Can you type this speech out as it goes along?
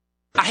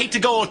I hate to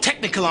go all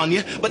technical on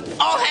you, but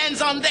all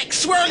hands on deck,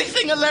 swirly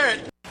thing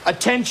alert.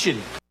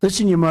 Attention.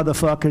 Listen, you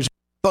motherfuckers.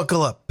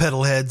 Buckle up,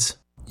 pedal heads.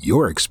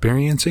 You're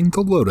experiencing the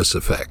Lotus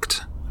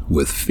Effect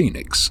with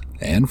Phoenix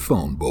and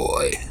Phone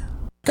Boy.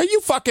 Are you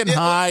fucking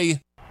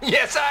high?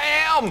 Yes, I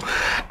am.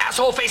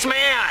 Asshole face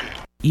man.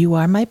 You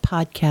are my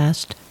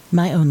podcast,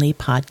 my only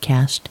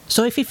podcast.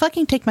 So if you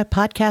fucking take my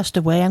podcast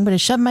away, I'm going to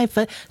shove my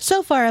foot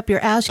so far up your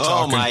ass.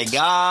 Oh my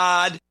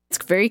God.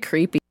 It's very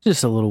creepy.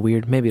 Just a little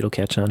weird. Maybe it'll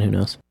catch on. Who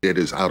knows? It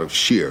is out of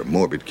sheer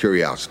morbid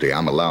curiosity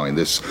I'm allowing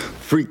this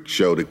freak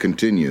show to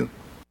continue.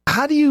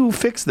 How do you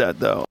fix that,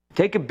 though?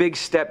 Take a big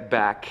step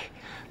back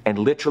and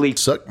literally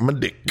suck my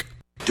dick.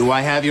 Do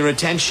I have your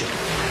attention?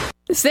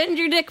 Send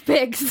your dick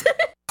pics.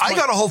 I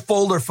got a whole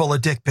folder full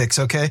of dick pics,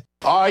 okay?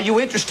 Are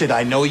you interested?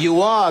 I know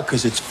you are,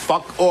 because it's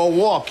fuck or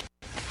walk.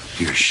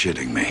 You're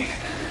shitting me.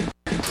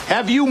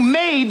 Have you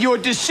made your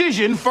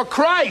decision for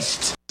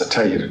Christ? To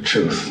tell you the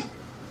truth,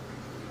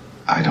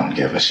 I don't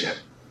give a shit.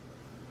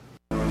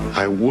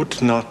 I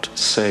would not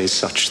say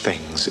such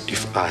things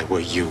if I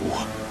were you.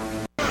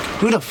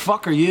 Who the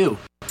fuck are you?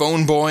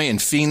 Phone Boy and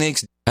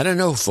Phoenix. I don't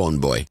know, Phone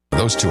Boy.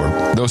 Those two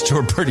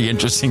are pretty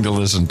interesting to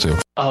listen to.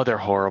 Oh, they're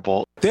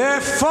horrible. They're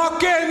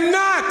fucking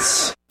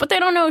nuts! But they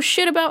don't know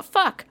shit about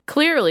fuck,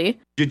 clearly.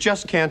 You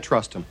just can't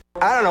trust them.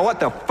 I don't know what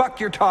the fuck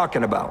you're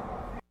talking about.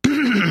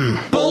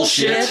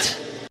 Bullshit!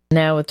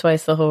 Now with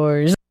Twice the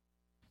Whores.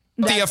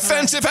 The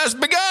offensive has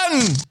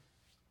begun!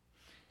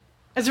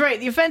 That's right,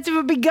 the offensive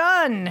has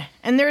begun.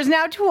 And there's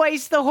now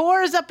Twice the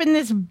Whores up in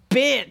this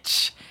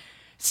bitch.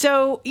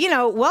 So,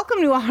 welcome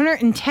to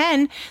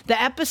 110,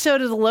 the episode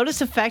of The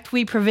Lotus Effect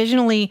we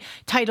provisionally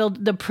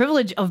titled The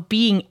Privilege of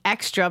Being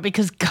Extra,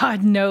 because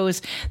God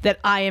knows that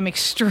I am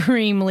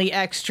extremely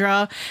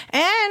extra.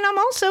 And I'm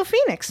also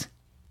Phoenix.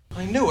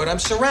 I knew it. I'm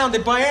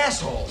surrounded by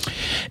assholes.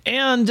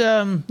 And,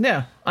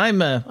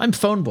 I'm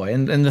Phone Boy.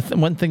 And the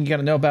one thing you got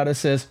to know about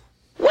us is...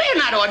 We're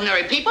not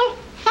ordinary people.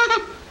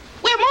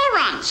 We're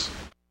morons.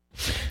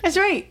 That's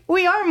right.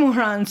 We are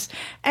morons.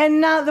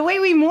 And the way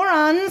we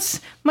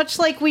morons, much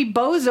like we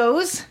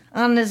bozos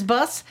on this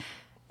bus,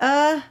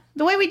 the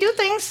way we do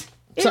things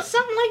is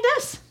something like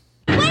this.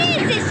 What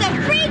is this,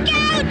 a freak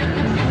out?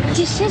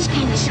 This is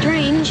kind of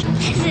strange.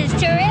 This is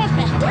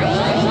terrific.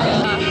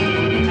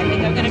 I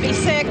think I'm going to be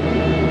sick.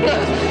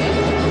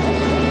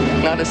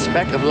 Not a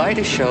speck of light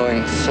is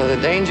showing, so the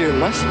danger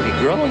must be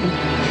growing.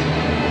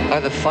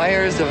 Are the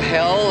fires of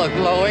hell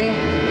a-glowing?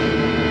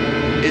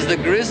 Is the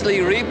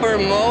grisly reaper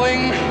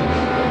mowing?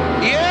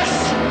 Yes!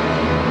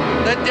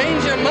 The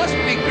danger must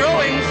be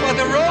growing, for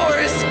the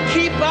rowers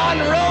keep on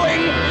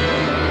rowing,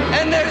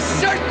 and they're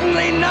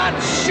certainly not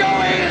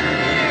showing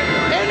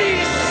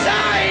any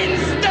signs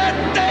that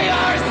they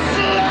are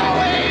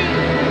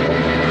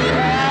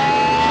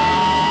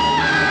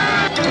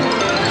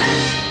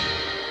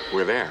slowing!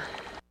 We're there.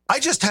 I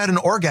just had an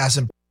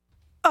orgasm.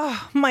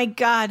 Oh, my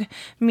God.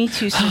 Me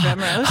too, Sir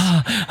Bemrose.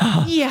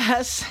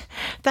 Yes,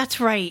 that's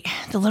right.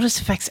 The Lotus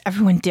affects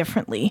everyone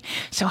differently.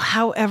 So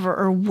however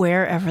or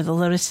wherever the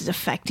Lotus is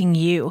affecting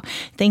you,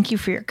 thank you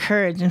for your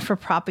courage and for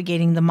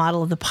propagating the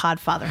model of the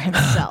Podfather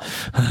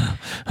himself.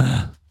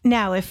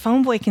 Now, if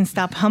Phone Boy can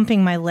stop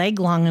humping my leg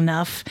long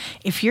enough,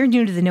 if you're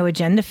new to the No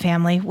Agenda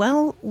family,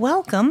 well,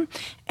 welcome.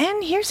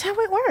 And here's how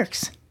it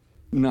works.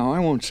 Now, I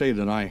won't say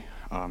that I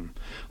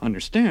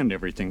understand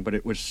everything, but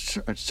it was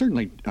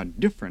certainly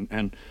different,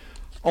 and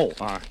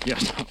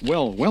yes,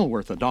 well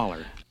worth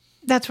 $1.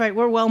 That's right.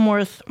 We're well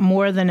worth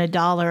more than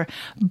 $1,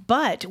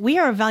 but we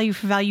are a value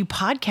for value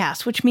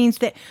podcast, which means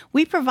that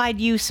we provide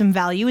you some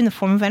value in the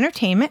form of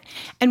entertainment,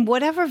 and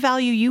whatever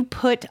value you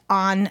put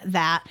on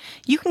that,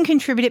 you can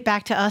contribute it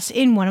back to us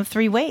in one of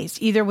three ways,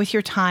 either with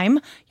your time,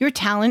 your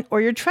talent,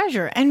 or your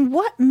treasure. And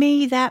what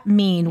may that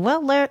mean?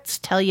 Well, let's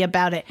tell you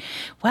about it.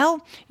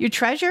 Well, your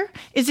treasure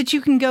is that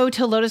you can go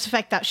to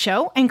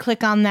lotuseffect.show and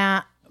click on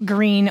that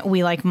green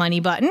We Like Money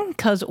button,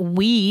 because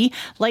we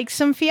like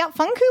some Fiat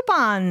Fun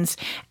coupons.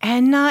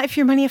 And if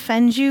your money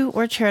offends you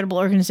or a charitable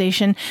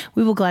organization,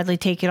 we will gladly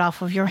take it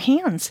off of your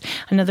hands.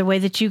 Another way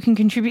that you can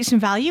contribute some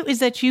value is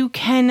that you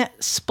can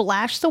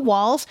splash the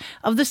walls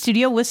of the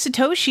studio with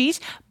Satoshis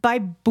by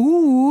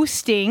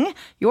boosting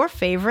your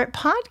favorite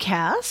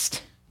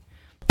podcast.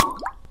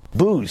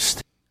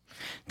 Boost.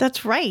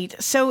 That's right.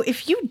 So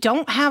if you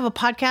don't have a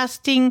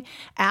podcasting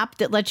app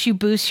that lets you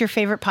boost your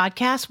favorite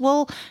podcast,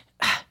 well,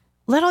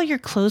 let all your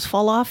clothes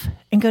fall off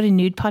and go to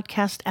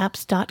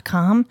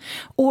nudepodcastapps.com.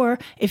 Or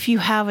if you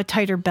have a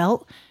tighter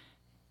belt,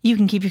 you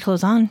can keep your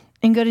clothes on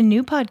and go to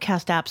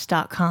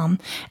newpodcastapps.com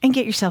and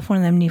get yourself one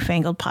of them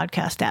newfangled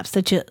podcast apps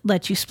that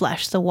let you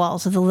splash the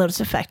walls of the Lotus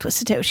Effect with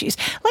Satoshis,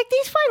 like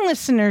these fine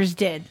listeners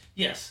did.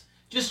 Yes.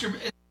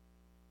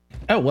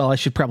 Oh well, I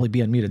should probably be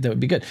unmuted. That would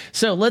be good.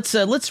 So let's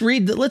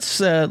read the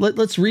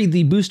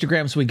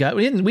boostergrams we got.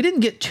 We didn't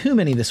get too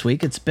many this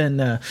week. It's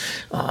been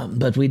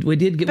but we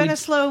did get a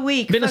slow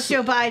week. Fuck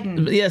Joe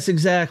Biden. Yes,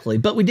 exactly.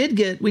 But we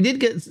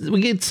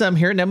get some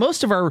here. Now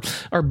most of our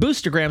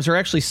boostergrams are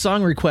actually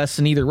song requests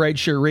in either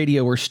Rideshare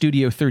Radio or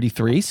Studio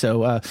 33.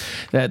 So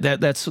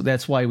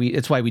that's why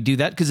we do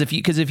that, because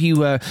if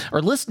you are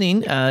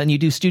listening and you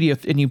do studio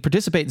and you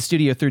participate in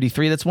Studio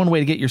 33, that's one way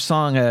to get your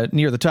song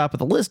near the top of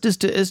the list is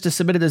to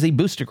submit it as a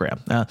boostergram.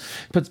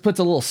 Puts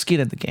a little skin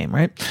in the game,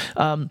 right?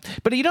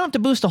 But you don't have to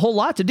boost a whole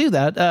lot to do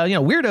that.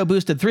 Weirdo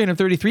boosted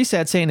 333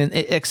 sats saying an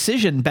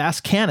Excision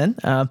bass cannon,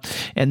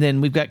 and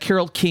then we've got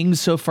Carol King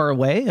So Far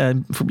Away.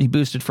 He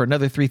boosted for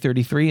another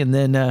 333, and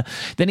then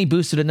he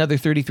boosted another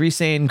 33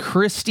 saying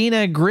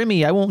Christina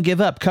Grimmie, I Won't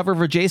Give Up, cover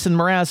of a Jason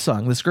Mraz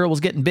song. This girl was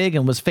getting big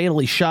and was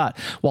fatally shot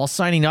while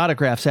signing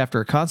autographs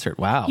after a concert.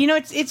 Wow.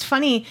 It's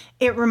funny.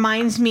 It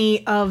reminds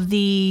me of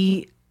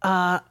the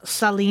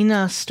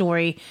Selena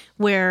story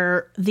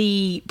where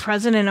the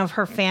president of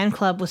her fan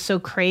club was so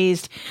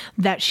crazed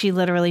that she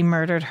literally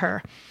murdered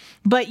her.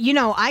 But,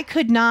 I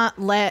could not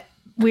let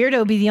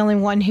Weirdo be the only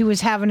one who was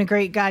having a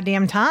great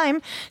goddamn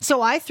time.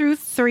 So I threw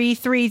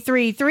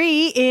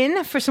 3333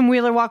 in for some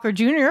Wheeler Walker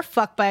Jr.,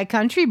 Fucked by a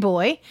Country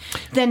Boy.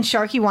 Then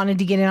Sharky wanted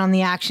to get in on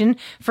the action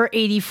for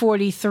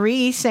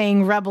 8043,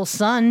 saying Rebel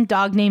Son,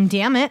 Dog Named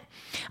Dammit.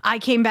 I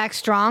came back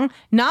strong,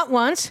 not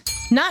once,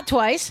 not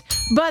twice,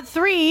 but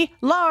 3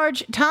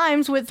 large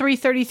times with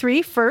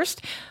 333.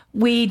 First,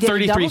 we did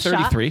a double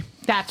shot.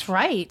 That's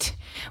right.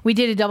 We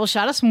did a double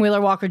shot of some Wheeler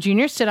Walker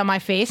Jr., Sit on My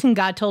Face, and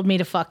God Told Me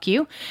to Fuck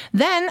You.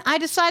 Then I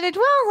decided,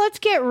 well, let's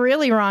get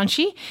really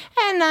raunchy,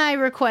 and I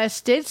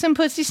requested some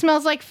Pussy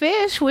Smells Like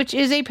Fish, which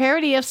is a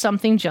parody of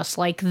something just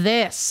like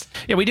this.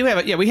 Yeah, we do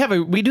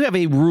have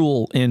a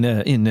rule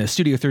in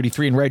Studio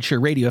 33 and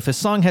Rideshare Radio. If a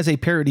song has a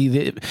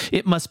parody,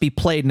 it must be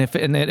played,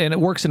 and it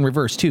works in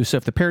reverse too. So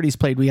if the parody's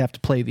played, we have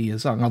to play the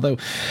song. Although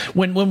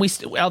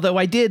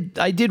I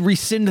did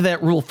rescind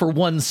that rule for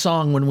one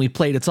song when we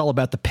played It's All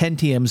About the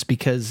Pentiums,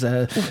 because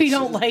we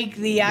don't like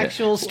the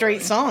actual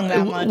straight song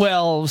that much.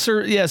 Well,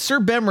 Sir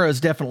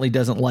Bemrose definitely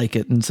doesn't like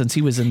it, and since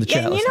he was in the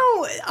chat.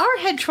 Our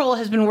head troll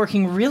has been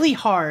working really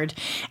hard,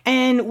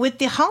 and with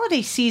the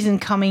holiday season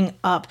coming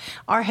up,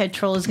 our head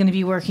troll is going to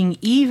be working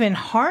even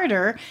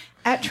harder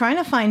at trying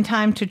to find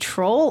time to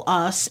troll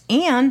us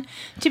and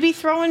to be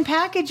throwing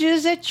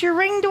packages at your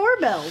Ring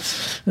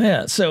doorbells.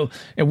 Yeah, so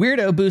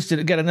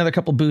Weirdo got another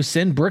couple boosts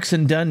in. Brooks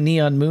and Dunn,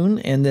 Neon Moon,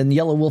 and then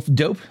Yellow Wolf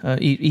Dope,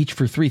 each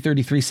for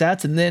 333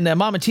 sats. And then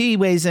Mama T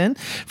weighs in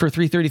for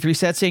 333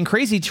 sats, saying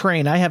Crazy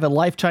Train, I have a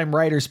lifetime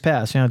rider's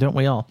pass. Don't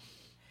we all?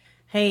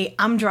 Hey,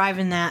 I'm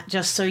driving that,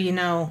 just so you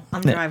know.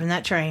 I'm driving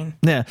that train.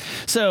 Yeah.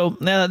 So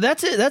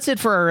that's it. That's it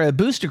for our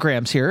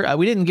boostergrams here.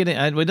 We didn't get it.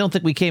 I don't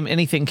think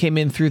anything came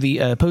in through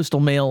the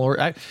postal mail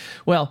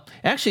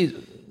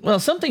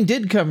something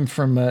did come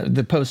from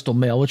the postal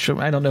mail, which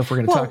I don't know if we're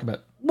going to talk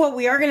about. What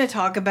we are going to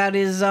talk about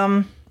is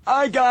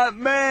I got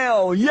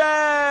mail.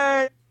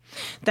 Yay!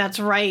 That's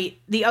right.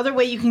 The other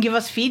way you can give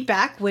us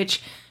feedback,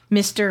 which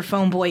Mr.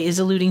 Phoneboy is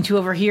alluding to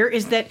over here,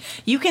 is that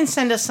you can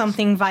send us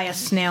something via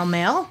snail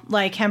mail,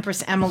 like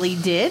Empress Emily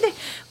did.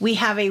 We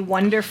have a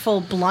wonderful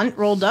blunt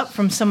rolled up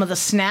from some of the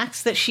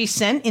snacks that she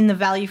sent in the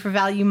Value for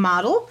Value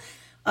model,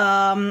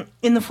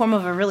 in the form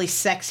of a really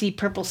sexy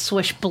purple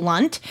swish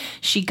blunt.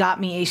 She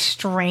got me a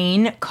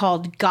strain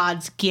called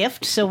God's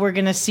Gift, so we're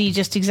going to see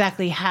just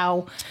exactly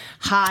how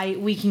high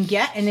we can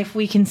get, and if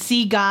we can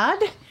see God.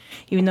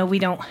 Even though we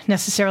don't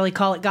necessarily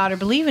call it God or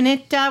believe in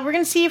it, we're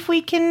going to see if we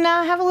can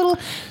have a little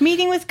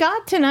meeting with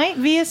God tonight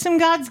via some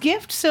God's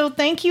Gift. So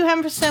thank you,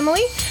 Empress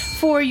Emily,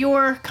 for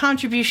your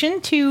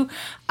contribution to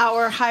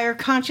our higher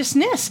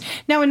consciousness.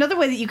 Now, another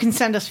way that you can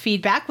send us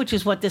feedback, which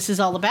is what this is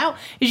all about,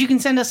 is you can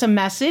send us a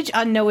message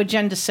on No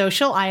Agenda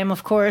Social. I am,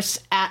 of course,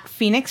 at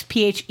Phoenix,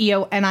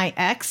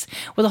 Pheonix,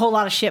 with a whole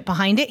lot of shit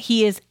behind it.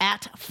 He is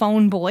at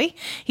Phoneboy.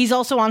 He's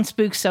also on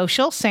Spook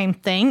Social, same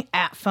thing,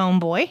 at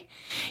Phoneboy.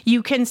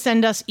 You can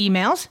send us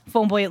emails,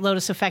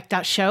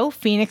 phoneboy@lotuseffect.show,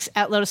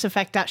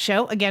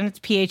 phoenix@lotuseffect.show. Again, it's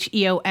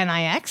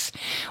Pheonix.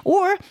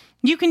 Or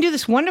you can do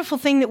this wonderful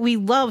thing that we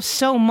love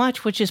so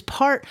much, which is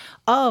part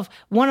of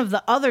one of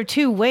the other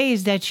 2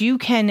 ways that you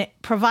can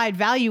provide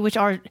value, which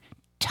are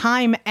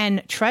time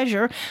and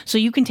treasure. So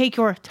you can take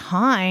your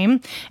time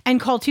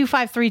and call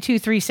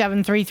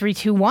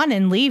 253-237-3321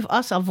 and leave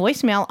us a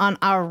voicemail on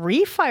our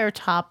refire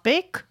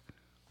topic.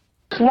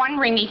 1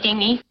 ringy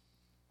dingy.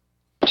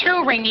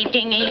 2 ringy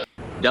dingy.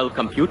 Dell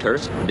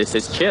Computers, this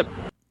is Chip.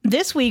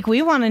 This week,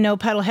 we want to know,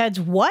 Pedalheads,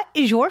 what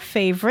is your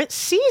favorite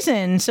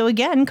season? So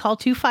again, call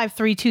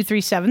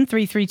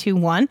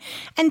 253-237-3321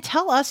 and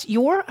tell us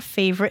your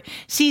favorite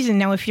season.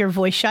 Now, if you're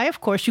voice shy,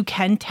 of course, you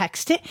can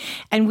text it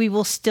and we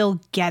will still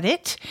get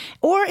it.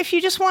 Or if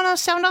you just want to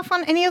sound off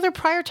on any other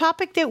prior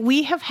topic that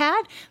we have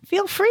had,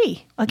 feel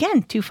free.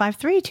 Again,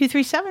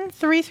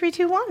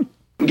 253-237-3321.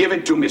 Give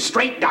it to me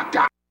straight,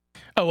 Doctor.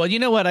 Oh, well, you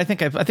know what? I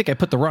think I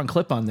put the wrong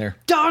clip on there.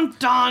 Dun,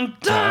 dun,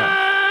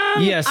 dun!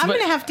 Yes, I'm but-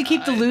 going to have to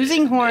keep the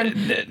losing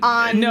horn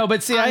on. No,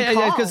 but see, on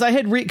call.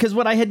 because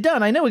what I had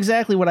done, I know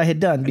exactly what I had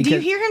done. Because, Do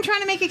you hear him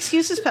trying to make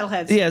excuses,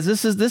 Pedalheads? Yes,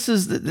 this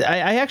is.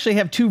 I actually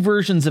have two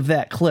versions of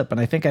that clip, and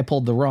I think I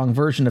pulled the wrong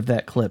version of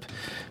that clip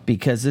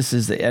because this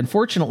is,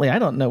 unfortunately, I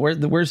don't know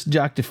where's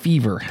Jock to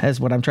Fever. That's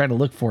what I'm trying to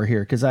look for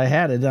here because I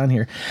had it on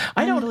here.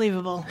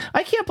 Unbelievable.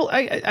 I can't.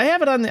 I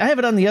have it on. I have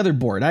it on the other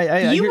board.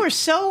 You were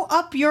so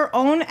up your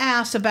own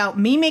ass about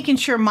me making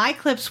sure my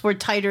clips were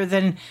tighter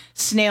than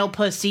snail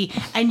pussy,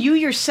 and you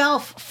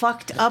yourself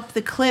fucked up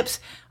the clips.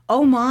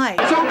 Oh my.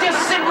 So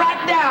just sit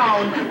right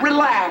down,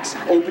 relax,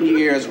 open your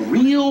ears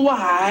real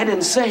wide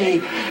and say,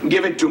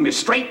 give it to me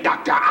straight,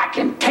 doctor, I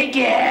can take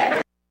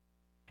it.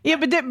 Yeah,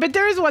 but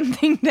there is one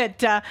thing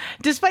that,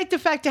 despite the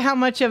fact of how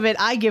much of it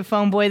I give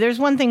Phone Boy, there's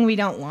one thing we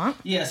don't want.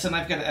 Yes, and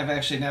I've got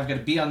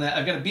to be on that.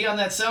 I've got to be on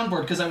that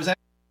soundboard because I was.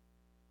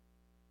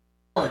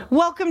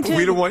 Welcome to.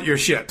 We don't want your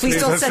shit.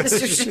 Please don't send us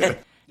your shit.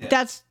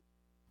 Yeah.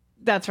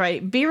 That's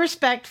right. Be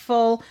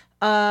respectful.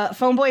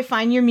 Phone Boy,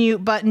 find your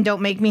mute button.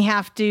 Don't make me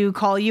have to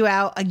call you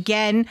out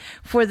again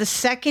for the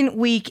second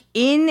week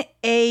in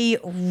a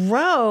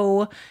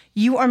row.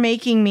 You are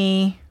making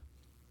me.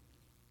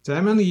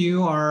 Damon,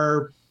 you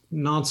are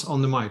not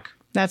on the mic.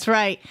 That's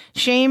right.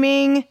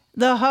 Shaming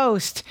the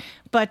host.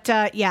 But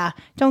yeah,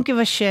 don't give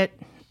a shit.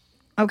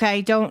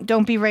 Okay,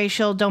 don't be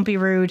racial. Don't be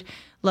rude.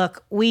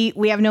 Look, we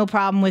have no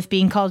problem with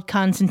being called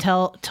cunts and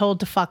told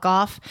to fuck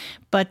off.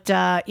 But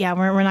yeah,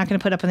 we're not going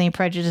to put up with any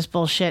prejudice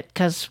bullshit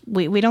because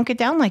we don't get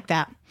down like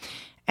that.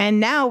 And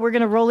now we're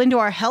going to roll into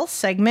our health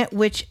segment,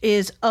 which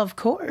is, of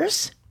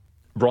course,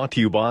 brought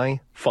to you by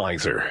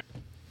Pfizer.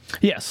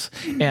 Yes,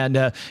 and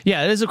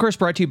yeah, it is of course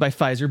brought to you by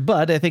Pfizer.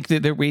 But I think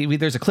that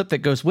there's a clip that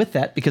goes with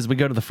that because we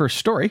go to the first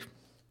story.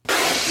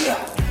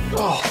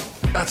 Oh,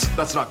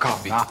 that's not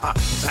coffee.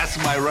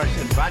 That's my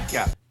Russian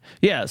vodka.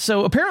 Yeah,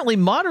 so apparently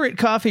moderate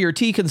coffee or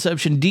tea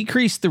consumption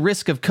decreased the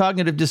risk of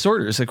cognitive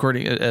disorders,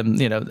 according,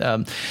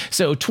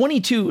 so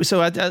 22.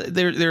 So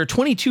there are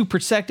 22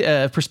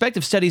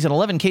 prospective studies and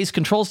 11 case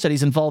control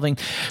studies involving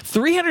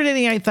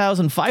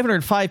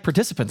 389,505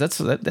 participants.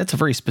 That's a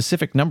very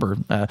specific number.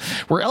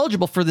 Were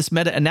eligible for this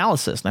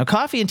meta-analysis. Now,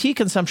 coffee and tea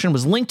consumption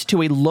was linked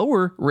to a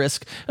lower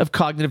risk of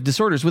cognitive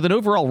disorders, with an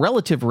overall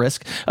relative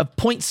risk of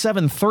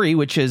 0.73,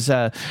 which is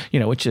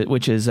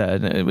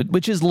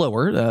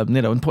lower,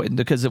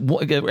 because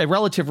a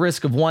relative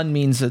risk of 1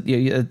 means that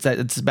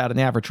it's about an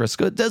average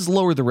risk. It does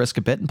lower the risk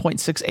a bit, in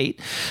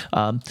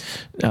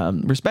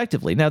 0.68,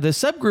 respectively. Now, the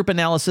subgroup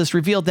analysis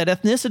revealed that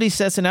ethnicity,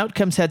 sex, and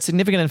outcomes had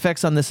significant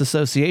effects on this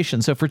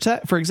association. So,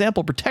 for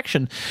example,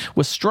 protection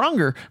was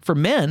stronger for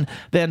men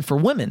than for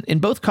women in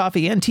both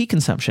coffee and tea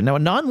consumption. Now, a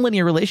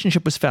nonlinear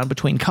relationship was found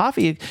between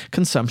coffee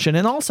consumption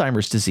and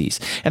Alzheimer's disease,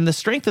 and the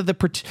strength of the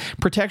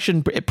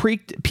protection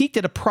peaked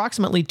at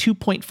approximately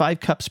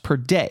 2.5 cups per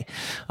day.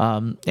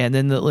 And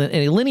then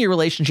a linear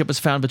relationship was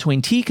found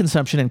between tea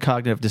consumption and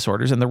cognitive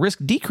disorders, and the risk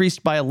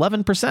decreased by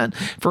 11%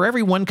 for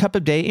every 1 cup a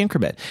day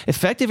increment.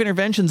 Effective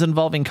interventions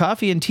involving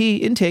coffee and tea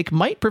intake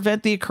might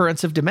prevent the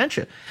occurrence of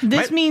dementia.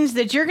 This means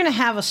that you're going to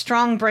have a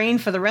strong brain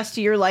for the rest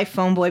of your life,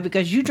 Phone Boy,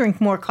 because you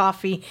drink more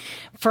coffee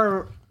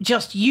for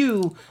just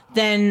you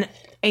than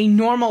a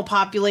normal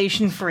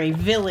population for a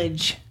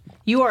village.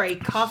 You are a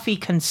coffee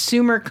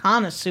consumer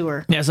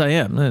connoisseur. Yes, I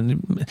am.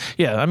 And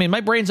yeah, I mean, my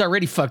brain's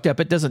already fucked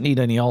up. It doesn't need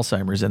any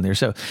Alzheimer's in there.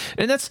 So,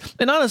 and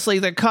honestly,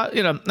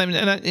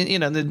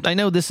 I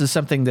know this is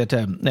something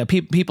that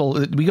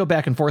people, we go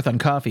back and forth on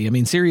coffee. I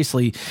mean,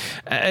 seriously,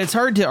 it's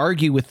hard to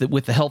argue with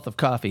the health of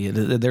coffee.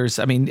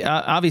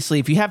 Obviously,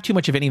 if you have too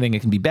much of anything,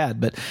 it can be bad.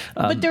 But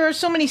there are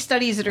so many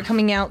studies that are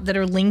coming out that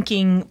are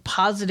linking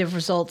positive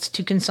results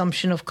to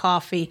consumption of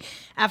coffee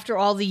after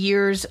all the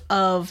years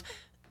of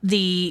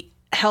the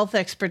health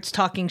experts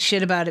talking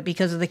shit about it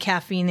because of the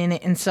caffeine in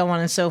it and so on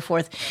and so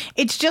forth.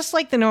 It's just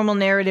like the normal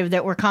narrative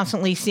that we're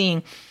constantly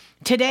seeing.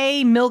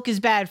 Today, milk is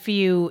bad for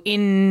you.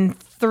 In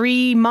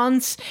 3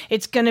 months,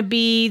 it's going to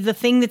be the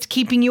thing that's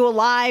keeping you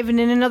alive.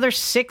 And in another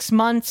 6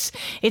 months,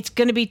 it's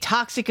going to be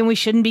toxic and we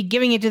shouldn't be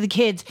giving it to the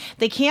kids.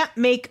 They can't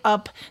make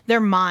up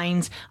their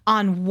minds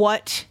on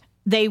what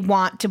they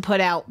want to put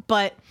out.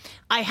 But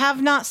I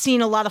have not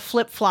seen a lot of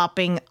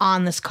flip-flopping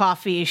on this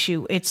coffee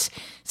issue. It's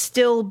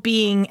still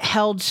being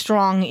held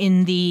strong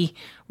in the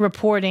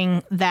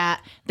reporting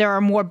that there are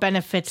more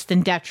benefits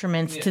than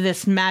detriments to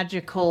this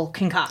magical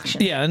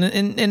concoction. Yeah, and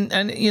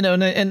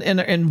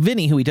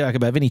Vinny, who we talk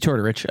about, Vinny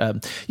Tortorich,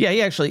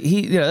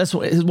 that's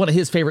one of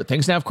his favorite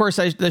things. Now, of course,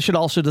 I should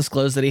also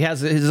disclose that he has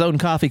his own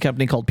coffee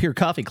company called Pure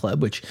Coffee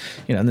Club, which,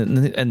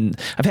 and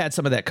I've had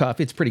some of that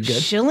coffee. It's pretty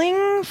good.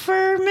 Shilling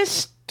for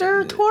Mr.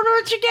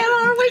 Tortorich again,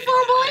 are we,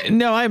 Phone Boy?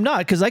 No, I'm not,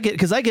 because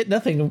I get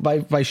nothing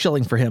by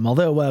shilling for him.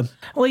 Although,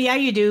 well, yeah,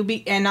 you do,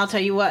 and I'll tell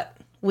you what,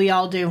 we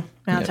all do,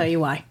 and I'll tell you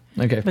why.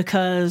 Okay.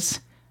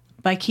 Because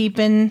by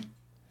keeping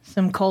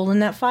some coal in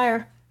that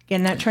fire,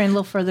 getting that train a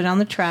little further down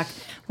the track,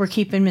 we're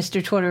keeping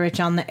Mr.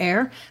 Tortorich on the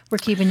air. We're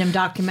keeping them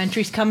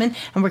documentaries coming,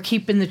 and we're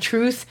keeping the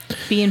truth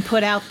being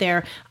put out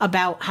there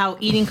about how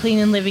eating clean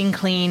and living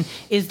clean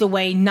is the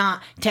way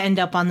not to end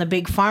up on the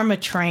big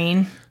pharma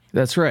train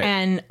That's right.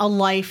 And a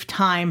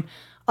lifetime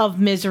of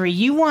misery.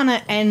 You want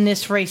to end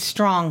this race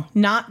strong,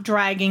 not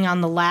dragging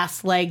on the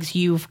last legs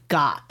you've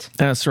got.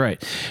 That's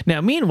right.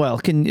 Now, meanwhile,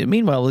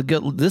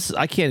 this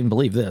I can't even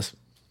believe this.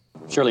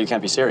 Surely you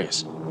can't be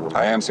serious.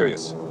 I am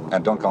serious.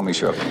 And don't call me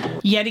Shirley.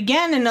 Yet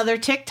again, another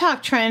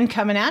TikTok trend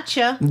coming at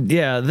you.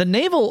 Yeah, the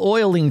navel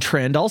oiling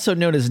trend, also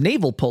known as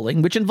navel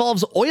pulling, which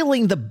involves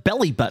oiling the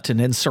belly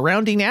button and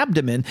surrounding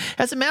abdomen,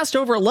 has amassed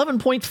over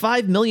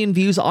 11.5 million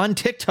views on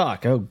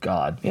TikTok. Oh,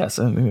 God. Yes.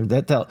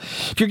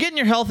 If you're getting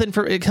your health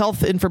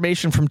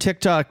information from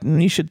TikTok,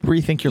 you should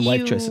rethink your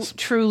life choices. You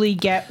truly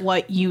get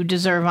what you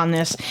deserve on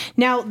this.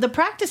 Now, the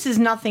practice is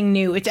nothing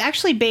new. It's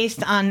actually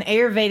based on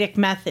Ayurvedic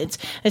methods,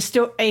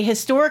 a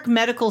historic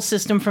medical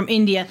system from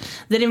India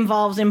that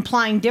involves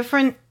applying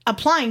different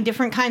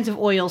kinds of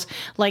oils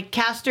like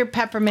castor,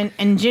 peppermint,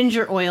 and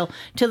ginger oil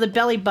to the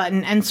belly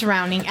button and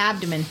surrounding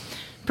abdomen.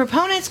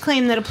 Proponents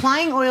claim that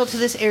applying oil to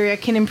this area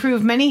can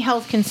improve many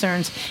health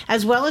concerns,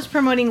 as well as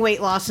promoting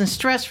weight loss and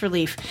stress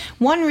relief.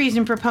 One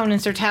reason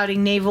proponents are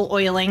touting navel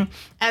oiling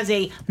as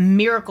a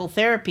miracle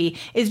therapy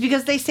is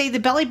because they say the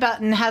belly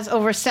button has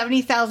over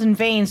 70,000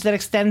 veins that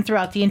extend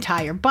throughout the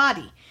entire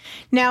body.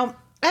 Now,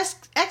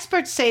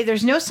 experts say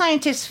there's no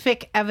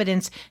scientific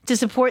evidence to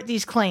support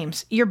these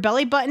claims. Your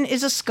belly button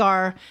is a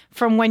scar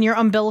from when your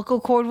umbilical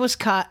cord was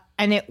cut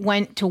and it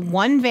went to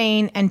one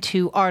vein and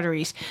two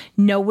arteries,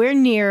 nowhere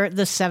near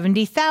the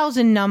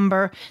 70,000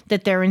 number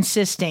that they're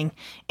insisting.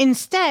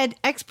 Instead,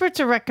 experts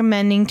are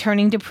recommending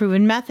turning to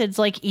proven methods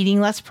like eating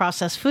less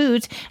processed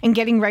foods and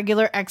getting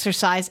regular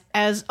exercise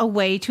as a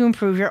way to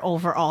improve your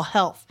overall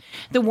health.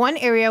 The one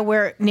area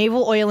where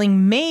navel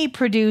oiling may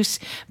produce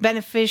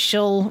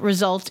beneficial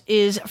results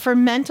is for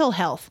mental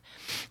health.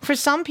 For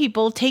some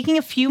people, taking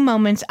a few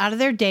moments out of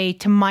their day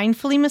to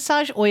mindfully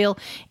massage oil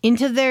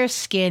into their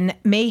skin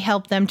may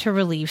help them to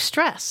relieve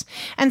stress.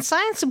 And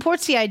science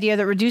supports the idea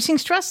that reducing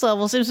stress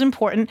levels is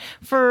important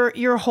for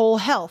your whole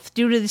health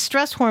due to the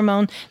stress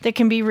hormone that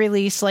can be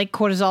released like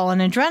cortisol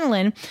and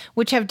adrenaline,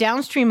 which have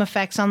downstream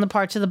effects on the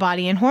parts of the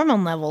body and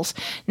hormone levels.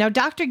 Now,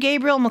 Dr.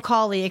 Gabriel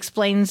McCauley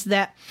explains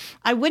that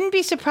I wouldn't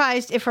be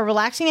surprised if a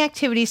relaxing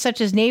activity such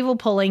as navel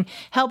pulling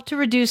helped to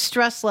reduce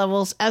stress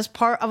levels as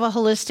part of a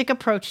holistic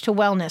approach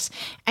to wellness,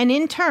 and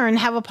in turn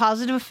have a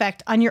positive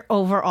effect on your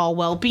overall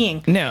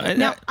well-being. Now,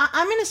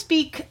 I'm going to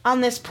speak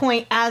on this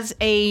point as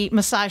a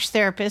massage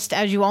therapist.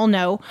 As you all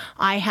know,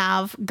 I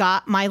have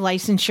got my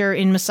licensure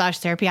in massage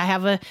therapy. I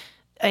have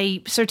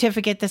a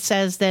certificate that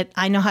says that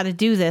I know how to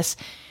do this.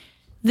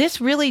 This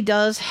really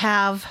does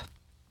have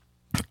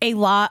a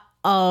lot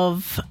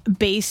of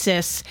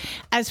basis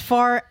as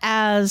far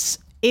as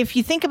if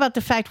you think about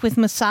the fact with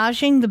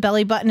massaging the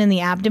belly button and the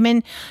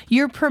abdomen,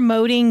 you're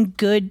promoting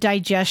good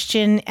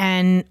digestion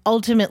and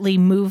ultimately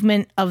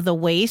movement of the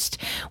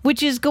waist,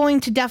 which is going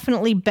to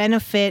definitely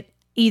benefit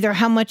either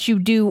how much you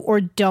do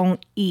or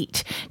don't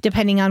eat,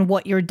 depending on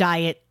what your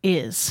diet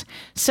is.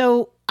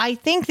 So I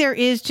think there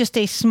is just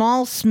a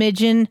small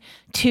smidgen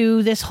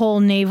to this whole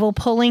navel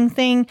pulling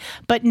thing,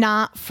 but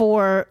not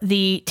for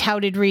the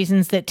touted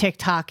reasons that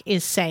TikTok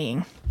is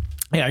saying.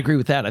 Yeah, I agree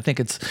with that. I think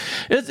it's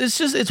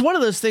one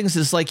of those things.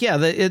 It's like, yeah,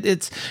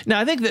 it's now.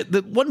 I think that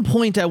the one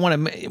point I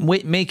want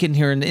to make in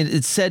here, and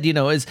it's said,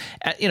 is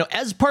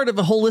as part of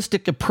a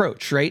holistic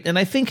approach, right? And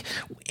I think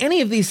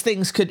any of these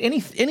things could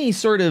any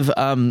sort of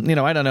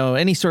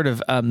any sort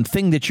of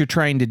thing that you're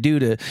trying to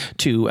do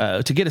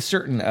to get a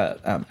certain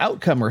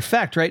outcome or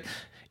effect, right?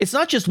 It's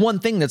not just one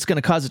thing that's going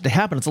to cause it to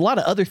happen. It's a lot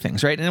of other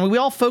things, right? And we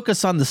all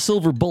focus on the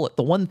silver bullet,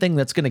 the one thing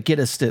that's going to get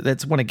us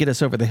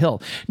over the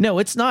hill. No,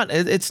 it's not.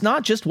 It's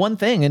not just one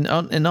thing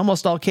in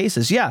almost all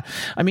cases. Yeah,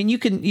 I mean, you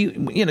can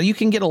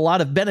get a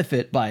lot of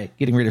benefit by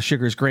getting rid of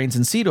sugars, grains,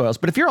 and seed oils.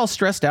 But if you're all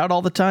stressed out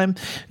all the time,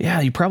 yeah,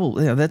 you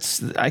probably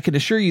I can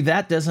assure you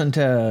that doesn't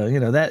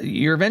that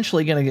you're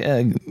eventually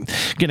going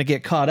to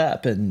get caught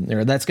up, and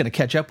that's going to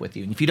catch up with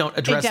you. And if you don't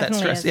address that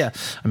stress, is. yeah,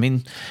 I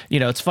mean,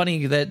 it's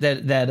funny that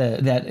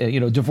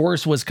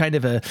divorce was kind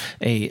of what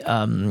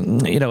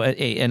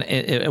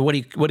do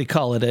you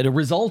call it? A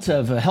result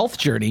of a health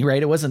journey,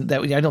 right? It wasn't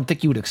that. I don't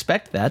think you would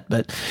expect that,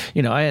 but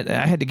I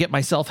had to get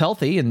myself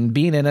healthy, and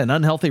being in an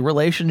unhealthy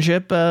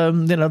relationship,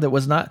 that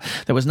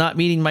was not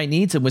meeting my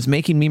needs and was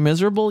making me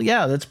miserable.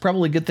 Yeah, that's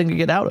probably a good thing to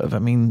get out of. I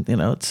mean,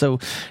 so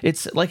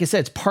it's like I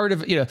said, it's part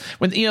of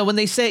when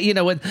they say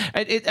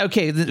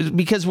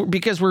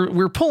because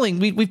we're pulling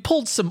we've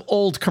pulled some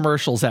old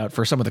commercials out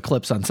for some of the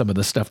clips on some of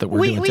the stuff that we're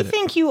doing today. We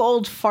think you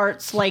old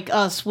farts like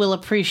us will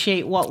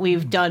appreciate what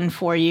we've done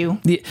for you.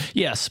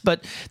 Yes,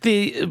 but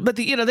they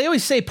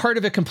always say part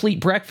of a complete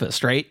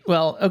breakfast, right?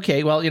 Well,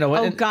 okay, well,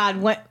 Oh God,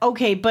 what?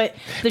 Okay, but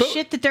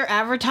shit that they're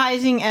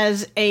advertising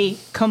as a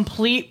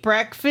complete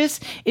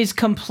breakfast is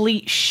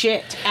complete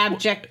shit,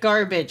 abject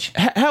garbage.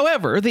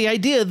 However, the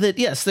idea that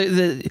yes,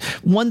 the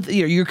one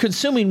you're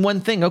consuming one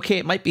thing, okay,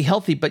 it might be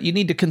healthy, but you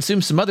need to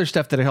consume some other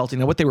stuff that are healthy.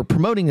 Now, what they were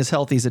promoting as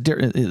healthy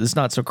is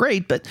not so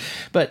great, but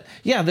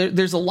yeah,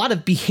 there's a lot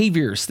of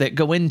behaviors that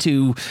go into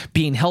to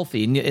being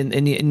healthy,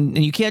 and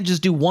you can't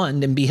just do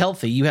one and be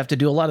healthy. You have to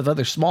do a lot of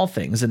other small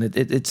things, and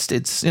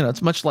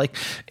it's much like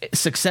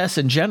success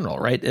in general,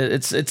 right?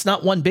 It's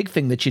not one big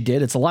thing that you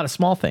did; it's a lot of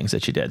small things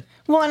that you did.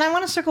 Well, and I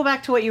want to circle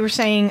back to what you were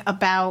saying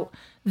about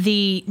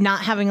the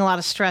not having a lot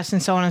of stress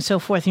and so on and so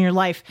forth in your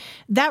life.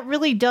 That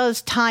really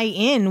does tie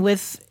in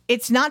with,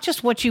 it's not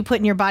just what you put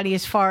in your body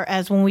as far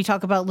as when we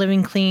talk about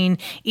living clean,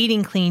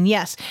 eating clean.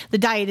 Yes, the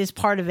diet is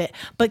part of it,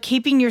 but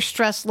keeping your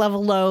stress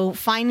level low,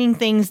 finding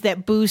things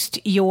that boost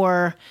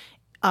your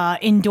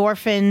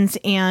endorphins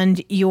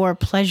and your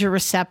pleasure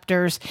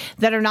receptors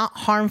that are not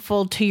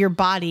harmful to your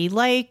body,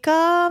 like,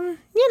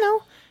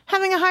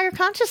 having a higher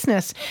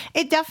consciousness.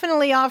 It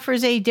definitely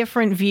offers a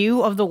different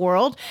view of the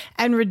world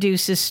and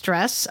reduces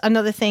stress.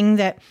 Another thing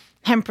that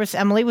Hempress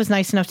Emily was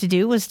nice enough to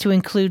do was to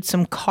include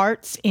some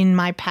carts in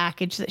my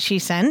package that she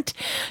sent.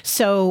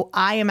 So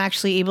I am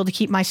actually able to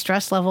keep my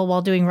stress level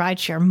while doing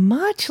rideshare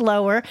much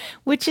lower,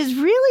 which is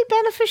really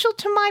beneficial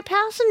to my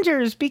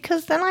passengers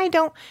because then I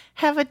don't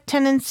have a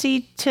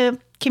tendency to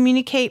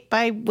communicate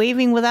by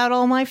waving without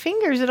all my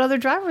fingers at other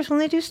drivers when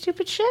they do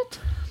stupid shit.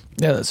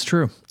 Yeah, that's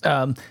true.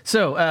 How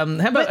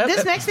about But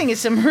this next thing is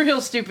some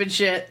real stupid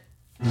shit.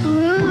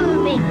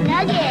 Ooh,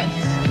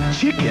 McNuggets.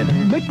 Chicken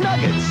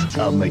McNuggets.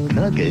 A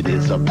McNugget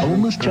is a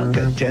boneless chunk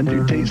of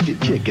tender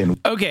tasted chicken.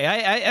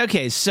 Okay,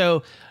 okay.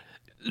 So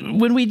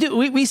when we do,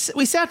 we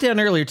sat down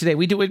earlier today.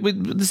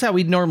 This is how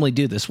we normally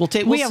do this.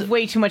 We have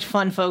way too much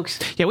fun, folks.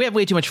 Yeah, we have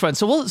way too much fun.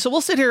 So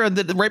we'll sit here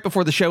right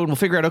before the show and we'll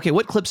figure out, okay,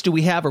 what clips do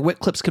we have or what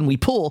clips can we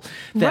pull?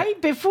 Right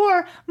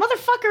before,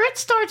 motherfucker, it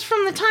starts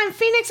from the time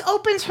Phoenix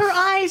opens her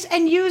eyes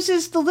and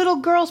uses the little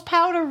girl's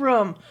powder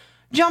room,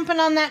 jumping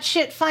on that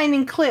shit,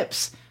 finding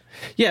clips.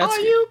 Yeah, are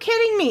you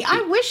kidding me?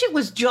 I wish it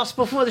was just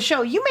before the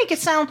show. You make it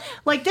sound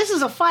like this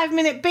is a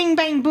 5-minute bing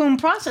bang boom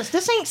process.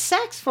 This ain't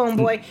sex, phone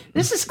boy.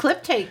 This is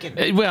clip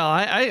taking. Well,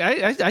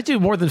 I do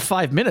more than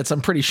 5 minutes,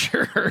 I'm pretty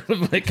sure,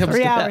 when it comes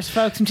 3 to hours,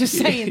 folks. I'm just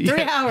saying,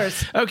 3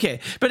 hours.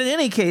 Okay, but in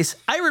any case,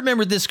 I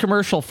remembered this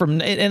commercial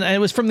and it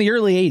was from the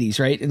early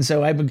 80s, right? And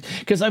so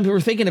we're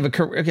thinking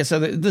of so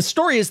the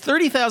story is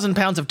 30,000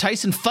 pounds of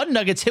Tyson Fun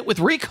Nuggets hit with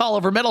recall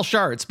over metal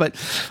shards. But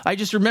I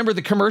just remember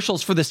the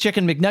commercials for this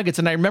Chicken McNuggets,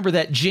 and I remember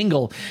that jingle.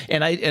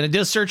 And I did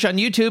a search on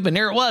YouTube, and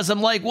there it was. I'm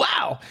like,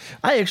 wow,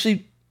 I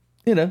actually,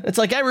 it's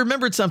like I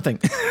remembered something.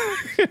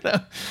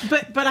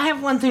 But I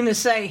have one thing to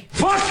say.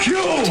 Fuck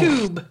you!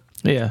 Tube.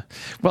 Yeah.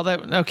 Well,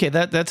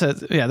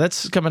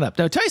 that's coming up.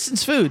 Now,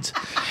 Tyson's Foods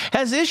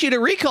has issued a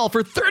recall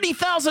for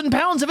 30,000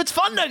 pounds of its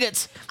Fun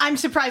Nuggets. I'm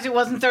surprised it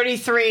wasn't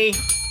 33.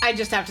 I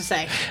just have to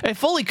say. A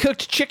fully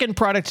cooked chicken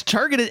product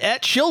targeted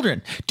at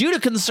children due to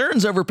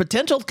concerns over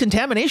potential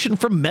contamination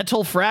from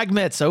metal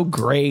fragments. Oh,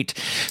 great.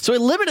 So a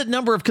limited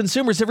number of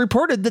consumers have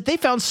reported that they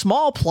found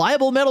small,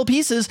 pliable metal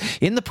pieces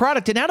in the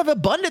product, and out of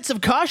abundance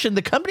of caution,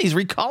 the company's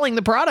recalling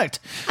the product.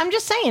 I'm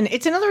just saying,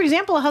 it's another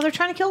example of how they're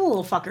trying to kill the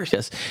little fuckers.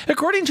 Yes.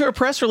 According to a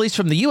press release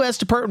from the U.S.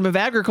 Department of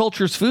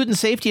Agriculture's Food and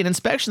Safety and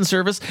Inspection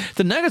Service,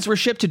 the nuggets were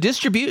shipped to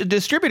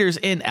distributors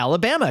in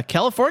Alabama,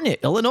 California,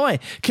 Illinois,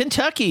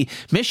 Kentucky,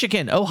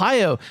 Michigan,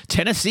 Ohio,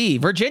 Tennessee,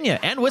 Virginia,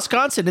 and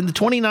Wisconsin in the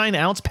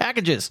 29-ounce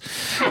packages.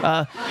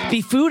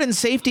 The Food and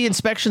Safety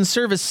Inspection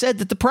Service said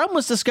that the problem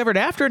was discovered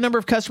after a number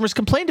of customers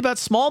complained about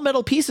small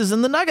metal pieces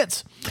in the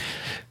nuggets.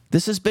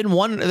 There's been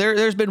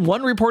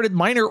one reported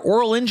minor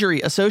oral injury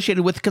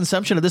associated with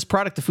consumption of this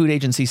product, the food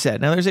agency said.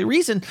 Now, there's a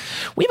reason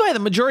we buy the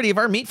majority of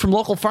our meat from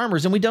local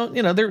farmers, and we don't,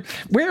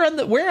 where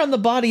on the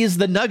body is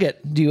the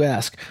nugget, do you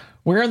ask?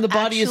 Where on the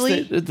body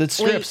is the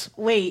strips?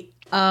 Wait.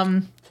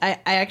 I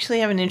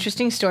actually have an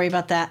interesting story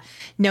about that.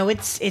 No,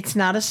 it's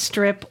not a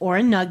strip or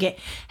a nugget.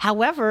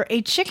 However,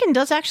 a chicken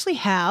does actually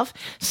have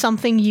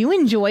something you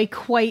enjoy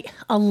quite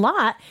a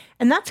lot,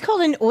 and that's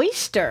called an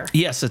oyster.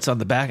 Yes, it's on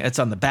the back. It's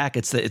on the back.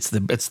 It's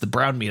the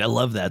brown meat. I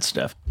love that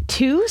stuff.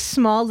 2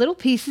 small little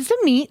pieces of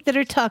meat that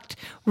are tucked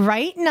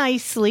right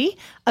nicely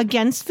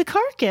against the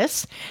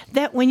carcass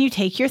that when you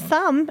take your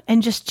thumb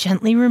and just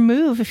gently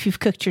remove, if you've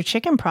cooked your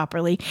chicken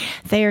properly,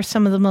 they are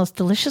some of the most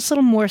delicious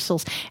little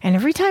morsels. And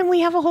every time we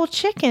have a whole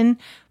chicken,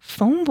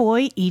 Phone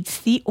Boy eats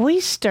the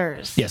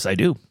oysters. Yes, I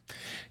do.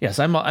 Yes,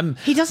 I'm.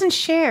 He doesn't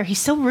share. He's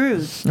so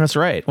rude. That's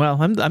right.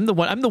 Well, I'm the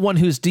one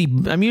who's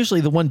I'm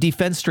usually the one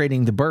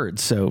defenestrating the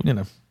birds. So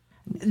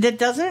That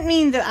doesn't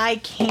mean that I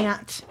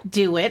can't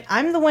do it.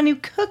 I'm the one who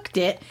cooked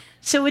it.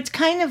 So it's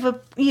kind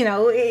of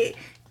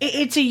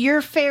it's a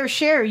your fair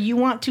share. You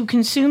want to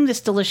consume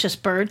this delicious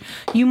bird.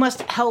 You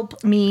must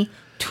help me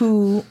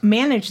to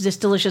manage this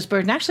delicious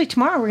bird. And actually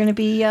tomorrow we're going to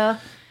be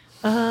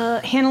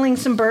handling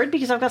some bird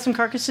because I've got some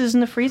carcasses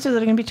in the freezer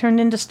that are going to be turned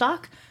into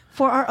stock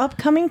for our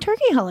upcoming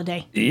turkey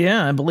holiday.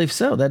 Yeah, I believe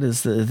so. That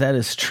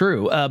is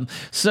true. All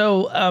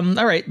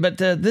right, but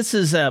this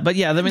is,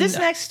 this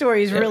next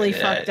story is really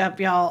fucked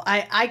up, y'all.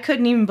 I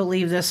couldn't even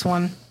believe this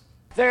one.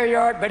 There you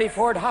are at Betty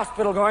Ford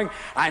Hospital going,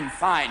 I'm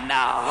fine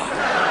now.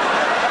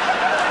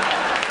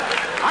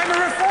 I'm a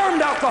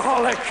reformed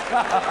alcoholic.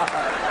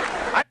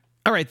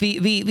 All right,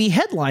 the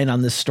headline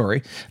on this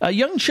story,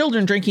 young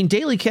children drinking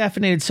daily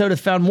caffeinated soda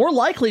found more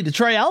likely to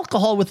try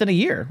alcohol within a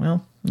year.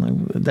 Well,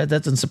 that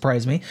doesn't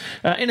surprise me.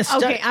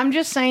 Okay, I'm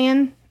just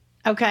saying.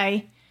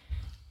 Okay,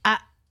 I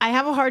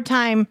have a hard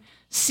time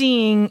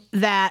seeing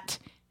that,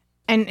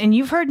 and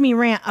you've heard me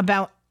rant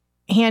about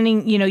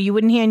handing. You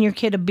wouldn't hand your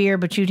kid a beer,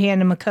 but you'd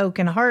hand him a Coke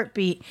in a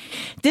heartbeat.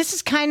 This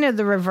is kind of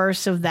the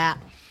reverse of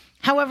that.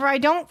 However, I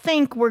don't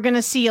think we're going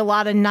to see a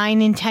lot of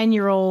 9 and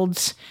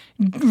 10-year-olds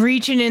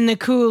reaching in the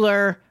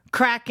cooler,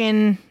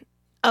 cracking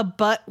a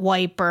butt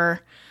wiper,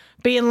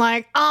 being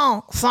like,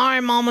 "Oh, sorry,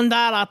 Mom and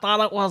Dad, I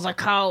thought it was a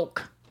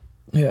Coke."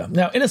 Yeah.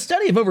 Now, in a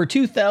study of over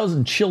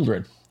 2,000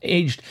 children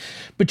aged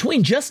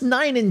between just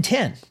 9 and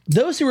 10,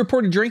 those who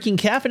reported drinking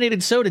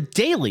caffeinated soda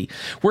daily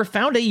were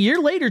found a year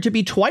later to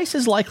be twice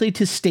as likely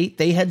to state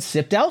they had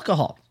sipped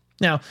alcohol.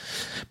 Now,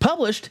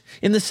 published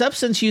in the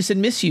Substance Use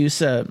and Misuse,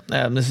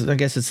 this is, I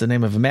guess it's the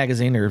name of a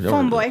magazine or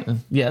Phone Boy.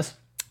 Yes.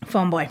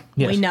 Phone Boy.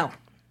 Yes. We know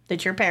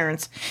that your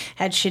parents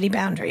had shitty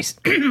boundaries.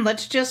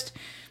 Let's just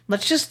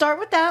start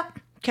with that.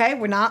 Okay,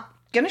 we're not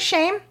gonna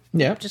shame.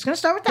 Yeah. Just gonna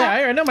start with that.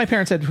 Yeah, I know my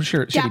parents had for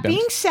sure shitty That being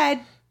boundaries. said,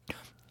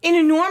 in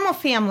a normal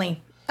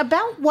family,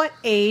 about what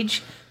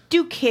age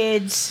do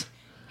kids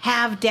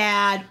have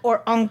Dad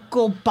or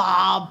Uncle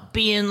Bob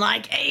being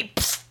like, "Hey,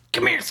 psst,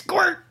 come here,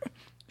 squirt.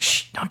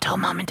 Shh, don't tell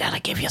Mom and Dad I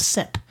gave you a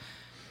sip."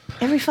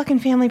 Every fucking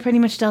family pretty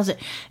much does it.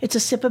 It's a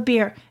sip of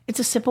beer. It's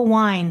a sip of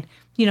wine.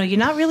 You're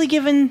not really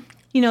giving,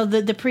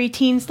 the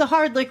preteens the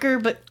hard liquor,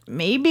 but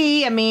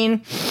maybe,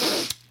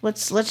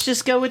 let's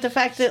just go with the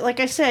fact that, like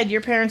I said,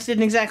 your parents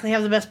didn't exactly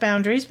have the best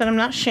boundaries, but I'm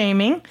not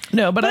shaming.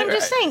 No, but I'm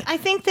just saying, I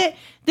think that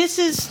this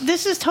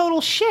is total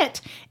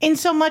shit in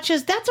so much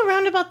as that's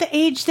around about the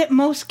age that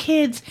most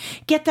kids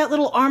get that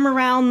little arm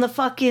around the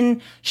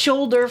fucking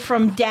shoulder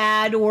from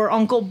Dad or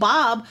Uncle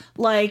Bob,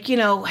 like,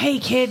 "Hey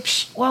kid,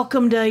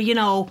 welcome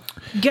to,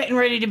 getting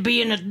ready to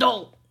be an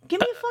adult." Give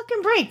me a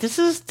fucking break. This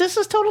is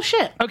total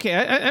shit. Okay,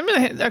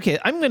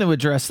 I'm gonna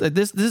address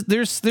this.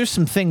 There's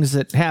some things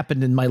that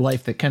happened in my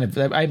life that kind of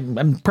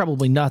I'm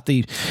probably not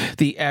the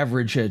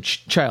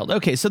average child.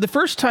 Okay, so the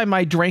first time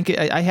I drank it,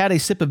 I had a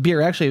sip of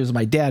beer. Actually, it was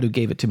my dad who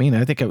gave it to me, and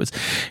I think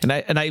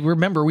I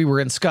remember we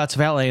were in Scotts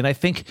Valley, and I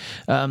think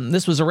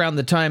this was around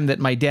the time that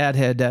my dad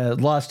had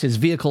lost his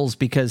vehicles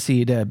because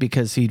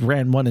he'd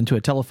ran one into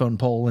a telephone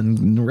pole,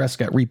 and the rest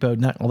got repoed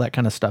and all that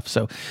kind of stuff.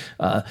 So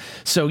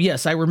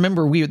yes, I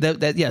remember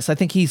yes, I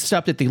think he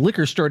stopped at the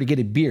liquor store to get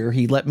a beer.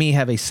 He let me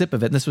have a sip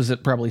of it. And this was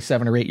at probably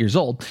 7 or 8 years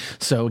old.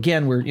 So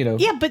again, we're,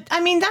 Yeah, but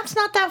that's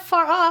not that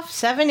far off.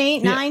 7,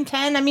 8, 9,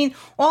 10.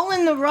 All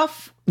in the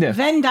rough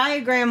Venn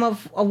diagram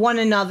of one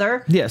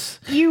another. Yes.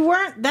 You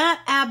weren't that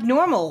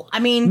abnormal.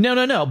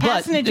 No.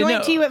 Passing a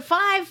joint to you at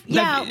 5,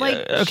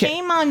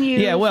 shame on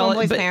you, Phone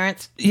Boy's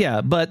parents.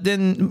 Yeah, but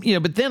then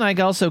I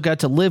also got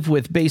to live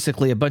with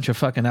basically a bunch of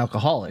fucking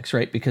alcoholics,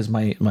 right? Because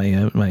my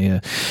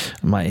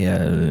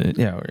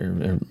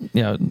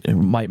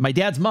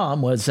dad's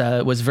mom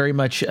was very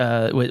much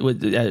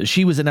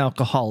she was an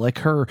alcoholic.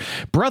 Her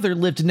brother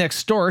lived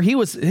next door. Him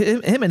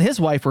and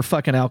his wife were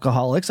fucking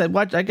alcoholics. I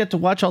get to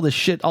watch all this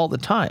shit all the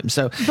time.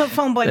 So, but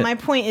Phone Boy, my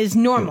point is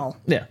normal.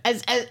 Yeah.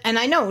 And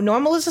I know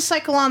normal is a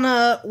cycle on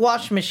a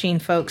washing machine,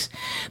 folks.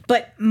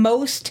 But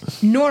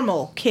most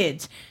normal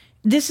kids,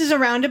 this is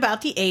around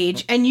about the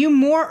age, and you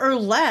more or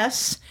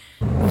less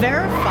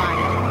verify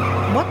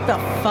it. What the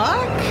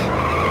fuck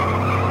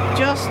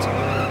just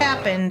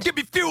happened? Give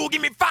me fuel,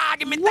 give me fire,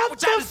 give me that. What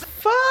the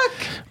fuck?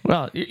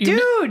 Well,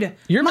 dude,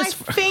 my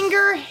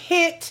finger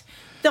hit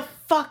the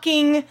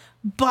fucking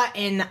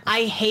button.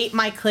 I hate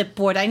my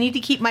clipboard. I need to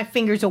keep my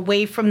fingers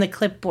away from the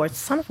clipboard.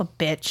 Son of a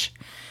bitch.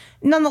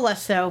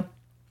 Nonetheless, though,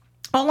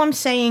 all I'm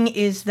saying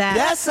is that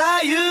that's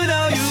how you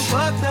know you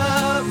fucked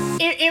up.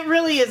 It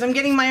really is. I'm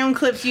getting my own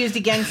clips used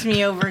against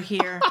me over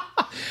here.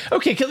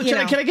 Okay, can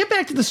I get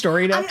back to the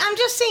story now? I'm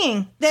just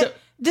saying that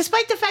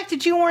despite the fact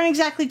that you weren't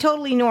exactly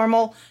totally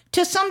normal,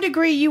 to some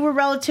degree you were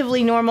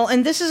relatively normal,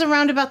 and this is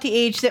around about the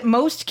age that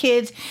most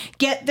kids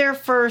get their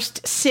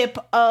first sip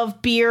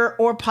of beer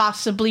or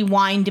possibly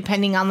wine,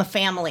 depending on the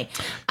family.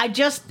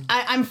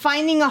 I'm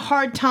finding a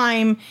hard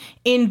time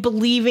in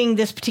believing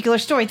this particular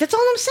story. That's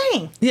all I'm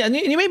saying. Yeah, and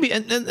you may be,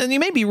 and you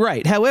may be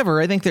right.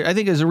 However, I think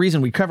there's a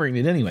reason we're covering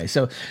it anyway.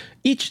 So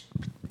each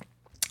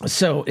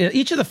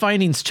of the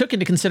findings took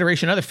into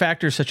consideration other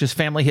factors such as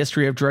family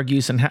history of drug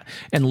use and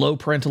low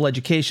parental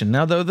education.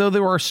 Now, though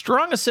there are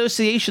strong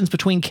associations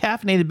between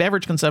caffeinated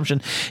beverage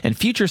consumption and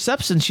future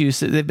substance use,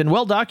 they've been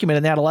well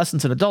documented in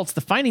adolescents and adults.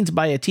 The findings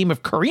by a team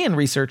of Korean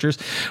researchers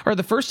are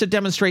the first to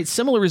demonstrate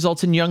similar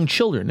results in young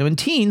children. Now, in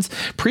teens,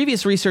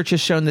 previous research has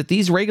shown that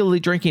these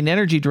regularly drinking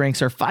energy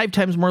drinks are 5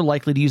 times more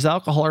likely to use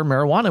alcohol or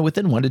marijuana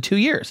within 1 to 2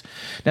 years.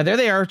 Now, there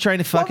they are trying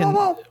to fucking...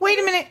 Whoa. Wait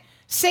a minute.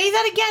 Say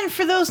that again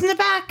for those in the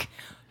back.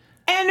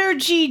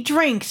 Energy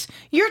drinks.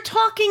 You're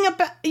talking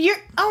about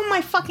oh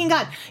my fucking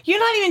god. You're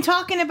not even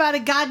talking about a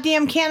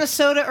goddamn can of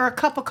soda or a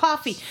cup of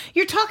coffee.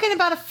 You're talking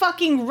about a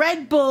fucking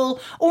Red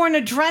Bull or an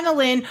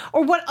adrenaline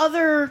or what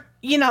other,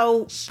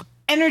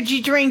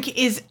 energy drink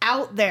is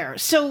out there.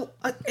 So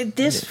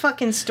this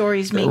fucking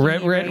story's making me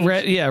rage.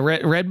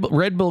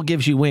 Red Bull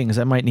gives you wings.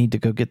 I might need to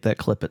go get that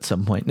clip at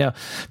some point. Now,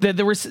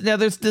 there's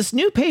this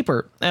new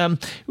paper.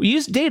 We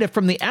used data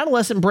from the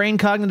Adolescent Brain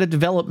Cognitive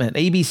Development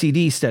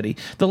 (ABCD) study,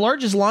 the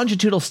largest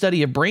longitudinal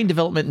study of brain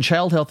development and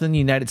child health in the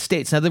United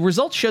States. Now, the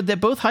results showed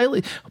that both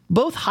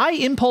high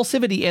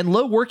impulsivity and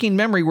low working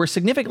memory were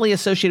significantly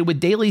associated with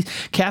daily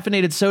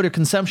caffeinated soda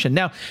consumption.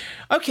 Now,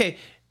 okay,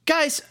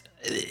 guys,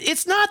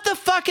 it's not the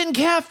fucking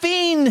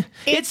caffeine.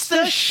 It's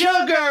the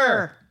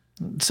sugar.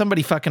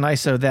 Somebody fucking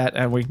ISO that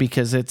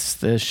because it's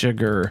the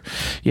sugar.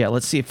 Yeah,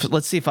 let's see if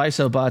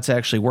ISObot's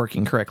actually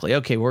working correctly.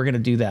 Okay, we're gonna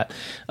do that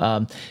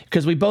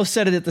because we both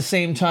said it at the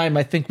same time.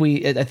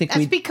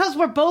 That's because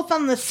we're both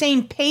on the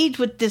same page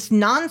with this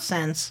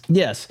nonsense.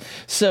 Yes.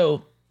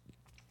 So,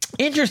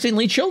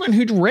 interestingly, children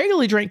who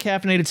regularly drank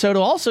caffeinated soda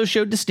also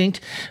showed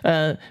distinct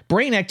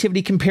brain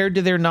activity compared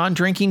to their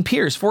non-drinking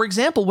peers. For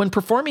example, when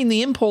performing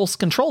the impulse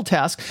control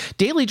task,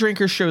 daily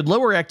drinkers showed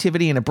lower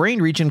activity in a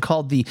brain region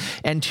called the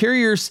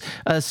anterior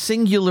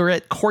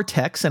cingulate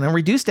cortex, and a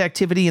reduced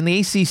activity in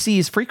the ACC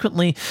is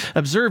frequently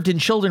observed in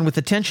children with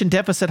attention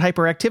deficit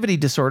hyperactivity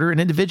disorder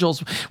and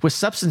individuals with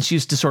substance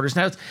use disorders.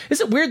 Now,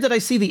 is it weird that I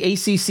see the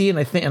ACC and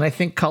I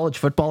think college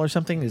football or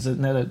something?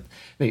 Isn't that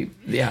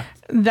yeah?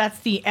 That's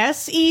the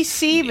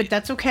SEC, but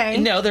that's okay.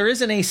 No, there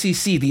is an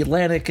ACC, the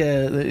Atlantic.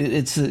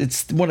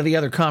 It's one of the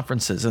other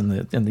conferences on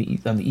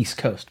the East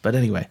Coast. But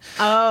anyway.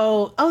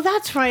 Oh,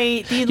 that's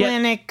right. The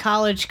Atlantic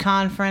College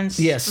Conference.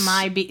 Yes.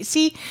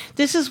 See,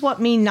 this is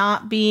what me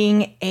not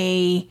being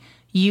a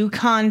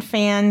UConn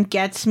fan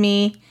gets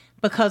me,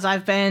 because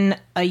I've been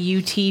a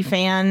UT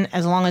fan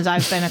as long as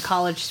I've been a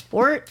college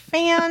sport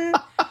fan.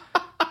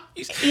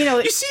 You see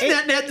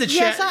that net in the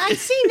chat? Yes, I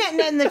see that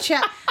in the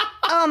chat.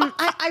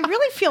 I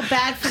really feel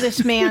bad for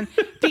this man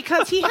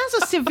because he has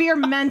a severe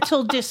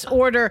mental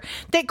disorder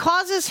that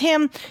causes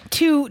him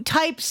to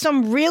type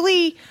some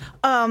really...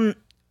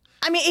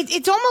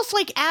 it's almost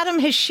like Adam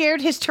has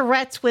shared his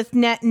Tourette's with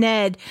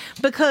Ned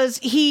because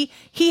he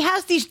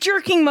has these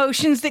jerking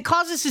motions that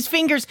causes his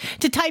fingers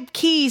to type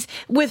keys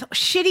with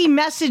shitty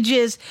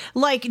messages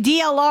like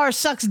DLR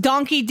sucks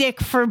donkey dick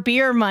for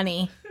beer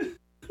money.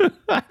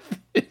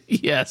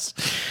 Yes.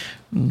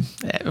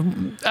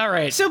 All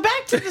right. So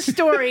back to the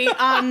story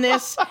on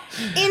this.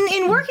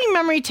 In working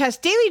memory tests,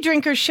 daily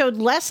drinkers showed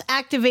less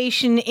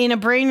activation in a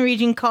brain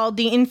region called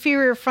the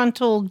inferior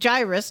frontal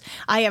gyrus,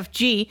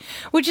 IFG,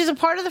 which is a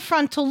part of the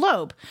frontal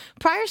lobe.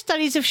 Prior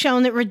studies have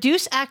shown that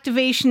reduced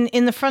activation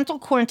in the frontal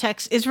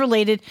cortex is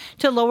related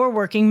to lower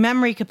working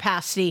memory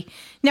capacity.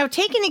 Now,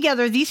 taken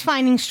together, these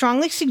findings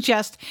strongly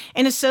suggest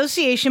an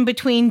association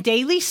between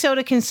daily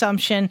soda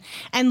consumption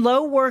and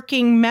low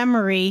working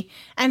memory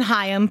and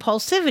high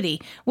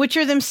impulsivity, which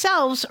are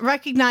themselves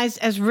recognized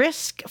as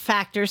risk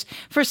factors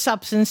for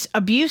substance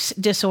abuse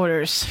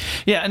disorders.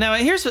 Yeah. Now,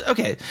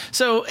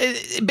 so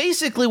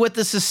basically, what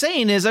this is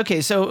saying is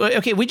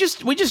we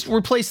just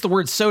replaced the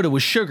word soda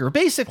with sugar.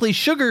 Basically,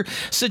 sugar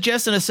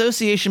suggests an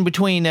association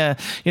between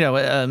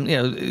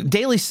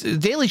daily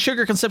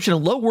sugar consumption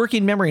and low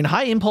working memory and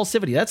high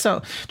impulsivity. That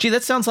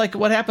sounds like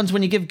what happens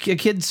when you give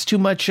kids too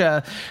much, give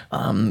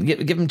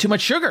them too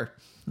much sugar.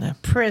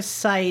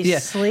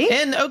 Precisely.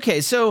 Yeah.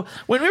 And so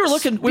when we were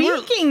looking,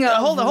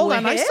 hold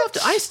on. I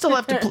still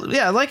have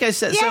to. Like I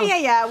said.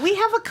 Yeah. We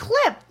have a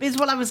clip, is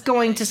what I was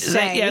going to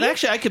say. Yeah, and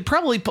actually, I could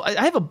probably.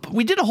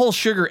 We did a whole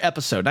sugar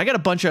episode. I got a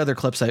bunch of other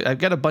clips. I've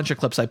got a bunch of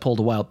clips I pulled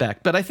a while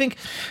back. But I think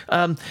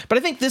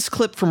this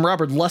clip from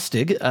Robert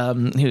Lustig,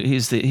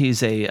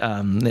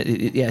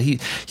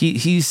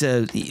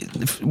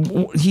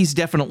 he's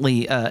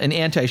definitely an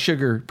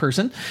anti-sugar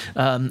person,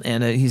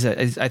 and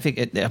I think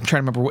I'm trying to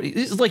remember what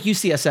it's like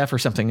UCSF or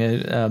something.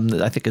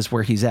 I think is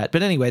where he's at.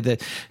 But anyway,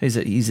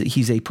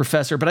 he's a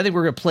professor. But I think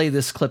we're going to play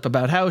this clip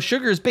about how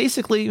sugar is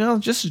basically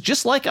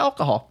just like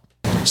alcohol.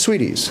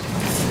 Sweeties,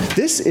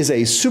 this is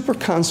a super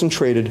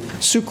concentrated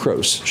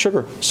sucrose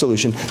sugar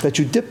solution that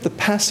you dip the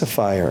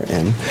pacifier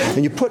in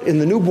and you put in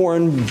the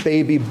newborn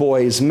baby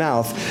boy's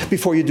mouth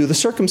before you do the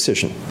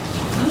circumcision,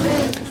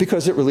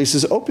 because it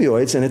releases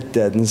opioids and it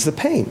deadens the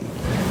pain.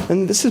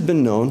 And this has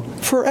been known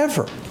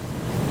forever.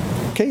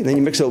 Okay, then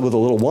you mix it with a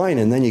little wine,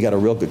 and then you got a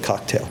real good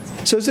cocktail.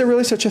 So is there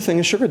really such a thing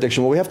as sugar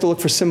addiction? Well, we have to look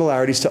for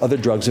similarities to other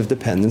drugs of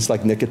dependence,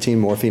 like nicotine,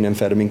 morphine,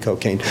 amphetamine,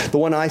 cocaine. The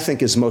one I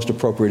think is most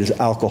appropriate is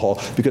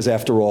alcohol, because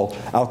after all,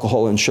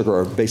 alcohol and sugar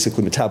are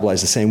basically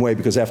metabolized the same way,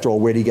 because after all,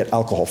 where do you get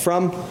alcohol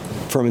from?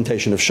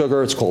 Fermentation of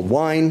sugar. It's called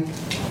wine,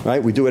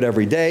 right? We do it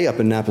every day up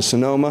in Napa,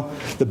 Sonoma.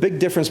 The big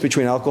difference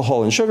between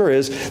alcohol and sugar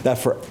is that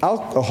for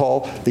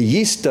alcohol, the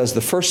yeast does the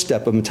first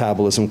step of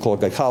metabolism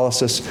called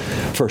glycolysis.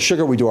 For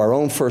sugar, we do our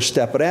own first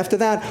step. But after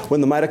that,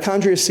 when the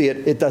mitochondria see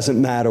it, it doesn't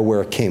matter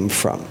where it came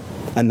from.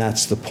 And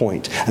that's the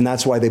point. And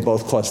that's why they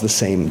both cause the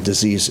same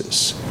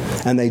diseases.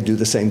 And they do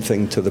the same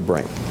thing to the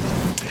brain.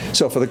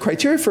 So for the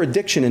criteria for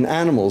addiction in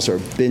animals are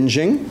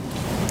binging,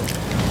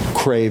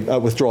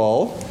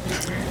 withdrawal,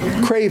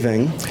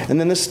 craving, and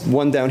then this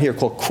one down here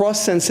called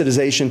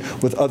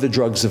cross-sensitization with other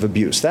drugs of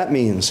abuse. That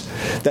means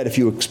that if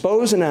you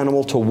expose an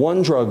animal to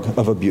one drug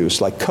of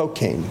abuse, like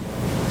cocaine,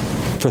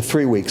 for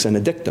 3 weeks and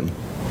addict them,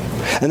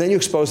 and then you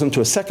expose them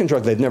to a second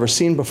drug they've never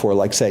seen before,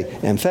 like, say,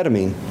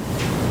 amphetamine,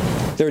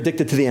 they're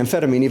addicted to the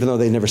amphetamine even though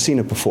they've never seen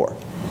it before,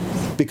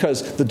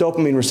 because the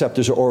dopamine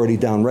receptors are already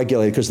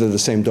downregulated because they're the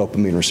same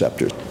dopamine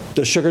receptors.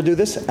 Does sugar do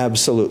this?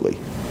 Absolutely.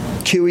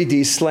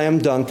 QED, slam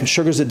dunk,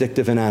 sugar's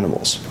addictive in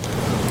animals.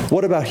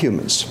 What about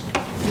humans?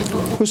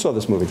 Who saw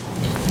this movie?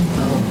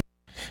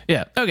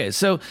 Yeah. Okay.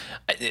 So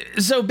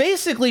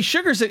basically,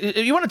 sugar's.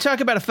 You want to talk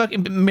about a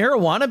fucking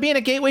marijuana being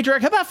a gateway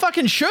drug? How about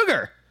fucking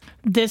sugar?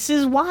 This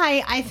is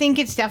why I think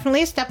it's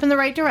definitely a step in the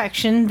right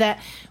direction that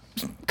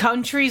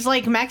countries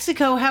like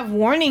Mexico have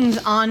warnings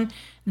on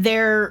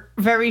their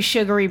very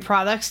sugary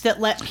products that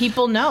let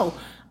people know.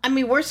 I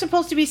mean, we're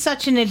supposed to be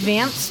such an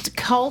advanced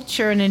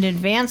culture and an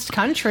advanced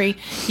country,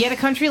 yet a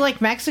country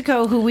like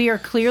Mexico, who we are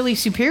clearly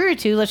superior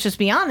to, let's just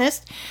be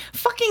honest,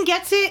 fucking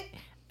gets it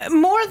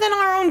more than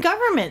our own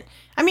government.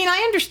 I mean, I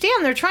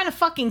understand they're trying to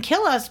fucking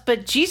kill us,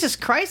 but Jesus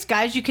Christ,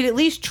 guys, you could at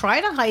least try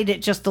to hide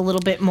it just a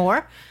little bit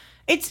more.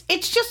 It's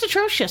just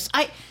atrocious.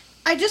 I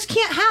just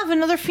can't have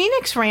another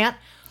Phoenix rant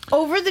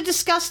over the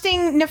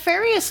disgusting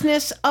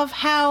nefariousness of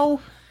how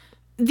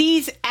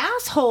these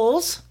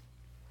assholes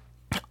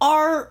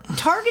are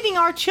targeting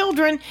our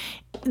children.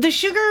 The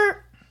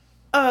Sugar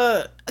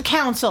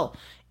Council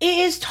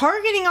is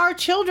targeting our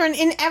children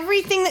in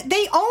everything that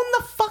they own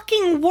the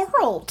fucking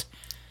world.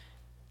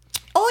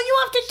 All you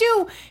have to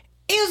do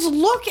is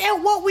look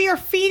at what we are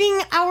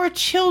feeding our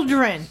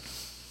children.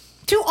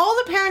 To all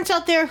the parents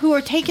out there who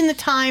are taking the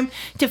time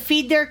to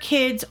feed their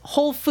kids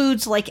whole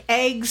foods like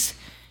eggs,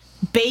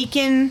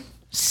 bacon,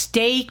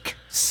 steak,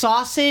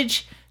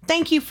 sausage,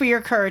 thank you for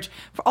your courage.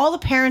 For all the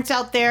parents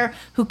out there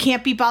who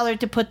can't be bothered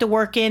to put the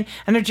work in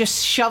and are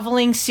just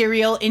shoveling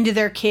cereal into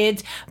their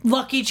kids,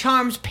 Lucky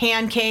Charms,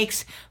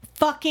 pancakes,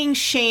 fucking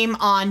shame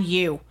on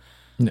you.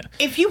 No.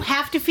 If you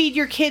have to feed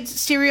your kids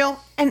cereal,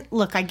 and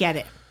look, I get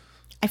it.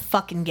 I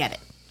fucking get it.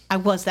 I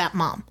was that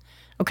mom.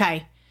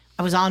 Okay?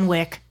 I was on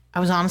WIC. I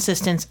was on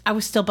assistance. I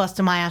was still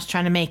busting my ass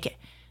trying to make it.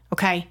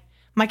 Okay?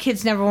 My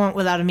kids never went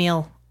without a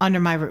meal under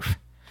my roof.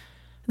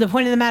 The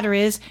point of the matter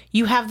is,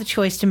 you have the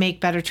choice to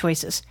make better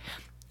choices.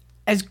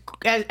 As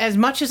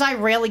much as I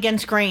rail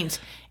against grains,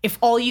 if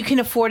all you can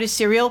afford is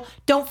cereal,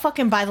 don't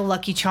fucking buy the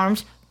Lucky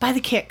Charms. Buy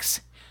the Kix.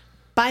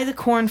 Buy the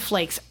Corn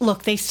Flakes.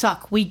 Look, they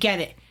suck. We get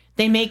it.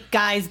 They make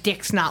guys'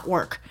 dicks not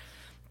work.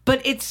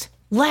 But it's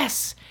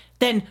less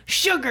than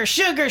sugar,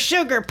 sugar,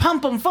 sugar,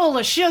 pump them full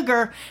of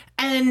sugar,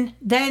 and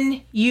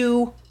then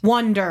you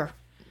wonder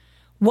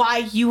why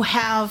you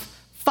have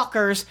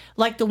fuckers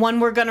like the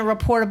one we're going to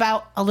report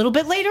about a little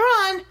bit later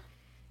on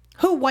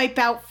who wipe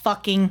out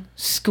fucking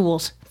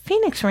schools.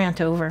 Phoenix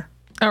rant over.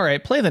 All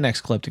right, play the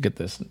next clip to get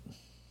this.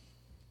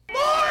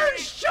 More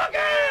sugar!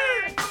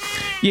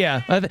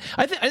 Yeah,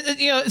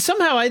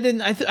 somehow I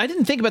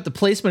didn't think about the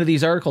placement of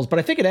these articles, but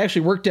I think it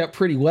actually worked out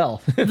pretty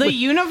well. The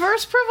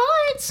universe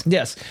provides.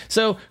 Yes.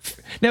 So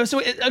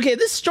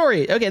this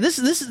story. Okay, this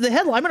is the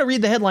headline. I'm going to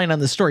read the headline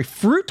on this story.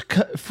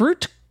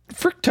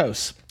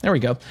 Fructose. There we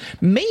go.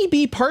 May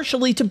be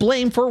partially to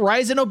blame for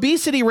rise in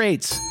obesity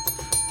rates.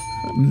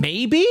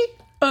 Maybe.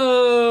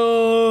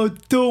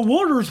 The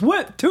water's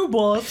wet too,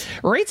 boss.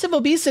 Rates of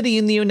obesity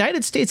in the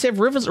United States have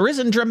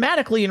risen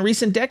dramatically in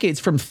recent decades,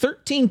 from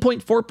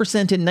 13.4%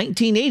 in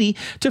 1980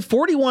 to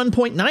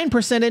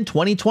 41.9% in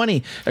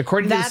 2020.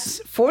 That's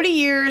 40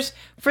 years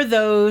for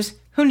those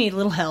who need a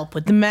little help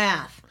with the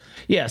math.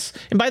 Yes.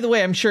 And by the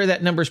way, I'm sure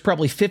that number is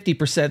probably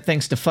 50%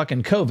 thanks to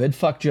fucking COVID.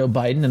 Fuck Joe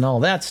Biden and all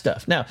that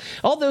stuff. Now,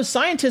 although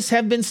scientists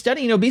have been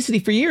studying obesity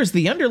for years,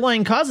 the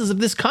underlying causes of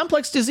this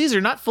complex disease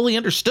are not fully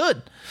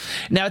understood.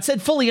 Now, it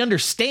said fully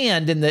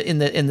understand in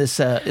this.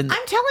 I'm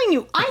telling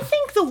you, I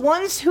think the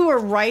ones who are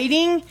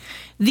writing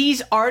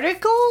these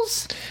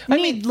articles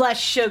need less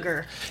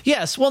sugar.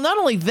 Yes. Well, not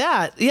only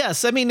that.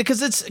 Yes. I mean,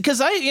 because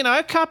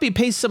I copy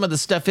paste some of the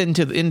stuff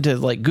into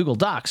like Google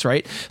Docs,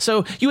 right?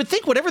 So you would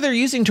think whatever they're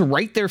using to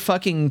write their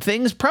fucking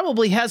things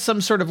probably has some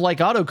sort of like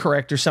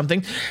autocorrect or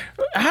something.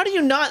 How do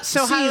you not?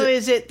 So how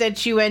is it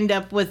that you end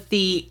up with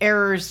the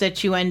errors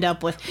that you end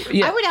up with?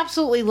 Yeah. I would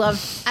absolutely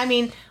love. I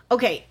mean.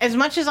 Okay, as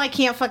much as I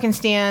can't fucking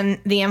stand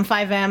the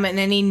M5M and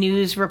any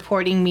news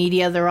reporting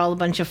media, they're all a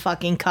bunch of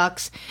fucking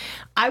cucks.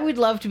 I would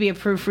love to be a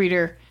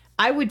proofreader.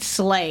 I would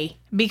slay,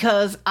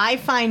 because I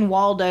find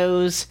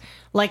Waldo's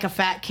like a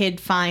fat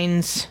kid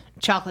finds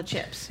chocolate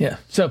chips. Yeah.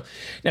 So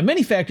now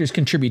many factors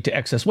contribute to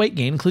excess weight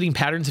gain, including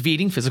patterns of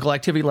eating, physical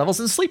activity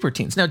levels, and sleep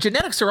routines. Now,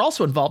 genetics are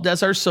also involved,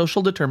 as are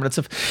social determinants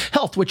of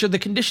health, which are the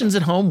conditions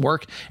at home,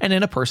 work, and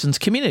in a person's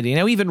community.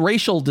 Now, even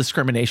racial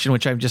discrimination,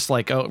 which I've just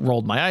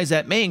rolled my eyes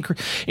at, may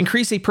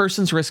increase a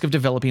person's risk of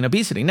developing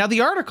obesity. Now,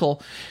 the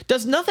article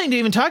does nothing to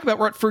even talk about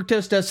what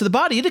fructose does to the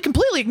body. It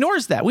completely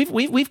ignores that.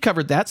 We've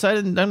covered that, so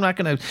I'm not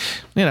going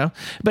to,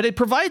 but it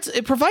provides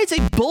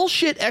a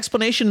bullshit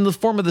explanation in the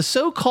form of the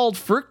so-called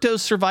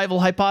fructose survival survival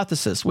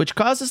hypothesis, which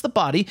causes the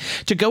body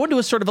to go into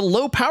a sort of a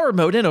low power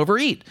mode and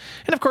overeat.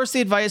 And of course,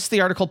 the advice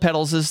the article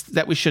peddles is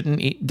that we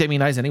shouldn't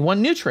demonize any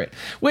one nutrient,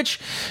 which,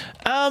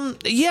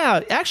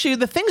 actually,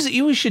 the things that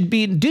you should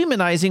be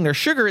demonizing are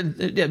sugar,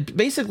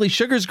 basically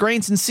sugars,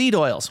 grains, and seed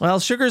oils. Well,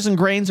 sugars and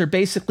grains are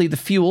basically the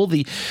fuel.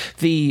 The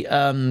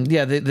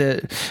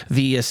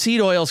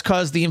seed oils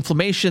cause the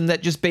inflammation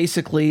that just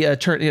basically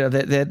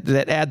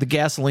that add the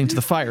gasoline to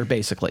the fire,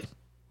 basically.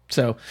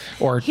 So,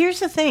 or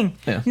here's the thing.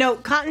 Yeah. No,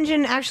 Cotton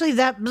Gin, actually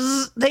that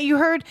bzz that you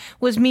heard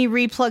was me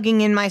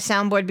replugging in my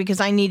soundboard because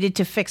I needed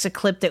to fix a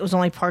clip that was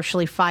only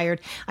partially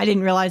fired. I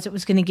didn't realize it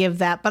was going to give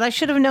that, but I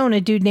should have known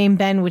a dude named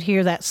Ben would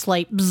hear that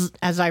slight bzz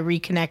as I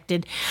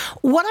reconnected.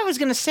 What I was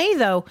going to say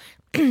though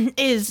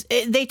is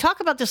they talk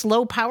about this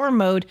low power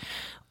mode.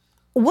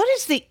 What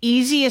is the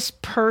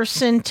easiest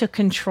person to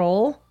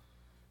control?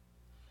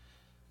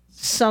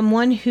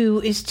 Someone who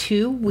is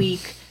too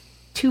weak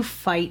to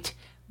fight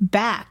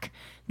back.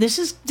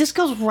 This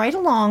goes right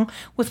along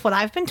with what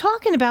I've been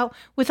talking about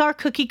with our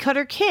cookie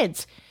cutter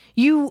kids.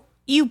 You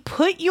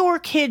put your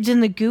kids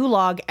in the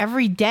gulag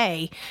every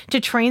day to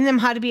train them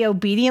how to be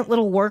obedient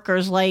little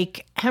workers,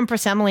 like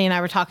Empress Emily and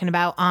I were talking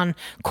about on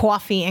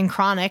Coffee and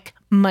Chronic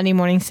Monday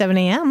morning, 7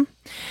 a.m.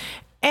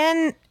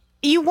 And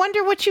you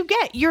wonder what you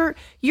get. You're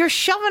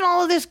shoving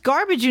all of this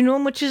garbage into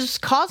them, which is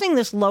causing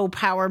this low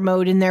power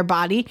mode in their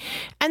body.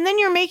 And then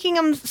you're making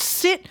them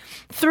sit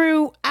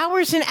through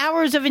hours and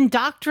hours of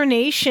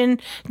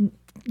indoctrination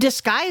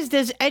disguised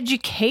as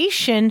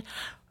education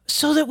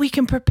so that we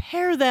can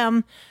prepare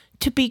them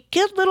to be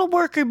good little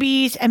worker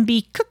bees and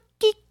be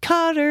cookie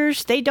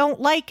cutters. They don't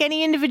like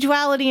any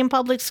individuality in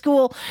public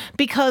school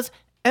because,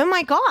 oh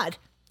my God,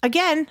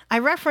 again, I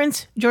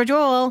reference George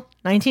Orwell,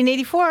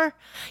 1984.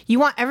 You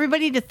want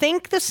everybody to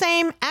think the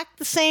same, act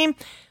the same.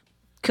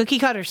 Cookie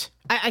cutters.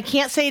 I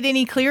can't say it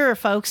any clearer,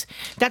 folks.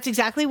 That's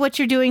exactly what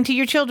you're doing to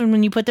your children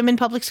when you put them in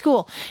public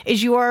school.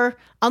 Is you are,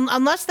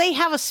 unless they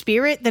have a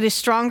spirit that is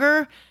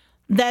stronger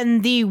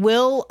than the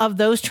will of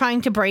those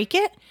trying to break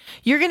it,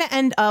 you're going to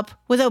end up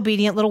with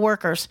obedient little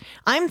workers.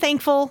 I'm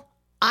thankful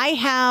I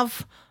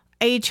have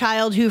a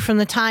child who, from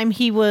the time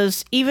he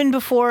was even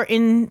before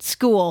in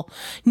school,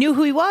 knew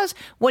who he was,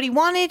 what he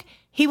wanted.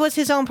 He was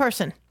his own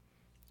person.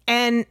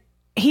 And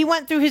he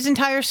went through his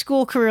entire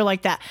school career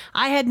like that.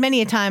 I had many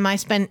a time I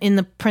spent in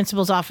the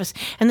principal's office.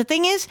 And the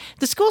thing is,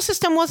 the school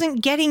system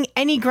wasn't getting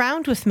any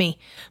ground with me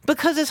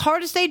because as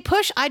hard as they'd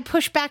push, I'd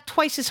push back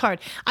twice as hard.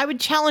 I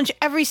would challenge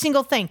every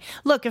single thing.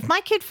 Look, if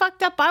my kid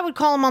fucked up, I would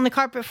call him on the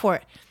carpet for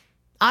it.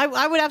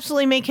 I would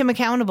absolutely make him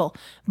accountable.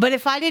 But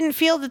if I didn't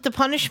feel that the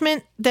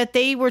punishment that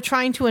they were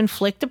trying to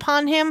inflict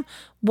upon him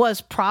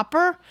was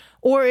proper,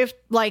 or if,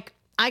 like,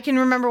 I can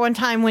remember one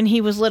time when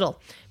he was little,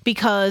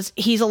 because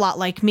he's a lot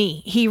like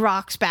me. He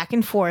rocks back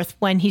and forth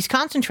when he's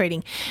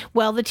concentrating.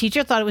 Well, the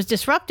teacher thought it was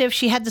disruptive.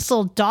 She had this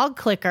little dog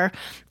clicker,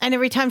 and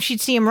every time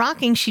she'd see him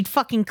rocking, she'd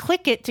fucking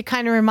click it to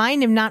kind of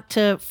remind him not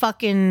to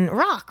fucking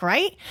rock,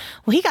 right?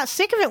 Well, he got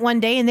sick of it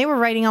one day, and they were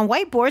writing on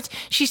whiteboards.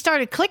 She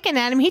started clicking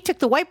at him. He took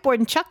the whiteboard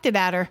and chucked it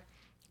at her.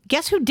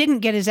 Guess who didn't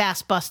get his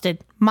ass busted?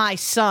 My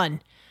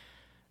son.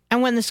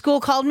 And when the school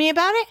called me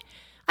about it,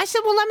 I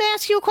said, well, let me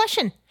ask you a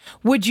question.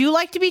 Would you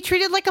like to be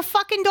treated like a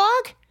fucking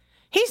dog?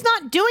 He's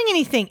not doing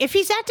anything. If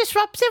he's that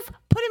disruptive,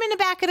 put him in the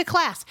back of the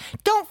class.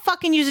 Don't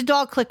fucking use a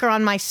dog clicker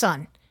on my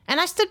son.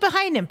 And I stood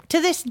behind him to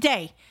this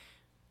day.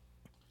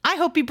 I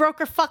hope he broke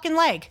her fucking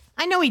leg.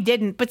 I know he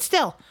didn't, but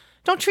still,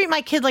 don't treat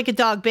my kid like a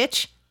dog,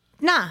 bitch.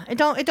 Nah, it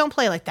don't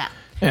play like that.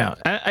 Yeah,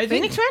 I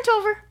think Phoenix went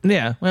over.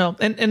 Yeah, well,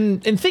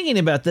 and thinking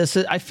about this,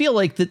 I feel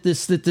like that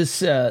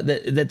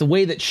the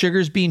way that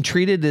sugar's being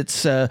treated,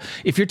 it's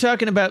if you're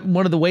talking about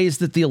one of the ways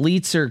that the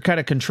elites are kind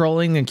of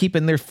controlling and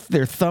keeping their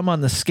thumb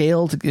on the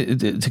scale to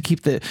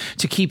keep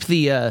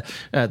the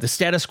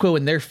status quo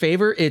in their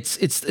favor,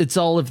 it's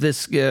all of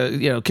this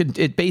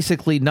it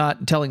basically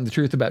not telling the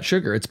truth about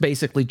sugar. It's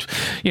basically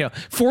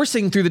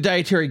forcing through the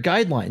dietary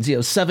guidelines.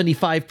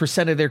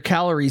 75% of their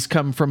calories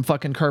come from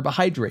fucking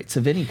carbohydrates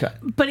of any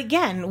kind. But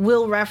again,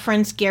 we'll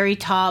reference Gary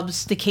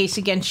Taub's The Case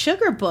Against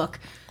Sugar book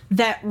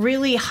that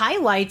really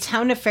highlights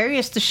how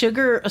nefarious the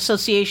Sugar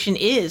Association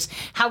is,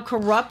 how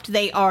corrupt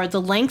they are, the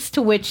lengths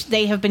to which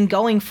they have been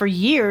going for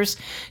years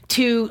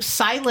to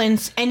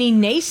silence any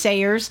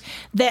naysayers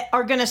that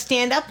are going to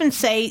stand up and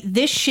say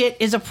this shit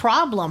is a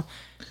problem.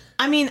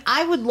 I mean,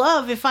 I would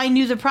love if I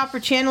knew the proper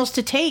channels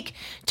to take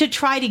to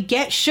try to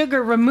get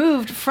sugar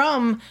removed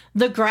from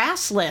the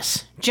GRAS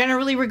list,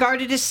 generally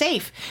regarded as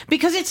safe,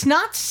 because it's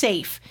not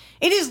safe.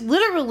 It is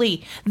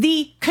literally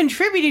the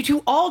contributor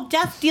to all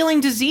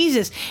death-dealing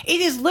diseases. It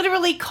is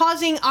literally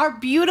causing our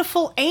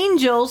beautiful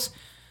angels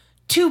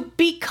to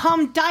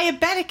become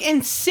diabetic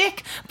and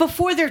sick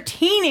before they're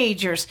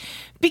teenagers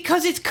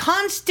because it's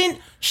constant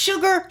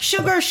sugar,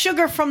 sugar,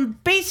 sugar from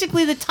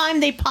basically the time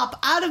they pop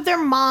out of their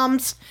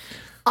moms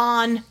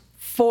on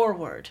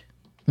forward.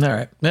 All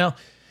right. Now,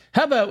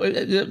 how about,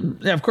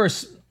 of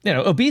course,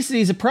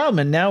 obesity is a problem,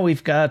 and now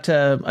we've got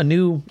a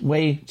new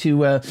way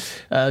to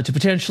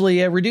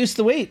potentially reduce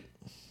the weight.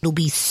 It'll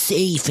be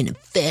safe and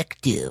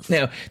effective.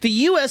 Now, the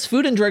U.S.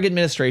 Food and Drug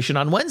Administration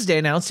on Wednesday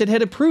announced it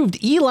had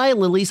approved Eli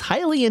Lilly's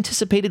highly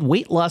anticipated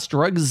weight loss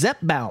drug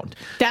Zepbound.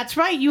 That's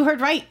right. You heard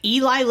right.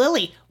 Eli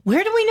Lilly.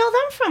 Where do we know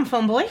them from,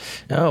 Phone Boy?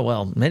 Oh,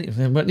 well,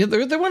 they're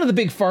one of the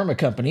big pharma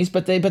companies,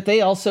 but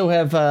they also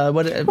have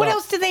what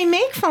else do they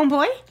make, Phone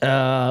Boy?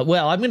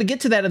 Well, I'm going to get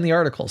to that in the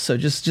article, so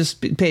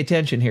just pay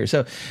attention here.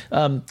 So,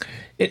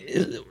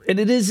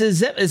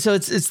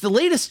 it's the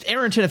latest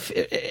entrant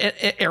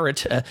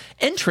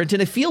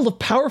in a field of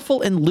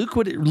powerful and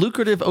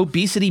lucrative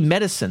obesity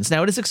medicines.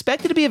 Now, it is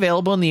expected to be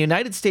available in the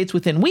United States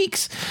within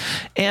weeks,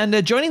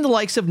 and joining the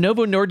likes of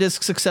Novo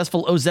Nordisk's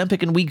successful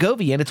Ozempic and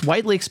Wegovy, and it's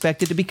widely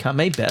expected to become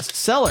a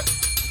bestseller.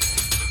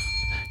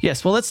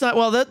 Yes, well,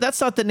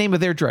 that's not the name of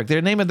their drug.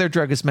 The name of their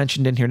drug is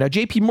mentioned in here. Now,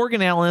 JP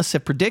Morgan analysts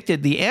have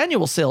predicted the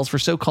annual sales for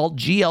so-called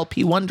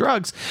GLP-1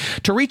 drugs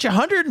to reach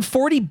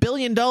 $140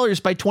 billion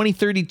by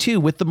 2032,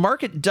 with the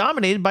market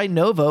dominated by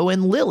Novo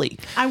and Lilly.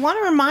 I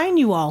want to remind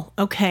you all,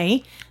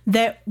 okay,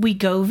 that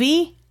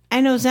Wegovy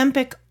and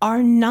Ozempic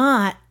are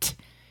not,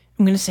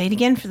 I'm going to say it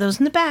again for those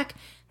in the back,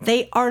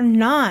 they are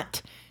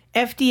not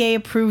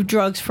FDA-approved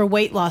drugs for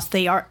weight loss.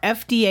 They are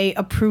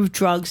FDA-approved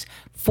drugs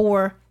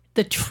for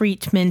the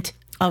treatment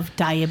of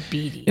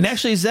diabetes. And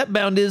actually,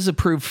 Zepbound is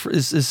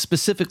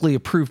specifically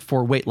approved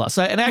for weight loss.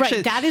 And actually,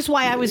 right, that is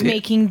why I was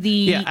making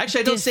the I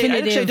don't say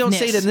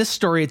it in this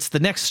story. It's the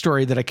next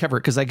story that I cover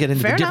because I get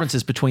into the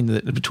differences between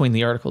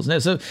the articles. Now,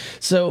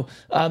 so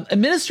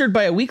administered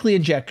by a weekly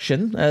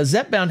injection,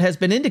 Zepbound has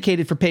been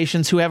indicated for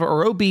patients who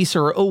are obese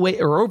or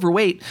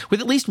overweight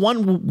with at least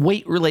one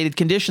weight-related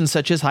condition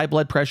such as high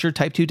blood pressure,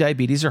 type 2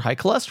 diabetes, or high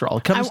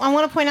cholesterol. I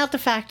want to point out the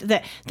fact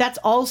that that's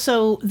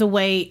also the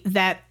way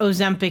that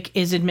Ozempic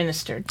is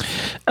administered.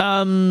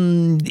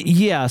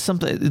 Yeah,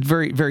 something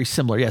very, very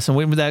similar. Yes, and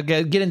we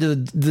get into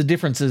the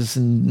differences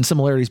and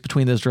similarities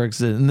between those drugs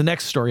in the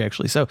next story,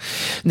 actually. So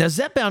now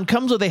Zepbound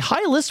comes with a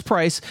high list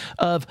price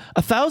of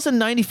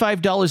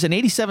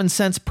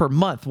 $1,095.87 per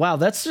month. Wow,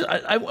 that's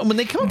when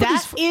they come up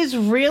with is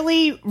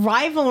really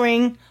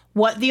rivaling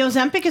what the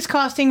Ozempic is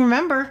costing.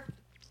 Remember.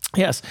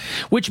 Yes,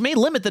 which may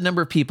limit the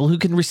number of people who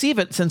can receive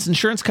it since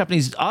insurance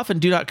companies often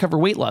do not cover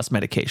weight loss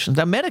medications.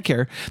 Now,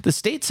 Medicare, the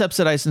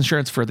state-subsidized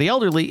insurance for the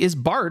elderly, is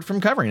barred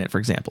from covering it, for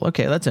example.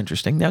 Okay, that's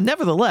interesting. Now,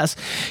 nevertheless,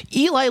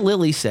 Eli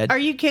Lilly said... Are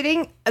you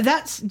kidding?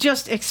 That's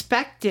just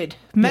expected.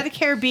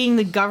 Medicare being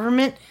the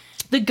government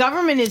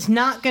is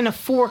not going to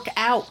fork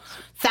out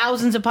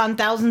thousands upon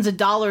thousands of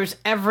dollars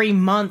every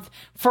month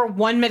for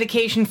one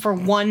medication for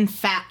one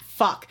fat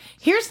fuck.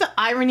 Here's the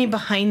irony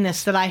behind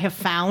this that I have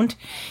found.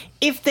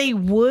 If they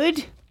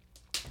would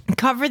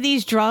cover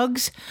these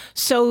drugs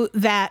so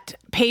that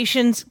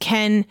patients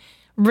can,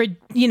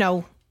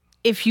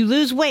 if you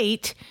lose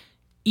weight,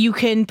 you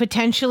can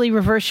potentially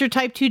reverse your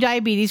type 2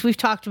 diabetes. We've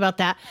talked about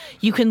that.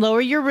 You can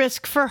lower your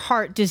risk for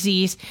heart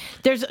disease.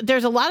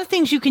 There's a lot of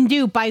things you can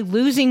do by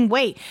losing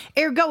weight.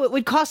 Ergo, it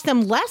would cost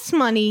them less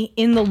money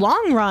in the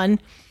long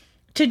run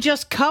to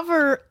just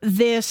cover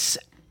this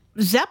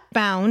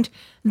Zepbound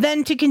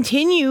than to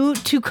continue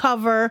to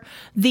cover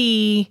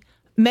the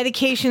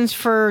medications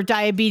for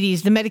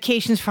diabetes, the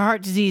medications for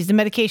heart disease, the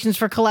medications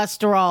for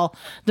cholesterol,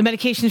 the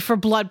medications for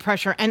blood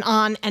pressure, and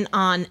on and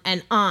on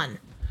and on.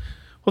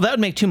 Well, that would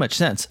make too much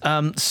sense.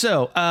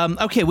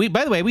 Okay.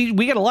 By the way,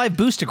 we got a live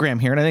boostagram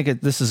here, and I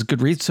think this is a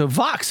good read. So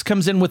Vox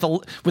comes in with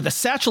a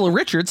satchel of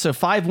Richards, so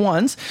 5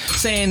 ones,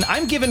 saying,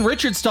 "I'm giving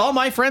Richards to all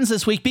my friends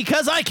this week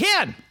because I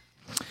can.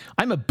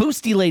 I'm a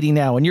boosty lady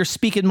now, and you're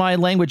speaking my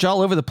language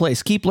all over the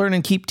place. Keep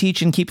learning, keep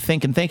teaching, keep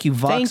thinking. Thank you,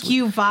 Vox." Thank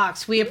you,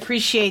 Vox. We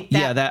appreciate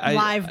that,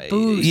 live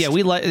boost.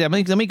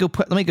 Let me go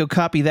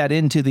copy that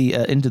into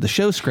the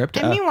show script.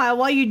 And meanwhile,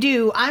 while you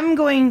do, I'm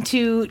going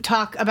to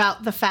talk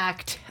about the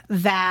fact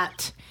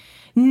that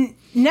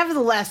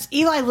nevertheless,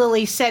 Eli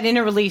Lilly said in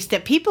a release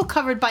that people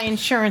covered by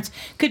insurance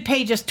could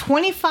pay just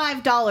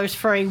 $25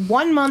 for a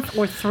 1-month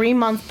or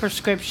 3-month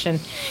prescription.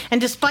 And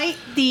despite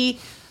the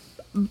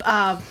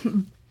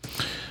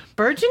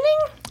burgeoning?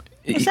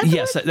 Is that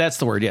yes, that's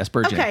the word. Yes,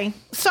 burgeoning. Okay.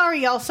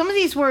 Sorry, y'all. Some of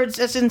these words,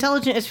 as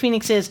intelligent as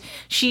Phoenix is,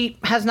 she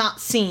has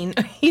not seen.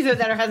 Either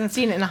that or hasn't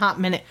seen it in a hot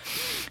minute.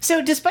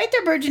 So despite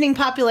their burgeoning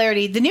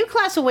popularity, the new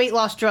class of weight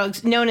loss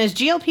drugs known as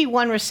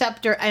GLP-1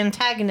 receptor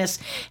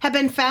antagonists have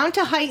been found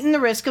to heighten the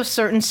risk of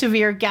certain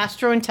severe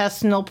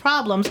gastrointestinal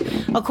problems,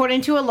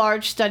 according to a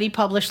large study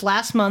published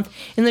last month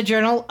in the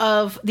Journal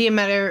of the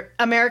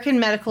American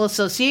Medical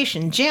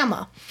Association,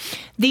 JAMA.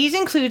 These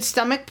include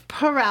stomach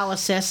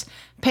paralysis,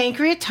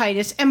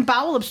 pancreatitis, and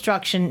bowel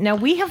obstruction. Now,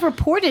 we have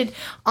reported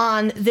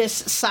on this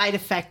side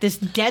effect, this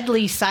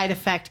deadly side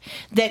effect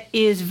that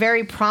is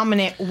very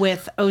prominent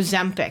with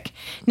Ozempic.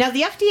 Now,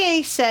 the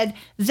FDA said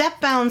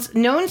Zepbound's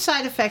known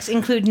side effects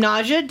include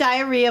nausea,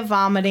 diarrhea,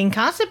 vomiting,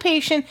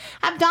 constipation,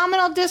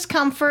 abdominal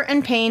discomfort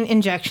and pain,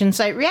 injection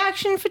site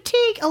reaction,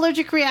 fatigue,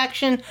 allergic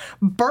reaction,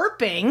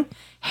 burping,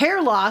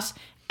 hair loss,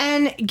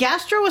 and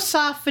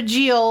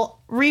gastroesophageal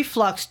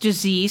reflux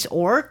disease,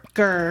 or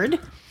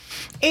GERD.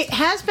 It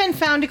has been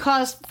found to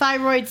cause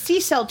thyroid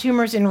C-cell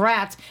tumors in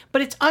rats,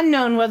 but it's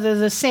unknown whether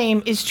the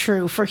same is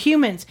true for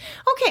humans.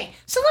 Okay,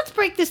 so let's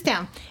break this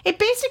down. It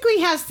basically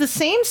has the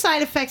same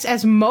side effects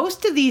as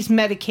most of these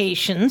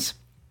medications.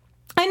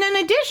 And in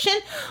addition,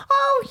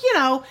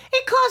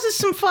 it causes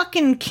some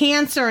fucking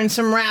cancer in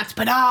some rats,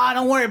 but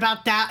don't worry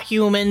about that,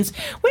 humans.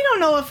 We don't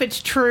know if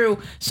it's true,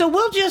 so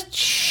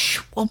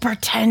we'll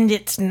pretend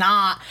it's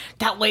not.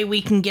 That way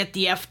we can get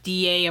the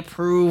FDA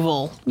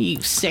approval,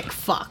 you sick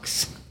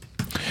fucks.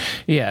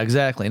 Yeah,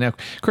 exactly. Now,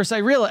 of course, I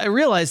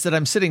realized that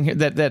I'm sitting here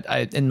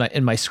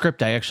in my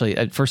script. I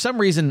actually, for some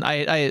reason,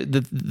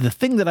 the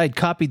thing that I'd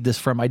copied this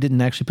from, I didn't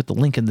actually put the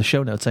link in the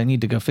show notes. I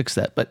need to go fix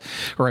that,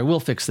 or I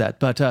will fix that.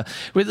 But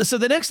so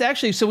the next,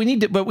 actually, so we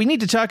need to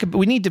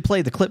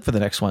play the clip for the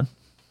next one.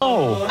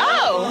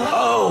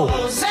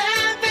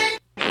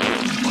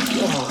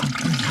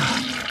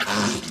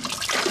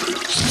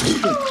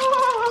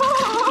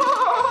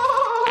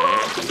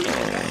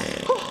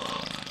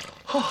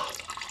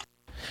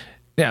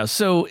 Yeah,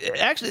 so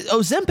actually,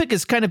 Ozempic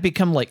has kind of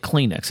become like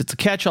Kleenex. It's a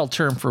catch-all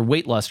term for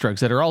weight loss drugs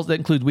that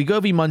include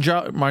Wegovy,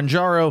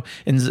 Mounjaro,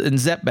 and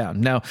Zepbound.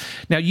 Now,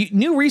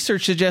 new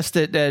research suggests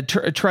that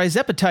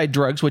trizepatide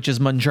drugs, which is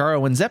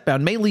Mounjaro and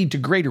Zepbound, may lead to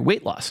greater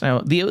weight loss. Now,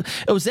 the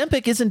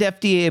Ozempic isn't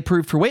FDA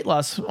approved for weight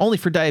loss, only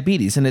for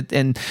diabetes.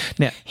 And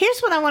now,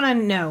 here's what I want to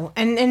know,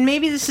 and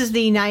maybe this is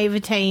the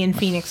naivete in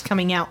Phoenix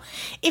coming out.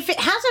 If it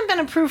hasn't been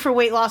approved for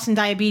weight loss and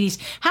diabetes,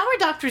 how are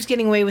doctors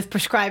getting away with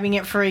prescribing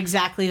it for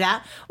exactly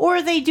that? Or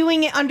are they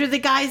doing it under the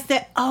guise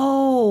that,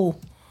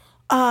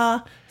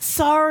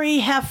 sorry,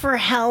 Heifer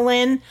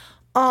Helen,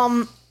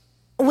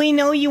 we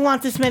know you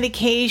want this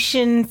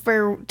medication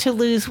to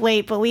lose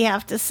weight, but we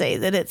have to say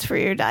that it's for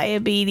your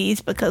diabetes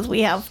because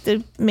we have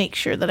to make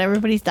sure that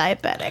everybody's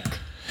diabetic.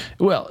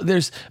 Well,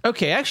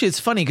 actually, it's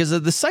funny because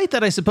the site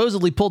that I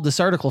supposedly pulled this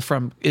article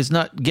from is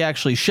not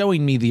actually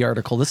showing me the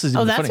article. This is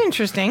that's funny.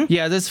 Interesting.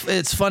 Yeah,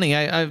 it's funny,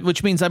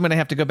 which means I'm going to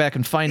have to go back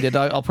and find it.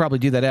 I'll probably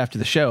do that after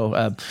the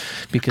show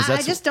because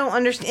I just don't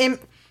understand.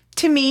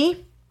 To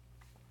me,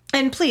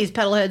 and please,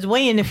 pedalheads,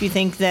 weigh in if you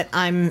think that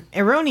I'm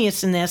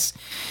erroneous in this.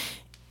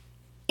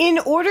 In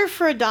order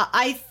for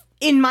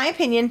in my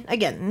opinion,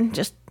 again,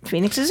 just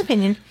Phoenix's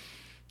opinion,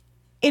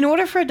 in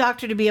order for a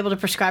doctor to be able to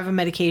prescribe a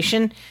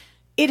medication,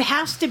 it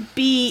has to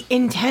be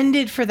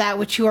intended for that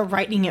which you are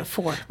writing it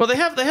for. Well, they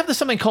have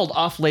something called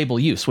off-label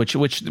use, which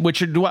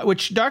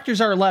doctors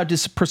are allowed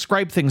to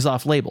prescribe things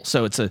off-label.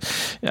 So it's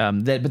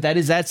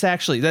that's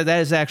actually what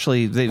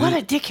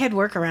a dickhead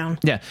workaround.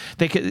 Yeah,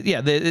 they could.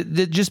 Yeah,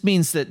 it just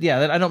means that.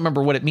 Yeah, I don't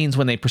remember what it means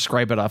when they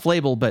prescribe it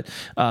off-label, but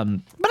I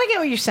get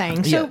what you're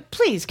saying. So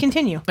please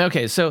continue.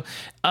 Okay, so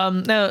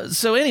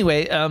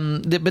anyway,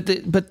 but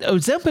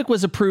Ozempic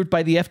was approved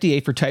by the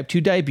FDA for type 2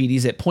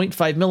 diabetes at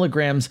 0.5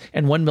 milligrams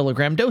and 1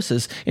 milligram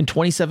doses in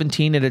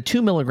 2017 and a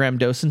 2 milligram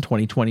dose in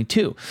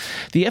 2022.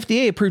 The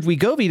FDA approved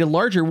Wegovy to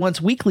larger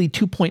once weekly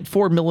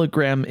 2.4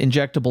 milligram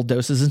injectable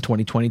doses in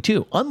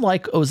 2022.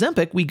 Unlike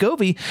Ozempic,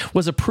 Wegovy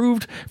was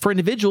approved for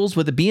individuals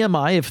with a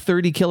BMI of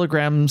 30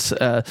 kilograms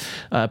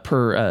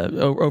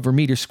over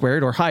meter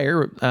squared or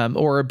higher,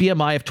 or a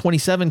BMI of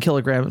 27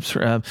 kilograms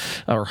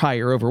or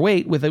higher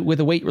overweight with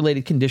a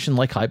weight-related condition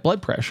like high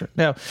blood pressure.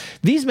 Now,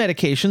 these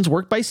medications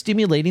work by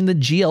stimulating the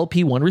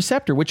GLP-1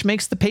 receptor, which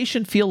makes the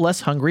patient feel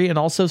less hungry and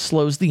also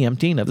slows the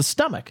emptying of the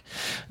stomach.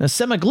 Now,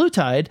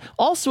 semaglutide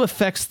also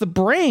affects the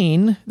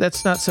brain.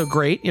 That's not so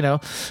great, such as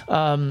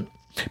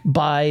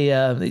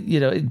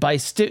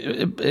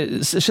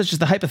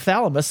the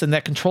hypothalamus, and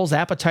that controls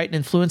appetite and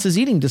influences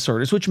eating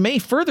disorders, which may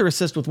further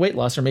assist with weight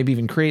loss or maybe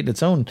even create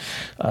its own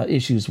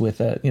issues with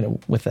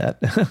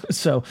that.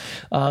 So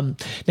now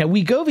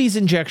Wegovy's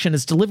injection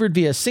is delivered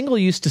via a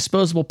single-use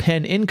disposable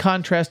pen, in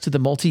contrast to the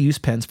multi-use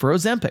pens for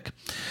Ozempic.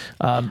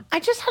 I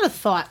just had a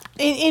thought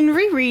in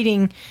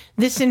rereading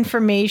this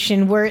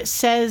information where it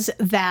says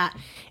that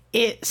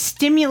it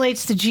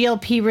stimulates the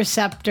GLP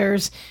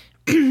receptors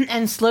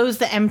and slows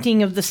the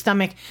emptying of the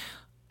stomach.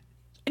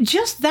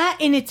 Just that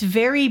in its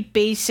very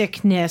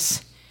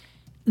basicness,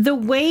 the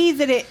way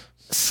that it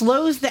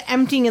slows the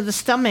emptying of the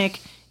stomach,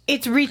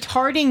 it's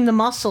retarding the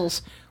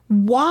muscles.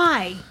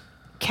 Why?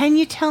 Can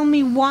you tell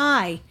me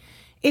why?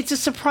 It's a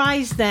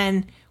surprise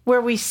then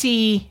where we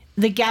see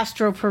the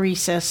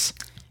gastroparesis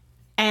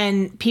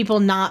and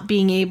people not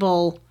being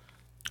able,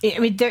 I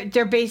mean,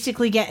 they're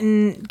basically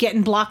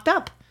getting blocked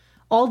up.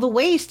 All the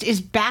waste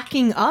is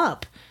backing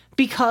up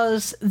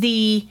because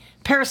the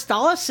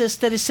peristalsis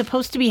that is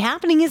supposed to be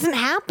happening isn't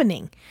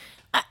happening.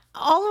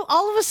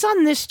 All of a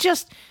sudden, this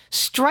just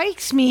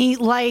strikes me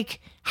like,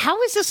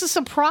 how is this a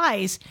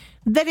surprise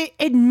that it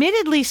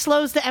admittedly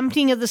slows the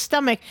emptying of the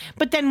stomach,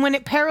 but then when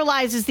it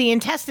paralyzes the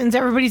intestines,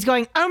 everybody's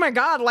going, oh my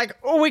God,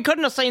 we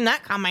couldn't have seen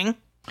that coming.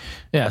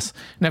 Yes,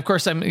 and of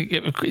course I'm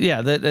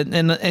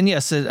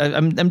yes,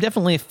 I'm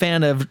definitely a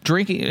fan of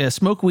drinking,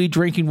 smoke weed,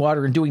 drinking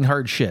water, and doing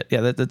hard shit.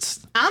 Yeah,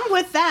 that's. I'm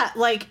with that.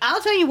 Like, I'll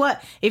tell you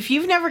what, if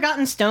you've never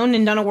gotten stoned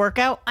and done a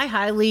workout, I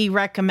highly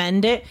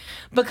recommend it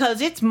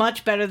because it's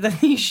much better than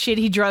these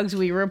shitty drugs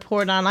we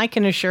report on. I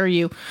can assure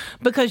you,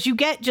 because you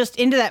get just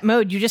into that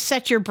mode. You just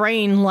set your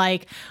brain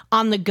like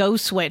on the go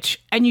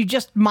switch, and you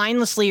just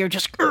mindlessly are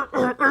just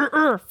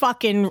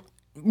fucking,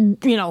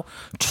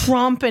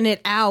 trumping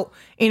it out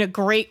in a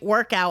great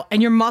workout,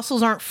 and your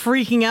muscles aren't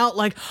freaking out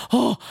like,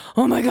 oh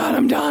my God,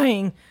 I'm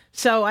dying.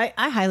 So I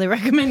highly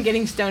recommend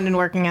getting stoned and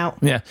working out.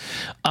 Yeah.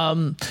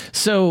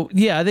 So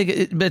yeah, I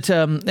think,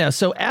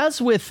 So as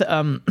with,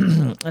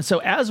 let's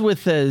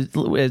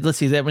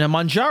see, that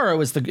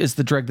Mounjaro is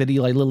the drug that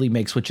Eli Lilly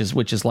makes, which is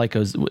which has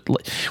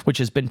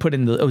been put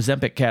in the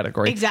Ozempic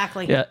category.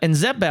 Exactly. Yeah. And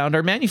Zepbound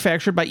are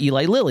manufactured by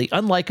Eli Lilly,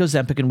 unlike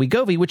Ozempic and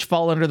Wegovy, which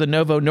fall under the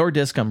Novo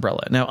Nordisk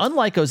umbrella. Now,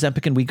 unlike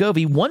Ozempic and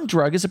Wegovy, one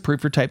drug is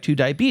approved for type 2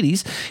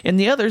 diabetes, and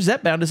the other,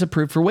 Zepbound, is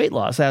approved for weight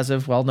loss as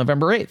of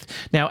November 8th.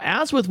 Now,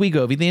 as with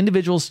Wegovy, the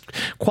individuals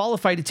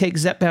qualify to take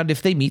Zepbound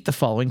if they meet the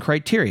following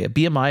criteria: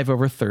 BMI of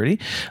over 30,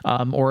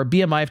 or a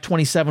BMI of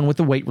 27 with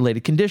a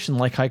weight-related condition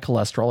like high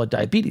cholesterol or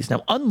diabetes.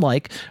 Now,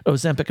 unlike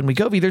Ozempic and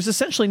Wegovy, there's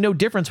essentially no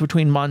difference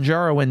between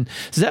Mounjaro and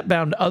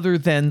Zepbound other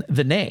than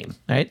the name,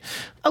 right?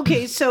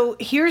 Okay, so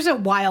here's a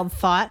wild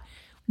thought.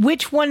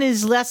 Which one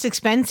is less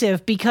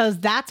expensive? Because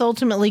that's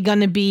ultimately going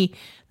to be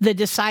the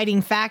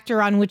deciding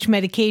factor on which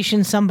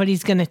medication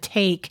somebody's going to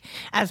take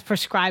as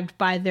prescribed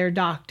by their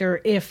doctor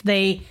if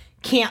they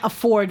can't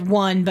afford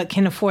one but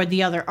can afford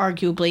the other,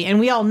 arguably. And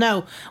we all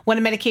know when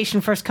a medication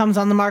first comes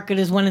on the market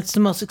is when it's the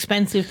most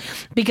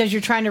expensive, because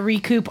you're trying to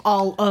recoup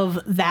all of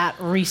that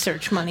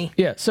research money.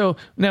 Yeah, so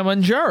now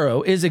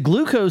Mounjaro is a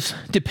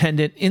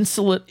glucose-dependent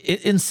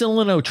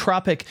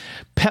insulinotropic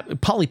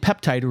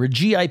polypeptide, or a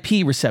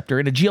GIP receptor,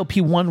 and a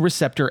GLP-1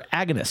 receptor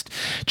agonist.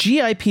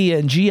 GIP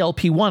and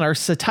GLP-1 are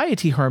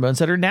satiety hormones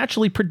that are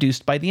naturally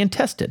produced by the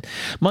intestine.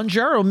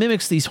 Mounjaro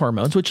mimics these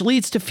hormones, which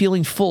leads to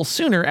feeling full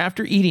sooner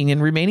after eating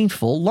and remaining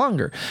full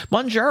longer.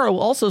 Mounjaro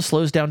also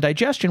slows down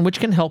digestion, which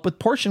can help with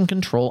portion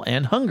control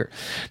and hunger.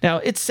 Now,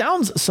 it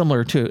sounds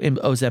similar to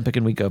Ozempic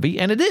and Wegovy,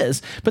 and it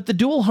is, but the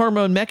dual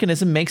hormone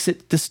mechanism makes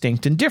it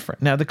distinct and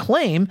different. Now, the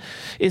claim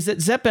is that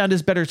Zepbound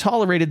is better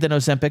tolerated than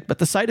Ozempic, but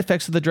the side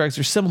effects of the drugs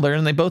are similar,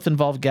 and they both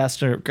involve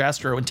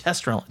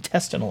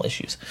gastrointestinal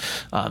issues.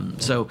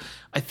 So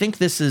I think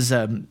this is...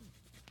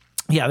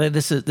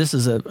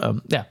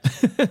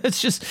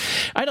 it's just,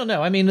 I don't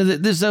know. I mean,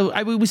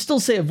 we still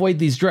say avoid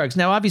these drugs.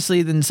 Now, obviously,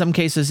 in some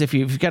cases, if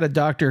you've got a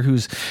doctor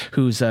who's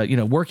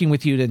working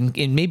with you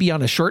and maybe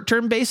on a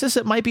short-term basis,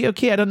 it might be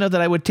okay. I don't know that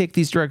I would take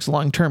these drugs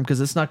long-term,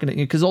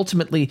 because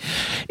ultimately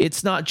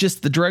it's not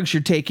just the drugs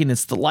you're taking,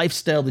 it's the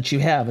lifestyle that you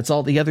have. It's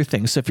all the other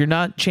things. So if you're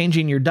not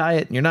changing your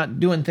diet and you're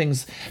not doing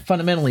things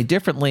fundamentally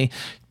differently,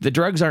 the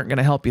drugs aren't going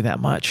to help you that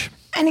much.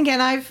 And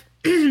again, I've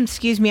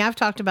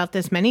talked about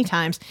this many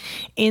times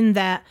in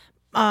that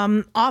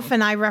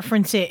often I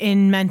reference it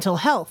in mental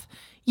health.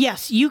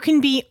 Yes, you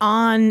can be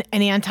on an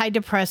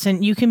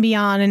antidepressant, you can be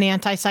on an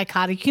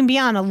antipsychotic, you can be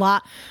on a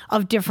lot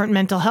of different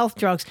mental health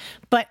drugs,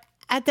 but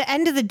at the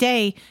end of the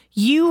day,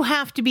 you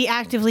have to be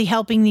actively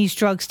helping these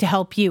drugs to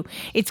help you.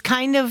 It's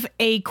kind of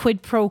a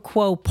quid pro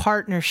quo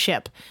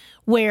partnership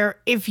where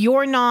if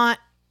you're not,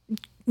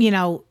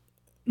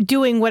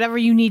 doing whatever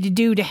you need to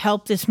do to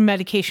help this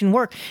medication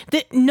work,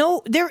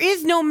 there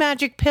is no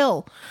magic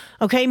pill.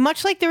 Okay.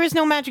 Much like there is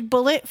no magic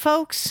bullet,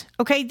 folks.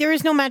 Okay. There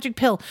is no magic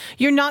pill.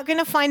 You're not going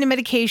to find a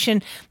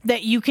medication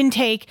that you can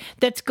take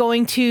that's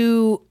going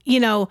to,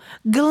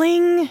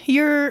 gling,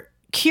 you're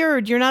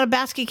cured. You're not a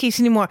basket case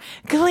anymore.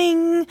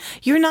 Gling,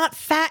 you're not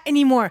fat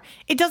anymore.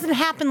 It doesn't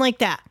happen like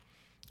that.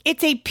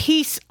 It's a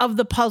piece of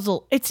the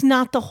puzzle. It's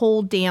not the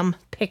whole damn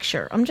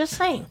picture. I'm just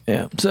saying.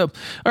 Yeah. So,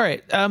 all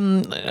right.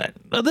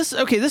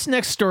 This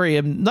next story,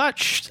 I'm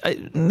not.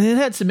 It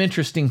had some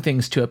interesting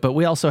things to it, but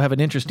we also have an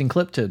interesting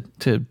clip to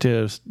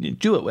do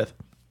it with.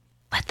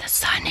 Let the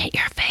sun hit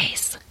your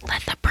face.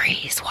 Let the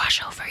breeze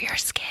wash over your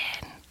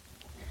skin.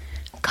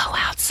 Go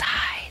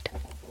outside.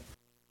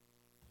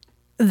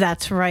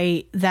 That's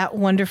right. That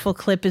wonderful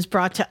clip is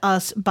brought to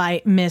us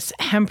by Miss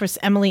Hempress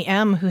Emily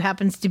M., who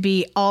happens to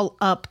be all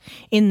up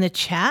in the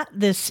chat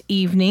this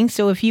evening.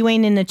 So if you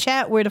ain't in the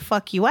chat, where the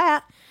fuck you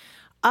at?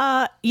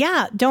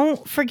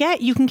 Don't forget,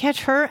 you can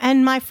catch her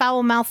and my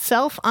foul-mouthed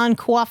self on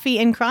Coffee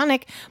and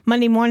Chronic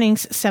Monday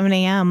mornings, 7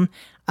 a.m.,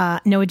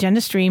 No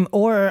Agenda Stream,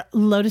 or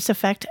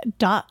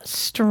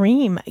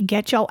lotuseffect.stream.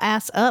 Get your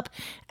ass up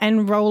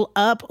and roll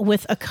up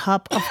with a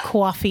cup of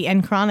Coffee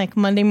and Chronic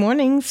Monday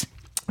mornings.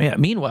 Yeah.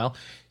 Meanwhile,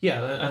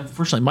 Yeah,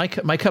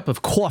 unfortunately, my cup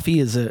of coffee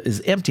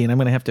is empty, and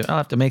I'll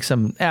have to make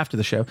some after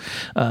the show.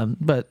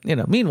 But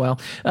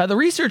meanwhile, the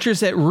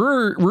researchers at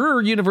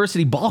Ruhr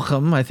University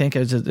Bochum, I think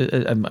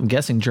I'm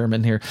guessing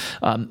German here,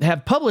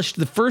 have published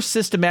the first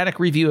systematic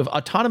review of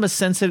autonomous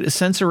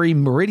sensory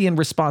meridian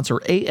response, or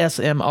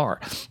ASMR.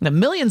 Now,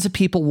 millions of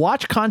people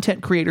watch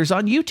content creators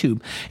on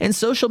YouTube and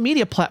social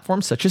media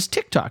platforms such as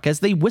TikTok as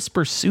they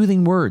whisper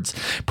soothing words,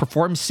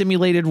 perform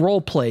simulated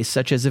role play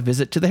such as a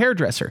visit to the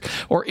hairdresser,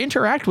 or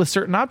interact with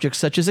certain objects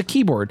such as a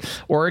keyboard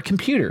or a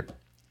computer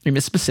in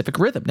a specific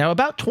rhythm. Now,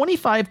 about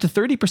 25 to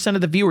 30%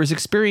 of the viewers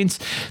experience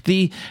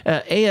the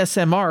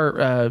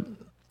ASMR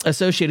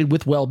associated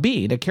with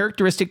well-being, a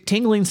characteristic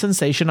tingling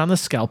sensation on the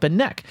scalp and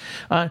neck.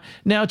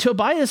 Now,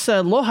 Tobias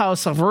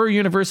Lohaus of Ruhr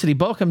University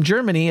Bochum,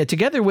 Germany,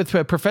 together with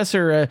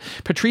Professor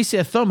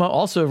Patricia Thoma,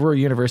 also of Ruhr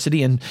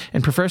University, and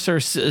Professor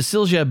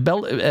Silja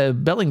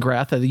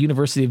Bellingrath of the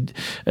University of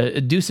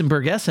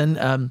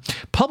Duisburg-Essen,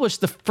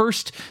 published the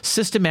first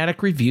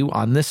systematic review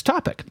on this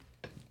topic.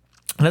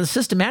 Now, the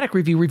systematic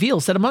review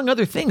reveals that, among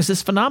other things,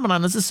 this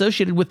phenomenon is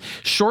associated with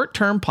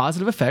short-term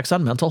positive effects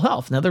on mental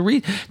health. Now,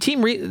 the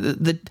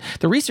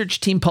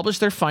research team published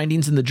their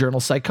findings in the journal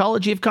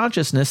Psychology of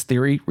Consciousness,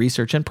 Theory,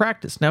 Research, and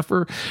Practice. Now,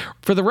 for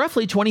the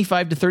roughly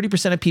 25 to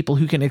 30% of people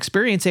who can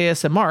experience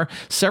ASMR,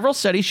 several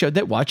studies showed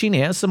that watching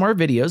ASMR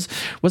videos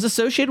was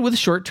associated with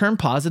short-term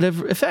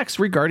positive effects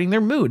regarding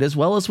their mood, as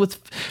well as with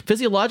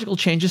physiological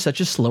changes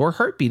such as slower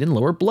heartbeat and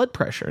lower blood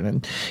pressure.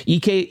 And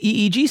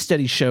EEG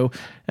studies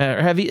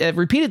have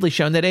repeatedly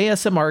shown that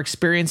ASMR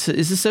experience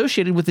is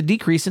associated with a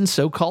decrease in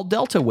so-called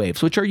delta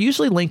waves, which are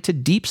usually linked to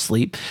deep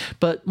sleep,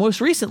 but most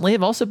recently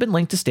have also been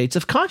linked to states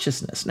of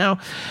consciousness. Now,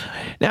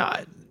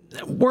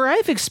 where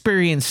I've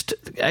experienced,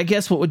 I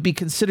guess, what would be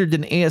considered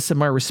an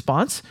ASMR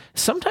response,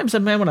 sometimes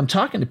when I'm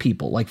talking to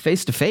people, like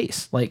face to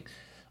face,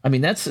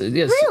 that's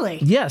yes, really,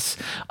 yes.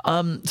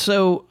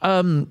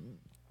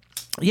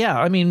 Yeah,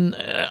 I mean,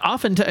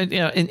 often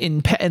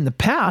in the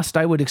past,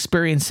 I would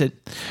experience it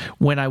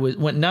and I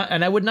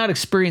would not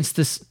experience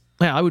this.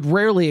 I would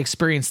rarely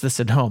experience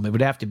this at home. It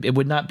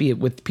would not be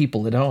with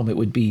people at home. It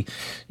would be,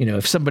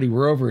 if somebody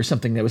were over or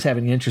something that was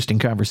having an interesting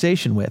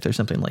conversation with or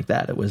something like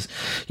that. It was,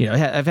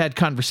 I've had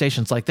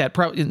conversations like that.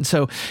 And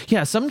so,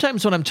 yeah,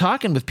 sometimes when I'm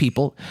talking with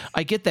people,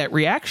 I get that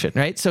reaction,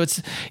 right? So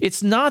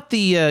it's not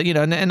the,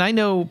 and I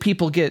know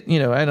people get,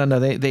 I don't know,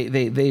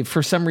 they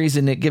for some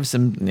reason it gives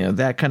them,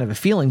 that kind of a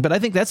feeling. But I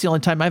think that's the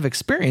only time I've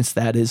experienced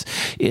that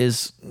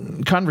is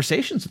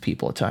conversations with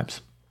people at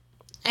times.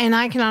 And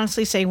I can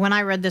honestly say, when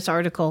I read this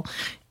article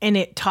and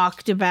it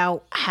talked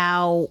about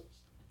how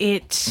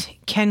it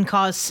can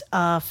cause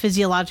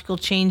physiological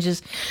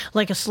changes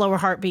like a slower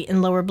heartbeat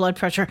and lower blood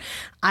pressure,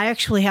 I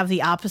actually have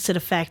the opposite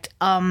effect.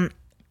 It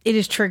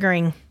is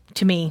triggering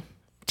to me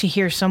to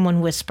hear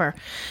someone whisper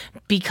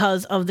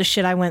because of the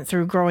shit I went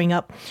through growing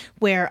up,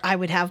 where I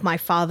would have my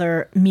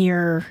father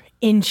mere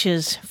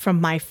inches from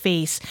my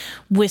face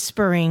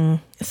whispering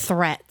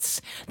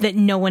threats that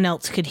no one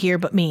else could hear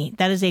but me.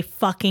 That is a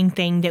fucking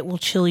thing that will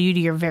chill you to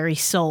your very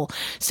soul.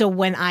 So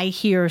when I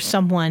hear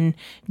someone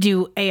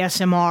do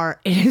ASMR,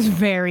 it is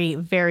very,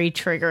 very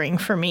triggering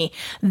for me.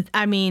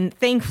 I mean,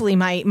 thankfully,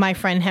 my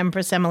friend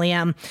Empress Emily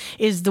M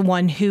is the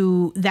one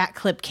who that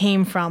clip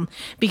came from,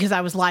 because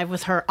I was live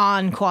with her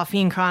on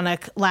Coffee and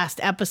Chronic last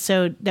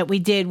episode that we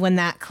did when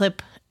that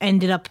clip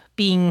ended up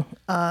being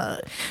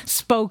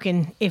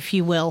spoken, if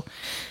you will.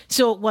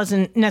 So it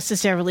wasn't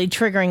necessarily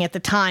triggering at the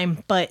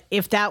time, but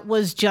if that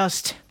was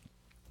just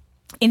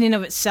in and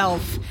of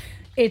itself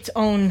its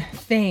own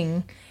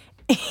thing,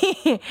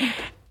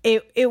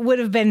 it would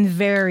have been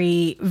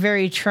very,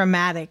 very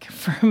traumatic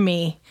for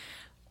me.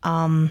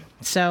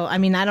 So, I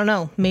mean, I don't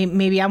know.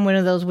 Maybe I'm one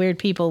of those weird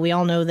people. We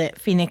all know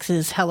that Phoenix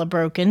is hella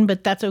broken,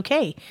 but that's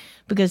okay,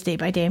 because day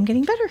by day I'm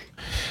getting better.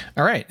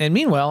 All right. And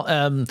meanwhile,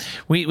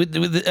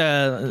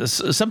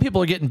 some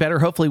people are getting better,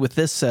 hopefully, with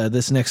this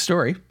next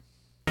story.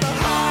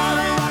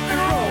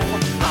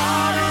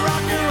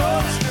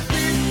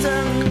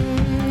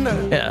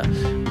 Yeah.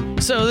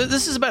 So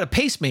this is about a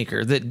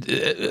pacemaker that's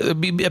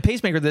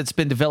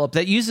been developed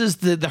that uses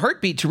the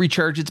heartbeat to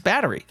recharge its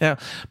battery. Now,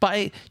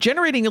 by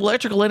generating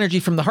electrical energy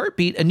from the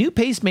heartbeat, a new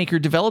pacemaker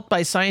developed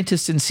by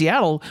scientists in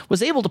Seattle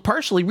was able to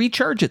partially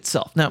recharge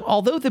itself. Now,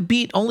 although the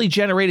beat only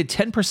generated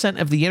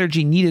 10% of the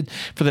energy needed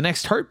for the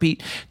next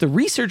heartbeat, the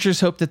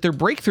researchers hope that their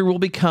breakthrough will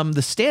become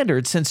the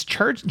standard, since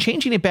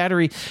changing a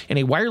battery in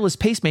a wireless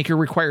pacemaker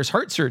requires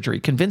heart surgery,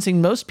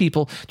 convincing most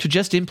people to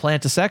just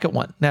implant a second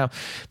one. Now,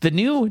 the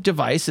new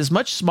device is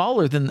much smaller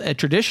than a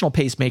traditional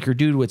pacemaker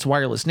due to its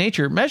wireless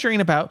nature,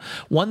 measuring about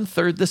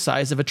 1/3 the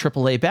size of a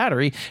AAA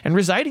battery and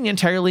residing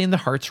entirely in the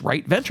heart's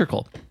right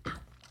ventricle.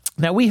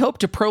 Now, we hope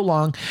to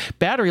prolong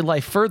battery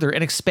life further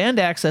and expand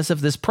access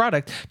of this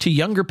product to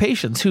younger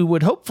patients who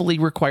would hopefully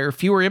require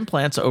fewer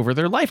implants over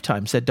their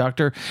lifetime, said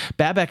Dr.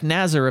 Babak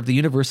Nazar of the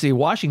University of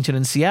Washington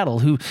in Seattle,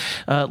 who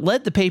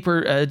led the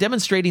paper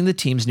demonstrating the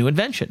team's new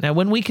invention. Now,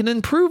 when we can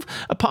improve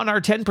upon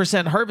our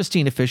 10%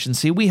 harvesting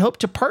efficiency, we hope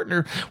to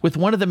partner with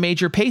one of the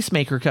major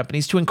pacemaker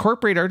companies to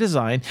incorporate our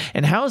design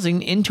and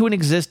housing into an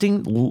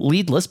existing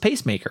leadless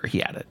pacemaker,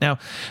 he added. Now,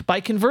 by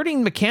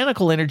converting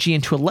mechanical energy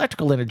into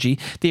electrical energy,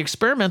 the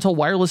experimental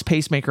wireless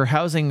pacemaker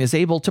housing is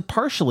able to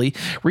partially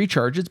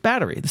recharge its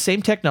battery, the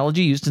same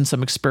technology used in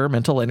some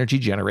experimental energy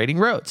generating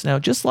roads. Now,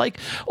 just like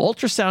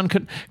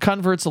ultrasound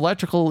converts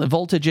electrical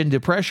voltage into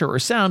pressure or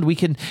sound, we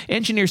can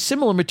engineer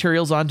similar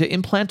materials onto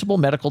implantable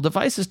medical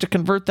devices to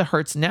convert the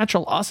heart's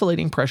natural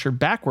oscillating pressure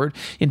backward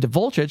into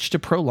voltage to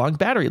prolong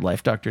battery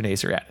life, Dr.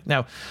 Nazar added.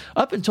 Now,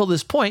 up until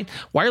this point,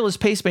 wireless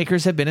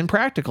pacemakers have been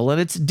impractical, and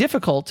it's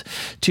difficult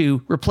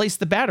to replace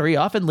the battery,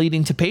 often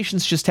leading to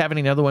patients just having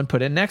another one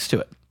put in next to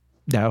it.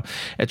 Now,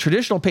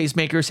 traditional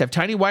pacemakers have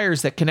tiny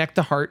wires that connect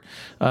the heart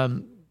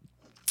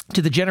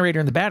to the generator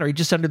and the battery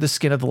just under the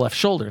skin of the left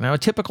shoulder. Now, a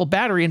typical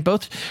battery in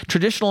both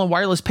traditional and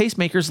wireless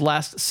pacemakers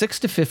lasts 6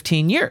 to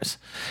 15 years.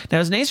 Now,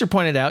 as Nazar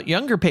pointed out,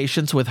 younger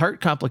patients with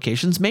heart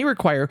complications may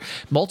require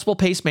multiple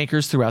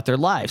pacemakers throughout their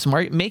lives,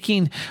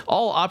 making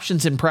all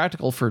options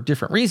impractical for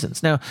different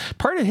reasons. Now,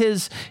 part of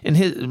his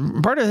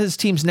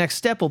team's next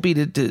step will be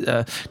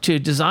to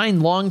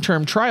design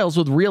long-term trials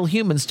with real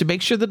humans to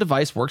make sure the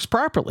device works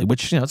properly,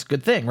 which, it's a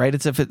good thing, right?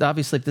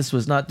 Obviously, if this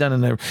was not done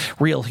in a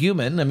real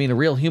human, a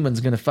real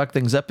human's going to fuck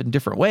things up in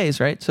different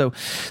ways, right? So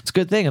it's a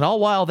good thing. And all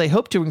while they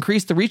hope to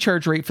increase the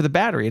recharge rate for the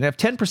battery. And if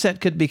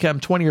 10% could become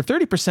 20 or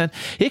 30%,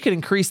 it could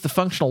increase the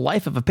functional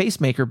life of a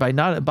pacemaker by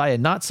a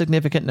not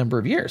significant number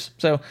of years.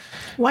 So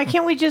why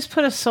can't we just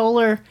put a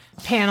solar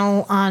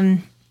panel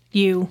on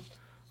you?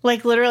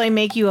 Like literally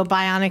make you a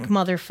bionic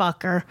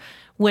motherfucker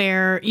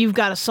where you've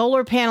got a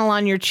solar panel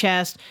on your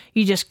chest.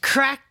 You just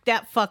crack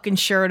that fucking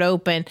shirt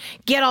open,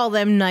 get all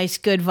them nice,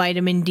 good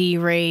vitamin D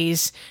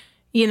rays,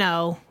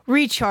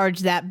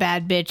 recharge that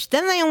bad bitch.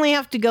 Then they only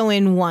have to go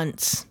in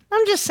once.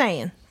 I'm just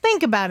saying.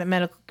 Think about it,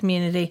 medical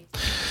community.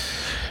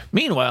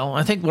 Meanwhile,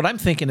 I think what I'm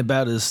thinking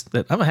about is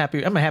that I'm a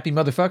happy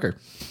motherfucker.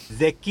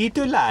 The key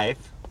to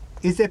life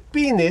is a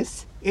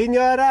penis in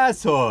your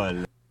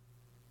asshole.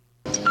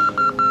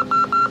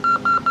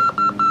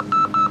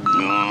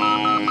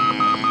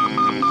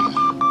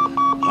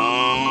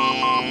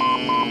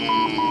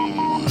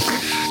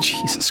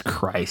 Jesus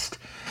Christ.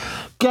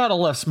 Gotta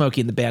love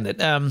Smokey and the Bandit.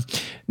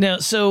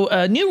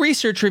 New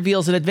research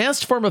reveals an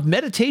advanced form of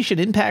meditation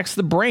impacts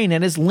the brain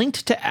and is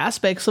linked to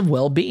aspects of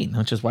well-being,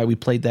 which is why we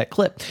played that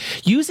clip.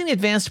 Using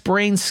advanced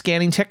brain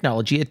scanning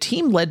technology, a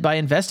team led by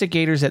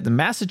investigators at the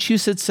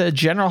Massachusetts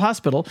General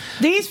Hospital.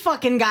 These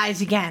fucking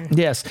guys again.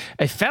 Yes.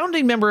 A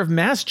founding member of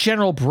Mass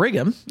General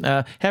Brigham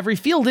have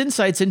revealed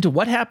insights into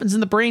what happens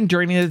in the brain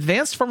during an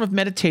advanced form of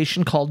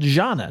meditation called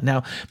jhana.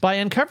 Now, by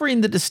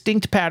uncovering the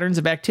distinct patterns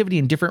of activity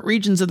in different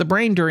regions of the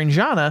brain during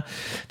jhana,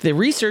 the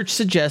research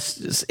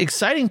suggests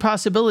exciting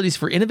possibilities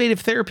for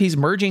innovative therapies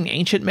merging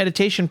ancient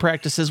meditation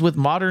practices with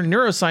modern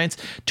neuroscience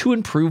to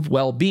improve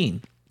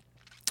well-being.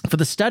 For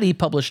the study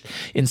published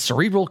in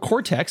Cerebral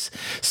Cortex,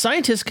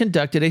 scientists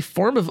conducted a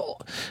form of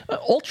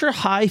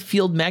ultra-high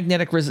field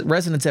magnetic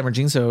resonance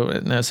imaging, so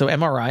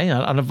MRI,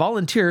 on a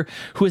volunteer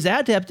who was an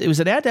adept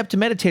to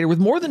meditator with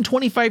more than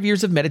 25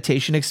 years of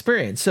meditation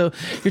experience. So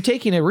you're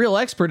taking a real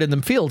expert in the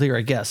field here,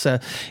 I guess.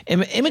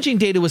 Imaging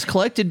data was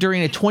collected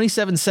during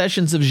 27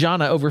 sessions of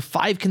jhana over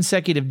 5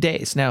 consecutive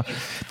days. Now,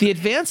 the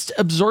advanced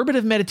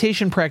absorptive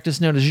meditation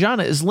practice known as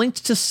jhana is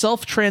linked to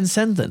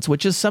self-transcendence,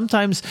 which is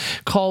sometimes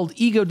called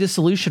ego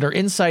dissolution or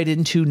insight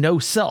into no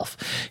self,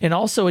 and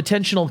also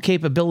attentional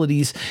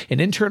capabilities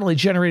and internally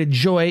generated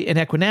joy and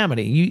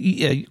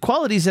equanimity,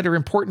 qualities that are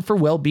important for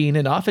well-being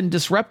and often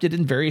disrupted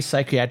in various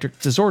psychiatric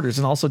disorders,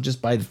 and also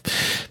just by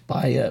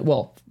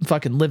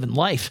fucking living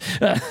life.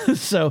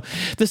 So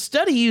the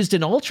study used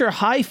an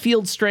ultra-high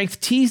field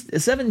strength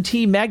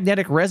 7T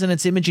magnetic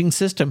resonance imaging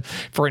system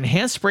for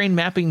enhanced brain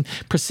mapping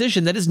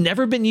precision that has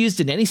never been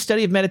used in any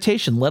study of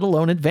meditation, let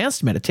alone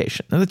advanced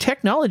meditation. And the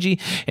technology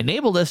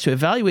enabled us to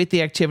evaluate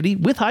the activity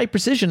with high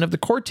precision of the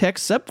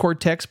cortex,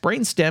 subcortex,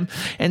 brainstem,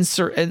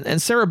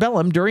 and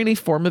cerebellum during a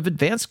form of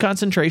advanced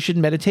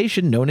concentration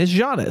meditation known as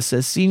jhana,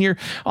 says senior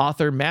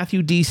author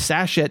Matthew D.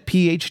 Sachette,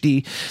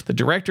 PhD, the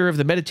director of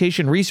the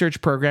meditation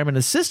research program and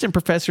assistant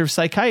professor of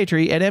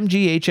psychiatry at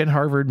MGH and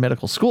Harvard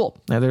Medical School.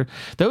 Now, they're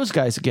those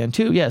guys again,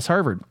 too. Yes,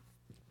 Harvard.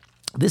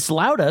 This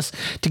allowed us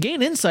to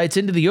gain insights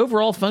into the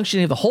overall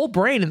functioning of the whole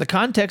brain in the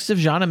context of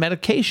jhana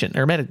meditation.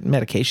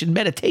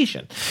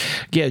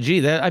 Yeah,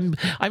 gee,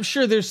 I'm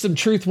sure there's some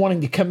truth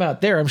wanting to come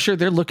out there. I'm sure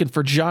they're looking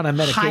for jhana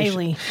meditation.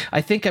 Highly. I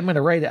think I'm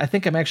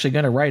actually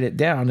going to write it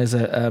down as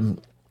a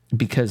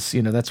because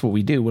that's what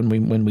we do when we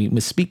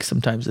misspeak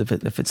sometimes if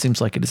it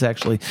seems like it is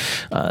actually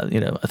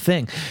a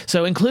thing.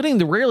 So including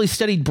the rarely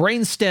studied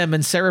brainstem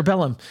and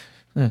cerebellum.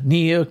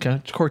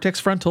 Neocortex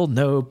frontal,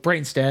 no,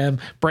 brainstem.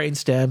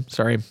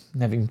 Sorry,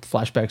 I'm having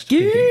flashbacks.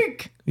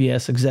 Geek!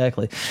 Yes,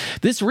 exactly.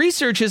 This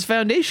research is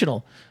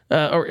foundational. Wait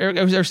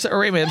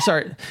a minute, I'm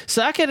sorry.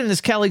 Sackett and his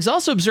colleagues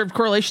also observed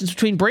correlations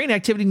between brain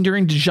activity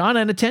during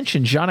jhana and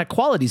attention, jhana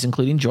qualities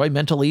including joy,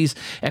 mental ease,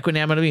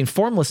 equanimity, and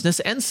formlessness,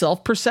 and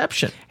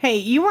self-perception. Hey,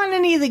 you want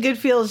any of the good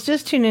feels?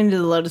 Just tune into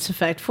the Lotus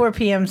Effect, 4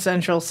 p.m.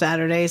 Central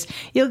Saturdays.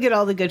 You'll get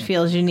all the good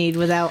feels you need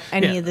without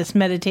any of this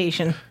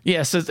meditation.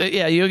 Yes,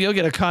 you'll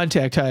get a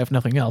contact high if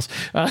nothing else.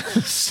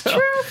 True.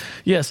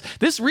 Yes,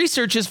 this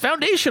research is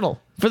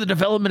foundational for the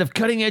development of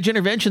cutting-edge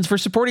interventions for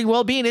supporting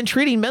well-being and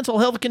treating mental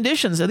health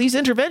conditions. Now, these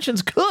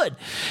interventions could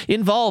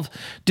involve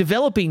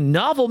developing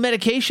novel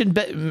medication.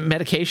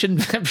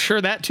 I'm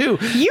sure that too.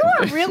 You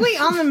are really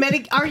on the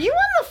Are you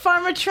on the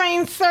pharma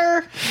train,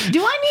 sir?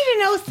 Do I need to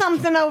know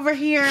something over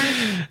here?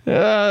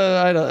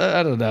 I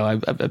don't know.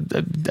 I'm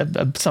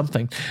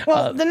something.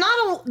 Well, the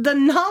novel.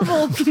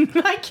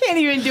 I can't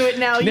even do it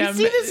now. You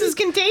see, this is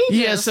contagious.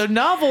 Yeah. So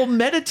novel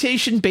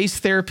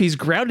meditation-based therapies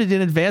grounded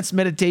in advanced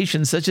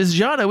meditation, such as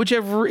jhana, which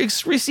have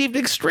received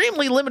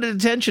extremely limited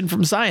attention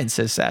from science,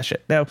 says Sachet.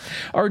 Now,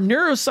 our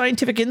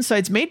neuroscientific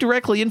insights may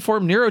directly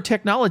inform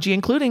neurotechnology,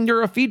 including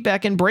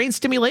neurofeedback and brain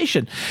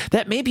stimulation,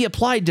 that may be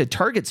applied to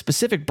target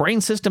specific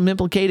brain system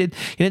implicated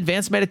in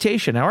advanced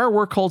meditation. Now, our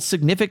work holds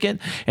significant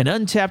and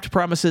untapped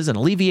promises in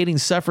alleviating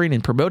suffering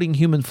and promoting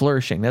human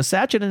flourishing. Now,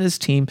 Sachet and his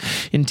team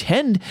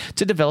intend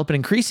to develop an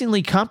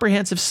increasingly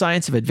comprehensive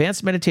science of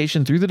advanced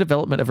meditation through the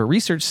development of a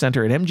research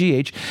center at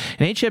MGH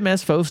and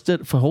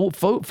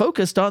HMS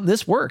focused on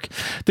this work.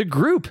 The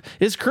group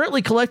is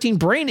currently collecting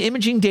brain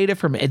imaging data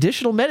from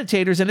additional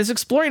meditators and is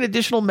exploring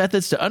additional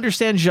methods to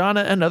understand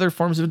jhana and other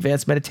forms of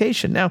advanced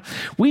meditation. Now,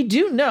 we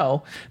do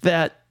know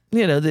that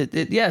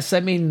yes, I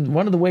mean,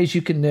 one of the ways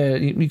you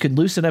can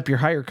loosen up your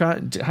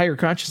higher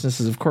consciousness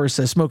is, of course,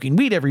 smoking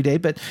weed every day.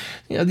 But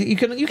you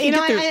can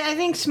get there. I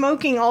think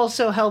smoking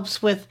also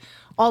helps with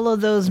all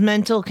of those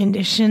mental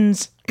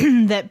conditions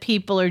that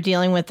people are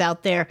dealing with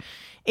out there.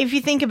 If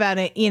you think about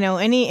it,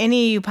 any of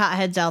you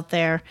potheads out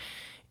there,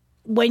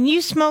 when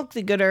you smoke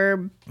the good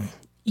herb,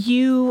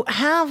 you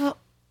have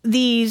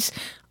these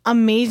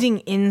amazing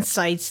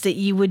insights that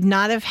you would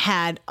not have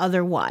had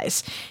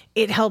otherwise.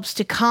 It helps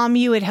to calm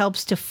you. It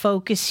helps to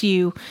focus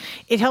you.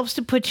 It helps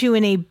to put you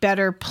in a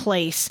better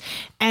place.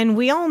 And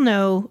we all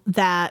know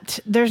that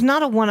there's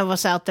not a one of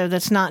us out there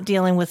that's not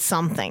dealing with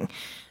something.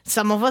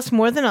 Some of us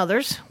more than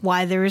others,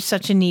 why there is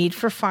such a need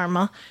for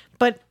pharma.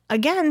 But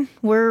again,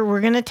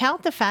 we're going to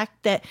tout the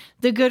fact that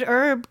the good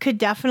herb could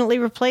definitely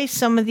replace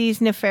some of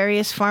these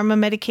nefarious pharma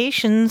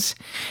medications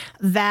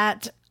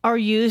that are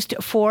used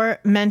for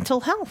mental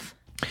health.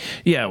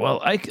 Yeah,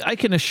 well, I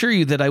can assure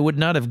you that I would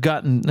not have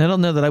gotten, I don't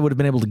know that I would have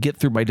been able to get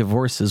through my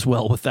divorce as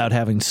well without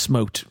having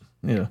smoked,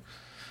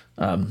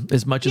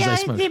 as much as I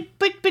smoked.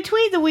 But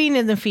between the weed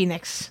and the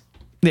Phoenix.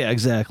 Yeah,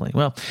 exactly.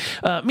 Well,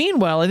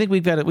 meanwhile, I think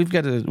we've got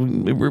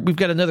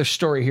another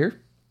story here.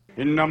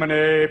 In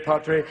nomine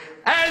Patri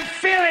et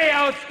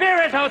Filio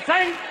Spirito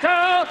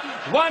Sancto,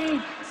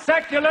 one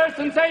secular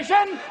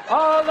sensation,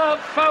 all the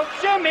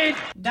folks you meet.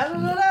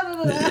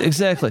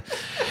 Exactly.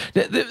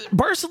 The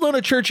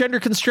Barcelona church under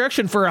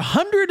construction for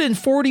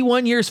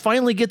 141 years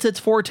finally gets its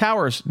 4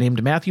 towers,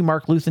 named Matthew,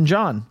 Mark, Luke, and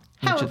John.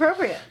 How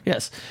appropriate.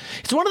 Yes.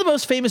 It's one of the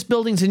most famous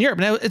buildings in Europe.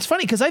 Now, it's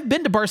funny because I've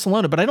been to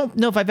Barcelona, but I don't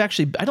know if I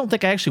don't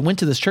think I actually went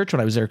to this church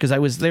when I was there, because I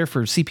was there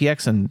for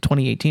CPX in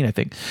 2018, I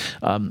think.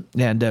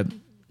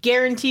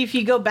 Guarantee if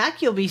you go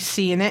back, you'll be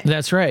seeing it.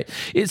 That's right.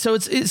 It's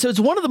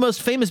one of the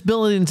most famous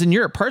buildings in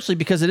Europe, partially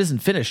because it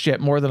isn't finished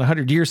yet, more than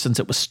 100 years since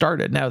it was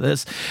started. Now, the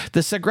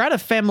Sagrada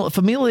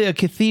Familia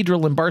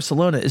Cathedral in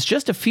Barcelona is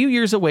just a few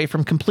years away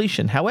from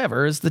completion.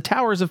 However, as the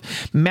towers of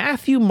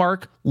Matthew,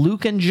 Mark,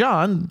 Luke, and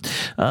John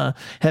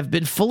have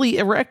been fully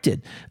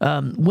erected,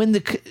 when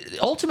the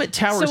ultimate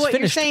tower is finished. So what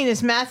you're saying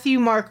is Matthew,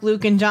 Mark,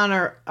 Luke, and John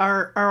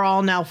are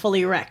all now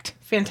fully erect.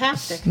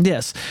 Fantastic.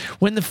 Yes.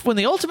 When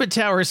the ultimate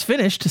tower is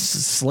finished,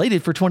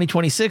 slated for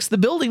 2026, the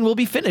building will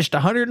be finished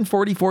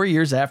 144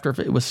 years after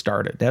it was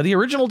started. Now, the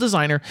original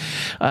designer,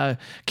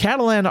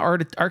 Catalan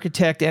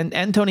architect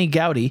Antoni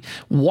Gaudi,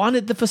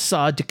 wanted the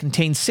facade to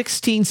contain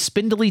 16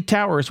 spindly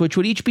towers, which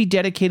would each be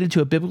dedicated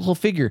to a biblical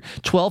figure: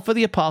 12 for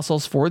the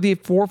apostles, 4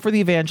 for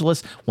the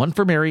evangelists, 1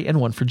 for Mary,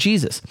 and 1 for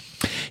Jesus.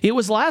 It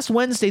was last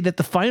Wednesday that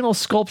the final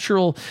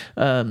sculptural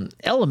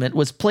element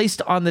was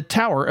placed on the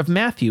Tower of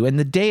Matthew, and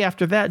the day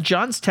after that,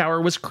 John's tower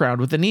was crowned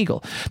with an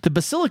eagle. The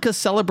basilica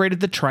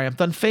celebrated the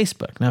triumph on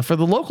Facebook. Now, for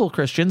the local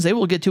Christians, they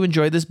will get to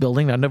enjoy this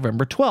building on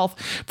November 12th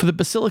for the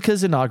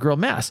basilica's inaugural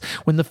mass,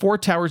 when the 4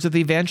 towers of the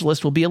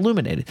evangelist will be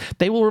illuminated.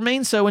 They will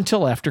remain so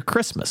until after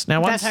Christmas.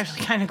 Now, that's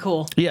actually kind of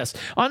cool. Yes.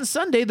 On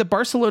Sunday, the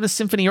Barcelona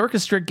Symphony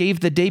Orchestra gave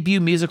the debut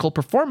musical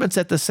performance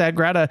at the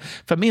Sagrada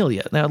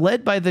Familia. Now,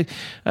 led by the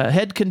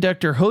head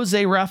conductor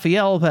Jose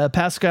Rafael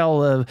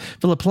Pascal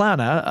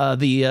Villaplana,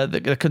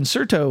 the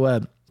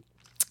concerto.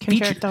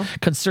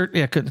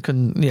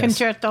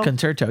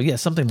 Concerto,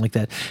 yes, something like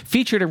that.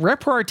 Featured a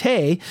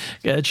repartee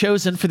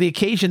chosen for the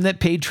occasion that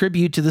paid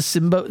tribute to the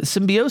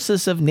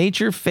symbiosis of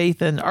nature, faith,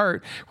 and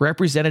art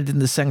represented in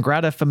the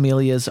Sagrada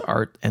Familia's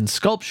art and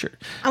sculpture.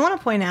 I want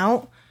to point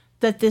out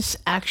that this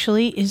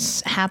actually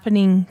is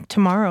happening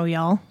tomorrow,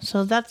 y'all.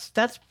 So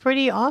that's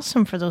pretty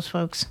awesome for those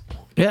folks.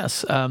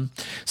 Yes.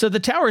 So the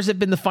towers have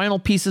been the final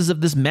pieces of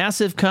this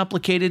massive,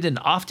 complicated, and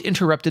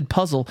oft-interrupted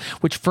puzzle,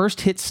 which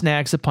first hit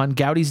snags upon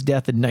Gaudi's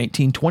death in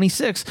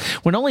 1926,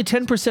 when only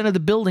 10% of the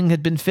building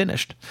had been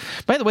finished.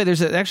 By the way,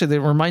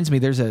 that reminds me,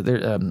 there's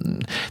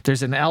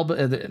an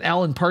album,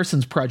 Alan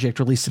Parsons Project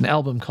released an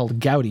album called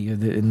Gaudi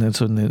in the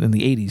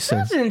 80s. So.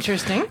 That's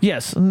interesting.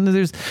 Yes, and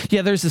there's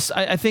this.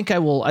 I think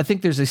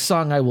there's a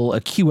song I will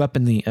queue up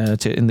in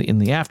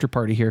the after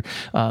party here,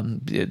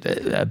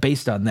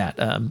 based on that,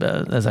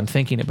 as I'm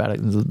thinking about it,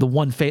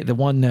 the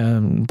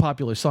one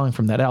popular song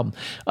from that album.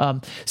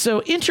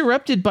 So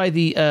interrupted by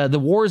the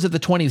wars of the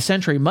 20th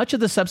century, much of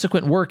the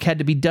subsequent work had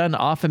to be done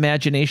off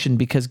imagination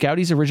because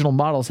Gaudi's original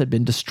models had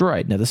been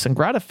destroyed. Now, the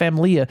Sagrada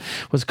Familia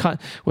was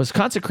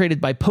consecrated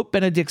by Pope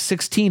Benedict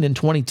XVI in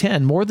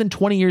 2010, more than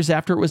 20 years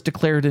after it was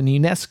declared an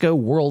UNESCO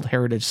World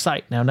Heritage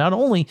Site. Now, not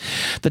only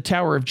the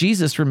Tower of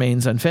Jesus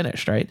remains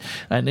unfinished, right?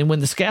 And when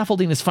the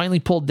scaffolding is finally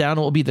pulled down,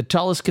 it will be the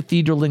tallest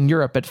cathedral in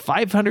Europe at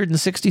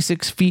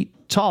 566 feet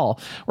tall,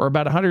 or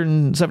about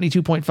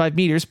 172.5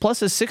 meters,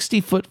 plus a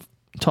 60-foot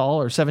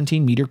tall or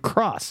 17-meter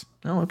cross.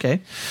 Oh,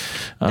 okay.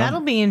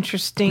 That'll be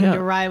interesting to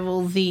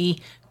rival the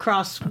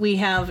cross we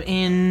have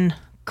in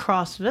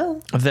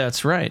Crossville.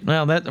 That's right.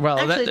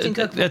 It's in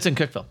Cookeville. That's in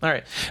Cookeville. All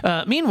right.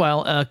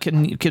 Meanwhile,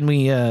 can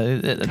we?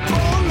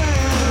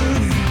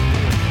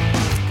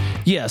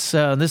 Yes,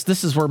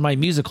 this is where my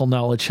musical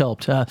knowledge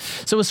helped.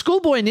 So a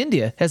schoolboy in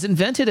India has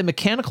invented a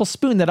mechanical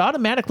spoon that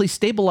automatically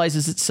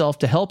stabilizes itself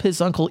to help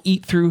his uncle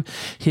eat through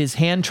his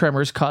hand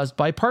tremors caused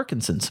by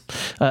Parkinson's.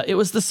 It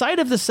was the sight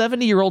of the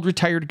 70-year-old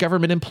retired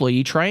government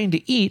employee trying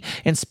to eat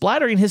and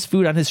splattering his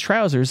food on his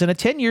trousers, and a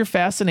 10-year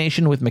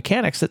fascination with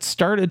mechanics that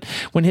started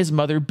when his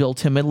mother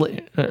bought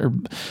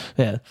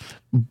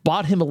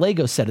him a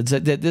Lego set. It's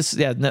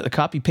the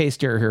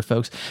copy-paste error here,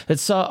 folks. That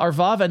saw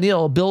Arvav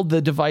Anil build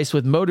the device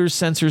with motors,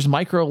 sensors,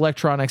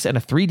 microelectronics, and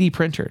a 3D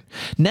printer.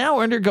 Now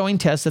undergoing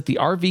tests at the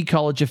RV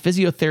College of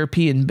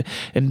Physiotherapy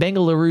in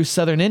Bengaluru,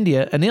 southern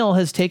India, Anil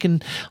has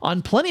taken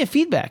on plenty of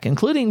feedback,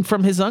 including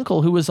from his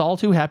uncle, who was all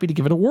too happy to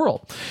give it a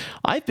whirl.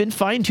 I've been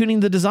fine-tuning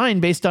the design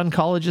based on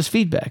college's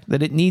feedback,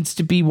 that it needs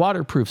to be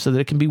waterproof so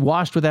that it can be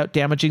washed without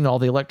damaging all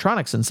the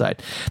electronics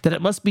inside, that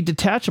it must be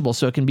detachable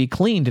so it can be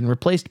cleaned and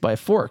replaced by a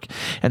fork,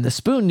 and the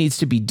spoon needs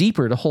to be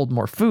deeper to hold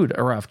more food,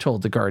 Arav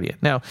told The Guardian.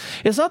 Now,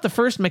 it's not the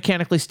first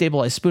mechanically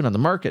stabilized spoon on the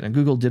market, and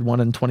Google did one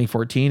in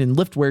 2014, and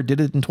Liftware did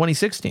it in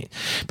 2016.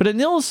 But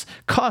Anil's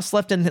cost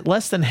left in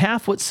less than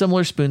half what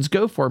similar spoons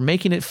go for,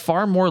 making it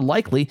far more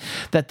likely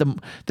that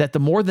the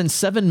more than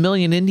 7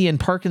 million Indian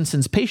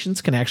Parkinson's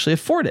patients can actually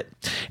afford it.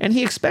 And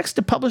he expects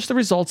to publish the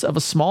results of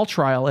a small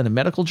trial in a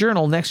medical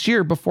journal next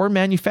year before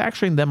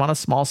manufacturing them on a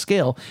small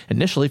scale,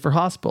 initially for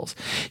hospitals.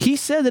 He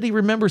said that he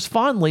remembers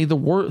fondly the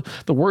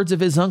words of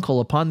his uncle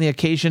upon the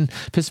occasion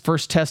of his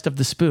first test of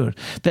the spoon,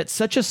 that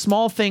such a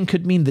small thing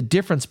could mean the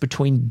difference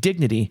between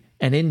dignity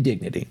and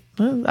indignity.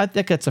 Well, I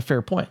think that's a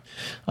fair point.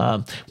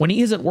 When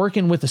he isn't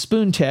working with a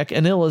spoon tech,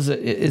 Anil is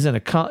an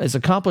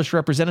accomplished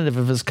representative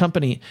of his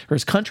company or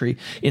his country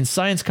in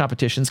science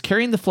competitions,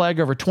 carrying the flag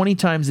over 20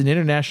 times in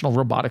international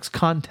robotics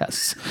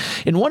contests.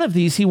 In one of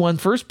these, he won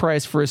first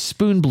prize for his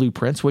spoon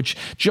blueprints, which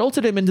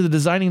jolted him into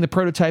designing the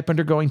prototype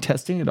undergoing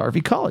testing at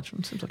RV College.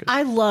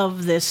 I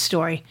love this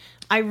story.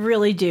 I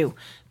really do,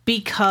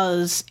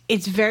 because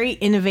it's very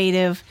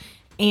innovative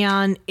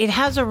and it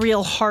has a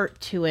real heart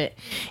to it,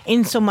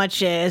 in so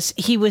much as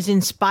he was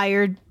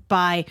inspired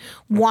by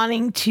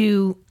wanting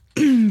to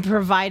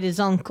provide his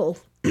uncle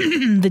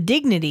the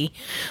dignity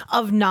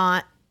of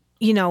not,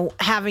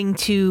 having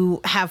to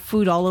have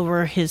food all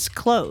over his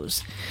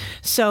clothes.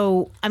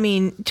 So, I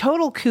mean,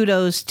 total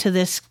kudos to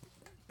this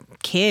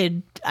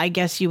kid, I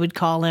guess you would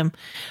call him,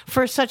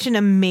 for such an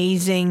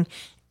amazing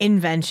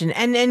invention.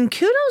 And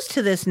kudos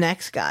to this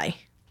next guy.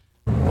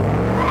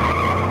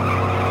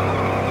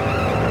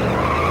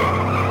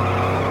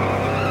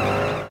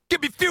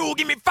 Give me fuel,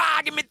 give me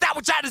fire, give me that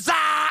which I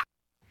desire.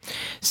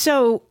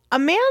 So, a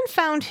man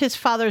found his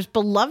father's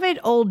beloved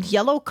old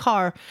yellow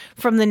car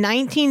from the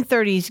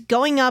 1930s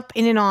going up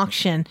in an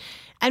auction,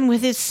 and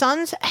with his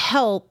son's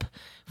help,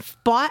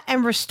 bought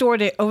and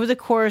restored it over the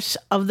course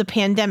of the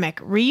pandemic,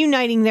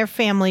 reuniting their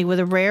family with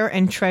a rare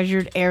and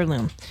treasured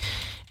heirloom.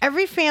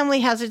 Every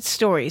family has its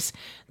stories,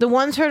 the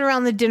ones heard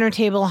around the dinner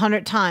table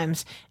 100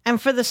 times.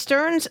 And for the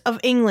Sterns of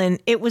England,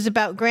 it was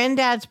about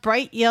Granddad's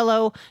bright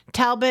yellow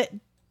Talbot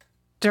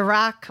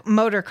Dirac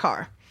motor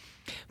car.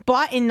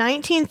 Bought in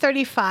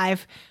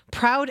 1935,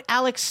 proud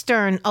Alex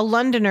Stern, a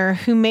Londoner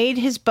who made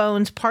his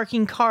bones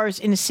parking cars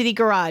in a city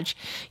garage,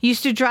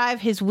 used to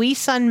drive his wee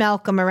son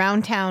Malcolm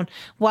around town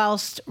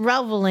whilst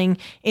reveling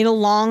in a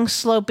long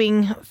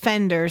sloping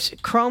fenders,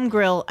 chrome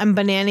grille, and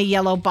banana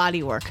yellow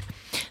bodywork.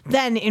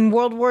 Then, in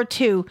World War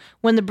II,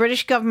 when the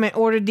British government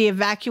ordered the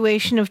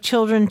evacuation of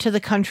children to the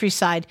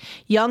countryside,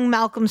 young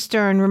Malcolm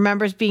Stern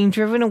remembers being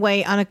driven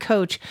away on a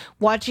coach,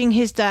 watching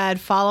his dad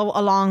follow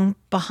along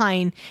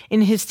behind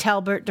in his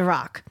Talbot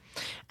Dirac.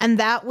 And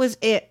that was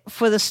it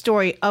for the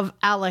story of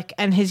Alec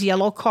and his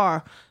yellow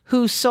car,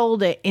 who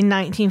sold it in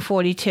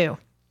 1942.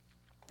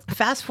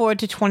 Fast forward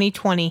to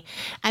 2020,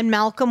 and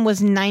Malcolm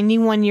was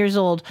 91 years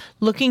old,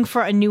 looking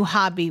for a new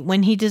hobby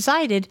when he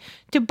decided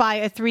to buy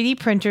a 3D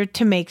printer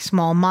to make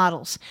small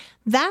models.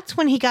 That's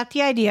when he got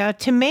the idea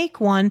to make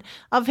one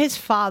of his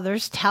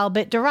father's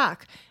Talbot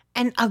Dirac,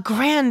 and a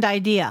grand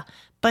idea,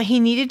 but he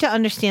needed to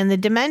understand the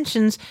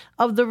dimensions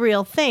of the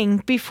real thing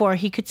before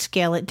he could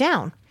scale it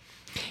down.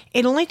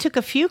 It only took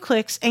a few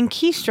clicks and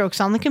keystrokes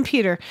on the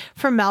computer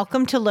for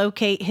Malcolm to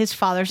locate his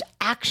father's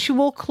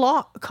actual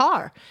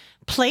car,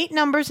 plate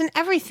numbers and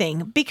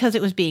everything, because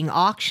it was being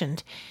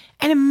auctioned.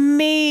 An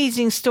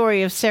amazing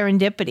story of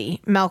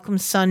serendipity,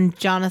 Malcolm's son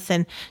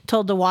Jonathan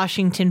told the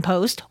Washington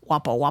Post.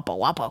 Wapo, wapo,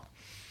 wapo.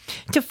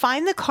 To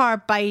find the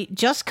car by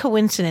just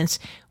coincidence,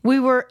 we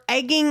were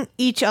egging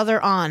each other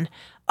on.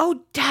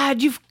 "Oh,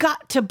 Dad, you've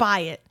got to buy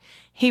it,"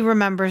 he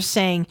remembers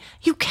saying.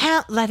 "You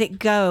can't let it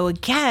go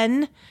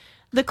again."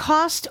 The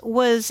cost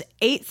was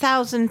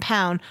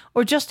 £8,000,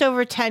 or just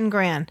over 10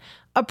 grand.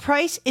 A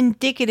price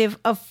indicative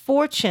of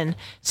fortune,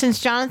 since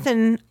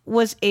Jonathan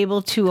was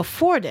able to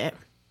afford it.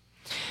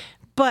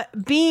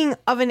 But being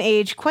of an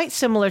age quite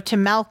similar to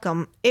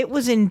Malcolm, it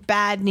was in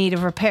bad need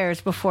of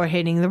repairs before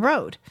hitting the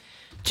road.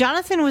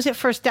 Jonathan was at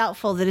first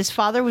doubtful that his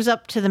father was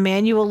up to the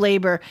manual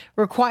labor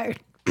required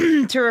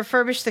to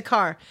refurbish the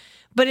car.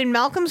 But in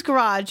Malcolm's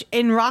garage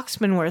in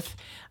Roxmanworth,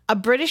 a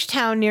British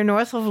town near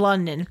north of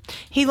London,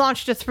 he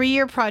launched a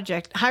 3-year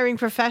project, hiring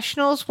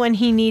professionals when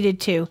he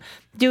needed to,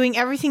 doing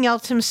everything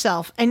else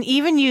himself, and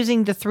even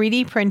using the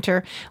 3D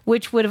printer,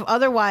 which would have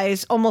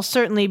otherwise almost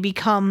certainly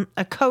become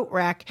a coat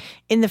rack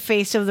in the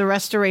face of the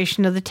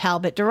restoration of the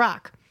Talbot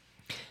Dirac.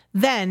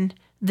 Then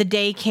the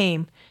day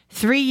came,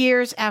 3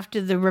 years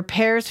after the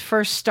repairs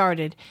first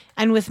started,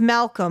 and with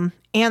Malcolm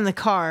and the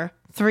car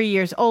 3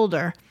 years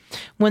older,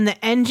 when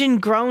the engine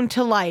groaned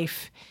to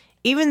life,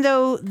 even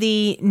though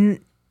the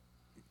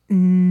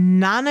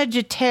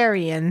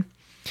nonagenarian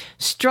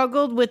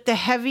struggled with the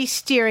heavy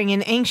steering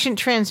and ancient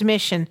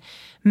transmission,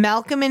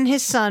 Malcolm and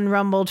his son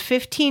rumbled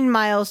 15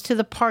 miles to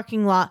the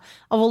parking lot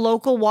of a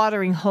local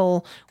watering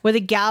hole where the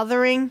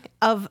gathering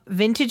of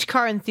vintage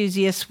car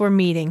enthusiasts were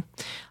meeting.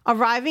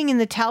 Arriving in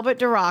the Talbot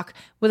Dirac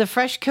with a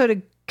fresh coat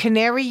of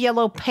canary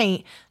yellow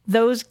paint,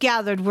 those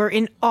gathered were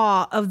in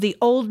awe of the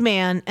old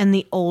man and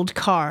the old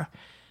car.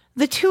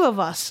 "The two of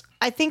us,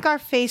 I think our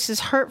faces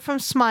hurt from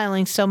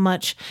smiling so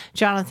much,"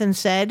 Jonathan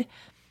said.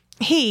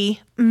 He,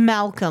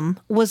 Malcolm,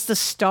 was the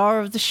star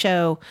of the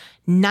show,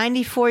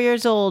 94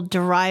 years old,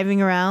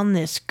 driving around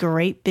this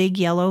great big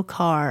yellow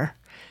car.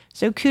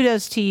 So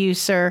kudos to you,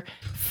 sir,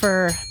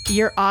 for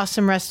your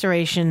awesome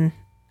restoration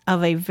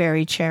of a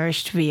very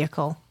cherished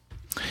vehicle.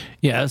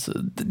 Yeah,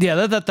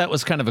 that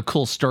was kind of a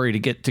cool story to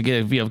get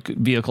a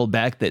vehicle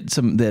back that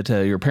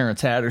your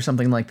parents had or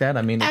something like that.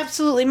 I mean,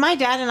 absolutely. My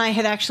dad and I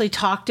had actually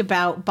talked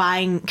about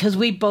buying, because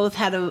we both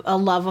had a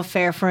love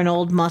affair for an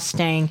old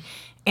Mustang,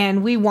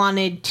 and we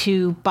wanted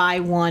to buy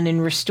one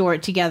and restore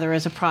it together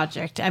as a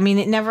project. I mean,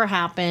 it never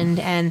happened,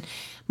 and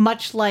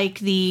much like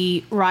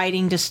the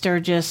riding to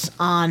Sturgis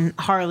on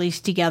Harleys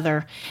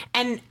together.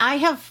 And I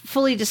have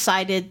fully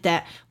decided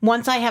that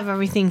once I have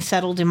everything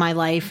settled in my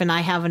life and I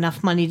have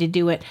enough money to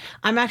do it,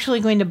 I'm actually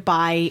going to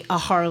buy a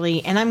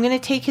Harley, and I'm going to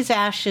take his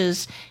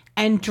ashes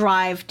and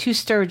drive to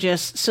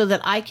Sturgis so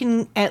that I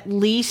can at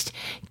least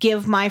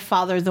give my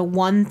father the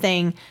one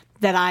thing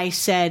that I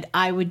said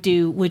I would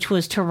do, which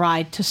was to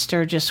ride to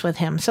Sturgis with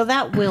him. So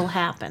that will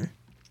happen.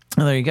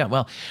 Well, there you go.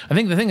 Well, I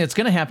think the thing that's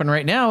going to happen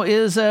right now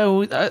is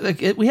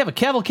we have a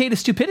cavalcade of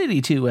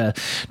stupidity to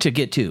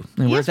get to.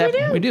 And yes, we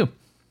do. We do.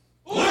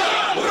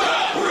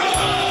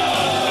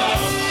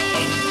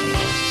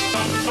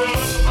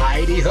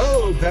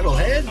 Heidi-ho,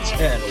 pedalheads,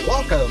 and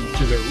welcome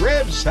to the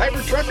Rev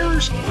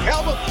Cybertruckers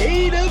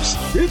Cavalcade of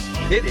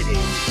Stupidity.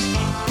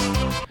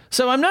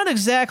 So I'm not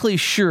exactly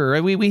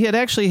sure. We had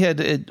actually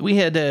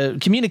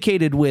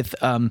communicated with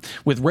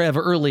Rev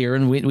earlier,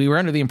 and we were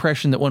under the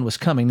impression that one was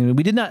coming. And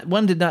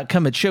one did not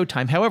come at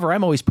showtime. However,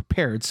 I'm always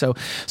prepared. So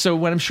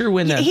when I'm sure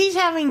when he's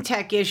having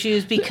tech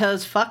issues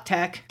because fuck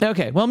tech.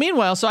 Okay. Well,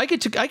 meanwhile, so I get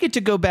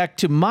to go back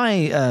to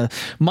my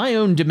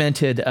own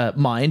demented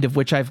mind, of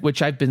which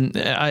I've been.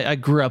 I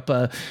grew up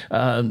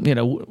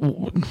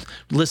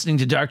listening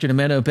to Dr.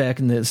 Demento back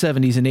in the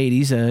 70s and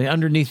 80s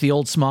underneath the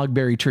old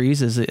smogberry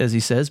trees, as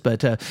he says,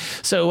 but.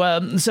 So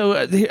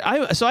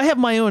I have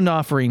my own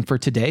offering for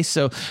today.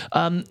 So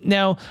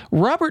now,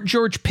 Robert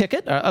George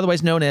Pickett,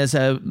 otherwise known as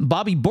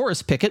Bobby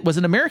Boris Pickett, was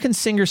an American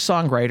singer,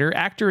 songwriter,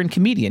 actor, and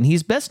comedian.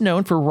 He's best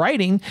known for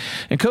writing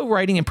and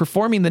co-writing and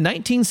performing the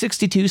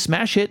 1962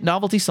 smash hit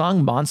novelty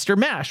song "Monster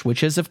Mash," which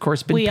has, of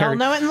course, been we all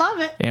know it and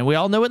love it. And we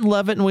all know it and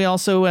love it, and we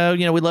also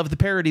we love the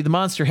parody, the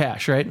Monster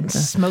Hash, right?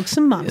 Smoke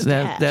some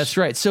Monster Hash. That's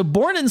right. So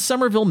born in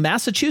Somerville,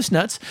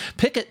 Massachusetts,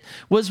 Pickett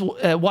was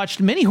watched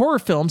many horror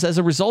films as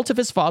a result of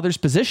his father's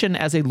position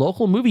as a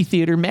local movie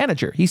theater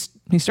manager. He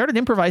started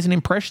improvising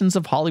impressions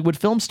of Hollywood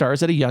film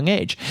stars at a young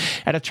age.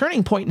 At a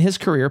turning point in his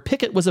career,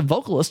 Pickett was a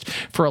vocalist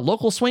for a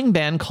local swing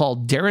band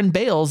called Darren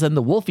Bales and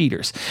the Wolf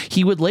Eaters.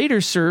 He would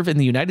later serve in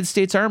the United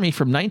States Army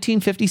from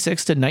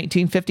 1956 to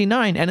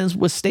 1959 and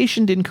was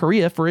stationed in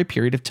Korea for a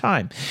period of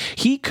time.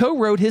 He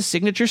co-wrote his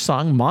signature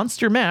song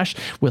Monster Mash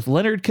with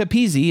Leonard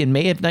Capizzi in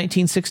May of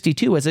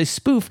 1962 as a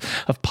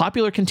spoof of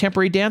popular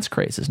contemporary dance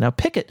crazes. Now,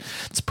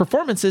 Pickett's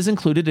performances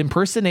included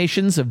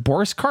impersonations of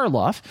Boris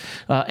Karloff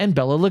and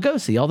Bela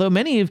Lugosi, although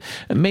many of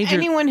major...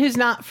 Anyone who's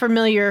not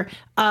familiar,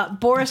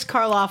 Boris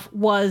Karloff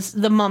was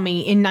the Mummy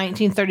in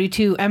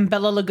 1932 and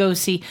Bela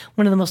Lugosi,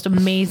 one of the most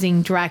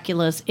amazing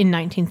Draculas in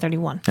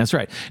 1931. That's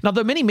right. Now,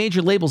 though many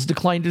major labels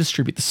declined to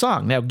distribute the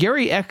song. Now,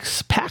 Gary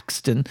X.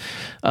 Paxton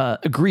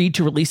agreed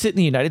to release it in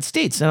the United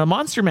States. Now,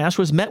 Monster Mash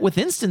was met with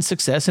instant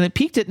success, and it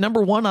peaked at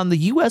number 1 on the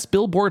U.S.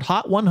 Billboard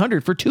Hot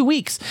 100 for 2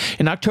 weeks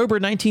in October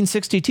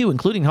 1962,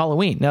 including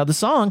Halloween. Now, the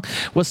song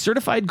was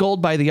certified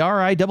gold by the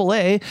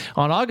RIAA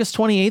on August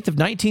 28th of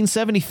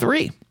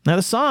 1973. Now,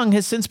 the song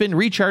has since been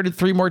recharted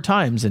 3 more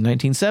times in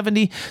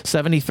 1970,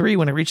 73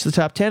 when it reached the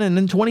top 10, and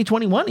in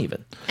 2021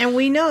 even. And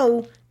we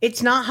know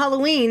it's not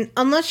Halloween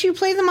unless you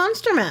play the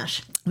Monster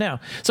Mash.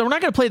 Now, so we're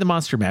not going to play the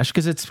Monster Mash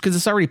because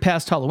it's already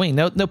past Halloween.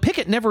 No,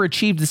 Pickett never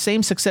achieved the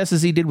same success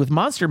as he did with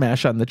Monster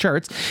Mash on the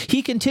charts.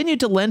 He continued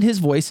to lend his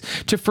voice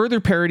to further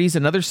parodies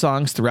and other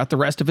songs throughout the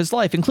rest of his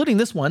life, including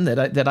this one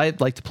that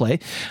I'd like to play.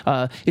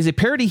 Is a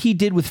parody he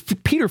did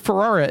with Peter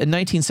Ferrara in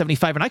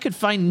 1975, and I could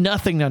find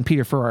nothing on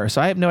Peter Ferrara,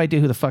 so I have no idea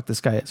who the fuck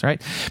this guy is,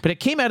 right? But it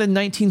came out in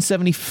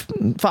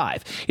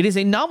 1975. It is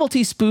a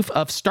novelty spoof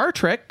of Star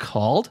Trek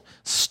called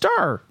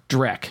Star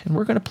Drek, and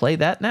we're going to play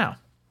that now.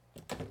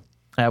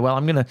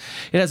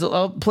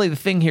 I'll play the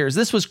thing here.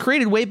 This was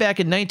created way back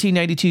in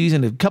 1992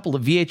 using a couple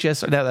of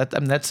VHS.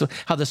 That's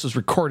how this was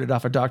recorded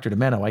off of Dr.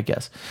 Demento, I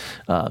guess.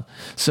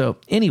 So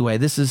anyway,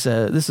 this is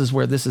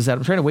where this is at.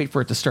 I'm trying to wait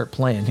for it to start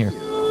playing here.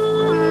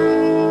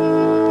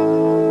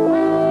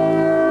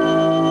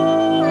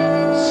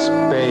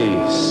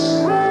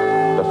 Space,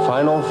 the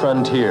final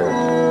frontier.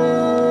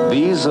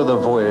 These are the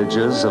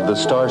voyages of the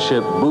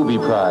Starship Booby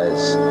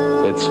Prize.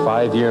 Its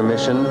 5-year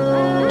mission,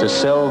 to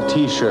sell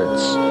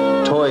T-shirts,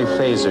 toy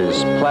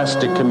phasers,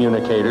 plastic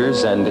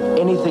communicators, and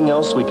anything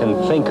else we can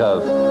think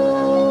of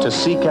to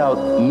seek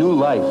out new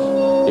life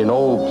in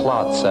old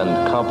plots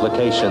and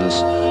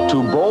complications,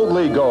 to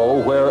boldly go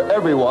where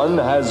everyone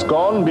has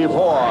gone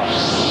before.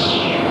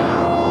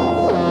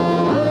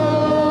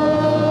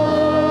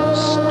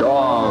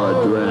 Star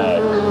Trek.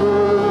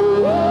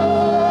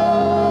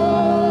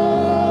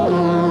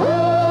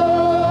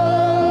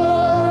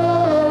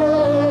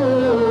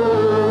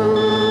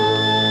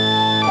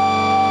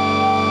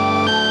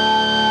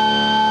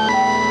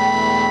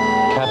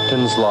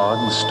 Log,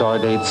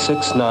 stardate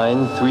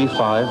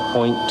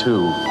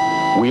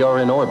 6935.2. We are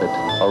in orbit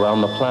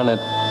around the planet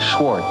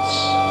Schwartz.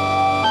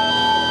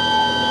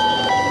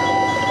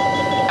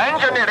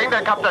 Engineering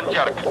the Captain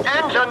Jerk.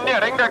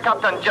 Engineering the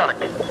Captain Jerk.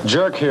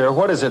 Jerk here.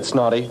 What is it,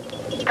 Snotty?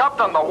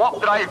 Captain, the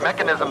warp drive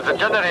mechanisms are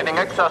generating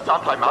excess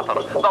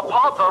antimatter. The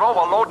pods are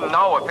overloading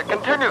now. If it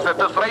continues at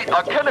this rate,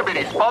 I can't be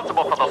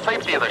responsible for the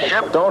safety of the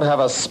ship. Don't have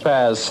a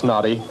spaz,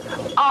 Snotty.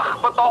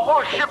 But the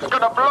whole ship's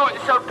gonna blow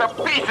itself to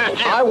pieces,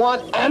 Jim. I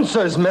want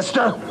answers,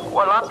 mister.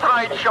 Well, I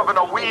tried shoving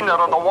a wiener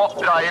on the warp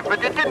drive,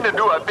 but it didn't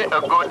do a bit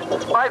of good.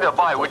 By the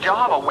by, would you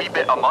have a wee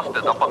bit of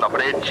mustard up on the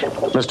bridge?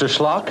 Mr.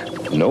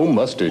 Schlock? No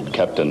mustard,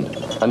 Captain.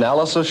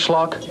 Analysis,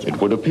 Schlock?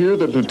 It would appear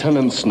that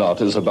Lieutenant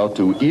Snot is about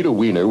to eat a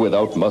wiener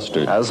without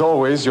mustard. As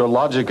always, your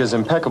logic is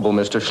impeccable,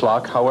 Mr.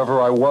 Schlock.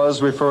 However, I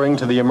was referring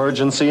to the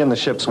emergency in the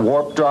ship's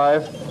warp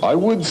drive. I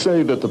would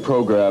say that the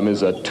program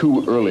is at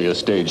too early a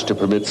stage to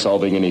permit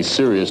solving any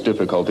serious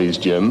difficulties,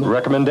 Jim.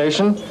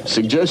 Recommendation?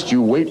 Suggest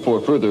you wait for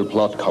further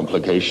plot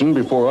complication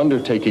before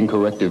undertaking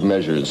corrective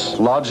measures.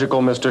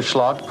 Logical, Mr.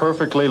 Schlock.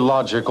 Perfectly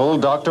logical.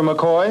 Dr.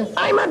 McCoy?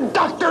 I'm a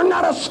doctor,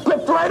 not a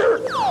scriptwriter.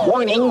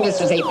 Warning,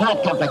 this is a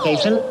plot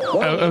complication.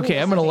 Okay,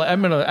 I'm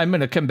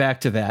gonna come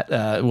back to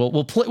that.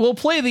 We'll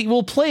play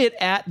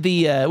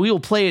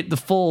it the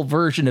full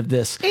version of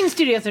this in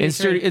Studio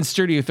 33. In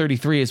Studio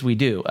 33 as we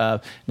do.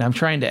 Now I'm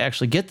trying to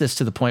actually get this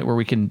to the point where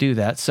we can do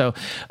that. So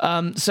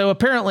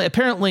apparently,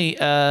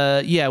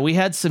 we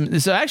had some.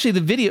 So actually,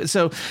 the video.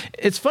 So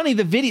it's funny.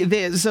 The video.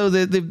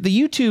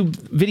 The YouTube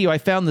video I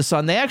found this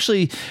on. They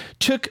actually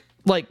took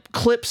like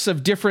clips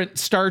of different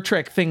Star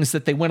Trek things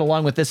that they went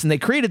along with this, and they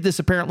created this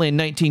apparently in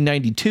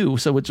 1992,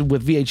 so it's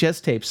with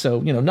VHS tapes,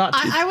 so not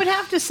I would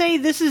have to say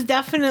this is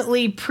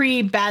definitely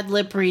pre-bad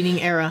lip reading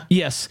era.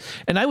 Yes,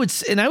 and I would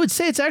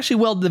say it's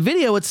actually, the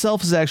video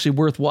itself is actually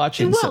worth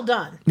watching. It's well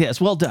done. Yes,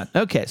 well done.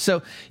 Okay,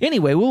 so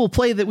anyway, we will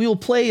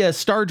play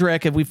Star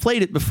Trek, and we've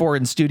played it before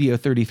in Studio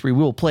 33.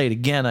 We will play it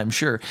again, I'm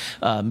sure,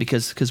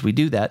 because we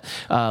do that.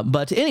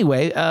 But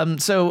anyway,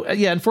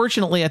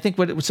 unfortunately, I think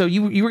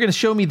you were going to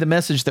show me the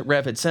message that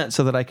Rev had sent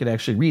so that I could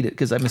actually read it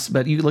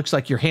but it looks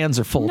like your hands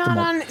are full.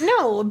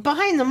 No,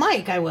 behind the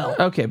mic I will.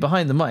 Okay,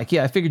 behind the mic.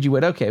 Yeah, I figured you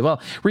would. Okay,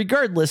 well,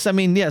 regardless, I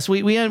mean, yes,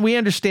 we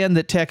understand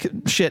that tech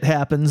shit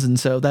happens, and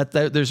so that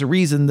there's a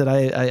reason that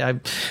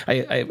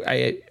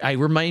I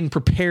remain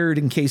prepared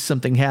in case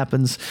something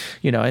happens.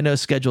 You know, I know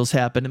schedules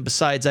happen, and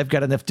besides, I've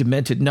got enough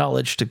demented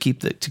knowledge to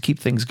keep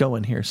things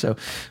going here. So,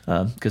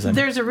 because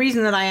there's a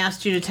reason that I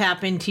asked you to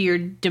tap into your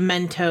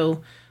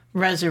Demento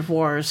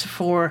reservoirs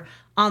for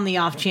on the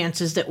off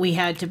chances that we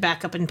had to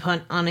back up and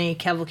punt on a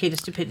cavalcade of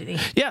stupidity.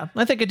 Yeah,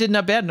 I think I did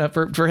not bad enough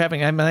for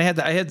having. I mean, I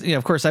had, you know,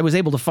 of course, I was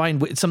able to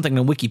find something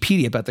on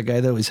Wikipedia about the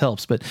guy. That always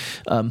helps. But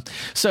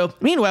so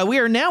meanwhile, we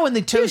are now in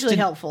the toast. Usually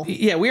helpful.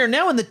 Yeah, we are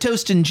now in the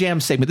toast and jam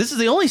segment. This is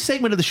the only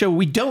segment of the show where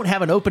we don't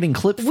have an opening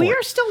clip for. We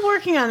are still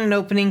working on an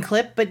opening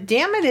clip, but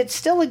damn it, it's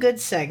still a good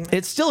segment.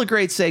 It's still a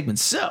great segment.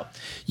 So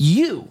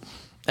you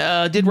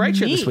did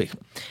rideshare this week.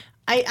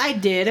 I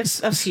did a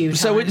few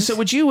times. So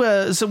would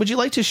you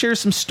like to share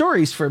some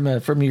stories from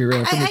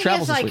your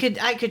travels this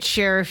week? I could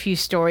share a few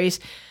stories.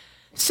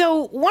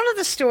 So one of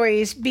the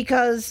stories,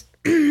 because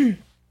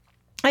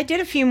I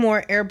did a few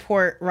more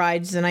airport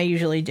rides than I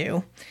usually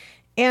do,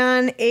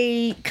 and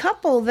a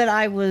couple that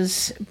I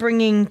was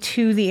bringing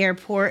to the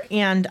airport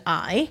and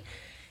I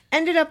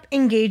ended up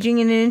engaging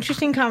in an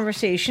interesting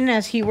conversation,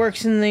 as he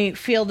works in the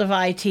field of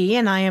IT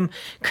and I am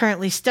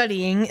currently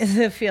studying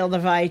the field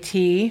of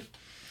IT.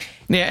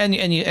 Yeah,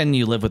 and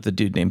you live with a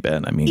dude named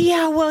Ben. I mean,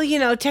 yeah, well, you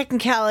know,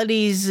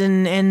 technicalities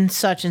and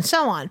such and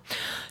so on.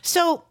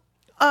 So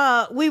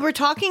we were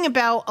talking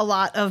about a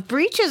lot of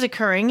breaches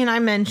occurring, and I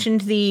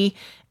mentioned the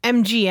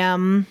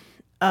MGM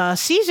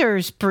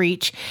Caesars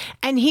breach,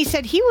 and he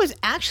said he was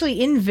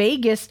actually in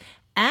Vegas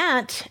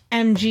at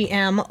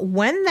MGM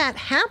when that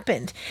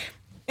happened,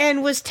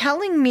 and was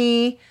telling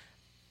me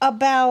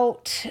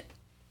about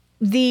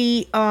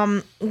the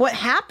what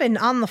happened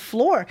on the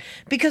floor,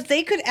 because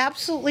they could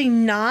absolutely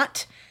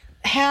not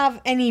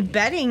have any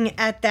betting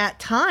at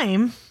that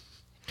time,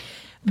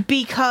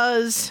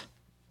 because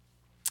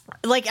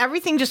like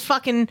everything just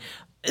fucking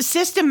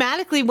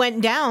systematically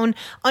went down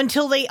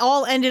until they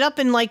all ended up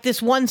in like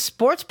this one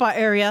sports bar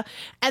area,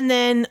 and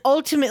then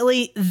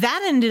ultimately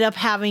that ended up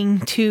having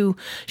to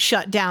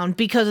shut down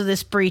because of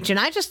this breach. And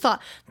I just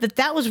thought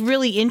that was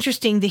really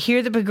interesting to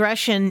hear the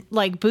progression,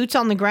 like boots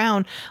on the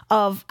ground,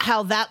 of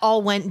how that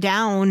all went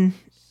down,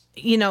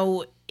 you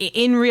know,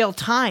 in real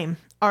time,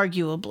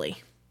 arguably.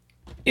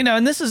 You know,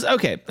 and this is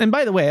okay. And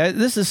by the way,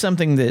 this is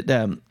something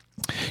that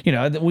you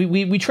know,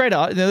 we try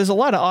to. There's a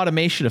lot of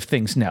automation of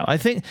things now. I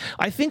think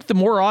the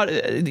more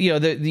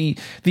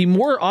the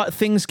more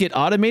things get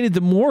automated,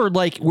 the more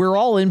like we're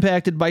all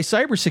impacted by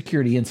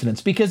cybersecurity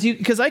incidents,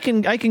 because I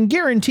can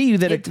guarantee you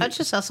that it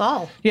touches us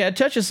all. Yeah, it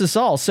touches us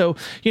all. So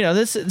you know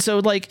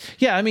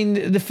I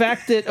mean the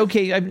fact that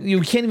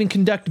you can't even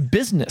conduct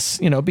business,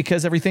 you know,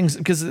 because everything's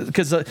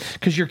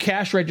because your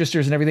cash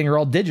registers and everything are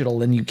all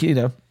digital, and you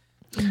know.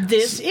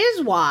 This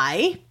is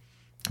why.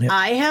 Yep.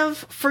 I have,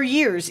 for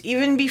years,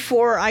 even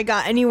before I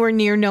got anywhere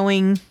near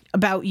knowing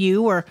about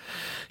you or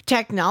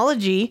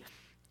technology,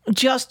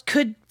 just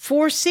could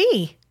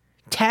foresee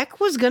tech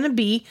was going to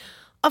be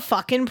a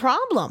fucking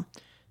problem.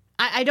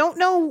 I don't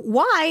know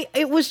why.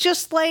 It was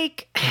just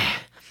like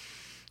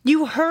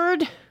you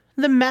heard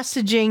the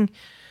messaging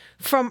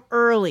from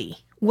early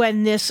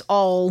when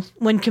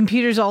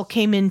computers all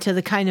came into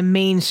the kind of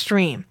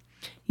mainstream.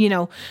 You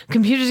know,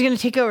 computers are going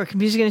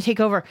to take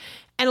over.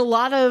 And a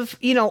lot of,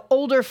 you know,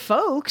 older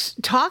folks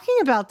talking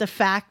about the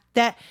fact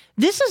that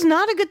this is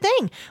not a good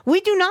thing. We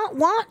do not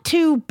want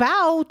to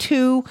bow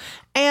to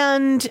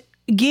and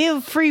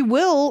give free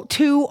will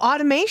to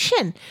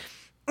automation.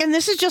 And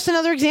this is just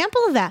another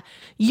example of that.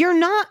 You're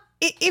not,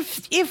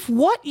 if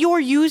what you're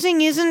using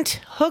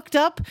isn't hooked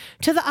up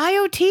to the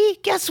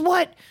IoT, guess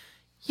what?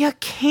 You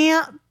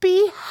can't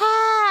be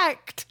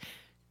hacked.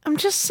 I'm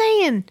just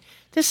saying,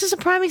 this is a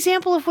prime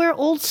example of where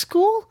old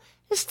school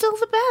is still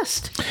the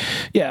best.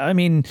 Yeah, I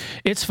mean,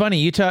 it's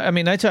funny. I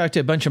talked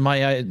to a bunch of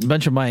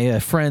my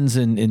friends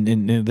and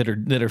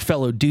that are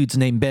fellow dudes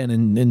named Ben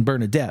and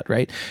Bernadette,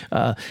 right?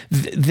 I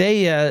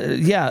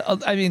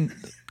mean,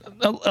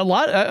 a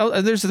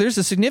lot. There's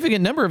a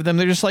significant number of them.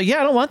 They're just like,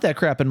 yeah, I don't want that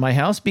crap in my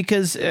house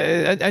because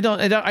I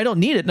don't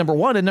need it. Number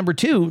one, and number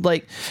two,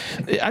 like,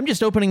 I'm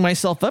just opening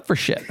myself up for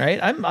shit, right?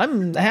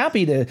 I'm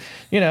happy to,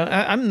 you know,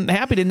 I'm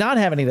happy to not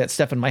have any of that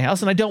stuff in my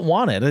house, and I don't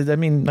want it. I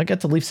mean, I got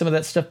to leave some of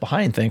that stuff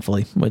behind,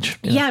 thankfully. Which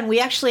yeah, and we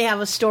actually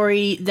have a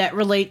story that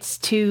relates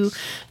to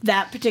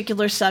that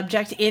particular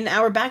subject in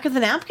our back of the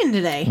napkin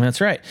today. That's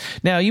right.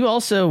 Now you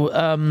also,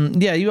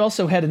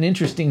 had an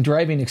interesting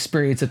driving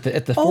experience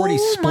at the 40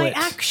 split.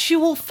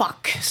 Actual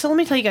fuck. So let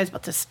me tell you guys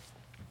about this.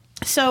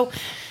 So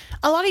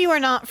a lot of you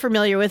are not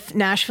familiar with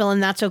Nashville,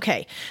 and that's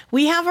okay.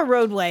 We have a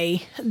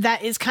roadway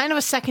that is kind of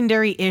a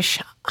secondary-ish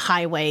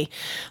highway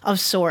of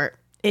sort.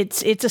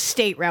 It's a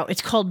state route.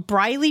 It's called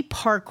Briley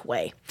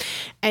Parkway.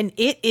 And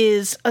it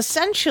is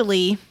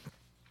essentially,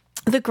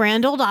 the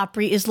Grand Ole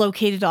Opry is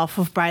located off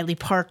of Briley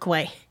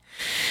Parkway.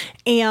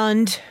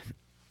 And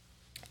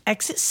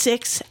exit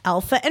 6,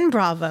 Alpha and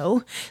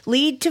Bravo,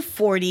 lead to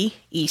 40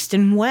 east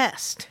and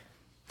west.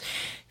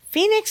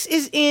 Phoenix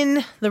is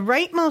in the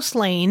rightmost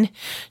lane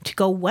to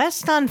go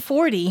west on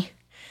 40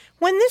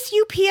 when this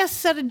UPS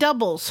set of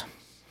doubles,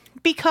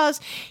 because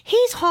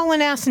he's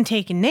hauling ass and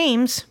taking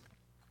names,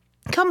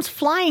 comes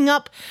flying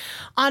up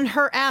on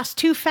her ass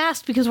too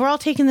fast because we're all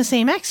taking the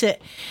same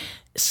exit,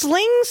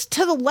 slings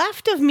to the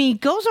left of me,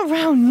 goes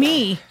around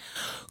me,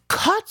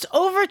 cuts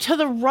over to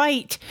the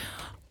right.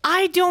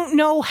 I don't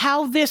know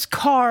how this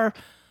car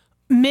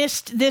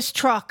missed this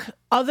truck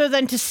other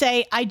than to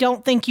say, I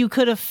don't think you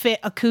could have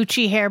fit a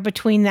coochie hair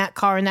between that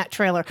car and that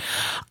trailer.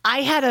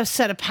 I had a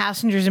set of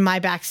passengers in my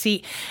back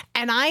seat,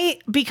 and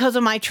because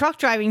of my truck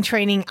driving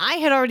training, I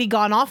had already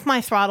gone off my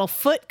throttle,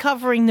 foot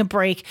covering the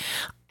brake,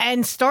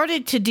 and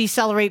started to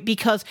decelerate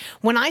because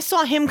when I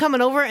saw him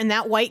coming over and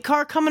that white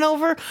car coming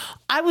over,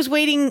 I was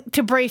waiting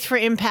to brace for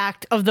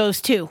impact of those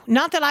two.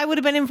 Not that I would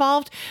have been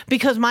involved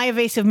because my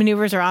evasive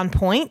maneuvers are on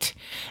point,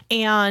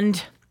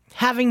 and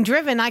having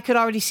driven, I could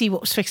already see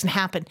what was fixing to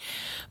happen.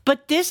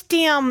 But this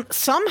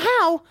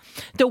somehow,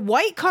 the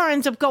white car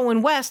ends up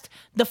going west,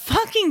 the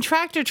fucking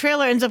tractor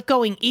trailer ends up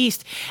going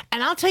east.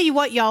 And I'll tell you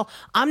what, y'all,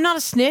 I'm not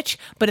a snitch,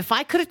 but if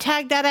I could have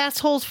tagged that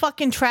asshole's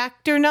fucking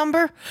tractor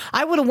number,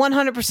 I would have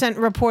 100%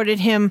 reported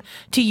him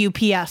to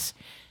UPS.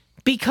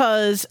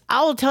 Because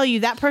I'll tell you,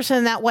 that person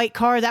in that white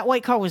car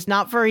was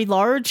not very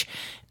large.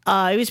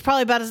 It was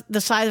probably about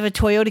the size of a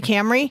Toyota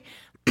Camry.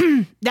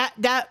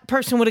 That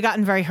person would have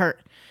gotten very hurt.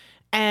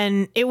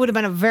 And it would have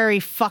been a very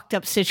fucked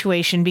up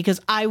situation because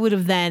I would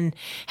have then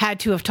had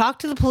to have talked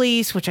to the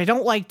police, which I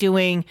don't like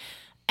doing,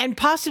 and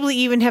possibly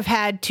even have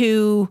had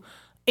to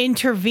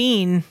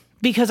intervene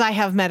because I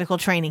have medical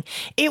training.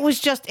 It was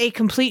just a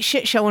complete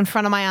shit show in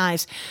front of my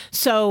eyes.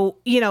 So,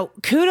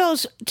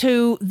 kudos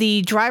to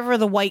the driver of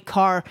the white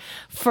car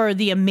for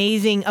the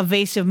amazing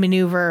evasive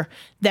maneuver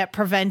that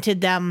prevented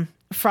them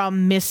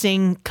from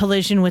missing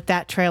collision with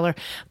that trailer,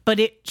 but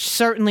it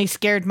certainly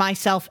scared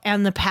myself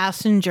and the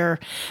passenger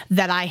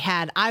that I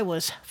had. I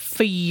was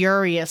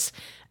furious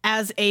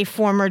as a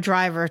former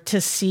driver to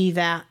see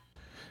that.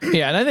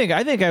 Yeah, and I don't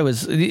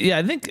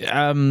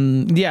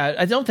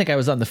think I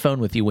was on the phone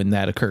with you when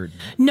that occurred.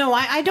 No,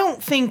 I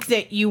don't think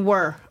that you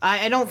were.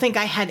 I don't think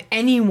I had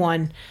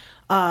anyone.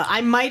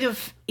 I might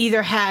have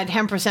either had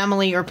Empress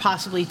Emily or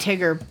possibly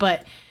Tigger,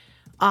 but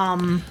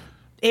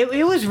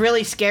it was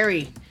really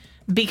scary.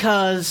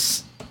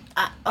 Because,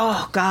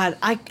 oh God,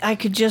 I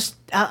could just,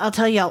 I'll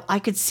tell you, I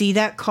could see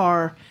that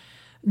car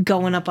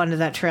going up under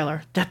that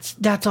trailer.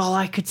 That's all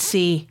I could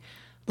see.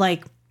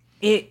 Like,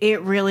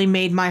 it really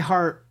made my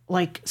heart,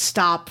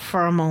 stop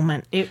for a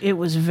moment. It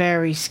was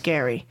very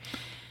scary.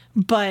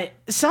 But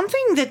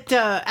something that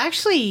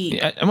actually,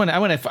 I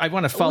want to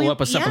follow up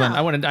on something.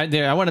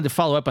 Yeah. I wanted to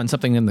follow up on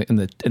something in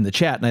the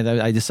chat, and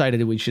I decided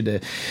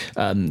that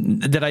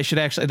I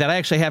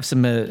actually have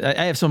some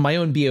of my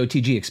own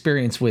BOTG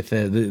experience with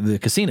the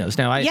casinos.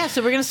 Now,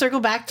 so we're going to circle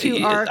back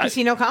to our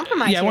casino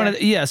compromise.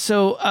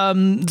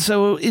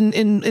 So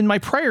in my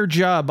prior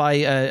job,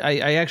 I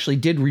actually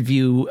did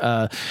review.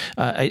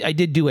 I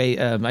did do a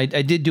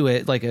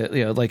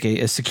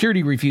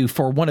security review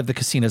for one of the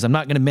casinos. I'm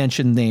not going to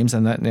mention names,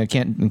 and I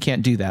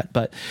can't do that,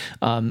 but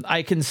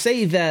I can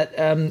say that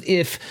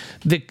if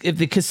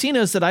the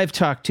casinos that I've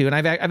talked to, and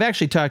I've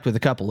actually talked with a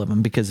couple of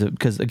them because of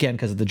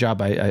the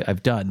job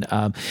I've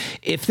done,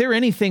 if they're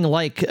anything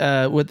like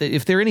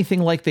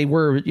they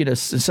were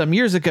some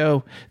years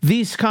ago,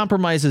 these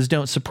compromises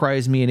don't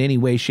surprise me in any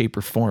way, shape,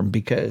 or form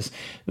because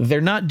they're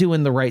not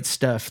doing the right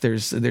stuff.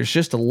 There's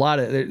just a lot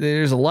of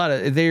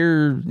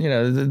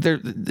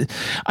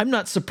I'm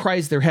not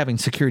surprised they're having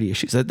security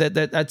issues.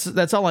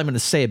 That's all I'm going to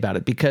say about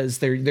it because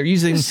they're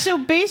using. So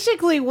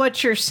basically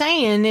what you're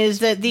saying is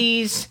that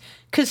these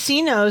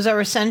casinos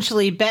are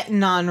essentially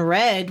betting on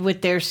red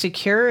with their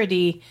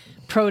security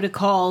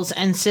protocols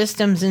and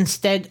systems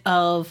instead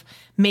of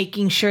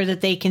making sure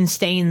that they can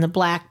stay in the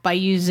black by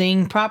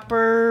using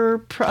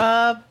proper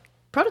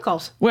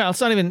protocols. Well, it's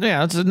not even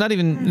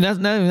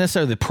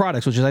necessarily the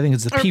products, which is I think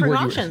is the P word.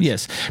 Precautions.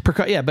 Yes,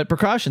 but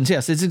precautions.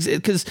 Yes, it's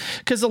because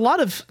a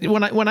lot of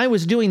when I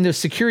was doing the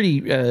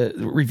security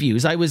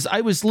reviews, I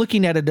was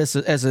looking at it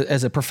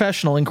as a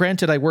professional. And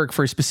granted, I work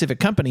for a specific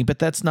company, but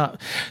that's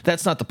not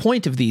the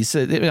point of these.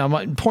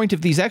 My point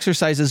of these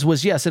exercises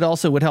was yes, it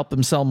also would help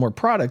them sell more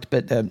product,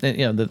 but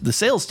the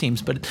sales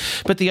teams.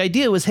 But the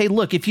idea was, hey,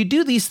 look, if you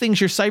do these things,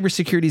 your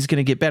cybersecurity is going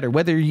to get better,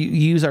 whether you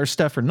use our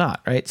stuff or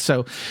not, right?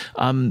 So.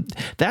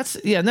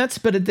 They're not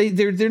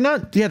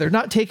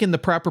taking the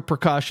proper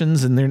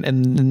precautions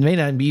and may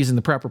not be using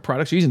the proper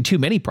products. They're using too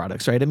many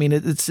products, right? I mean,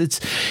 it's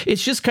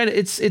just kind of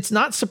it's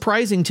not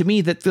surprising to me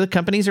that the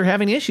companies are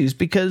having issues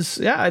because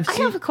I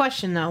have a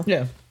question though.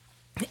 Yeah,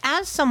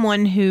 as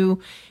someone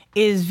who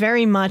is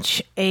very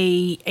much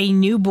a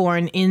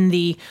newborn in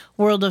the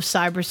world of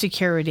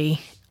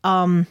cybersecurity,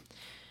 and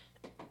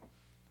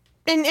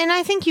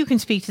I think you can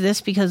speak to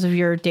this because of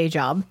your day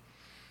job.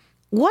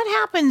 What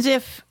happens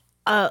if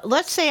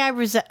let's say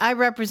I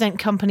represent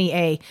company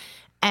A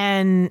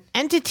and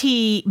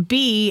entity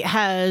B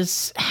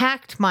has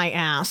hacked my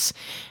ass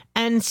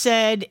and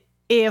said,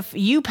 if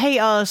you pay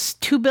us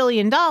 $2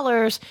 billion,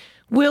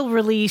 we'll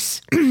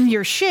release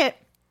your shit.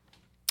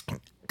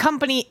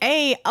 Company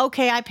A,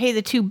 okay, I pay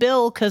the $2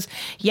 billion because,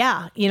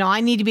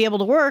 I need to be able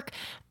to work.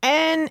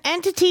 And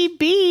entity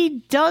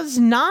B does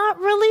not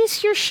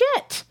release your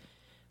shit.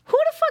 Who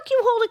the fuck you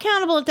hold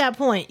accountable at that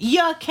point?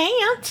 You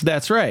can't.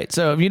 That's right.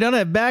 So if you don't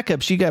have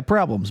backups, you got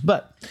problems.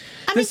 But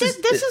this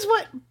is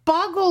what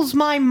boggles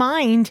my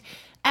mind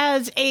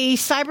as a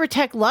cyber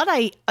tech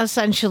Luddite,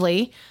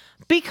 essentially,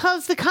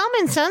 because the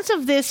common sense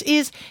of this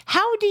is,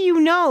 how do you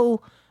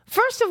know?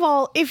 First of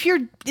all, if you're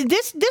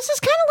this is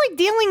kind of like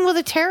dealing with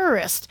a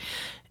terrorist.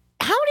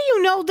 How do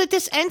you know that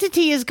this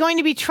entity is going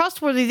to be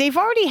trustworthy? They've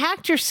already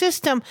hacked your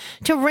system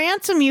to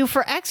ransom you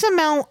for X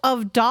amount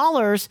of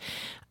dollars.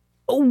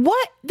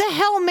 What the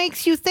hell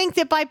makes you think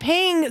that by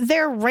paying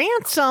their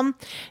ransom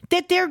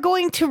that they're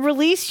going to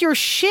release your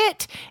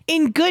shit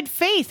in good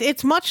faith?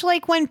 It's much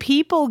like when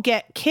people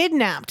get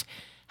kidnapped.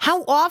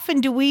 How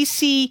often do we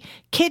see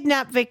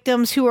kidnap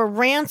victims who are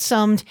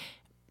ransomed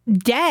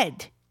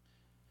dead?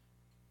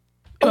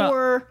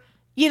 Or,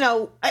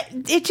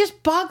 it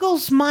just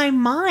boggles my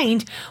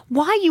mind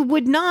why you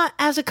would not,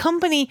 as a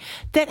company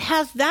that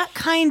has that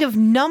kind of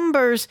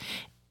numbers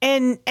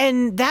and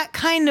that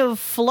kind of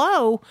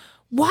flow,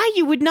 why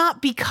you would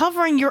not be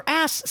covering your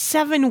ass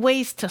 7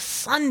 ways to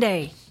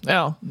Sunday.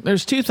 Well,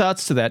 there's two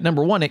thoughts to that.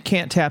 Number one, it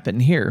can't tap in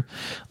here.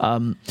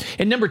 And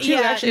number two,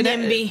 actually,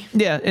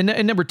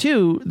 and number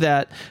two,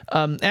 that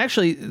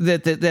actually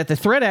that the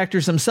threat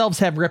actors themselves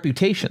have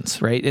reputations,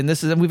 right? And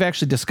we've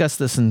actually discussed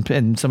this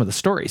in some of the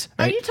stories.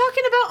 Right? Are you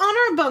talking about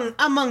honor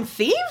among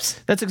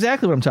thieves? That's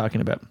exactly what I'm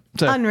talking about.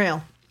 So,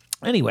 unreal.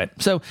 Anyway,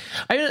 so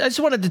I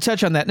just wanted to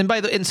touch on that,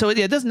 and so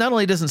it doesn't not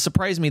only doesn't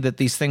surprise me that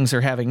these things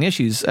are having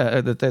issues,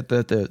 that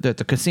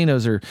the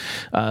casinos are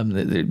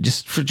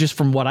just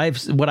from what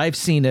I've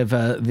seen of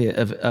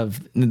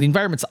the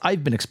environments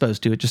I've been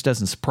exposed to, it just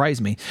doesn't surprise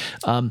me.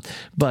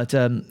 But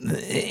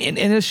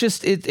it's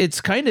just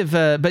it's kind of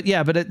but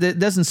it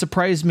doesn't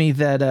surprise me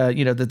that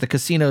that the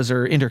casinos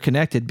are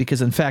interconnected,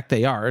 because in fact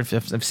they are.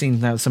 I've seen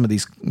how some of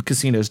these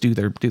casinos do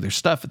their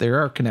stuff. They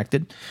are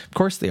connected. Of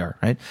course they are,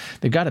 right?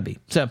 They've got to be.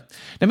 So.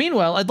 Now,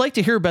 meanwhile, I'd like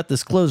to hear about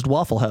this closed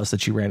Waffle House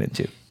that you ran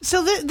into.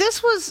 So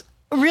this was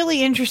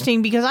really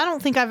interesting because I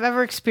don't think I've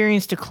ever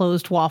experienced a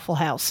closed Waffle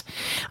House.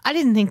 I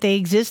didn't think they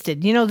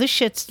existed. This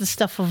shit's the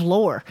stuff of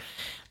lore.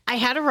 I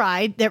had a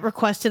ride that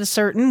requested a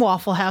certain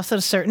Waffle House at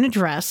a certain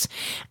address.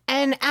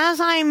 And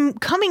as I'm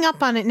coming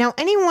up on it, now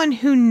anyone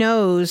who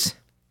knows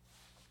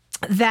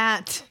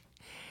that,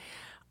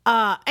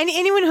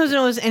 anyone who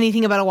knows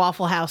anything about a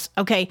Waffle House,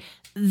 okay,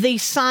 the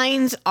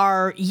signs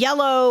are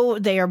yellow.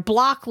 They are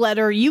block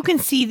letter. You can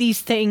see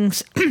these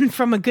things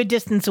from a good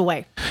distance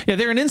away. Yeah,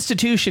 they're an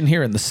institution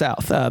here in the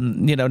South.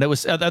 It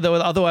was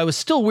although I was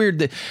still weird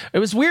that it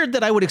was weird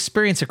that I would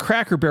experience a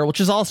Cracker Barrel, which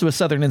is also a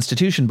Southern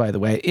institution, by the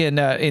way, in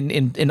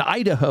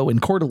Idaho, in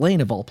Coeur d'Alene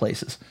of all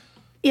places.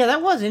 Yeah,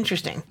 that was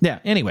interesting. Yeah.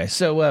 Anyway,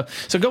 so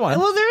go on.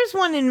 Well, there is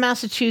one in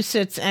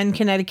Massachusetts and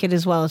Connecticut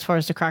as well, as far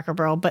as the Cracker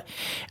Barrel, but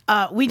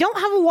we don't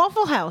have a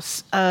Waffle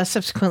House.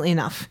 Subsequently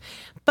enough.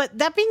 But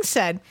that being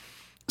said,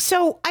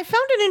 so I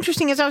found it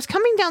interesting as I was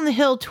coming down the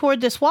hill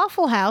toward this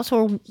Waffle House,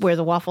 or where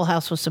the Waffle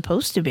House was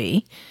supposed to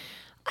be,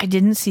 I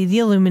didn't see the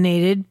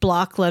illuminated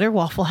block letter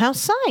Waffle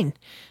House sign.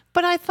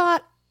 But I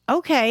thought,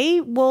 okay,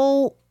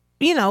 well,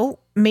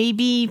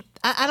 maybe,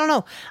 I don't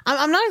know.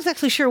 I'm not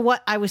exactly sure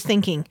what I was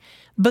thinking,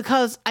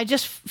 because I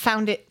just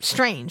found it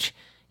strange.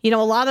 A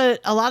lot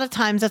of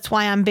times that's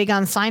why I'm big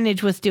on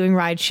signage with doing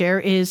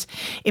rideshare, is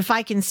if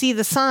I can see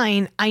the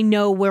sign, I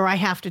know where I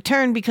have to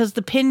turn, because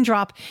the pin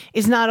drop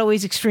is not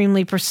always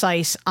extremely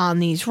precise on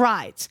these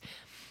rides,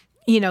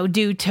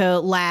 due to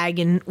lag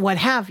and what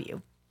have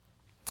you.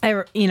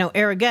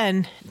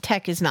 Again,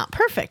 tech is not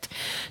perfect.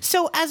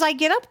 So as I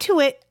get up to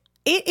it,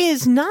 it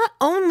is not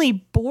only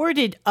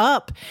boarded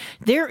up,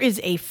 there is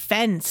a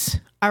fence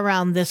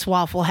around this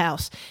Waffle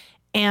House.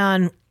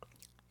 And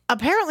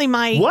apparently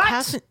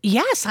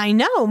yes, I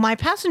know. My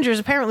passengers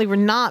apparently were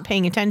not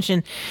paying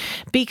attention,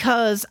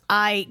 because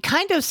I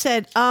kind of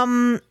said,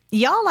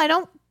 y'all, I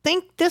don't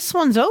think this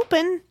one's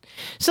open.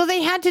 So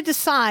they had to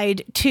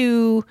decide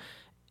to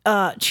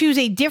choose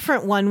a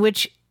different one,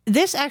 which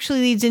this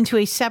actually leads into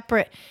a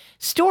separate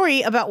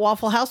story about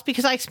Waffle House,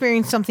 because I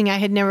experienced something I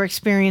had never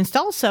experienced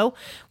also,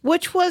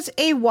 which was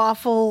a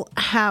Waffle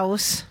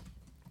House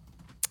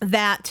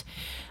that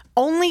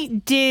only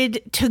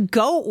did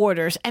to-go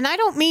orders. And I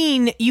don't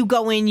mean you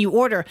go in, you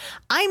order.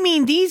 I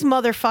mean, these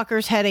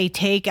motherfuckers had a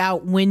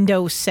takeout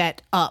window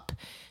set up.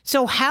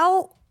 So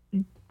how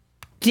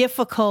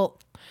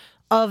difficult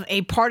of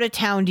a part of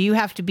town do you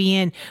have to be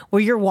in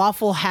where your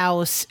Waffle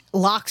House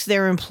locks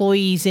their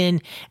employees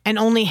in and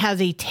only has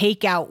a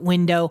takeout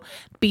window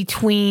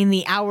between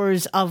the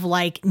hours of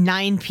like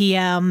 9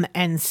 p.m.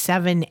 and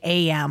 7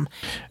 a.m.?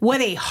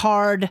 What a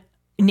hard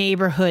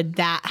neighborhood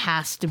that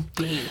has to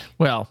be.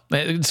 Well,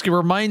 it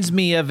reminds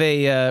me of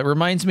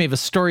a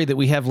story that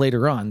we have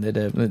later on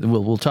that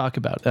we'll talk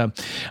about.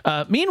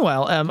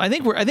 Meanwhile, I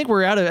think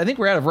we're out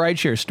of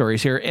rideshare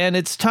stories here, and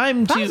it's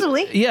time to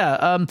possibly.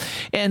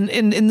 And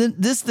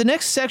the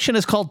next section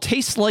is called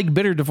 "Tastes Like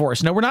Bitter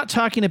Divorce." Now, we're not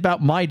talking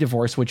about my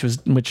divorce,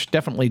 which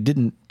definitely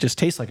didn't just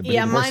taste like a bitter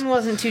divorce. Mine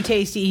wasn't too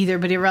tasty either,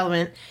 but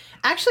irrelevant.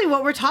 Actually,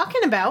 what we're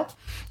talking about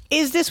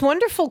is this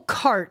wonderful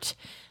cart.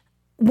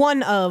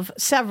 One of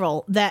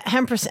several that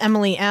Hempress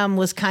Emily M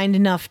was kind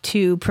enough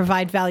to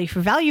provide value for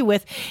value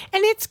with.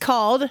 And it's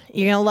called,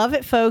 you're going to love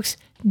it, folks,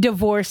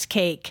 Divorce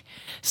Cake.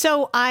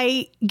 So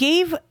I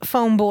gave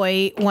Phone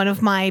Boy one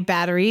of my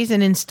batteries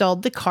and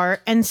installed the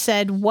cart and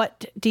said,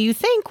 what do you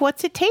think?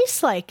 What's it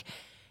taste like?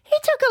 He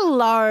took a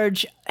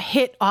large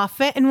hit off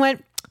it and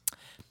went,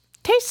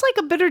 tastes like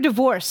a bitter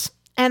divorce.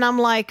 And I'm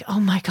like, oh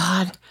my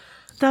God,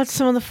 that's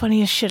some of the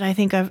funniest shit I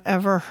think I've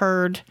ever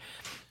heard.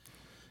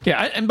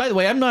 Yeah, and by the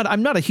way, I'm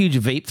not a huge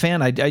vape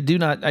fan. I do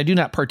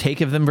not partake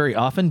of them very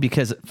often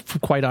because,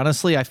 quite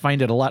honestly, I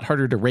find it a lot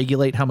harder to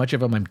regulate how much of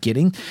them I'm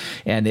getting,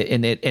 and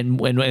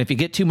if you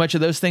get too much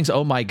of those things,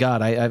 oh my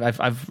God,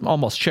 I've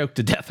almost choked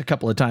to death a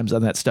couple of times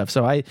on that stuff.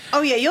 So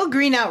you'll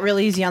green out real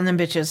easy on them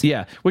bitches.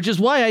 Yeah, which is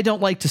why I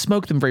don't like to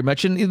smoke them very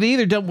much, and they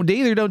either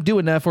don't do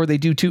enough, or they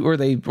do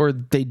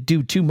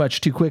do too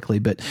much too quickly.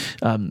 But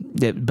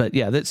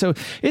yeah, so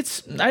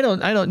it's I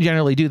don't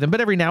generally do them, but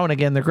every now and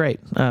again they're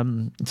great.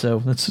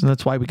 So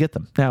that's why we get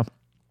them. Now,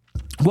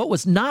 what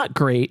was not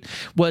great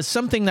was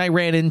something I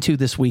ran into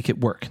this week at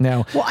work.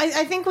 Now, well,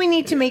 I think we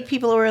need to make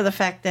people aware of the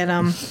fact that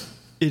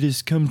it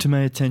has come to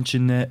my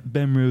attention that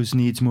Bemrose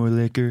needs more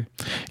liquor.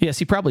 Yes,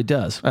 he probably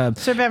does.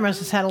 Sir Bemrose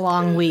has had a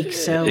long week,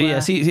 so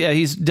yes,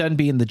 he's done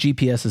being the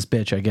GPS's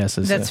bitch, I guess.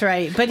 That's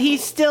right, but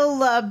he's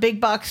still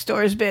big box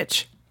stores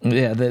bitch.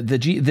 Yeah, the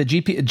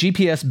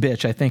GPS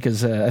bitch, I think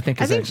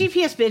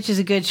GPS bitch is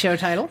a good show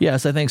title.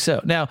 Yes, I think so.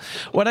 Now,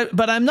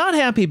 but I'm not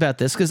happy about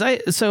this because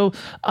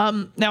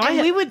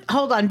we would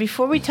hold on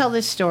before we tell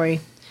this story,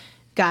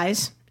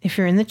 guys. If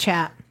you're in the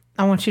chat,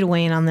 I want you to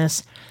weigh in on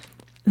this.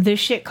 This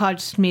shit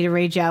caused me to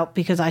rage out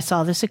because I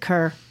saw this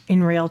occur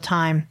in real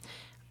time.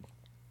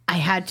 I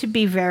had to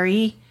be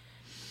very,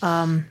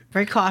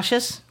 very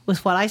cautious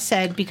with what I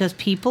said because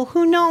people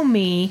who know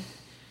me,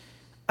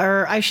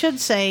 or I should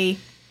say,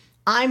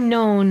 I'm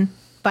known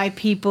by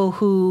people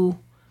who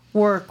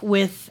work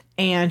with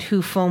and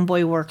who Phone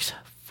Boy works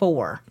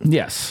for.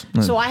 Yes.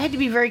 So I had to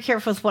be very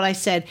careful with what I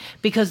said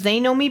because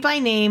they know me by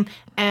name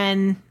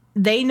and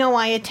they know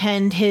I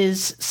attend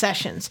his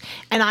sessions.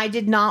 And I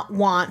did not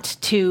want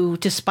to,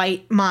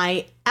 despite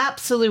my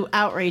absolute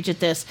outrage at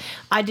this,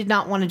 I did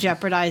not want to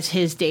jeopardize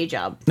his day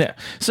job. Yeah.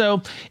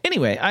 So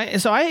anyway, I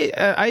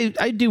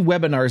do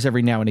webinars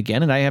every now and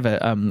again, and I have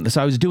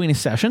so I was doing a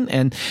session,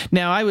 and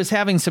now I was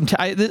having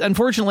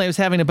unfortunately I was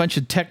having a bunch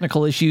of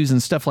technical issues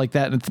and stuff like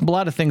that, and a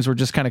lot of things were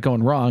just kind of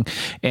going wrong,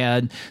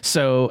 and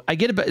so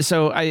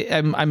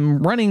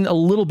I'm running a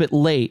little bit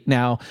late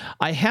now.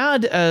 I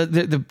had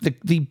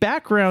the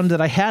background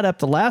that I had up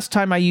the last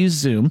time I used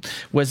Zoom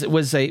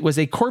was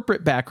a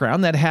corporate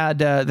background that had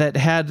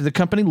the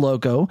company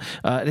logo.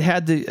 It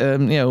had the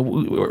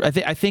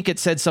I think it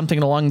said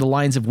something along the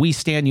lines of "We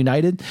Stand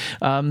United,"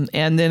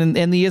 and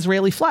the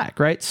Israeli flag,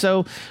 right?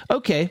 So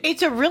okay,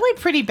 it's a really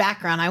pretty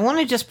background. I want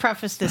to just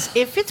preface this: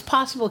 if it's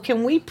possible,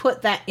 can we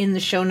put that in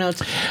the show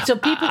notes so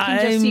people can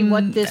just see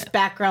what this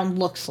background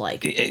looks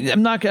like?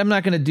 I'm not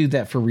going to do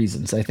that for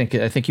reasons. I think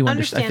you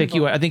understand.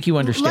 I think you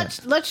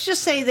understand. Let's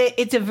just say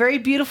that it's a very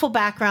beautiful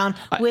background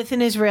with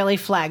an Israeli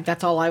flag.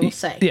 That's all I will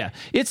say. Yeah,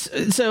 it's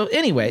so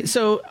anyway.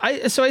 So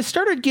I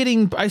started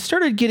getting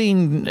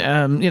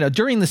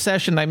during the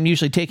session, I'm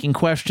usually taking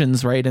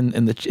questions right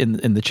in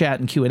the chat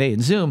and Q&A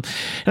in Zoom,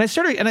 and I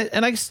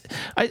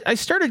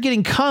started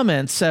getting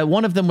comments.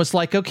 One of them was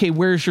like, okay,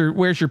 where's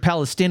your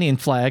Palestinian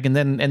flag? And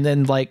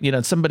then like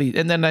somebody,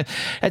 and then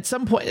at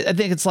some point I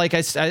think it's like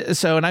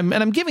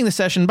I'm giving the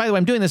session. By the way,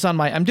 I'm doing this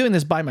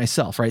by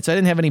myself, right? So I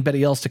didn't have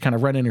anybody else to kind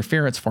of run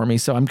interference for me.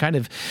 So I'm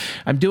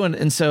doing,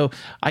 and so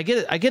I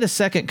get a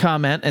second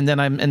comment, and then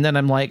I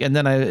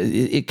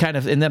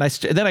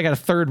got a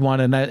third one,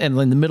 and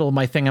in the middle of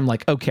my thing, I'm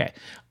like, okay,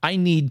 I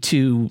need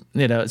to,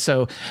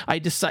 so I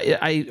decided,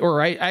 I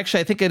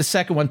think I had a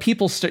second one.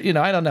 People,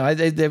 I don't know. I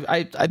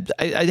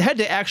had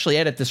to actually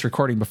edit this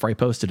recording before I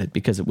posted it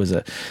because it was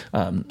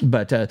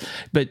but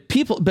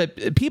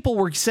people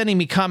were sending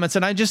me comments,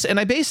 and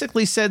I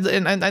basically said,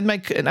 and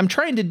I'm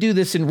trying to do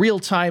this in real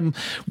time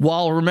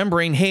while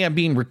remembering, hey, I'm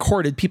being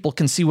recorded. People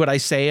can see what I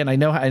say, and I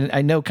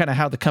know kind of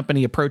how the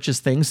company approaches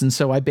things. And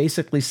so I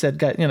basically said,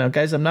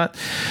 guys, I'm not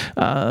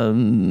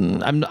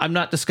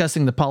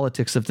discussing the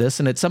politics of this.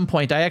 And at some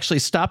point, I actually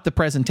stopped the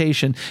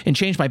presentation and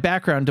changed my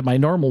background to my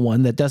normal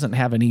one that doesn't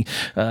have any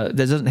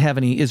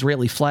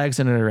Israeli flags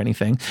in it or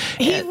anything.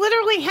 He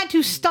literally had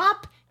to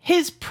stop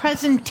his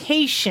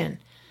presentation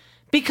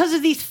because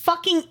of these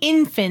fucking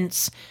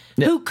infants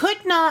who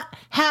could not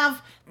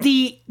have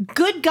the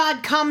good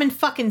God common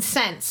fucking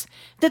sense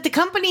that the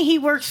company he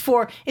works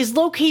for is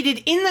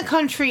located in the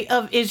country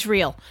of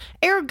Israel.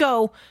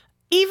 Ergo,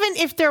 even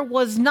if there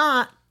was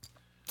not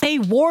a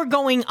war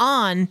going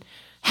on,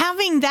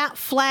 having that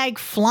flag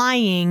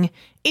flying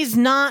is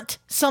not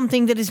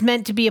something that is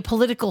meant to be a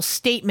political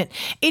statement.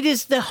 It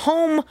is the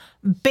home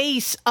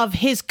base of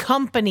his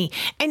company.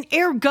 And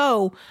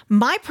ergo,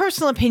 my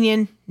personal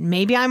opinion,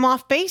 maybe I'm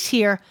off base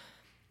here,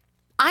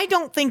 I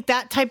don't think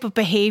that type of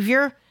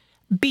behavior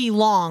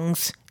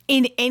belongs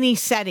in any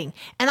setting.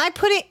 And I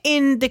put it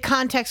in the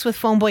context with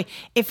Phoneboy.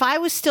 If I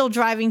was still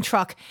driving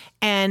truck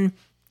and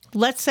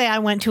let's say I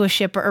went to a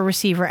shipper or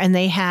receiver and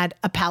they had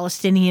a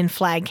Palestinian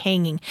flag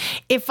hanging.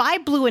 If I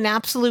blew an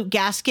absolute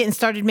gasket and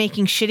started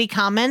making shitty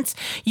comments,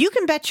 you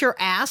can bet your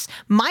ass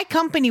my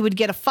company would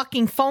get a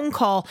fucking phone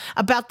call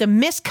about the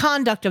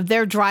misconduct of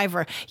their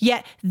driver.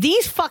 Yet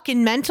these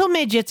fucking mental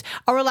midgets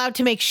are allowed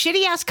to make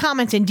shitty ass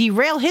comments and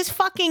derail his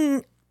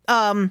fucking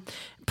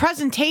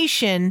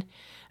presentation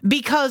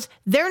because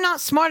they're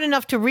not smart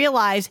enough to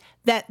realize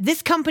that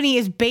this company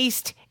is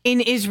based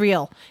in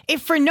Israel.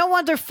 If for no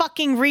other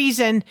fucking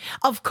reason,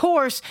 of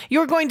course,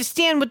 you're going to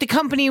stand with the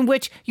company in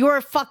which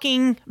you're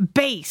fucking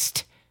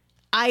based.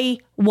 I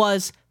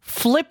was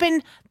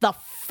flipping the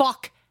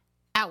fuck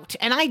out.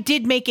 And I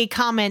did make a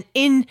comment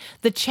in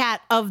the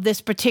chat of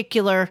this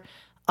particular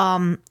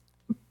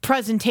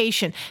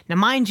presentation. Now,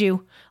 mind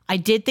you, I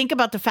did think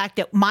about the fact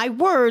that my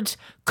words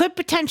could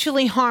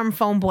potentially harm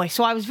Phoneboy.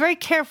 So I was very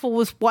careful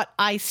with what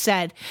I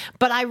said.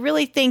 But I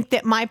really think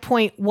that my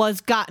point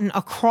was gotten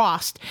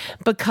across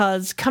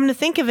because, come to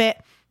think of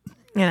it,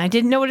 and I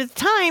didn't know it at the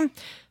time,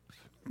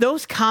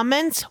 those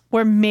comments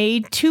were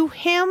made to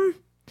him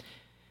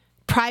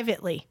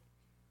privately.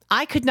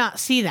 I could not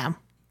see them.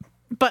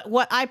 But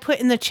what I put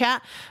in the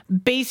chat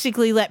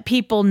basically let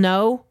people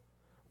know,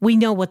 we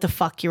know what the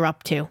fuck you're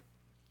up to.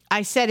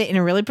 I said it in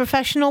a really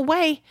professional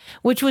way,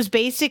 which was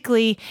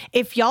basically,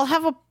 if y'all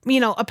have a,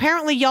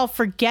 apparently y'all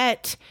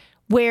forget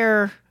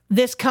where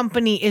this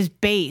company is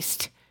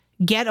based.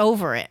 Get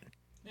over it.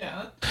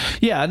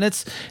 Yeah, and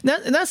that's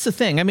the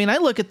thing. I mean, I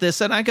look at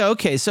this and I go,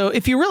 okay, so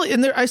if you really,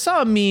 and there, I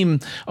saw a meme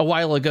a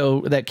while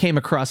ago that came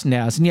across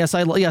NAS, and yes,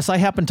 I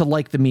happen to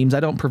like the memes. I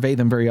don't purvey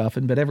them very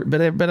often, but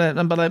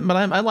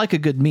I like a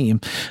good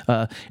meme,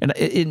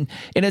 and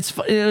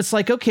it's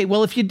like, okay,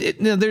 well, if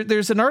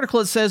there's an article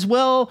that says,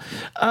 well,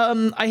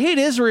 I hate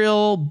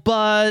Israel,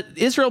 but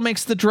Israel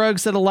makes the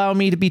drugs that allow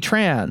me to be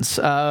trans,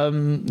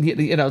 and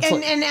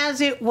as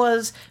it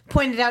was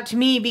pointed out to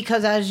me,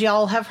 because as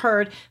y'all have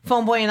heard,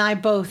 Phoneboy and I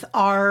both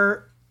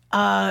are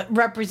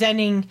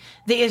representing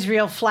the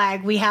Israel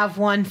flag. We have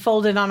one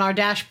folded on our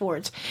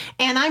dashboards.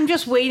 And I'm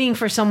just waiting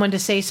for someone to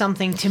say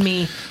something to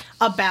me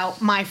about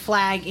my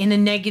flag in a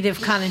negative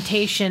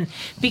connotation,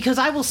 because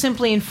I will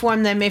simply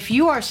inform them, if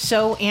you are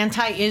so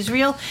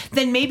anti-Israel,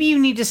 then maybe you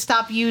need to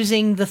stop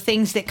using the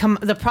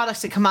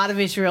products that come out of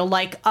Israel,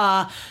 like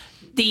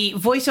the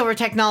voiceover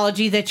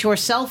technology that your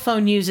cell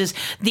phone uses,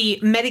 the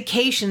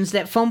medications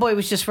that Phoneboy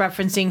was just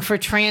referencing for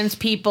trans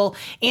people,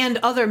 and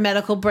other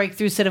medical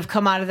breakthroughs that have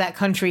come out of that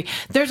country.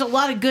 There's a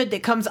lot of good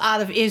that comes out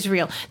of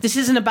Israel. This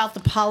isn't about the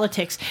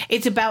politics.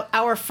 It's about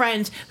our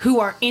friends who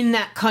are in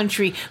that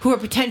country, who are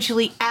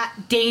potentially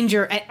at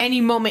danger at any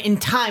moment in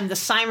time. The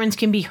sirens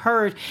can be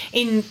heard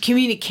in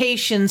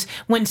communications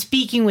when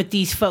speaking with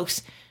these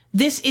folks.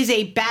 This is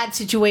a bad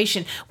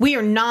situation. We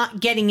are not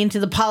getting into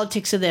the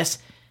politics of this.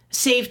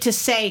 Save to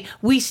say,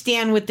 we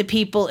stand with the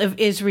people of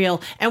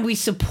Israel and we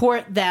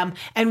support them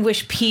and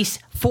wish peace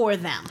for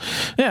them.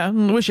 Yeah, I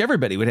wish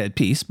everybody would have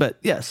peace, but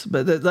yes,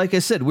 like I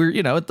said, we're,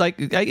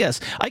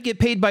 yes, I get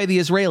paid by the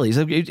Israelis.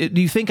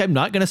 Do you think I'm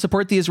not going to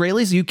support the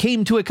Israelis? You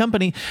came to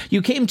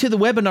the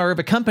webinar of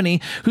a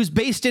company who's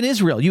based in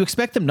Israel. You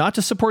expect them not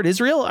to support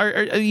Israel?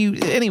 Are you,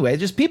 anyway,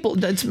 just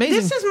people, it's amazing.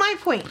 This is my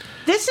point.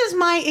 This is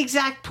my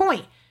exact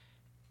point.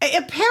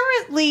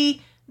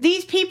 Apparently,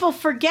 these people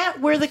forget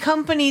where the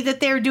company that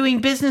they're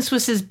doing business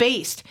with is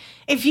based.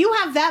 If you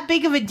have that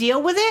big of a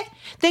deal with it,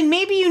 then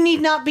maybe you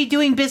need not be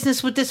doing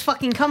business with this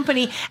fucking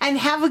company and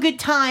have a good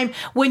time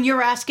when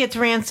your ass gets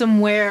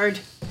ransomwared.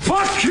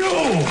 Fuck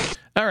you!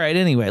 All right,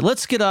 anyway,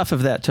 let's get off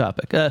of that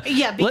topic. Because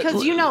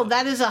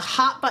that is a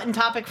hot button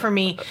topic for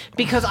me,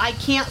 because I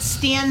can't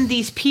stand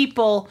these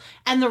people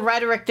and the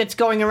rhetoric that's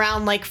going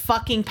around like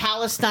fucking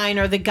Palestine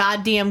are the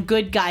goddamn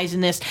good guys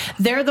in this.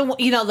 They're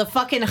the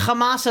fucking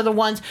Hamas are the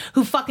ones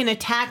who fucking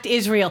attacked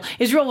Israel.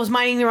 Israel was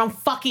minding their own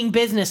fucking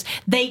business.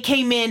 They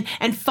came in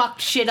and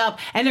fucked shit up,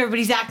 and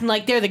everybody's acting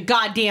like they're the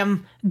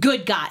goddamn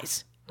good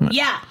guys.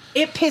 Yeah,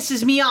 it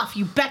pisses me off.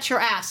 You bet your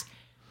ass.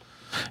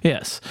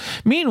 Yes.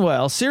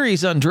 Meanwhile,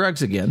 Siri's on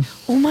drugs again.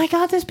 Oh my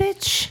God, this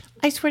bitch.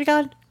 I swear to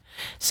God.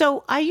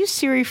 So I use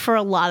Siri for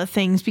a lot of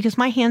things because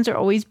my hands are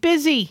always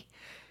busy.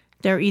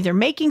 They're either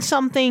making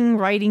something,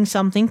 writing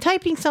something,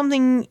 typing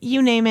something,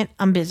 you name it,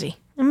 I'm busy.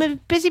 I'm a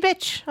busy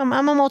bitch. I'm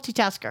a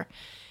multitasker.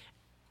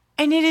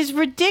 And it is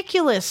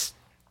ridiculous.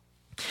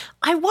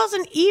 I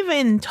wasn't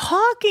even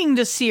talking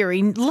to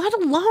Siri, let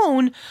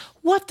alone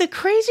what the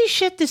crazy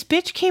shit this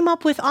bitch came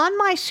up with on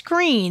my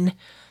screen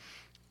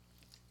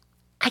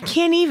I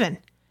can't even.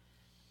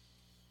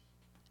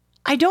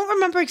 I don't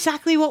remember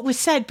exactly what was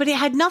said, but it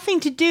had nothing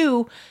to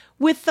do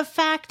with the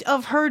fact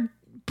of her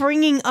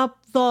bringing up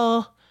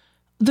the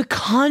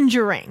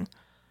Conjuring,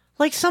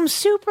 like some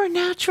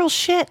supernatural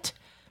shit.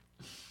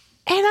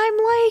 And I'm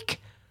like,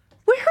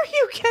 where are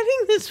you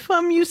getting this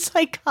from, you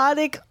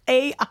psychotic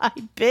AI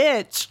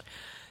bitch?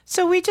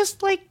 So we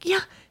just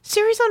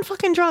Siri's on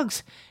fucking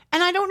drugs,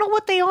 and I don't know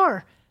what they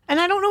are, and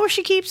I don't know where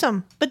she keeps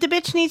them, but the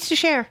bitch needs to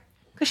share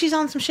because she's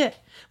on some shit.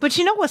 But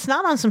you know what's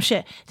not on some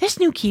shit? This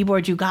new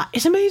keyboard you got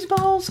is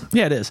amazeballs.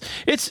 Yeah, it is.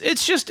 It is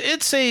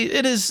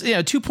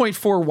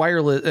 2.4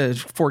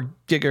 wireless 4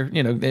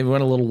 giga. They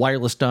went a little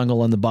wireless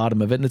dongle on the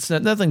bottom of it, and it's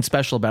nothing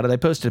special about it. I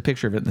posted a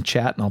picture of it in the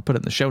chat, and I'll put it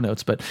in the show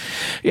notes. But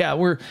yeah,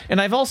 and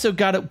I've also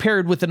got it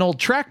paired with an old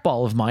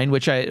trackball of mine,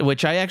 which I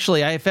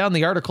found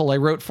the article I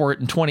wrote for it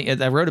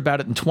I wrote about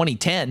it in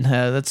 2010.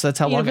 That's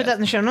how long. You put that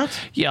in the show notes?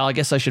 Yeah, I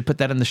guess I should put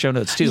that in the show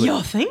notes too.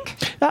 You think?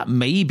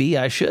 Maybe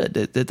I should.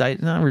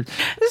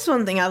 This is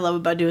one thing I love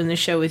about doing this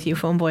show with you,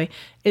 Phone Boy,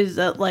 is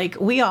that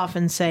we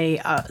often say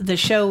the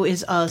show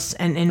is us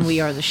and we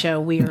are the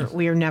show. We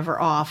are never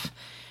off.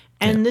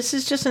 And this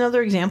is just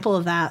another example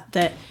of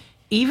that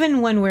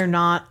even when we're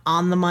not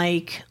on the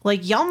mic,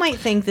 y'all might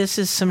think this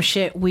is some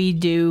shit we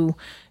do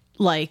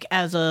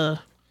as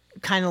a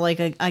kind of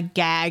a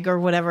gag or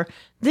whatever.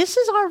 This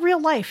is our real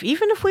life.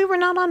 Even if we were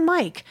not on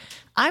mic,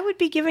 I would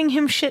be giving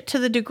him shit to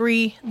the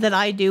degree that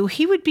I do.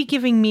 He would be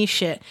giving me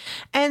shit.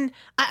 And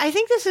I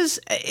think this is,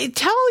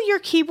 tell your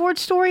keyboard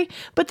story,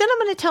 but then I'm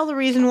going to tell the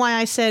reason why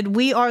I said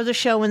we are the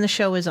show and the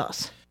show is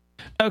us.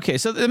 Okay,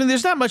 so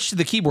there's not much to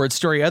the keyboard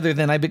story other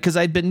than because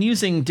I've been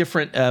using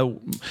different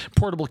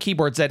portable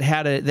keyboards that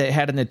had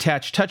an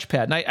attached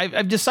touchpad, and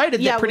I've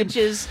decided that which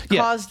has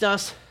caused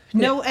us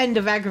no end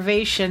of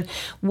aggravation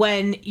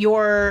when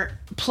your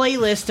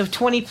playlist of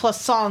 20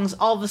 plus songs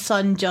all of a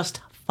sudden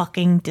just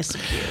fucking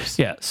disappears.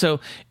 Yeah. So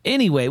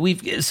anyway,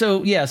 yes,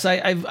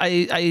 I've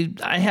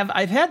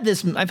had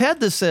this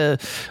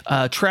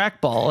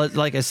trackball,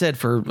 like I said,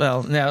 for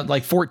now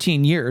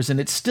 14 years,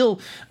 and it's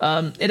still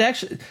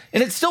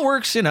it still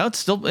works. It's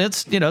a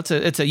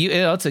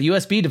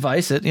USB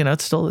device.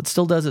 It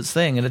still does its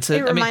thing, and it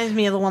reminds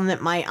me of the one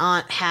that my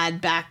aunt had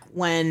back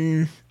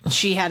when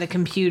she had a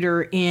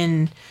computer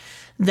in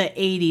the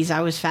 80s.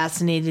 I was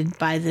fascinated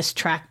by this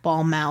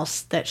trackball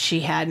mouse that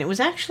she had,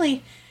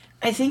 and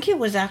I think it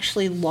was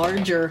actually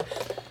larger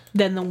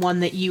than the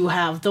one that you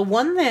have. The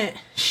one that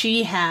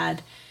she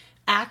had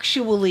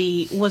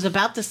actually was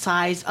about the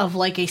size of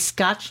a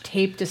Scotch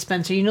tape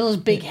dispenser. You know those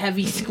big,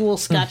 heavy school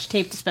Scotch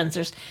tape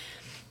dispensers?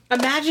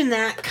 Imagine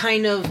that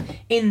kind of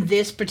in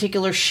this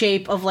particular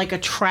shape of a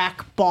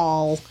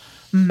trackball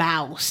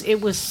mouse.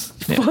 It was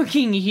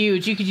fucking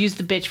huge. You could use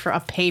the bitch for a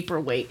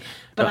paperweight.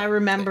 But I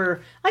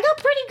remember I got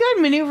pretty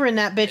good maneuvering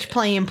that bitch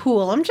playing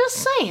pool. I'm just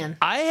saying.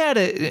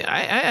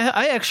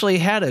 I actually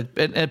had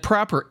a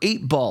proper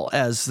 8-ball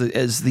as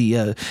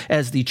the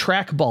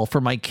trackball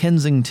for my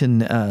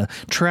Kensington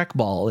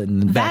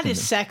trackball. That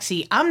is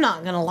sexy. I'm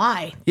not gonna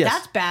lie. Yes.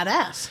 That's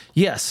badass.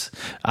 Yes,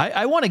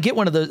 I want to get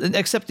one of those.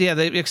 Except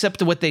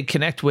what they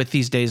connect with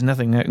these days,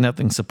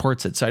 nothing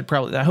supports it. So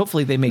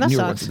hopefully they make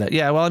newer ones of that.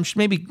 Yeah, well,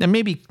 maybe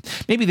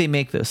they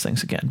make those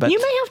things again. But you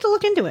may have to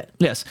look into it.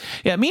 Yes.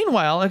 Yeah.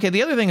 Meanwhile, okay.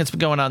 The other thing that's been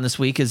going on this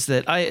week is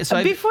that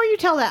before you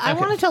tell that, I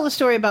want to tell the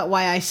story about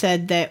why I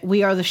said that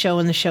we are the show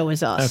and the show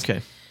is us.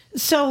 Okay.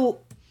 So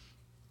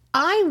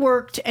I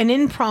worked an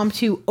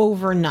impromptu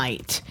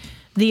overnight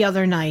the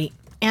other night,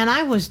 and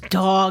I was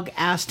dog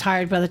ass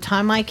tired by the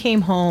time I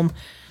came home.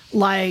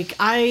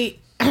 I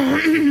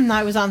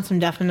was on some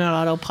definite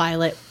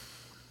autopilot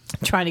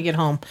trying to get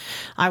home.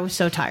 I was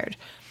so tired.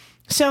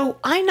 So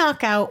I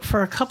knock out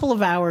for a couple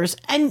of hours,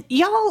 and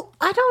y'all,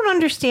 I don't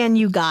understand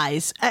you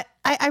guys.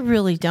 I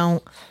really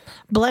don't.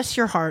 Bless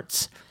your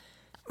hearts.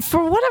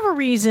 For whatever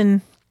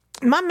reason,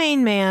 my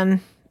main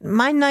man,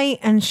 my knight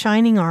in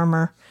shining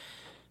armor,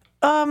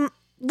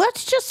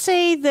 let's just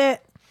say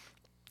that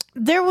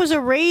there was a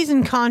raise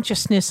in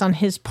consciousness on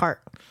his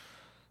part.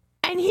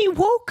 And he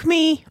woke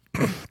me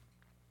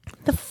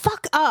the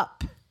fuck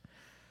up.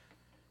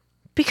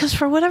 Because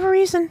for whatever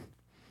reason,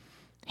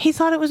 he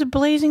thought it was a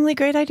blazingly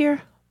great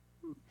idea.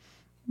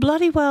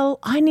 Bloody well,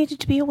 I needed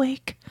to be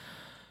awake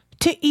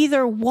to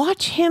either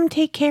watch him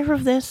take care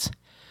of this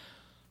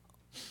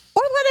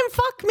or let him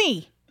fuck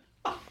me.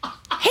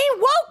 He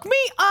woke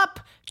me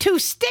up to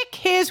stick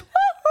his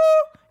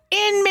woohoo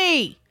in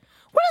me.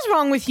 What is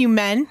wrong with you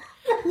men?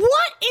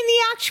 What in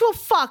the actual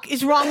fuck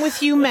is wrong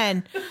with you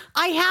men?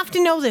 I have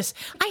to know this.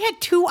 I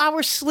had 2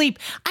 hours sleep.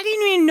 I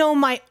didn't even know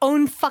my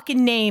own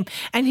fucking name.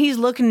 And he's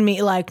looking at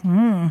me like,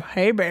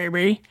 hey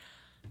baby.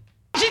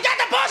 She got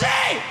the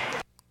pussy!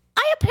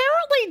 I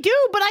apparently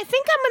do, but I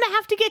think I'm going to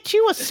have to get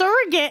you a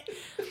surrogate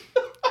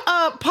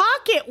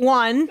pocket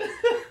one for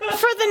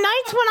the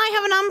nights when I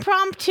have an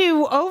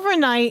impromptu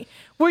overnight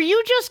where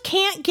you just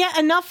can't get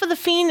enough of the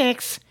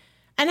Phoenix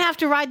and have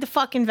to ride the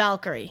fucking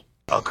Valkyrie.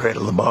 I'll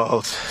cradle the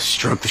balls,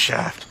 stroke the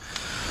shaft,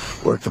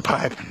 work the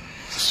pipe,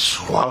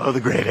 swallow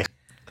the gravy.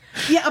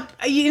 Yeah,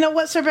 you know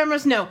what, Sir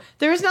Bemrose? No,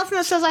 there is nothing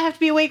that says I have to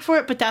be awake for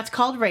it, but that's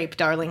called rape,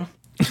 darling.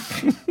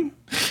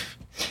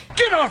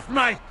 Get off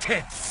my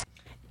tits!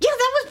 Yeah,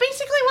 that was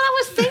basically what I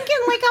was thinking.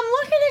 Like, I'm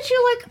looking at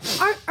you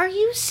like, are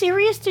you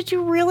serious? Did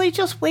you really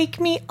just wake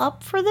me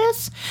up for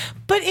this?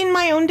 But in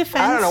my own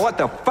defense... I don't know what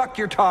the fuck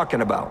you're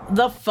talking about.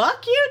 The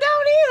fuck you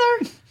don't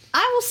either.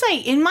 I will say,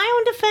 in my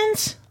own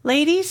defense,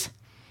 ladies,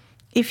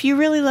 if you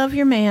really love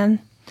your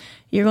man,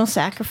 you're going to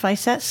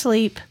sacrifice that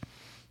sleep.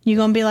 You're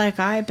going to be like,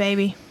 all right,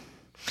 baby,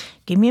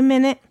 give me a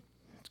minute.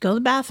 Let's go to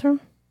the bathroom,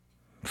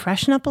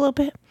 freshen up a little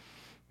bit,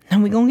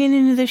 and we're going to get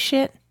into this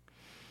shit.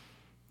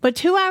 But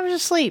 2 hours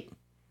of sleep.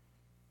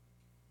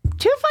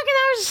 2 fucking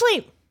hours of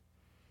sleep.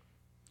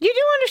 You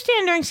do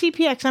understand during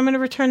CPX, I'm going to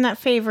return that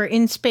favor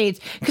in spades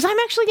because I'm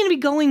actually going to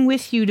be going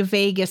with you to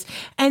Vegas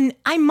and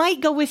I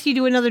might go with you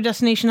to another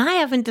destination. I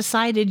haven't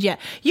decided yet.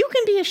 You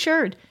can be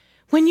assured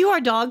when you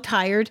are dog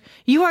tired,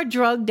 you are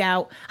drugged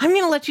out. I'm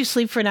going to let you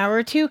sleep for an hour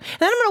or two.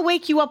 Then I'm going to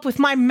wake you up with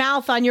my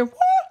mouth on your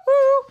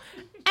woo-hoo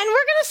and we're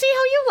going to see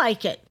how you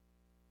like it.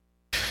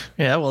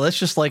 Yeah, well, that's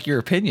just like your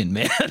opinion,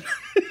 man.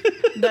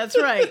 That's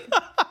right.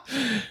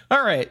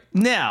 All right.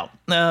 Now,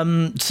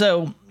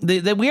 so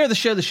the We Are the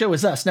Show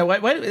is us. Now,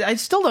 why I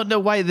still don't know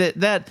why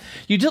that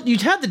you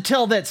had to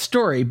tell that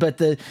story, but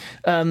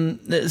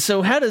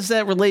so how does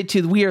that relate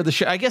to the We Are the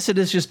Show? I guess it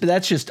is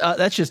that's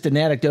just an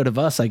anecdote of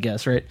us, I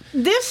guess, right?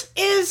 This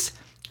is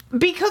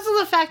because of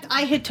the fact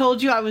I had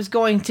told you I was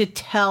going to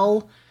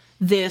tell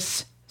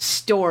this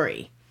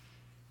story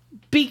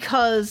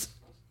because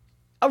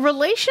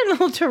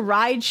relational to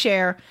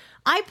rideshare,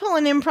 I pull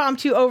an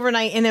impromptu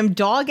overnight and am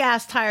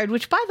dog-ass tired,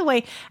 which, by the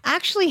way,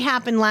 actually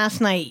happened last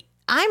night.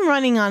 I'm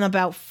running on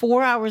about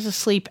 4 hours of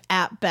sleep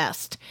at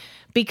best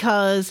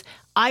because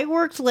I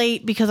worked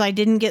late because I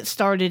didn't get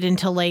started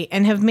until late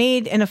and have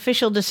made an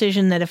official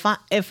decision that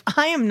if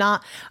I am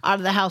not out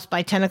of the house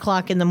by 10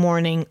 o'clock in the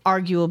morning,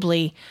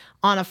 arguably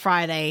on a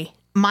Friday,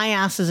 my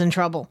ass is in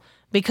trouble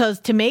because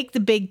to make the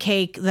big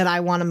cake that I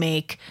want to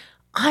make,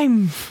 I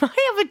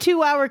have a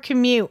 2-hour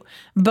commute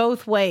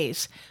both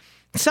ways.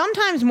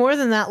 Sometimes more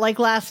than that, like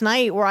last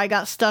night where I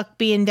got stuck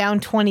being down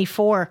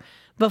 24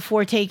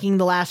 before taking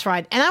the last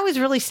ride. And I was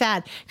really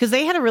sad because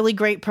they had a really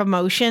great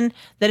promotion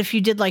that if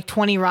you did like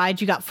 20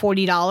 rides, you got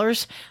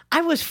 $40.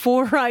 I was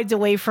 4 rides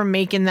away from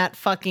making that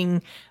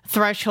fucking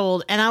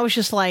threshold. And I was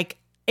just like,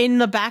 in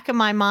the back of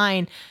my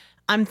mind,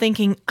 I'm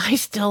thinking, I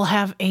still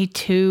have a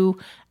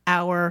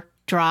 2-hour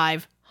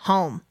drive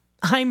home.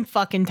 I'm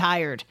fucking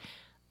tired.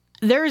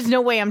 There is no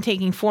way I'm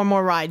taking 4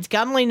 more rides.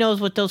 God only knows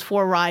what those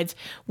 4 rides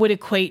would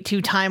equate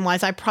to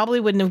time-wise. I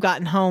probably wouldn't have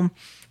gotten home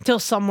till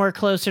somewhere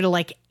closer to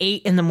like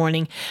 8 in the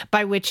morning,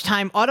 by which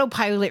time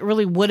autopilot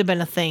really would have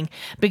been a thing.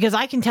 Because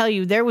I can tell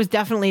you, there was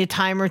definitely a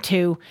time or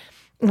two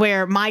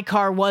where my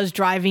car was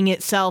driving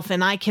itself,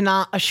 and I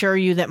cannot assure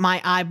you that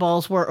my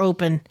eyeballs were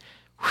open.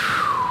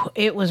 Whew,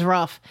 it was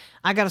rough.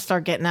 I got to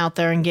start getting out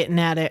there and getting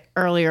at it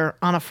earlier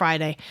on a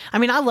Friday. I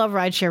mean, I love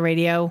rideshare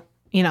radio.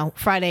 You know,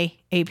 Friday,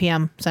 8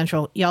 p.m.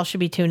 Central. Y'all should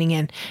be tuning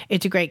in.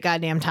 It's a great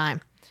goddamn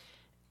time.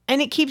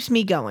 And it keeps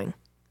me going.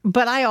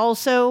 But I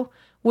also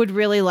would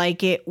really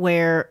like it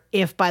where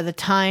if by the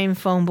time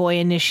Phone Boy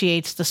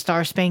initiates the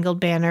Star Spangled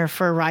Banner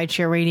for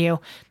rideshare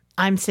radio,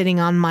 I'm sitting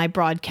on my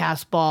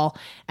broadcast ball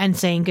and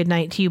saying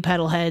goodnight to you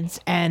pedalheads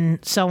and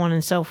so on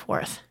and so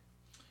forth.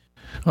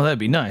 Well, that'd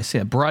be nice.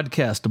 Yeah,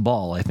 broadcast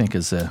ball, I think,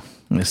 is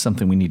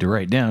something we need to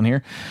write down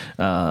here.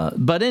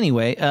 But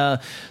anyway,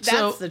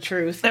 that's the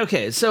truth.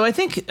 Okay, so I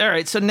think, all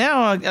right, so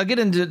now I'll get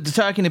into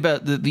talking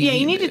about the yeah,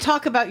 you need to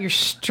talk about your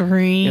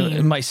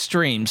stream. My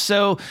stream.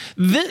 So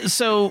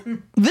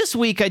this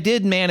week I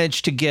did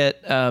manage to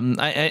get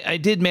I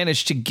did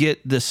manage to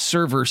get the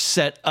server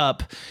set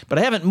up, but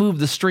I haven't moved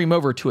the stream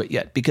over to it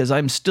yet because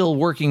I'm still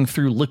working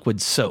through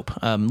Liquid Soap.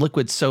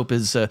 Liquid Soap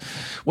is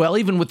well,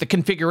 even with the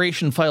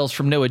configuration files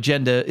from No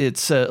Agenda,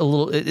 it's going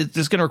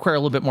to require a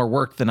little bit more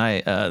work than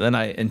I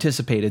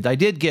anticipated. I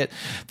did get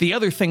the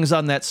other things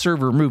on that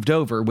server moved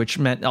over, which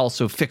meant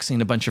also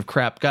fixing a bunch of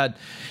crap. God,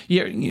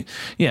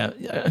 yeah.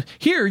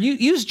 Here, you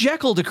use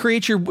Jekyll to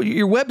create your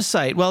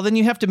website. Well, then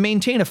you have to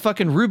maintain a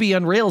fucking Ruby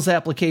on Rails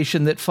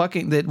application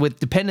that with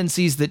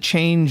dependencies that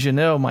change, and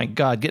oh my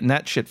God, getting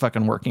that shit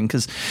fucking working.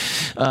 Because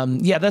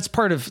that's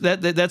part of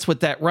that. That's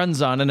what that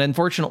runs on, and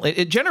unfortunately,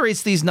 it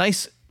generates these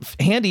nice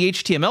handy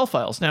HTML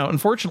files. Now,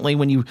 unfortunately,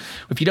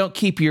 if you don't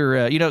keep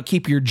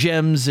your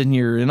gems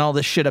and all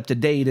this shit up to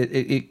date,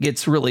 it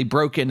gets really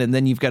broken, and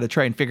then you've got to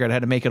try and figure out how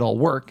to make it all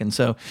work. And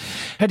so,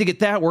 I had to get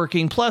that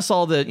working. Plus,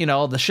 all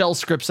the shell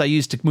scripts I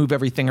used to move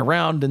everything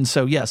around. And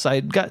so, yes,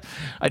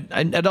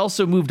 I'd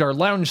also moved our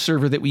lounge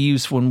server that we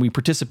use when we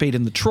participate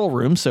in the troll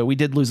room. So we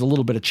did lose a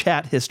little bit of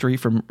chat history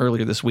from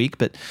earlier this week,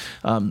 but.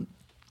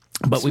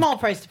 But small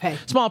price to pay.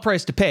 Small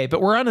price to pay,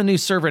 but we're on a new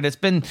server,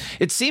 and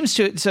it seems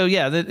to. So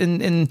yeah,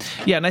 and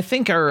I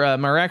think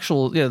our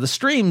actual the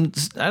stream.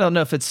 I don't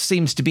know if it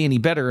seems to be any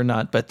better or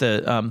not, but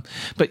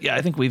yeah,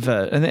 I think we've.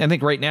 I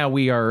think right now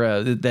we are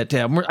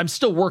I'm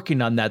still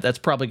working on that. That's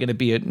probably going to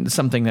be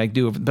something I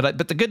do.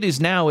 But the good news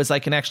now is I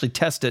can actually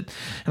test it,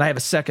 and I have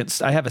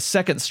a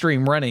second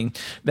stream running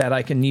that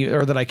I can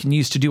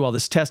use to do all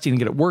this testing and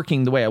get it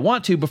working the way I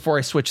want to before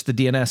I switch the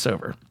DNS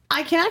over.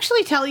 I can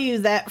actually tell you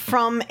that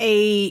from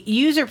a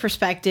user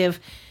perspective,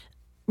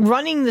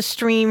 running the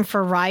stream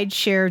for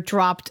rideshare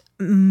dropped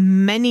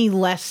many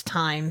less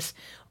times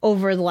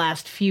over the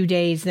last few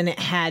days than it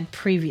had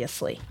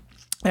previously.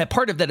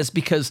 Part of that is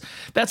because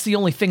that's the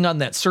only thing on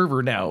that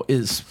server now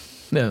is...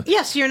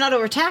 Yes, you're not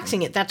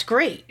overtaxing it. That's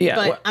great. Yeah,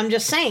 but I'm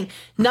just saying,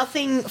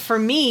 nothing for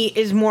me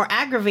is more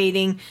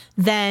aggravating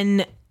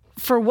than...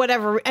 for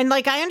whatever, and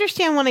like I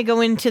understand when I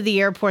go into the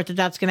airport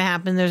that's going to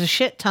happen. There's a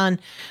shit ton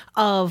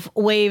of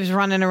waves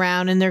running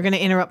around and they're going to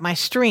interrupt my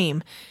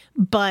stream.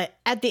 But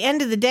at the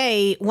end of the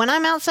day, when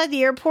I'm outside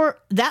the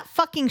airport, that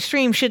fucking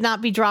stream should not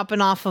be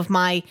dropping off of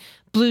my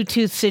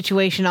Bluetooth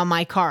situation on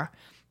my car,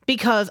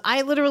 because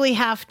I literally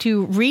have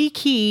to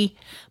rekey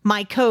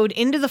my code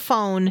into the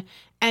phone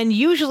and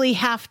usually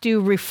have to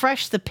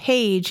refresh the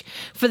page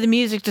for the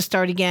music to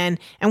start again.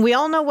 And we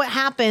all know what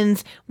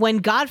happens when,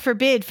 God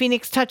forbid,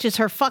 Phoenix touches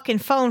her fucking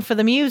phone for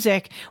the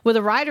music with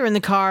a rider in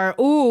the car.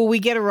 Ooh, we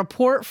get a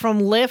report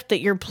from Lyft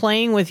that you're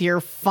playing with your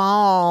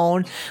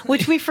phone,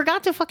 which we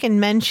forgot to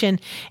fucking mention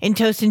in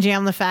Toast and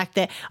Jam, the fact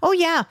that, oh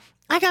yeah,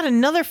 I got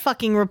another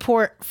fucking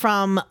report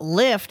from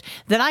Lyft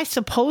that I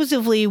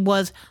supposedly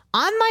was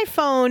on my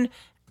phone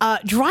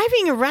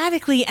driving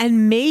erratically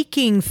and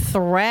making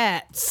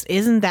threats.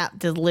 Isn't that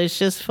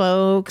delicious,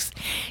 folks?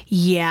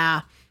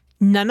 Yeah.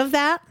 None of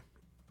that.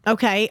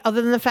 Okay.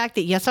 Other than the fact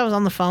that, yes, I was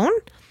on the phone.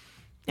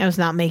 I was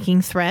not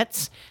making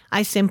threats.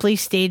 I simply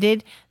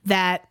stated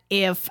that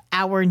if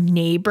our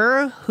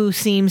neighbor, who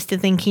seems to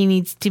think he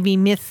needs to be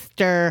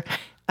Mr.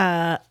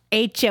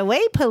 HOA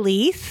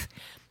police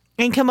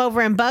and come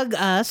over and bug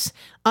us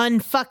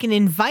unfucking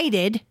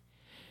invited,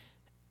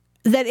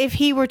 that if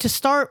he were to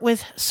start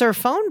with Sir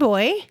Phone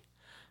Boy,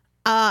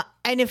 and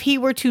if he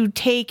were to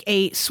take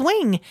a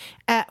swing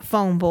at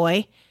Phone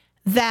Boy,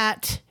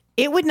 that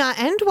it would not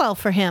end well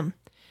for him,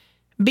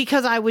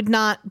 because I would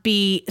not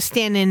be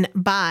standing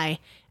by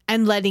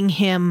and letting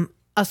him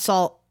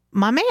assault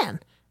my man.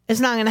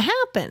 It's not going to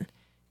happen.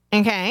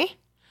 Okay?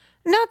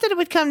 Not that it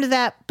would come to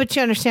that, but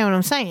you understand what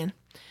I'm saying.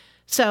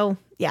 So,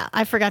 yeah,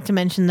 I forgot to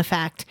mention the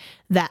fact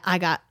that I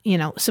got,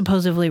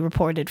 supposedly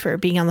reported for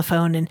being on the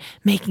phone and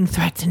making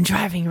threats and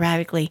driving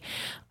erratically.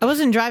 I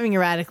wasn't driving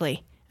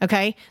erratically,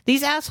 okay?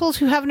 These assholes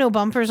who have no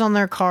bumpers on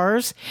their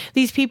cars,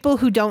 these people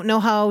who don't know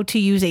how to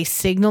use a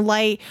signal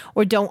light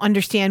or don't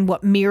understand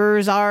what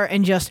mirrors are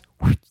and just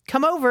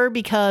come over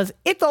because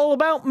it's all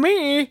about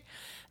me.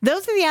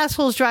 Those are the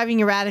assholes driving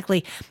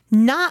erratically,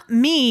 not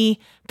me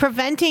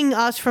preventing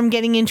us from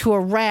getting into a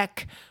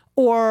wreck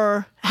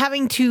or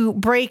having to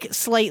brake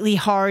slightly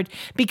hard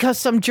because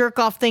some jerk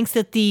off thinks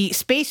that the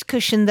space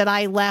cushion that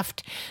I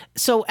left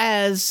so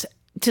as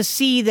to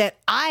see that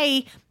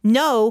I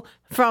know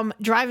from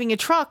driving a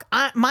truck,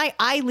 my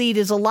eye lead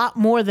is a lot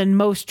more than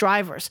most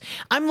drivers.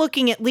 I'm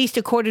looking at least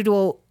a quarter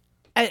to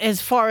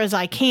as far as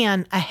I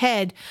can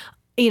ahead,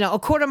 a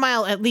quarter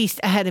mile at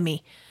least ahead of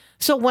me.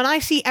 So when I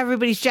see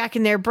everybody's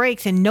jacking their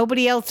brakes and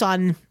nobody else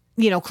on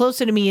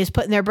closer to me is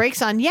putting their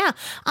brakes on, yeah,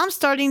 I'm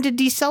starting to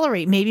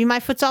decelerate. Maybe my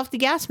foot's off the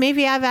gas.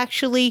 Maybe I've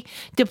actually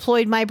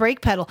deployed my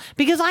brake pedal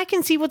because I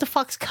can see what the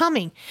fuck's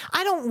coming.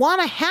 I don't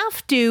want to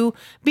have to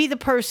be the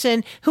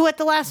person who at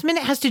the last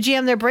minute has to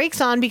jam their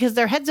brakes on because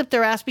their head's up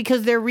their ass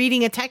because they're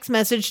reading a text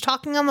message,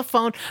 talking on the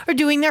phone, or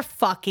doing their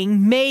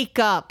fucking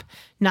makeup.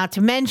 Not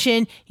to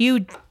mention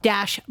you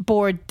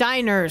dashboard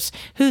diners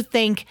who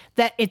think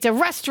that it's a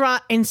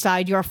restaurant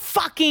inside your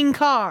fucking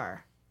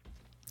car.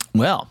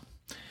 Well,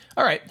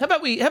 all right. How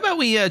about we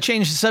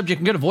change the subject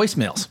and go to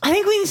voicemails? I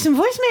think we need some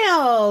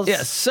voicemails.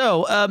 Yes.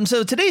 So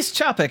today's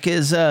topic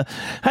is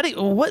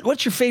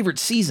what's your favorite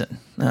season?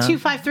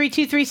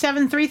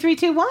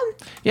 253-237-3321.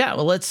 Yeah.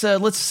 Well, let's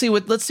see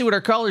what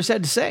our callers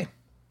had to say.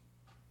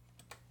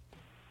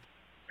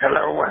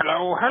 Hello.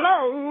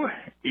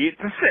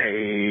 It's a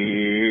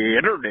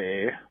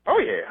Saturday. Oh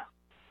yeah.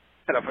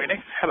 Hello,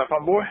 Phoenix. Hello,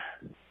 Fun Boy.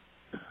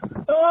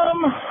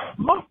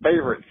 My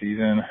favorite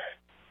season.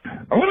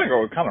 I'm gonna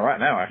go kind of right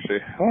now,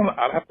 actually.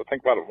 I'd have to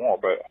think about it more,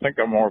 but I think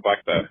I'm more of like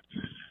at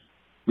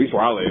least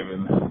where I live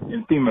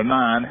in theme of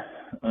 9.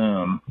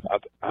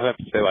 I'd have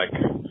to say like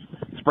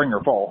spring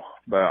or fall,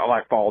 but I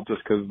like fall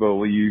just because the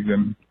leaves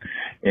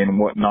and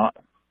whatnot,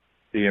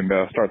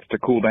 and starts to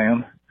cool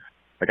down.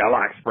 Like I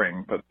like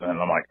spring, but then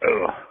I'm like,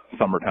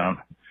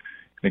 summertime.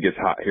 It gets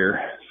hot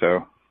here,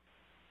 so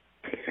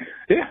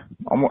yeah,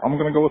 I'm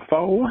gonna go with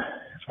fall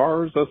as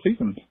far as the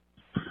seasons.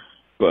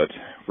 But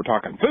if we're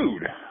talking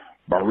food,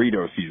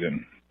 burrito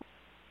season,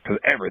 because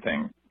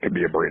everything could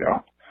be a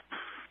burrito.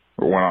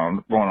 We're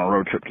going on a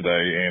road trip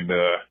today, and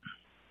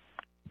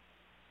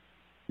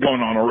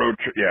going on a road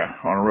trip. Yeah,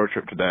 on a road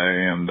trip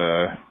today, and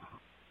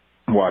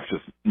wife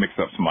just mixed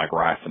up some like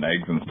rice and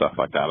eggs and stuff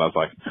like that. I was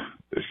like,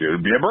 this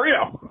should be a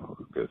burrito,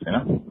 because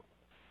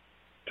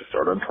just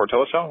ordered a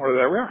tortilla shell. Well,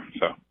 there we are.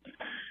 So,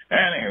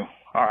 anywho,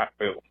 all right,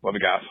 love you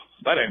guys.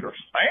 Stay dangerous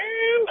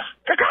and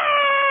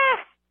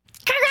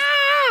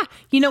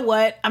You know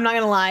what? I'm not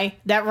gonna lie.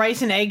 That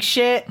rice and egg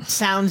shit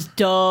sounds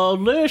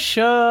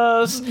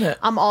delicious.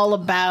 I'm all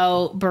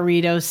about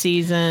burrito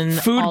season.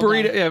 Food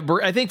burrito. Yeah,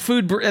 I think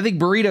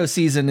burrito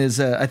season is.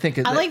 I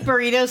like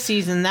burrito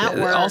season. That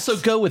works. Also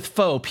go with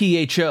pho.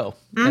 PHO.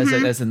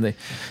 As in the.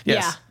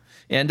 Yes.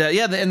 Yeah. And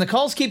and the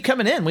calls keep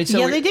coming in. They do.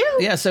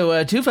 Yeah,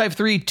 so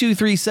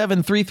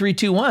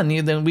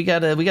 253-237-3321. Then we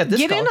got this.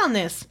 Get call. in on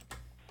this.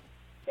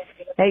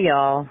 Hey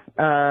y'all,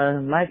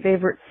 my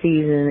favorite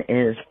season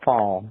is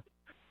fall.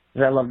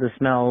 I love the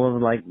smell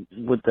of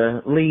with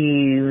the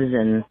leaves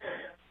and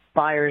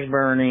fires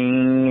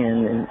burning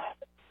and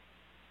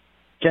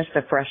just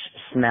a fresh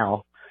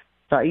smell.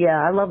 So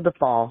yeah, I love the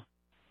fall.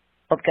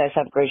 Hope you guys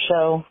have a great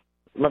show.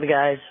 Love you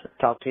guys.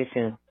 Talk to you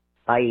soon.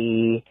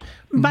 Bye.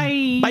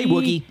 Bye. Bye,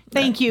 Wookie.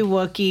 Thank you,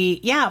 Wookie.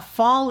 Yeah,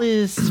 fall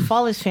is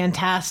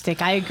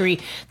fantastic. I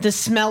agree. The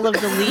smell of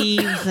the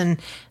leaves and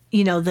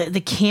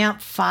the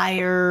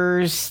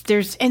campfires.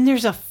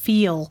 There's a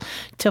feel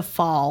to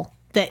fall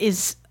that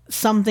is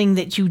something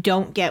that you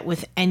don't get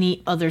with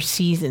any other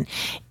season.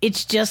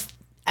 It's just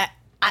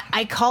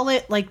I call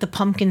it like the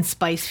pumpkin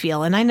spice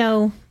feel. And I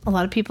know a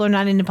lot of people are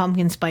not into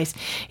pumpkin spice.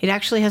 It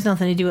actually has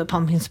nothing to do with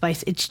pumpkin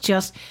spice. It's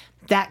just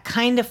that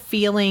kind of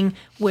feeling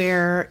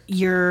where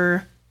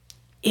you're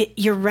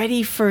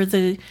ready for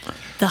the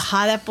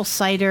hot apple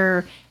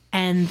cider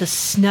and the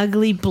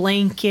snuggly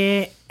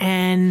blanket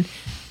and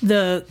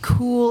the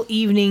cool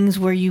evenings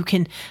where you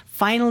can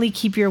finally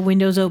keep your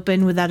windows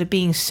open without it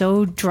being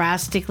so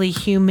drastically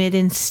humid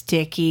and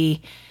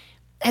sticky.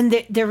 And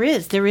there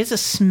is a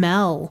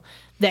smell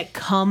that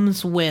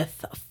comes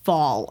with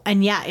fall.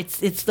 And yeah,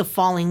 it's the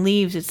falling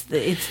leaves, it's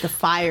the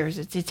fires,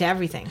 it's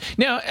everything.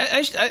 Now,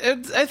 I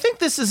think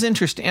this is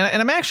interesting,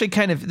 and I'm actually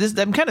kind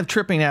of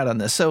tripping out on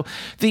this. So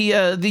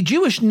the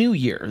Jewish New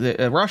Year,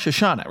 the Rosh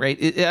Hashanah, right?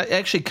 It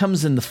actually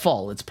comes in the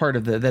fall. It's part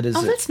of that is.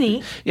 Oh, that's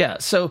neat. Yeah.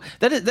 So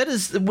that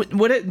is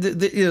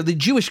the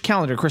Jewish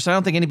calendar. Of course, I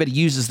don't think anybody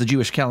uses the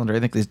Jewish calendar. I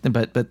think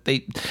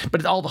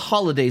but all the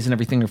holidays and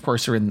everything, of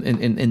course, are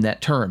in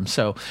that term.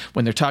 So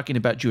when they're talking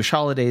about Jewish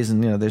holidays,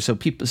 and there's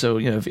if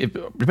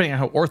depending on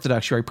how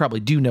Orthodox you are, you probably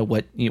do know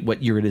what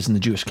year it is in the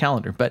Jewish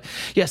calendar. But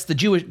yes, the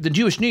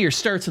Jewish New Year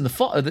starts in the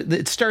fall.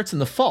 It starts in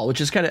the fall,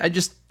 which is I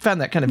just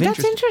found that kind of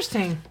interesting. That's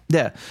interesting.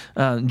 Yeah,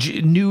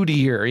 New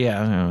Year.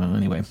 Yeah.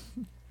 Anyway.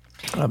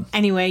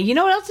 Anyway, you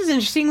know what else is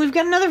interesting? We've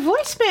got another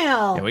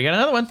voicemail. Yeah, we got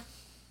another one.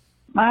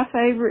 My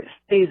favorite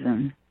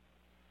season.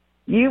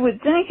 You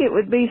would think it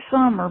would be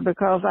summer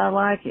because I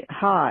like it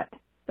hot,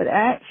 but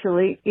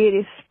actually it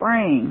is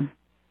spring.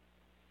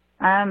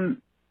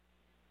 I'm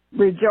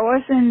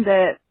rejoicing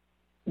that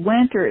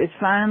winter is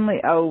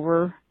finally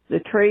over. The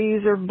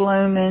trees are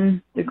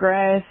blooming. The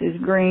grass is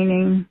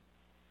greening.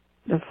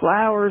 The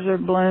flowers are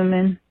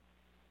blooming.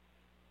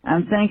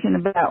 I'm thinking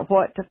about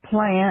what to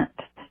plant.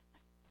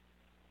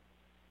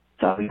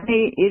 So to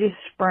me, it is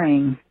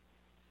spring.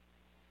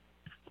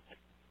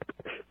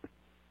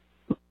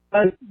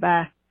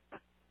 Bye.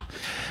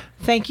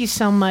 Thank you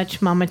so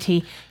much, Mama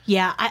T.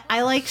 Yeah,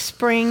 I like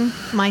spring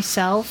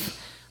myself.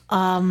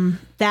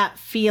 That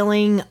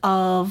feeling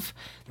of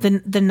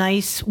the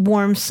nice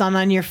warm sun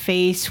on your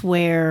face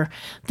where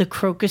the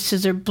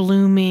crocuses are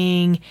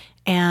blooming,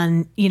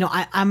 and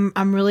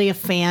I'm really a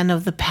fan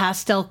of the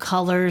pastel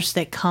colors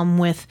that come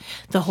with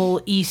the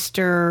whole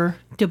Easter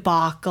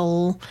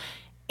debacle,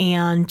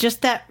 and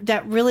just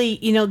that really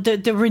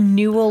the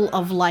renewal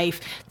of life.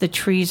 The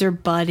trees are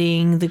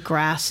budding, the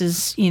grass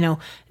is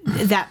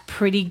that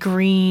pretty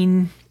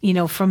green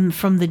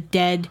from the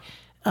dead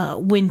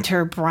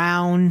winter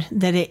brown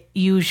that it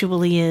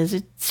usually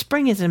is.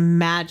 Spring is a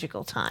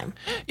magical time.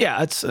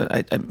 Yeah, it's.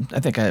 I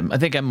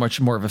think I'm much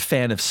more of a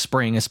fan of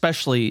spring,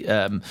 especially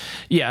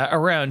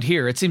around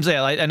here. It seems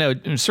like I know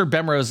Sir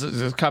Bemrose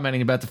is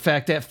commenting about the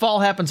fact that fall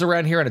happens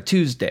around here on a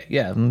Tuesday.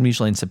 Yeah,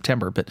 usually in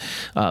September, but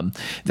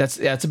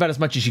that's about as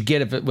much as you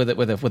get of it with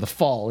a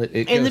fall. It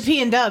in goes, the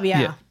P&W,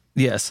 yeah.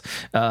 Yes.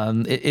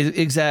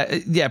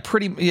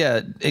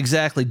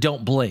 Exactly.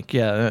 Don't blink.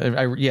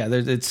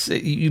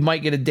 You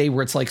might get a day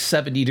where it's like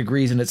 70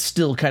 degrees and it's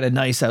still kind of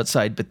nice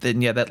outside, but then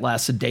that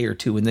lasts a day or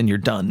two and then you're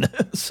done.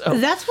 So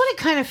that's what it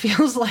kind of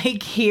feels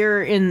like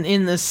here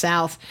in the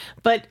South.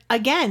 But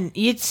again,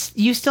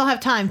 you still have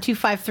time.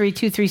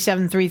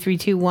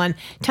 253-237-3321.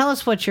 Tell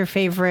us what your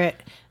favorite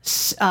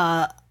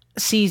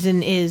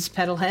season is,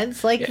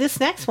 Pedalheads, like this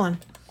next one.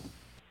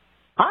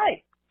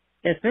 Hi,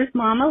 this is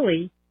Mama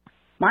Lee.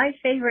 My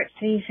favorite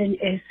season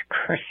is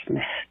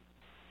Christmas.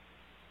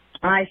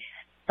 I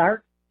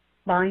start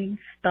buying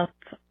stuff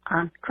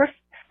on Christmas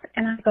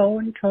and I go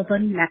until the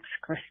next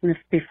Christmas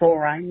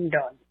before I'm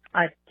done.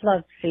 I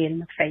love seeing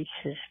the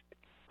faces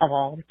of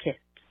all the kids.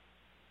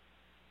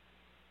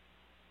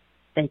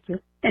 Thank you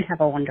and have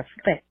a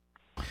wonderful day.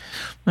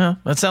 Well,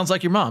 that sounds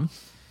like your mom.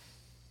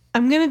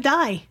 I'm going to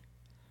die.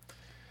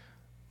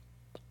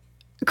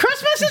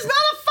 Christmas is not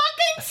a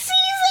fucking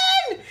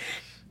season!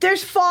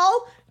 There's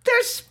fall,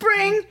 there's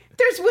spring,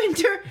 there's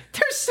winter,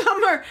 there's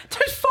summer,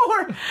 there's fall.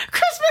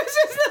 Christmas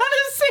is not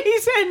a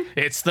season!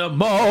 It's the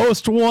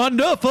most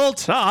wonderful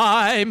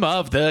time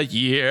of the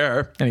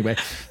year. Anyway.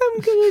 I'm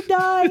going to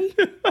die.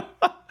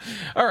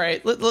 All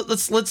right,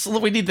 let's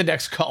we need the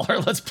next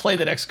caller. Let's play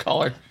the next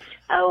caller.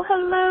 Oh,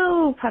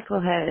 hello,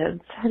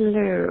 Puckleheads.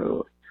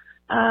 Hello.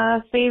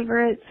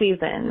 Favorite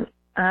season?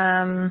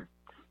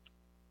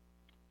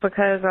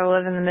 Because I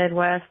live in the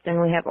Midwest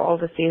and we have all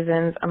the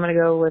seasons, I'm going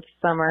to go with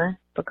summer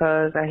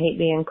because I hate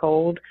being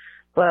cold.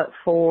 But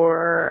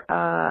for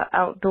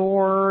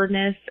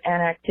outdoorness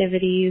and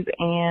activities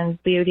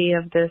and beauty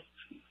of this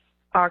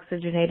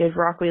oxygenated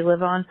rock we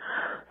live on,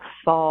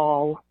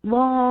 fall.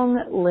 Long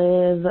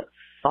live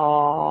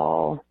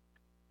fall.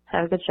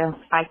 Have a good show.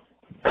 Bye.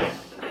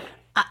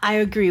 I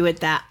agree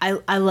with that.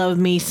 I love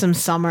me some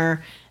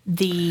summer.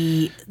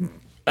 The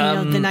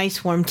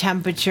nice warm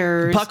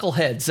temperatures.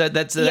 Puckleheads.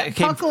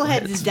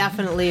 Puckleheads is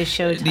definitely a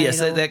show title. Yes,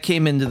 that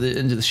came into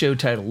the show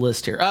title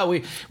list here. Oh, we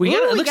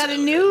got a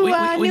new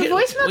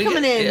voicemail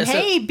coming in. Yeah,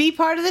 hey, be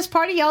part of this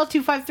party, y'all.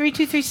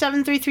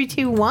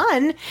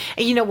 253-237-3321.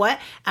 And you know what?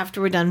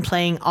 After we're done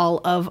playing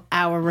all of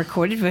our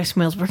recorded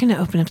voicemails, we're going to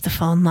open up the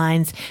phone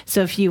lines.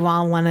 So if you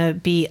all want to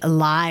be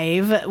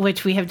live,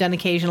 which we have done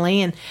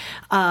occasionally, and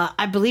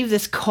I believe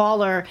this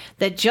caller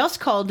that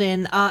just called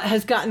in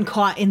has gotten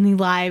caught in the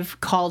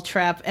live call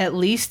trap at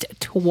least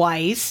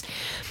twice.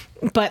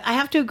 But I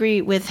have to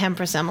agree with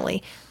Empress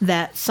Emily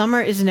that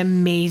summer is an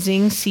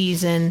amazing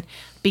season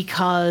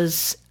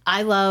because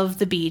I love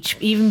the beach,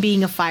 even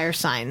being a fire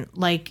sign.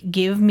 Like,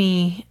 give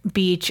me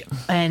beach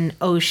and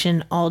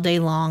ocean all day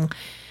long.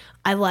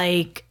 I'm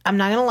not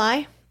going to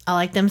lie, I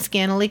like them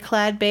scantily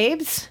clad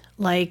babes.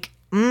 Like,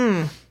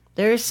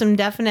 there's some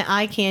definite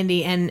eye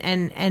candy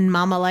and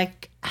mama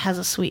has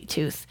a sweet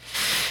tooth.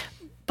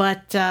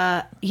 But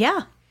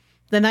yeah.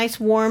 The nice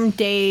warm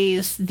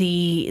days,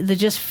 the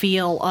just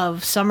feel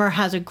of summer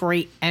has a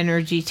great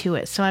energy to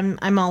it. So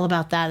I'm all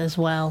about that as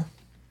well.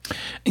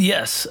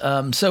 Yes.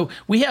 So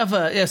we have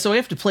so we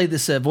have to play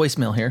this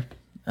voicemail here.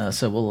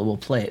 So we'll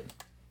play it.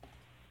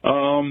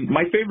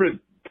 My favorite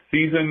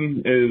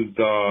season is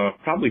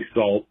probably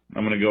salt.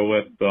 I'm gonna go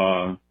with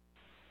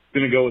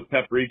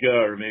paprika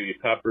or maybe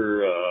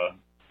pepper.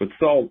 But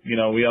salt,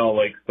 we all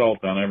like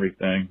salt on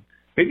everything.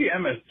 Maybe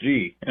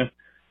MSG.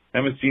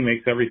 MSG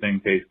makes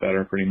everything taste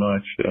better, pretty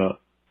much.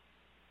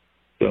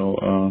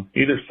 So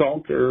either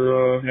salt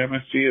or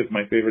MSG is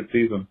my favorite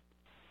season.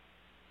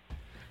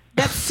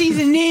 That's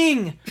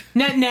seasoning,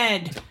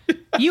 Ned.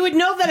 You would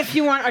know that if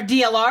you weren't a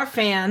DLR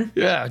fan.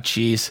 Yeah,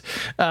 jeez.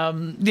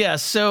 Yeah.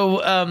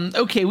 So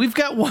okay, we've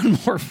got one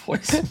more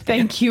voice.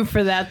 Thank you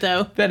for that,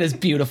 though. That is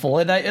beautiful,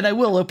 and I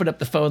will open up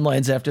the phone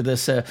lines after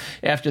this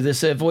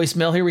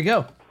voicemail. Here we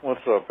go.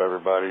 What's up,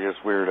 everybody? It's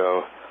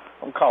Weirdo.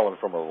 I'm calling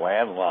from a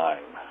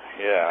landline.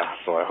 Yeah,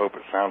 so I hope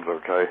it sounds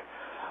okay.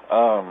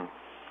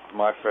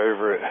 My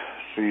favorite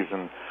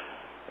season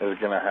is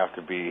going to have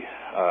to be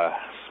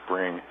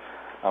spring.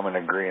 I'm in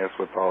agreement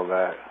with all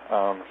that.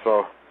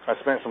 So I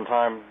spent some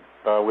time,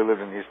 we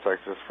lived in East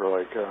Texas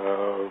for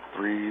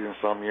 3 and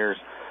some years,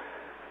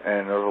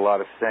 and there was a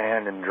lot of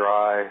sand and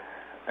dry,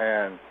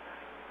 and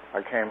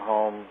I came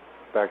home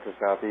back to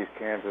southeast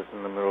Kansas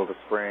in the middle of the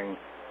spring,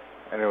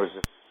 and it was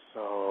just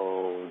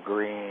so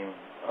green.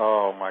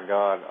 Oh my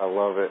God, I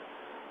love it.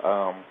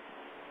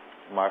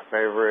 My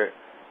favorite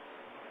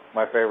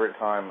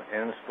time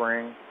in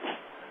spring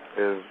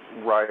is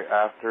right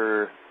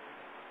after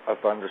a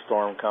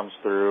thunderstorm comes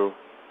through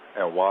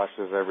and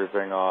washes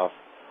everything off,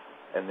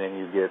 and then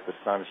you get the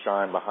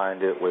sunshine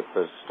behind it with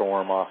the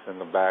storm off in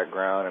the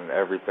background and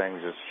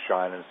everything just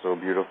shining so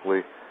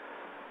beautifully.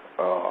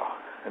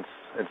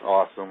 It's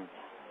awesome.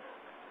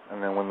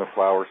 And then when the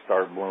flowers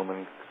start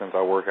blooming, since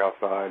I work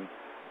outside,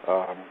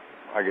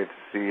 I get to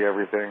see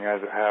everything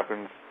as it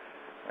happens,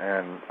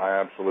 and I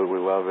absolutely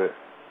love it.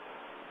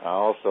 I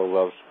also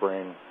love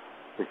spring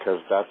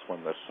because that's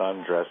when the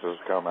sundresses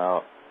come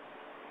out.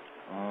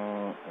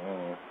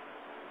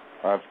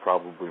 That's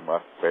probably my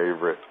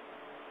favorite.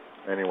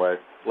 Anyway,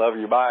 love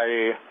you.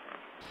 Bye.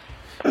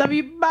 Love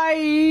you.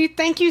 Bye.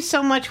 Thank you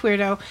so much,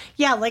 Weirdo.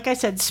 Yeah, like I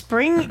said,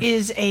 spring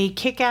is a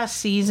kick-ass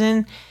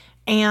season,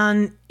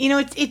 and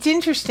it's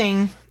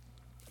interesting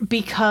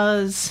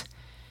because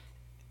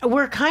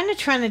we're kind of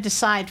trying to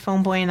decide,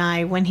 Phoneboy and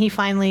I, when he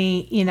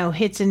finally,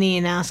 hits a knee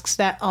and asks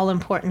that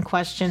all-important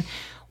question,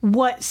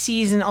 what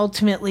season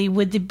ultimately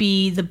would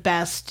be the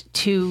best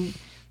to,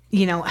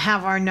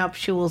 have our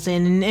nuptials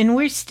in? And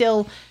we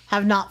still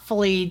have not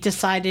fully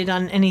decided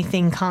on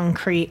anything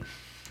concrete.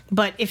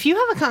 But if you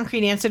have a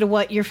concrete answer to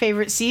what your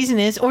favorite season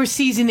is, or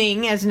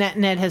seasoning, as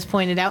Ned has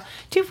pointed out,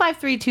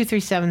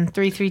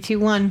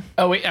 253-237-3321.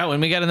 Oh, wait. Oh,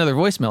 and we got another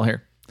voicemail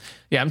here.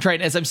 Yeah, I'm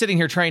trying, as I'm sitting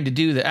here trying to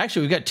do that.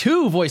 Actually, we've got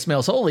 2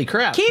 voicemails. Holy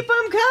crap. Keep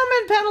them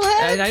coming,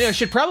 pedalheads. And I know I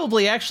should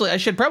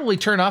probably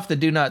turn off the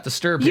do not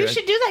disturb here. You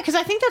should do that because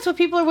I think that's what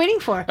people are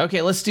waiting for.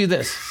 Okay, let's do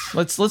this.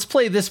 Let's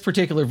play this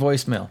particular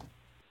voicemail.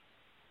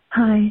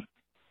 Hi,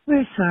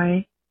 we're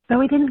sorry, but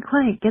we didn't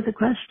quite get the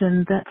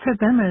question that Sir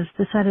Bemmers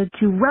decided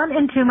to run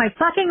into my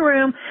fucking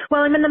room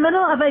while I'm in the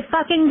middle of a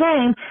fucking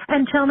game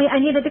and tell me I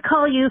needed to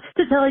call you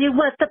to tell you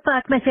what the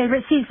fuck my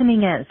favorite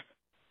seasoning is.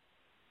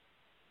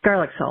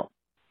 Garlic salt.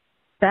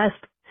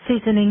 Best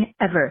seasoning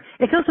ever.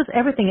 It goes with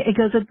everything. It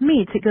goes with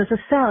meats. It goes with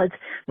salads.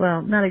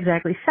 Well, not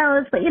exactly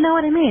salads, but you know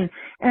what I mean.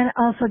 And it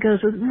also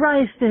goes with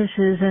rice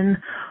dishes and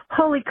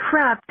holy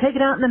crap, take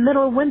it out in the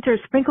middle of winter,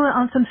 sprinkle it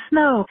on some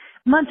snow,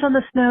 munch on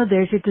the snow,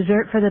 there's your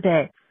dessert for the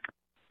day.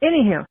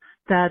 Anywho,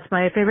 that's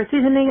my favorite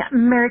seasoning.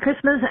 Merry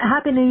Christmas,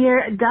 Happy New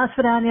Year, Das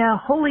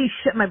Vidania. Holy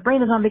shit, my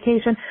brain is on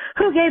vacation.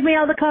 Who gave me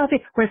all the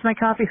coffee? Where's my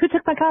coffee? Who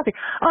took my coffee?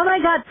 Oh my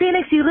god,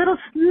 Phoenix, you little...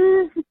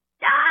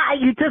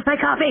 you took my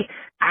coffee.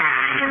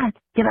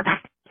 Give it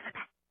back. Give it back.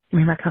 Give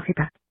me my coffee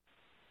back.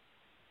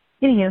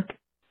 Anywho,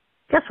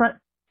 guess what?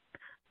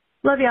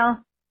 Love y'all.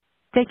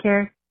 Take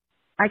care.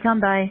 I come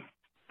by.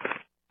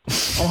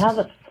 And how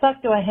the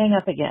fuck do I hang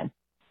up again?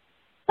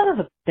 Son of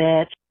a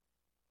bitch.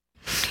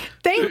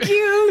 Thank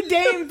you,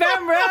 Dame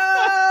Bemrose.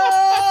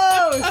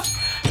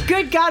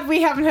 Good God,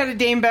 we haven't had a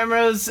Dame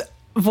Bemrose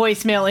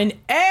voicemail in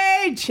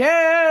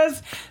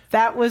ages.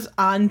 That was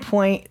on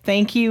point.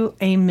 Thank you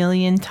a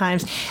million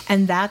times.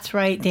 And that's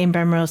right, Dame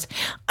Bemrose.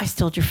 I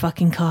stole your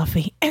fucking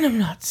coffee, and I'm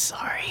not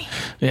sorry.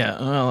 Yeah,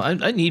 well,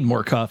 I need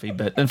more coffee,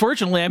 but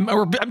unfortunately,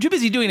 I'm too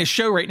busy doing a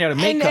show right now to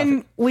make coffee.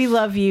 And we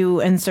love you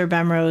and Sir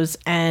Bemrose,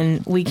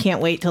 and we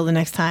can't wait till the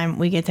next time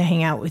we get to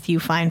hang out with you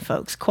fine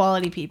folks.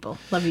 Quality people.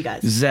 Love you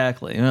guys.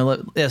 Exactly.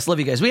 Yes, love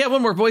you guys. We have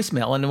one more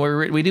voicemail, and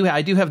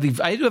I do have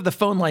the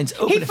phone lines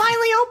open. He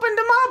finally opened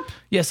them up.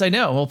 Yes, I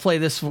know. We'll play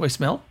this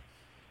voicemail.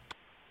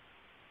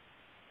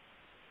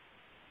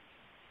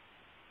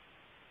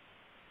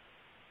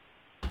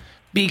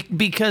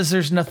 Because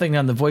there's nothing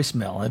on the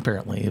voicemail.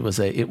 Apparently, it was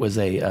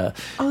a.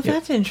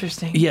 That's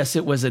interesting. Yes,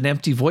 it was an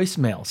empty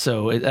voicemail.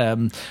 So,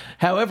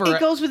 however, it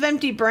goes with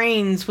empty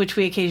brains, which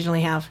we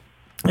occasionally have.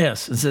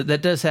 Yes,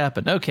 that does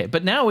happen. Okay,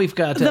 but now we've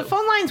got... the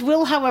phone lines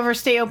will, however,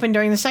 stay open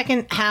during the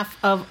second half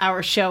of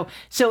our show.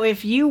 So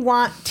if you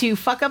want to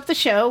fuck up the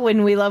show,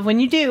 and we love when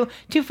you do,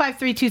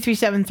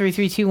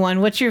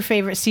 253-237-3321. What's your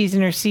favorite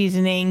season or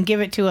seasoning? Give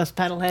it to us,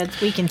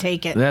 pedalheads. We can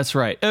take it. That's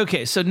right.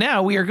 Okay, so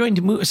now we are going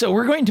to move... So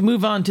we're going to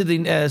move on to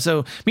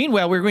the...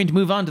 meanwhile, we're going to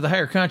move on to the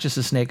higher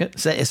consciousness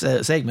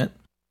segment.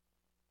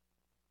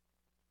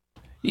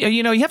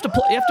 You know, you have to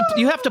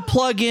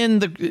plug in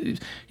the.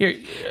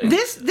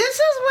 This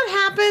is what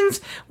happens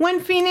when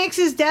Phoenix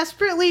is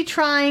desperately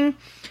trying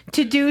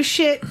to do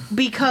shit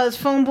because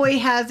Phoneboy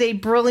has a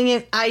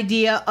brilliant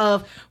idea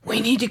of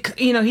we need to.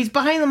 You know, he's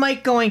behind the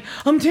mic going,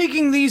 "I'm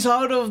taking these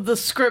out of the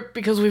script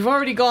because we've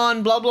already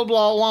gone blah blah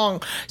blah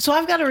long." So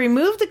I've got to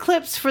remove the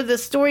clips for the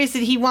stories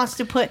that he wants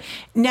to put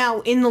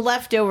now in the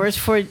leftovers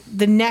for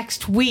the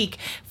next week,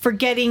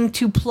 forgetting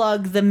to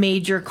plug the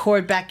major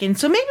chord back in.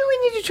 So maybe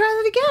we need to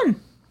try that again.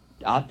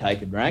 I'll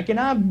take a drink, and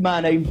I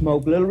might even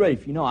smoke a little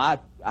reefer. You know, I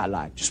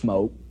like to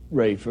smoke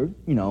reefer.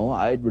 You know,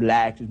 it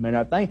relaxes me and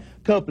everything.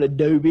 A couple of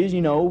doobies,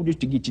 you know, just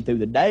to get you through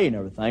the day and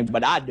everything.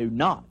 But I do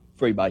not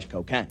freebase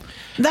cocaine.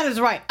 That is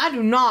right. I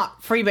do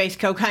not freebase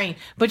cocaine.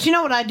 But you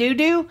know what I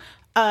do?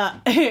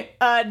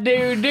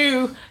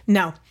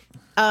 No.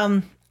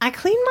 I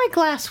clean my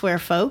glassware,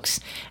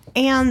 folks.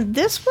 And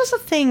this was a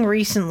thing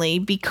recently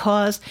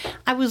because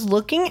I was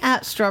looking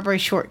at strawberry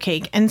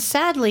shortcake, and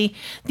sadly,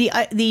 the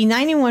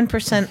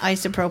 91%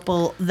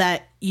 isopropyl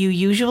that you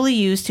usually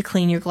use to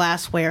clean your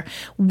glassware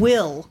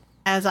will,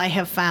 as I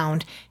have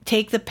found,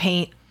 take the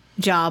paint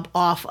job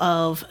off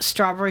of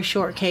strawberry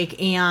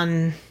shortcake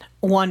and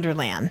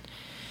Wonderland.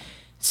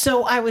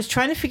 So I was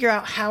trying to figure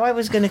out how I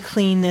was going to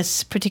clean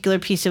this particular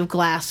piece of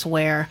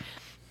glassware,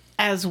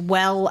 as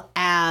well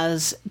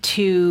as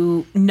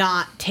to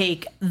not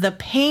take the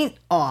paint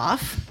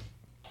off.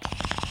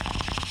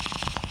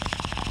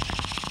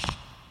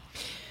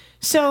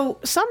 So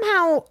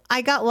somehow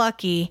I got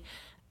lucky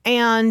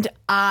and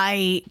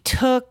I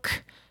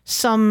took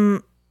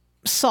some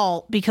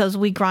salt, because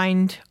we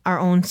grind our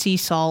own sea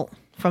salt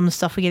from the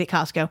stuff we get at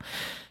Costco.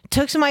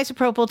 Took some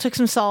isopropyl, took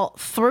some salt,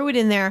 threw it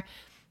in there,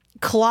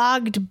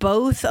 clogged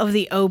both of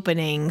the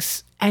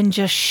openings, and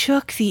just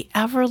shook the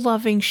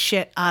ever-loving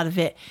shit out of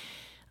it.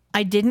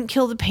 I didn't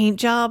kill the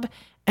paint job,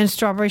 and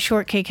strawberry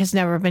shortcake has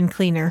never been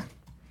cleaner.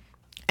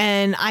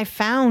 And I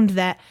found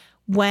that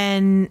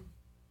when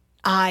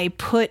I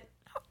put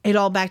it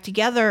all back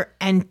together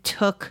and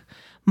took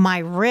my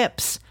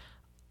rips,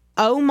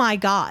 oh my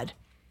God,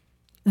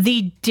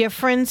 the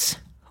difference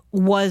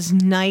was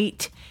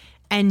night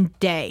and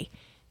day.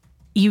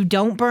 You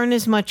don't burn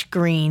as much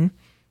green.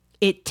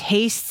 It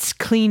tastes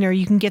cleaner.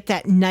 You can get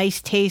that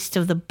nice taste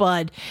of the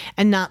bud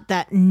and not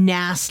that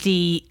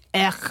nasty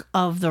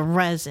of the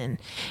resin.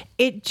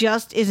 It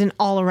just is an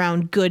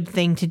all-around good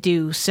thing to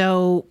do.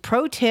 So,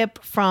 pro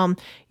tip from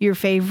your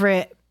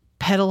favorite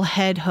pedal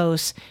head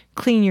hose.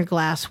 Clean your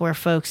glassware,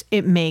 folks.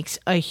 It makes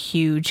a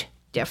huge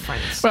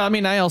difference. Well, I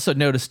mean, I also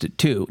noticed it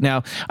too.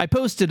 Now, I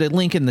posted a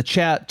link in the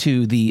chat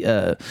to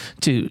the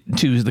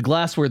to the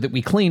glassware that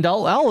we cleaned.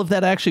 All of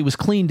that actually was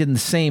cleaned in the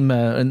same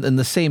in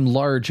the same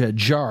large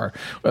jar.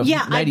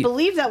 Yeah, I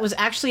believe that was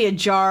actually a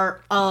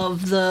jar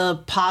of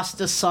the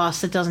pasta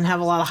sauce that doesn't have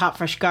a lot of hot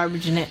fresh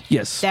garbage in it.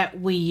 Yes, that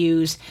we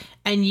use.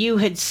 And you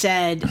had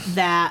said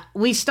that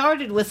we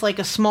started with like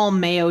a small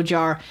mayo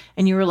jar,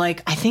 and you were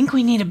like, I think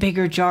we need a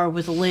bigger jar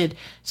with a lid.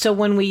 So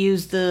when we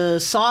used the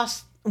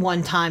sauce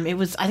one time,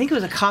 I think it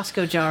was a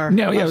Costco jar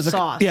of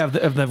sauce.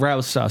 Of the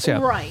Rouse sauce,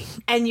 yeah. Right.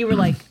 And you were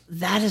like,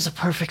 that is a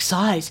perfect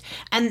size.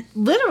 And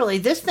literally,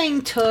 this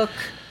thing took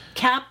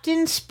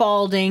Captain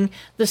Spaulding,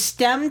 the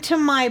stem to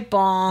my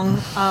bong,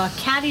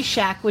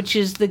 Caddyshack, which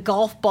is the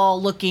golf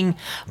ball looking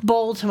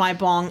bowl to my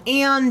bong.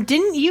 And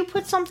didn't you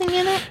put something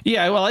in it?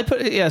 Yeah, well, I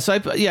put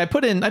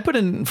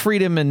in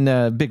Freedom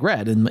and Big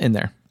Red in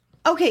there.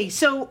 Okay,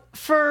 so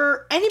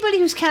for anybody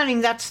who's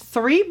counting, that's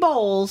 3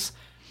 bowls,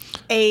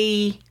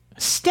 a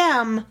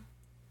stem,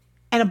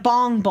 and a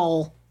bong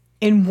bowl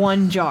in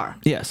one jar.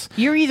 Yes.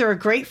 You're either a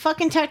great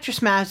fucking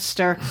Tetris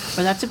master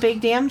or that's a big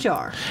damn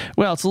jar.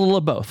 Well, it's a little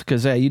of both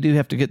because you do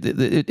have to get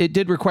it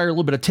did require a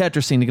little bit of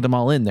Tetrising to get them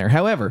all in there.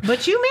 However,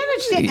 but you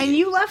managed it, and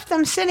you left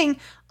them sitting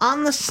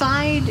on the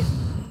side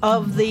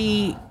of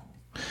the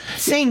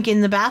sink in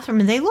the bathroom,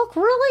 and they look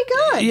really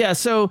good. Yeah.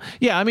 So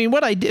yeah, I mean,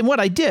 what I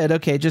did,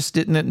 okay, just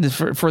didn't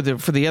for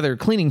the other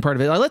cleaning part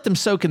of it. I let them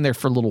soak in there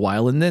for a little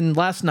while, and then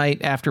last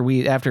night after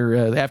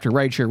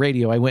Rideshare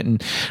Radio, I went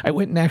and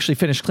actually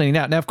finished cleaning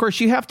out. Now, of course,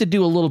 you have to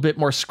do a little bit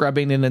more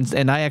scrubbing,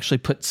 and I actually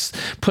put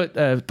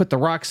the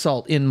rock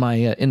salt in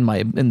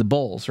the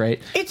bowls,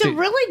 right? It's a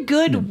really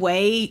good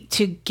way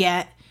to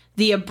get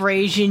the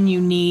abrasion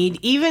you need.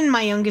 Even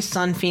my youngest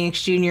son,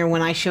 Phoenix Jr.,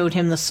 when I showed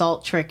him the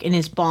salt trick in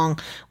his bong,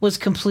 was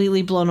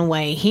completely blown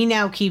away. He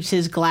now keeps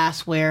his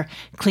glassware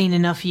clean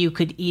enough you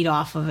could eat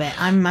off of it.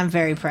 I'm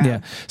very proud. Yeah.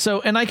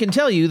 So, and I can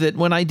tell you that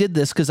when I did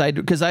this, because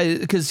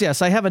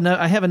yes, I have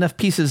enough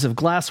pieces of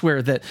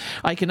glassware that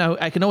I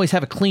can always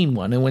have a clean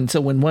one. And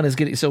when one is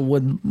getting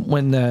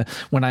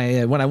when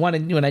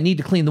I need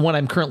to clean the one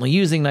I'm currently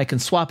using, I can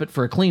swap it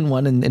for a clean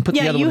one and put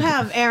the other one. Yeah, you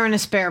have Aaron a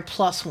spare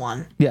plus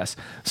one. Yes.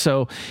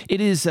 So it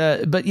is,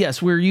 but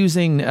yes, we're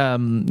using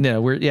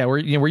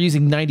we're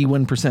using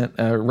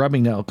 91%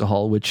 rubbing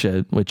alcohol, which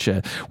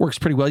works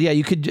pretty well. Yeah,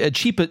 you could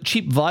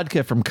cheap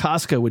vodka from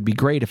Costco would be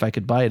great if I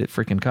could buy it at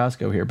freaking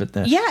Costco here.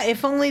 But yeah,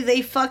 if only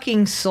they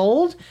fucking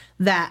sold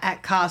that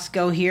at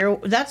Costco here.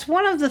 That's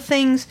one of the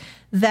things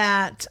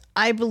that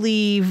I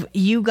believe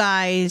you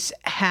guys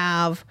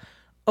have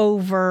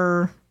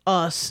over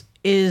us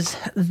is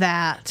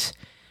that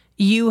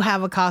you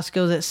have a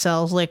Costco that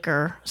sells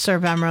liquor, Sir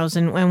Bemrose,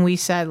 and we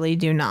sadly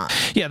do not.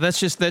 Yeah, that's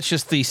just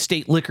the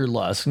state liquor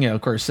laws. You know,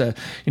 of course,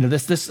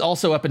 this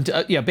also up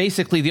until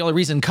basically the only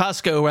reason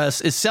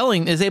Costco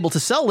is able to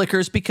sell liquor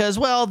is because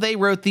they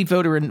wrote the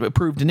voter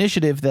approved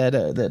initiative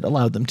that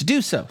allowed them to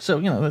do so. So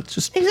it's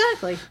just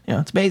exactly.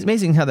 It's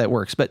amazing how that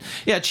works. But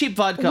yeah, cheap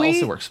vodka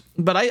also works.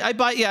 But I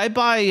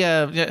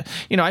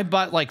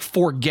bought like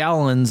 4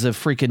 gallons of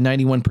freaking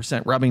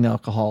 91% rubbing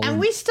alcohol,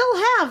 and we still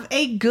have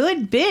a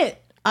good bit.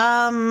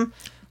 I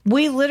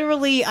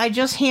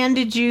just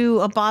handed you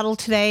a bottle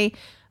today.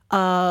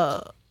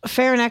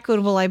 Fair and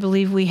Equitable, I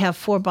believe we have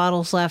 4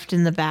 bottles left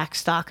in the back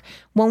stock.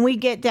 When we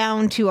get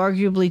down to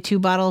arguably 2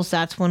 bottles,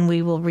 that's when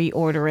we will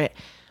reorder it.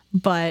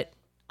 But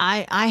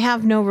I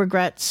have no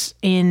regrets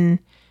in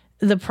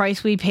the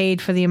price we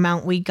paid for the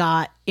amount we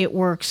got. It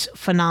works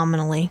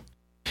phenomenally.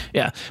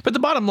 Yeah, but the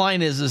bottom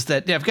line is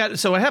that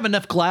I have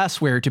enough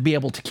glassware to be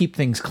able to keep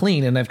things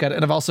clean, and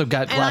I've also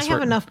got glassware. And I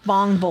have enough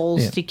bong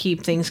bowls to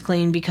keep things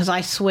clean because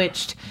I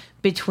switched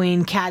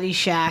between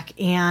Caddyshack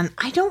and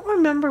I don't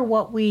remember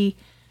what we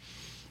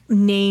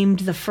named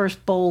the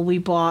first bowl we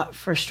bought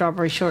for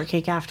strawberry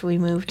shortcake after we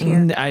moved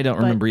here. I don't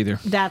remember either.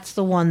 That's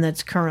the one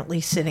that's currently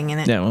sitting in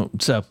it. Yeah,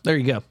 so there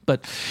you go.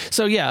 But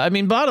so yeah, I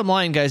mean, bottom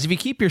line, guys, if you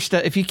keep your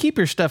stuff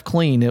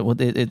clean, you will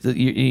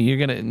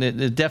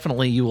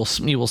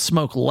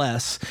smoke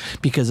less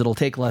because it'll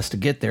take less to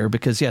get there.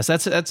 Because yes,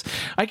 that's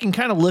I can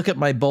kind of look at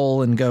my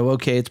bowl and go,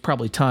 okay, it's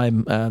probably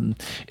time.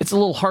 It's a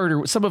little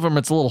harder. Some of them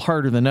it's a little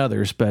harder than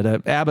others, but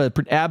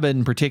ABBA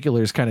in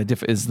particular is kind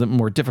of is the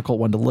more difficult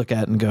one to look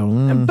at and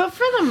go. But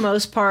for the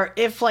most part,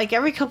 if like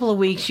every couple of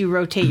weeks you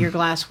rotate your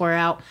glassware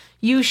out,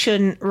 you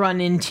shouldn't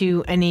run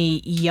into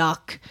any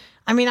yuck.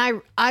 I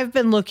mean, I've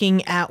been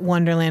looking at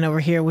Wonderland over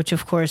here, which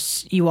of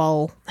course you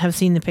all have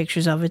seen the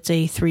pictures of. It's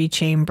a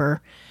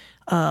 3-chamber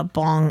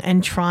bong,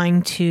 and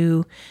trying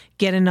to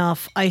get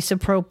enough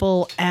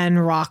isopropyl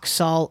and rock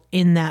salt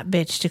in that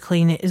bitch to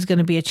clean it is going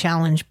to be a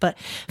challenge. But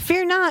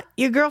fear not,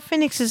 your girl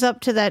Phoenix is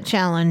up to that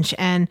challenge,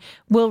 and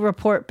we'll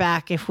report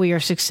back if we are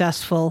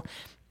successful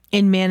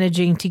in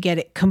managing to get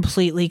it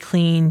completely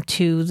clean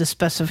to the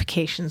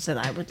specifications that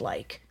I would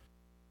like.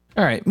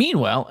 All right.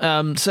 Meanwhile,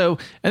 so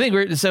I think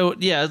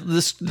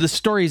the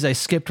stories I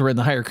skipped were in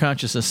the higher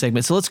consciousness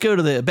segment. So let's go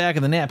to the back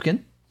of the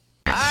napkin.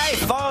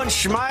 iPhone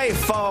It's my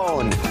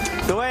phone.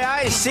 The way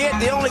I see it,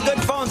 the only good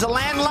phone's a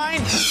landline,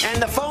 and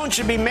the phone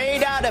should be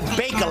made out of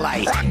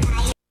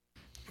Bakelite.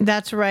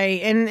 That's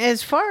right. And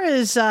as far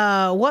as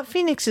what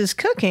Phoenix is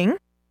cooking...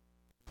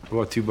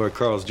 Brought to you by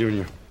Carl's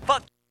Jr.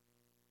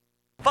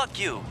 Fuck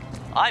you.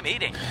 I'm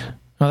eating.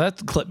 Oh,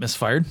 that clip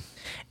misfired.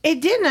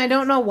 It didn't. I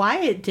don't know why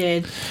it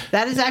did.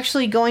 That is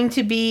actually going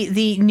to be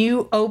the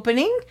new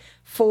opening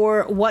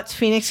for What's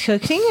Phoenix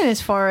Cooking. And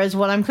as far as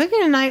what I'm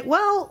cooking tonight,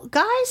 well,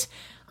 guys,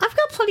 I've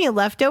got plenty of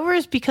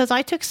leftovers because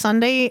I took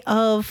Sunday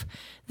of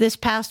this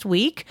past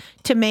week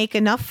to make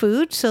enough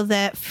food so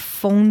that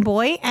Phone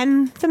Boy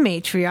and the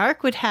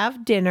matriarch would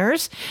have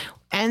dinners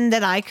and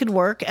that I could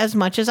work as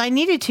much as I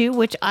needed to,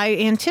 which I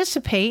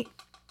anticipate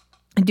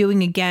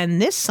doing again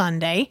this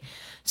Sunday,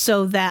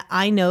 so that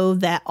I know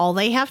that all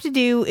they have to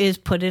do is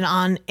put it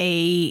on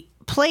a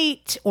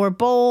plate or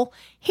bowl,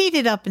 heat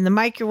it up in the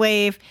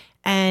microwave,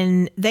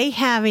 and they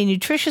have a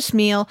nutritious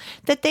meal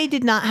that they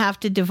did not have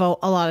to devote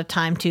a lot of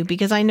time to,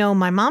 because I know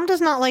my mom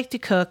does not like to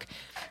cook,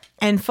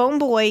 and Phone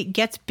Boy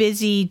gets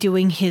busy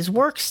doing his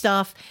work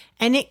stuff,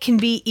 and it can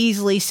be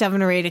easily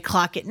 7 or 8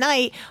 o'clock at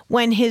night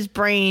when his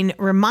brain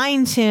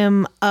reminds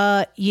him,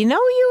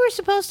 you were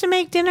supposed to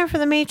make dinner for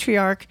the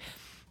matriarch,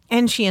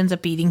 and she ends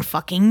up eating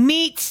fucking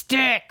meat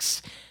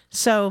sticks.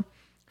 So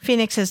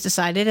Phoenix has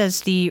decided,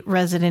 as the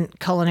resident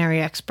culinary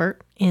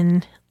expert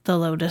in the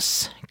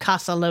Lotus,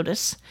 Casa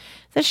Lotus,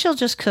 that she'll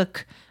just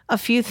cook a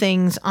few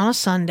things on a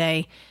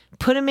Sunday,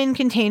 put them in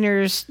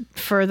containers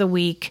for the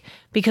week,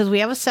 because we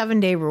have a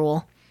 7-day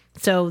rule.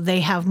 So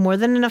they have more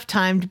than enough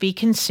time to be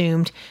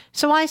consumed.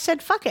 So I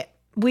said, fuck it.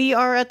 We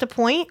are at the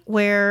point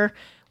where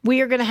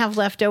we are going to have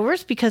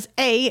leftovers because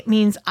A, it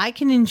means I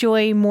can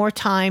enjoy more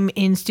time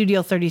in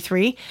Studio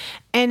 33.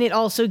 And it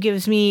also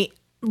gives me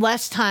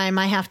less time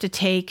I have to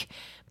take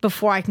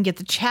before I can get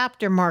the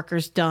chapter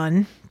markers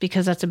done,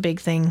 because that's a big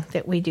thing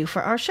that we do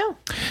for our show.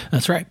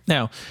 That's right.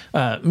 Now,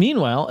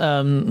 meanwhile,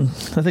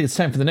 I think it's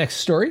time for the next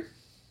story.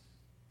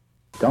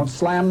 Don't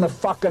slam the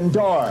fucking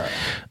door.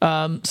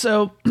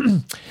 So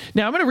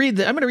now I'm going to read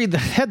the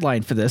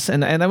headline for this,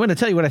 and I'm going to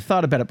tell you what I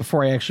thought about it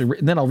before I actually.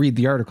 Then I'll read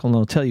the article, and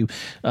I'll tell you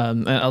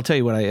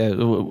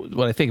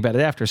what I think about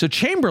it after. So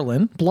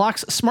Chamberlain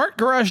blocks smart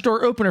garage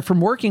door opener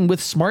from working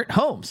with smart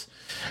homes.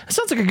 That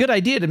sounds like a good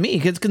idea to me,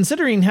 because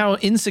considering how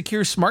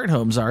insecure smart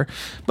homes are,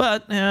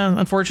 but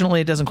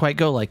unfortunately it doesn't quite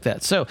go like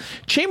that. So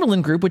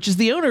Chamberlain Group, which is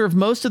the owner of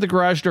most of the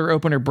garage door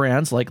opener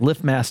brands like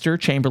LiftMaster,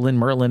 Chamberlain,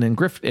 Merlin, and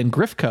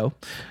Griffco,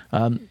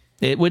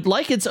 it would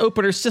like its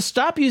openers to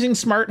stop using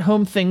smart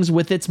home things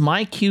with its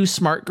MyQ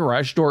smart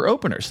garage door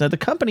openers. Now, the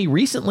company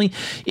recently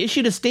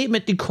issued a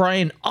statement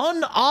decrying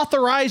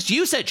unauthorized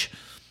usage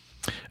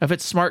of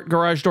its smart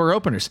garage door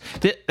openers.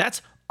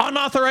 That's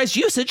unauthorized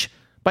usage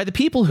by the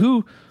people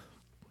who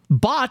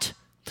bought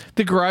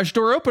the garage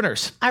door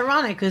openers.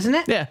 Ironic, isn't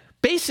it? Yeah.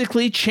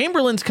 Basically,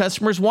 Chamberlain's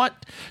customers want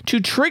to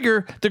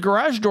trigger the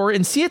garage door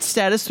and see its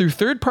status through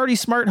third-party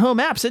smart home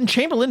apps, and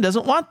Chamberlain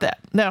doesn't want that.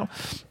 Now,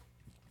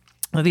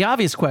 the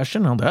obvious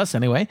question, to us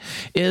anyway,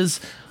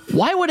 is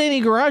why would any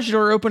garage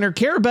door opener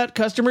care about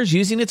customers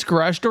using its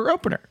garage door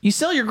opener? You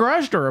sell your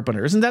garage door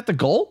opener. Isn't that the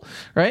goal,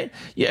 right?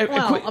 Yeah.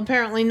 Well,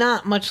 apparently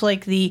not, much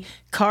like the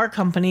car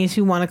companies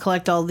who want to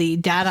collect all the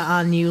data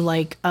on you,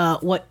 like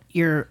what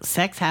your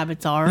sex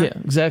habits are. Yeah,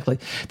 exactly.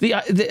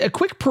 A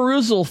quick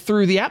perusal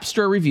through the App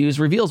Store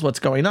reviews reveals what's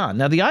going on.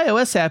 Now, the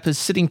iOS app is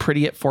sitting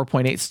pretty at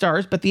 4.8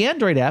 stars, but the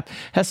Android app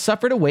has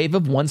suffered a wave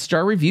of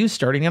 1-star reviews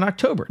starting in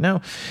October.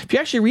 Now, if you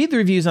actually read the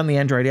reviews on the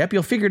Android app,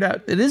 you'll figure it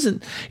out. It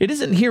isn't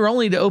here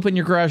only to open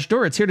your garage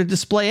door. It's here to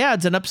display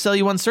ads and upsell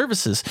you on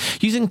services.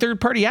 Using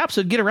third-party apps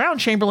would get around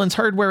Chamberlain's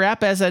hardware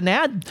app as an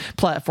ad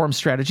platform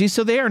strategy,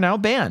 so they are now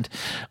banned.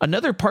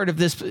 Another part of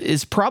this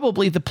is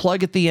probably the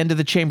plug at the end of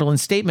the Chamberlain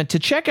statement to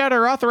check out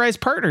our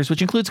authorized partners,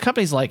 which includes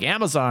companies like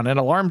Amazon and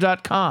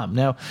Alarm.com.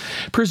 Now,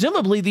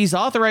 presumably these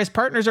authorized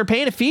partners are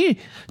paying a fee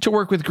to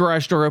work with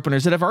garage door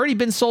openers that have already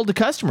been sold to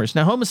customers.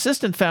 Now, Home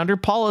Assistant founder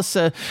Paulus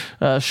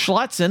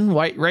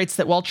Schlotzen writes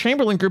that while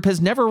Chamberlain Group has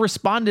never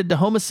responded to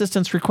Home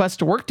Assistant's request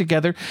to work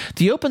together,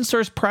 the open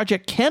source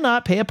project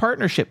cannot pay a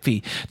partnership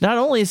fee. Not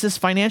only is this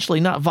financially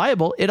not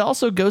viable, it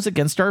also goes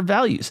against our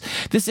values.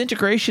 This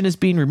integration is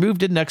being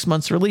removed in next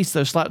month's release,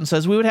 though Schlotten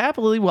says we would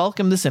happily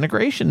welcome this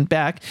integration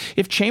back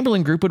if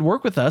Chamberlain Group would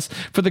work with us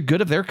for the good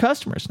of their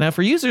customers. Now,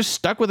 for users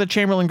stuck with a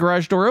Chamberlain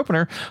garage door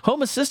opener,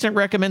 Home Assistant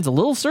recommends a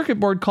little circuit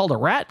board called a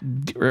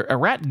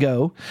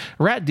RATDO,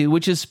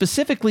 which is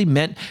specifically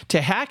meant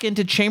to hack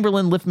into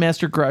Chamberlain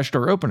LiftMaster garage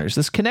door openers.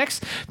 This connects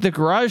the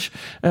garage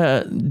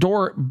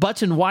door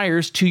button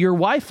wires to your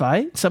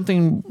Wi-Fi,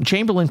 something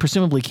Chamberlain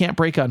presumably can't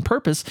break on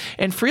purpose,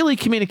 and freely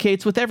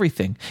communicates with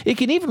everything. It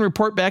can even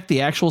report back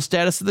the actual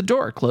status of the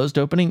door, closed,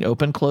 opening,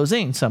 open,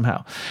 closing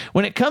somehow.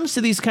 When it comes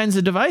to these kinds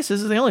of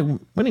devices, the only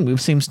winning move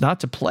seems not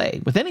to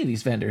play with any of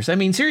these vendors. I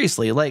mean,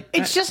 seriously,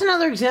 it's just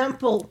another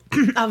example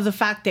of the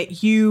fact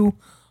that you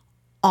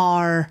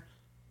are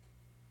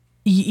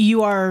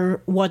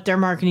what they're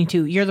marketing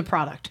to. You're the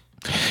product.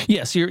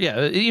 Yes,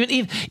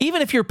 even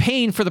if you're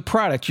paying for the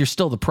product, you're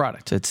still the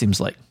product, it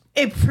seems like.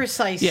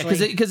 Precisely. Yeah,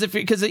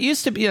 because it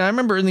used to be. I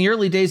remember in the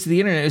early days of the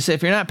internet, it would say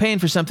if you're not paying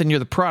for something, you're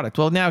the product.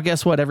 Well, now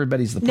guess what?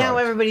 Everybody's the product. Now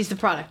everybody's the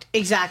product.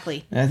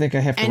 Exactly. I think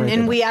I have to.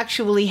 And we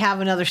actually have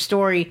another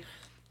story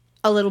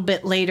a little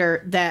bit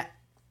later that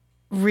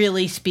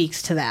really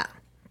speaks to that.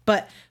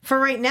 But for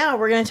right now,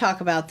 we're going to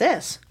talk about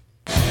this.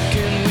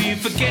 Can we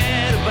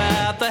forget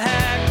about the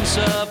hack and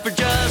suffer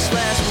just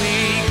last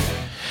week?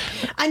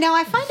 Now,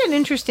 I find it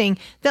interesting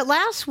that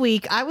last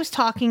week I was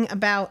talking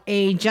about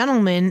a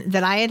gentleman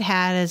that I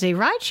had as a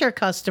rideshare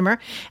customer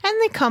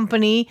and the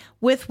company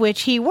with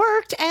which he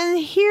worked. And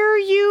here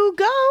you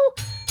go.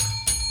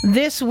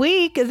 This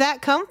week,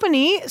 that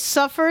company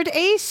suffered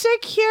a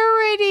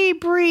security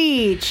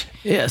breach.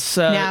 Yes.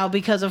 Now,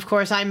 because of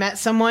course I met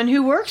someone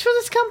who works for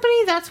this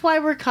company, that's why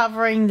we're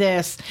covering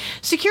this.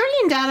 Security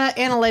and data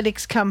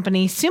analytics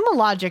company Sumo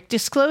Logic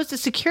disclosed a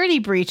security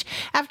breach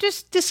after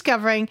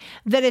discovering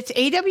that its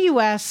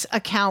AWS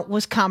account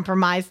was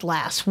compromised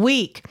last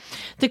week.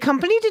 The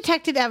company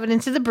detected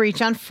evidence of the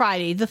breach on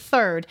Friday, the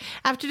 3rd,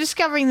 after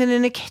discovering that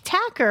an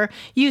attacker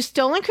used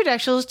stolen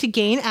credentials to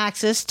gain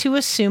access to a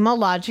Sumo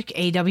Logic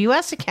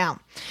AWS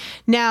account.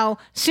 Now,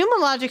 Sumo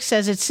Logic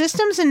says its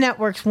systems and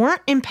networks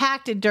weren't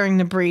impacted during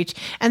the breach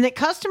and that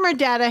customer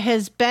data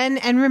has been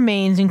and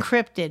remains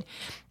encrypted.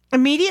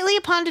 Immediately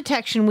upon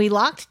detection, we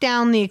locked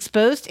down the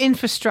exposed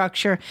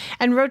infrastructure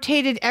and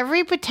rotated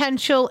every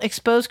potential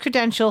exposed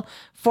credential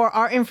for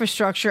our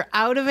infrastructure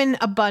out of an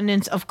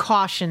abundance of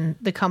caution,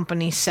 the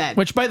company said.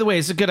 Which, by the way,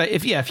 is a good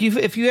if you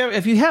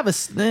have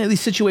these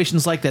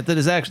situations like that,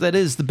 that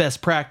is the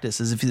best practice.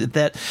 Is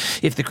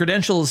if the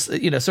credentials,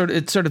 it's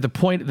sort of the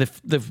point, the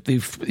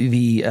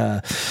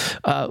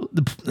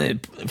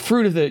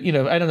fruit of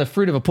the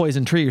fruit of a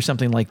poison tree or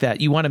something like that.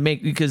 You want to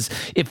make, because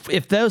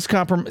if those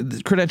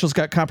credentials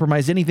got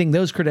compromised, anything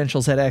those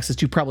credentials had access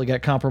to probably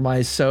got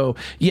compromised. So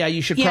yeah,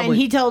 you should probably. And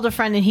he told a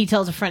friend, and he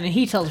tells a friend, and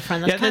he tells a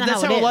friend. That's kind of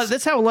how it is.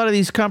 That's how a lot of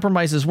these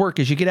compromises work.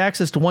 Is you get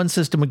access to one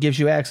system, it gives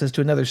you access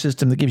to another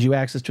system, that gives you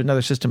access to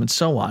another system, and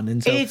so on.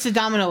 And so it's a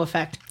domino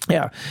effect.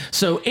 Yeah.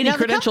 So any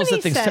credentials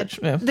that things touch.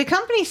 Yeah. The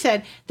company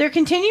said they're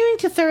continuing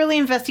to thoroughly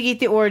investigate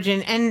the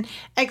origin and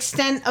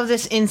extent of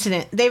this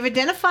incident. They've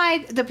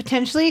identified the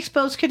potentially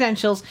exposed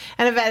credentials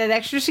and have added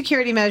extra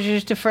security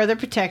measures to further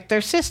protect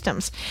their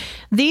systems.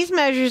 These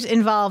measures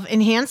involve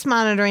enhanced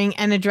monitoring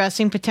and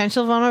addressing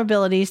potential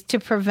vulnerabilities to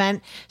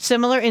prevent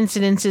similar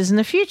incidences in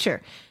the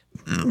future.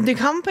 The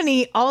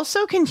company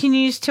also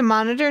continues to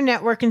monitor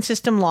network and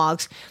system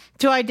logs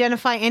to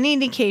identify any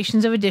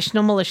indications of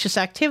additional malicious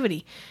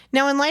activity.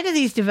 Now, in light of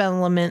these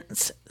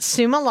developments,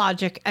 Sumo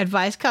Logic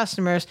advised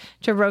customers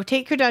to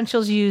rotate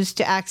credentials used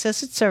to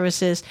access its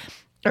services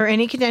or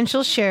any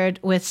credentials shared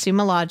with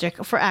Sumo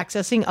Logic for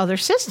accessing other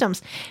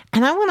systems.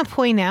 And I want to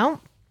point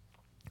out,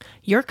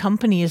 your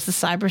company is the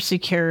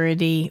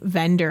cybersecurity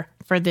vendor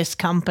for this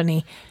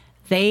company.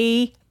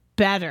 They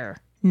better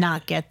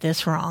not get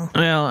this wrong.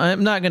 Well,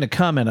 I'm not going to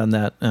comment on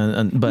that.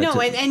 But no,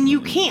 and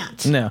you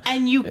can't. No.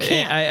 And you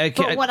can't.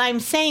 But what I'm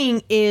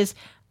saying is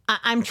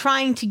I'm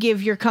trying to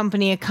give your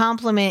company a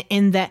compliment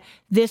in that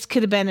this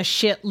could have been a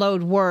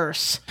shitload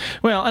worse.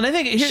 Well, and I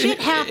think shit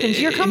happens.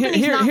 Your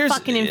company's not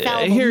fucking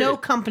infallible. No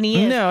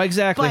company is. No,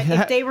 exactly.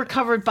 But if they were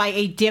covered by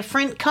a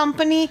different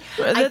company,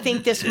 I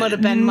think this would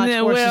have been much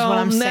worse. Is what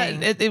I'm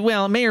saying. It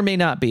may or may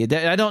not be.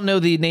 I don't know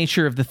the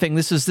nature of the thing.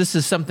 This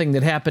is something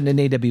that happened in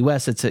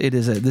AWS. It's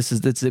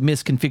a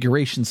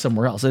misconfiguration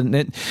somewhere else,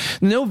 and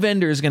no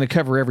vendor is going to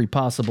cover every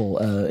possible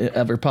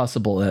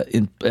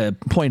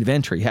point of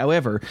entry.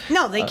 However,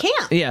 no, they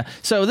can't. Yeah.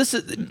 So this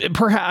is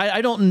perhaps I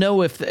don't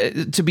know if.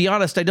 To be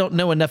honest, I don't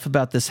know enough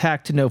about this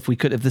hack to know if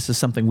this is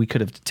something we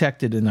could have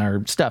detected in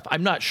our stuff.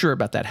 I'm not sure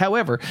about that.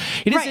 However,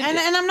 and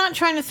I'm not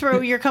trying to throw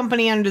your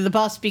company under the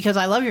bus because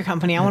I love your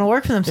company. I want to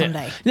work for them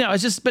someday. Yeah. No,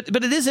 it's just, but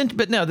it isn't.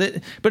 But no,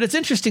 but it's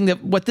interesting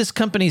that what this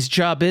company's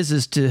job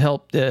is to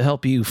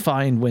help you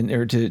find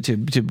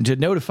to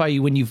notify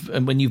you when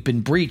you've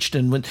been breached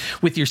and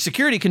with your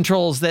security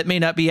controls that may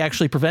not be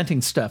actually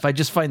preventing stuff. I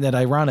just find that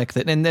ironic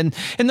that and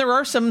there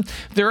are some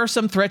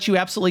threats you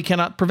absolutely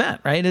cannot prevent,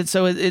 right? And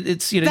so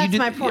it's That's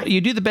my point.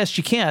 You do the best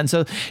you can.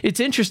 So it's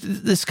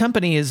interesting. This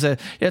company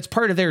it's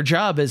part of their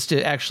job is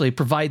to actually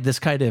provide this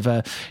kind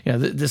of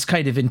this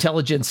kind of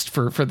intelligence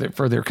for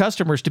their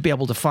customers to be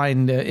able to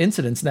find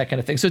incidents and that kind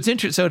of thing. So it's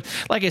interesting. So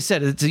like I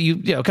said, it's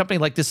a company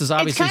like this is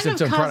obviously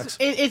its own products.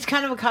 It's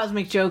kind of a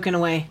cosmic joke in a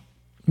way.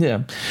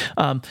 Yeah.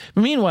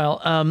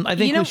 Meanwhile, I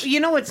think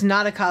it's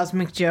not a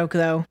cosmic joke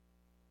though.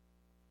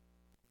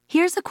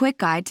 Here's a quick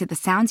guide to the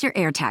sounds your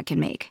AirTag can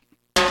make.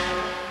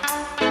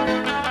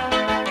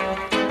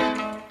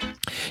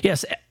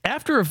 Yes,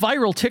 after a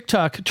viral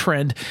TikTok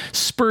trend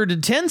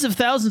spurred tens of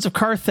thousands of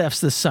car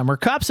thefts this summer,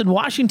 cops in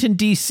Washington,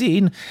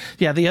 D.C.,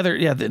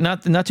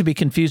 not to be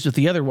confused with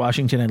the other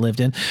Washington I lived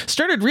in,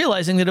 started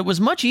realizing that it was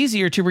much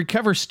easier to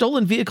recover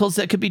stolen vehicles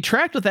that could be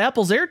tracked with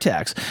Apple's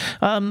AirTags.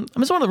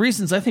 It's one of the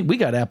reasons I think we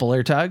got Apple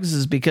AirTags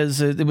is because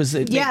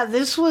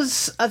this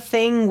was a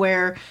thing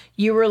where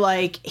you were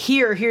like,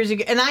 here's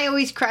a... And I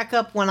always crack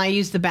up when I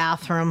use the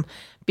bathroom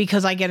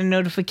because I get a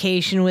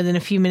notification within a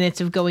few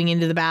minutes of going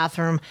into the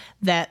bathroom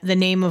that the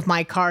name of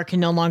my car can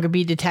no longer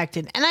be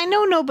detected. And I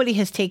know nobody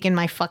has taken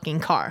my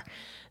fucking car.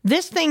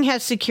 This thing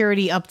has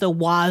security up the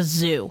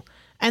wazoo.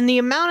 And the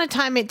amount of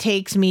time it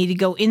takes me to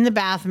go in the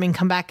bathroom and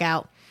come back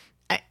out,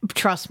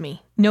 trust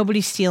me,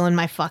 nobody's stealing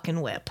my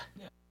fucking whip.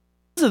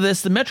 Because of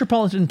this, the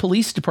Metropolitan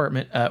Police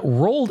Department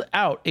rolled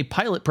out a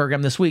pilot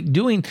program this week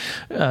doling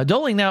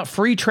out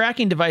free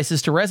tracking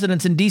devices to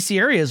residents in D.C.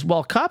 areas,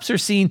 while cops are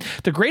seeing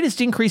the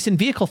greatest increase in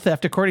vehicle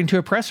theft, according to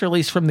a press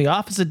release from the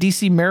office of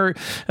D.C. Mayor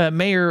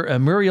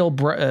Muriel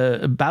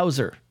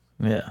Bowser.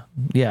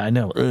 Yeah, I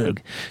know.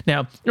 Ugh.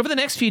 Now, over the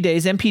next few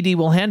days, MPD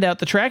will hand out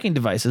the tracking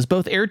devices,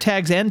 both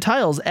AirTags and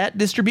tiles, at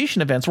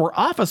distribution events where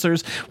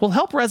officers will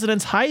help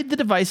residents hide the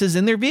devices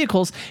in their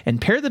vehicles and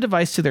pair the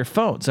device to their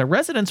phones. Now,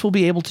 residents will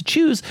be able to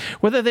choose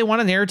whether they want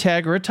an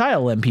AirTag or a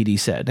tile, MPD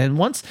said. And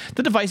once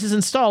the device is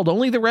installed,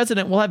 only the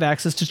resident will have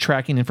access to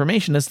tracking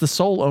information as the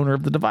sole owner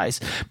of the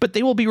device. But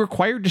they will be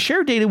required to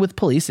share data with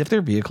police if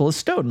their vehicle is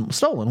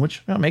stolen,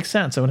 which makes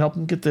sense. It would help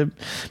them get the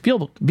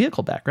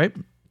vehicle back, right?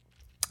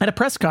 At a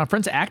press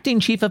conference, acting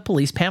chief of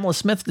police Pamela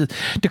Smith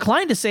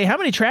declined to say how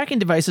many tracking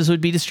devices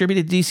would be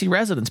distributed to D.C.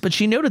 residents, but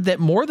she noted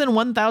that more than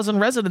 1,000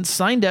 residents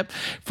signed up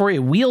for a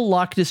wheel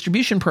lock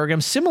distribution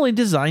program similarly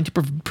designed to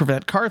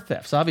prevent car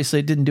thefts. Obviously,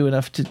 it didn't do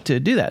enough to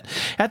do that.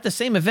 At the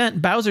same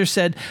event, Bowser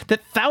said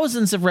that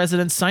thousands of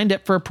residents signed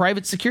up for a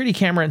private security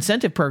camera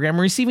incentive program,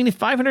 receiving a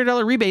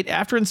 $500 rebate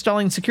after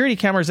installing security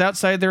cameras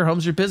outside their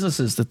homes or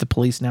businesses that the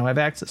police now have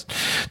access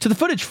to the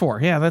footage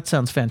for. Yeah, that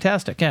sounds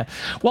fantastic. Yeah.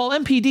 While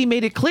MPD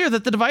made it clear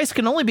that the device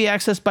can only be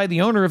accessed by the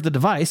owner of the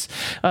device,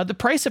 the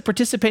price of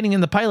participating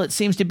in the pilot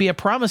seems to be a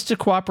promise to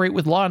cooperate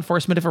with law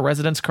enforcement if a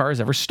resident's car is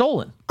ever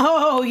stolen.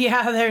 Oh,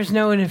 yeah, there's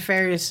no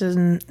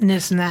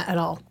nefariousness in that at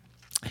all.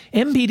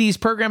 MPD's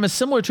program is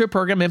similar to a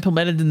program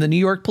implemented in the New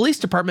York Police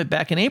Department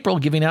back in April,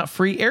 giving out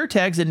free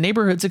AirTags in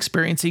neighborhoods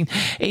experiencing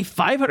a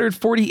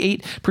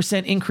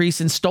 548% increase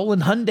in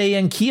stolen Hyundai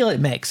and Kia it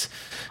makes.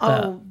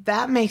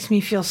 That makes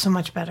me feel so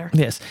much better.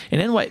 Yes. An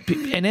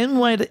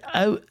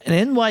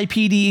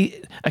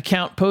NYPD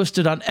account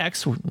posted on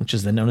X, which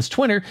is then known as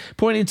Twitter,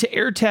 pointing to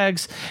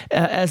AirTags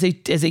as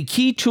a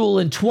key tool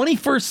in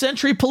 21st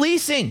century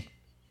policing.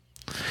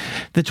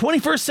 The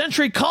 21st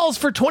century calls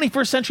for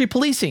 21st century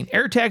policing.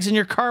 AirTags in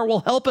your car will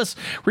help us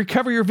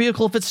recover your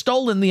vehicle if it's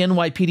stolen, the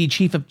NYPD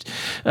chief of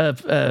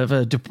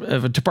a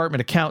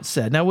department account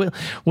said. Now,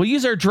 we'll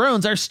use our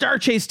drones, our Star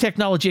Chase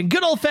technology, and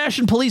good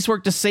old-fashioned police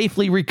work to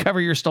safely recover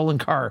your stolen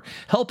car.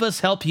 Help us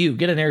help you.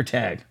 Get an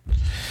AirTag.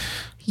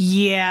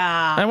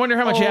 Yeah. I wonder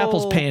how much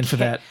Apple's paying for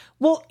that.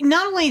 Well,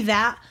 not only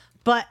that,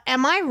 but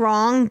am I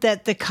wrong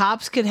that the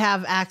cops could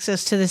have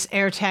access to this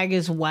AirTag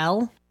as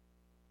well?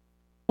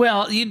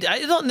 Well,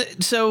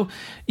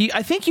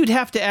 I think you'd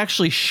have to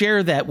actually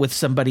share that with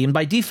somebody, and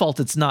by default,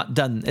 it's not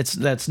done.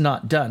 That's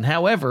not done.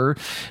 However,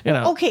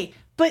 Okay,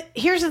 but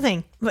here's the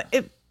thing.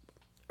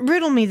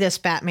 Riddle me this,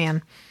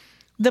 Batman.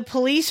 The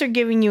police are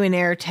giving you an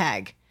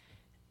AirTag.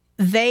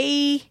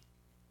 They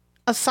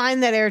assign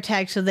that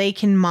AirTag so they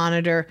can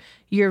monitor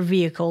your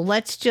vehicle.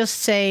 Let's just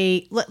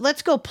say,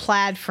 let's go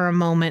Plaid for a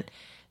moment.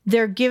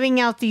 They're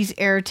giving out these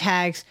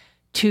AirTags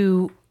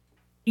to,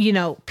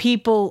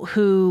 people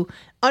who,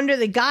 under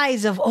the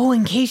guise of,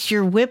 in case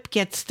your whip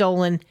gets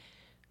stolen.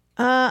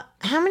 How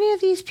many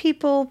of these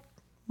people,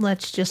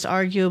 let's just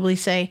arguably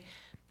say,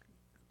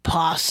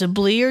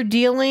 possibly are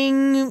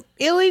dealing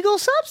illegal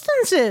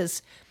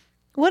substances?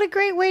 What a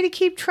great way to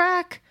keep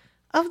track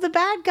of the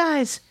bad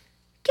guys.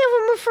 Give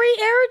them a free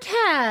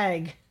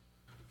AirTag.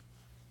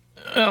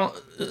 Well,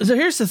 so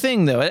here's the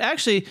thing, though. I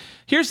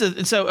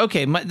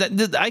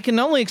can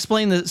only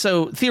explain that.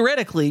 So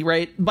theoretically,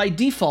 right, by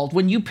default,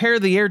 when you pair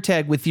the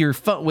AirTag with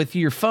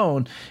your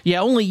phone,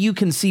 only you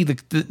can see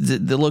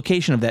the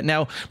location of that.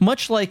 Now,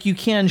 much like you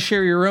can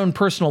share your own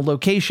personal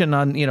location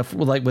on,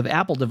 like with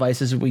Apple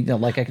devices,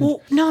 like I can.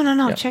 Well, no.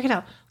 Yeah. Check it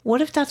out.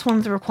 What if that's one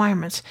of the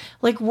requirements?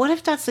 Like, what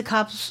if that's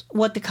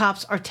what the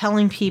cops are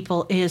telling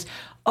people is,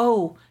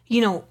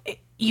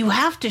 you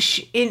have to,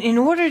 in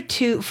order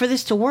for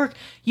this to work,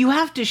 you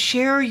have to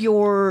share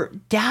your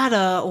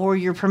data or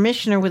your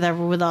permission or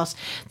whatever with us.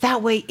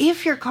 That way,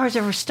 if your car's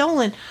ever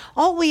stolen,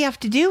 all we have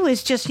to do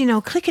is just,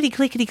 clickety,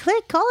 clickety,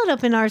 click, call it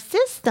up in our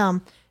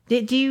system.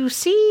 Do you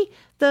see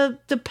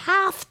the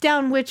path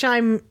down which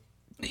I'm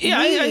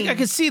I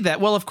could see that.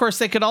 Well, of course,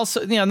 they could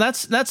also,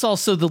 that's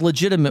also the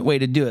legitimate way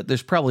to do it.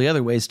 There's probably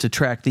other ways to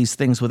track these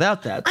things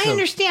without that. I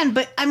understand,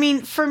 but I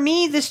mean, for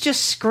me, this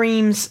just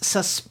screams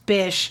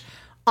suspicious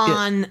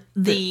on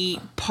the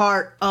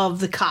part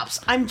of the cops.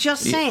 I'm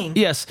just saying.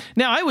 Yes.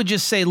 Now, I would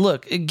just say,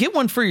 look, get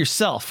one for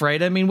yourself,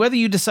 right? I mean, whether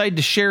you decide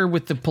to share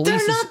with the police.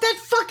 They're not that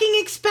fucking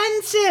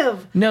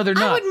expensive. No, they're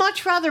not. I would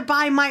much rather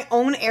buy my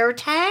own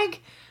AirTag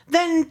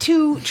than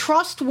to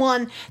trust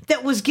one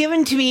that was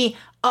given to me,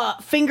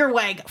 finger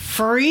wag,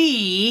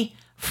 free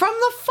from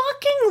the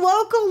fucking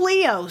local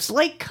Leos.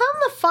 Like, come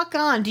the fuck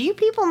on. Do you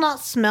people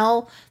not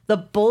smell the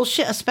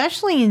bullshit,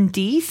 especially in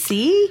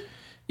D.C.?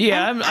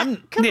 Yeah,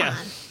 come on.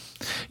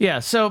 Yeah.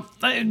 So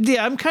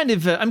I'm kind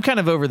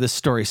of over this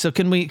story. So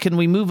can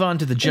we move on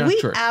to the junk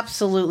We drawer?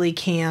 absolutely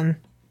can.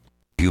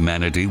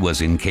 Humanity was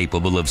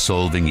incapable of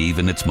solving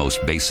even its most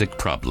basic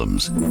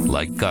problems,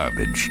 like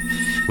garbage,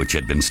 which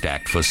had been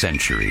stacked for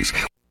centuries.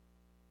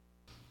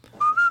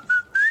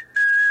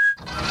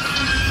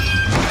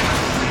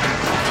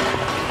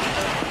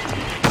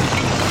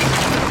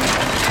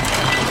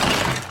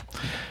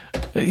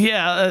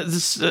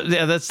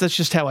 That's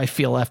just how I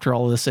feel after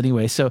all of this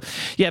anyway. So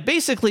yeah,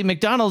 basically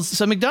McDonald's.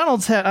 I'm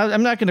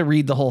not going to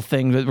read the whole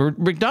thing, but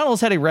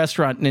McDonald's had a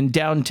restaurant in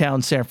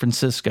downtown San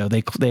Francisco.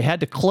 They had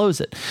to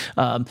close it,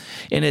 and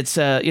it's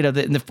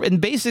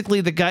and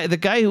basically the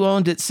guy who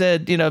owned it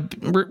said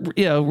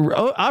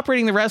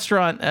operating the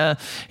restaurant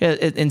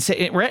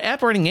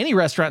operating any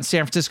restaurant in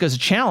San Francisco is a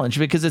challenge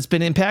because it's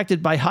been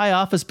impacted by high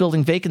office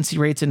building vacancy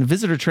rates and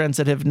visitor trends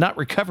that have not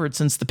recovered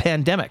since the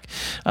pandemic.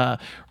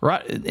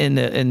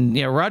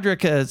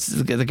 Roderick,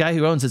 the guy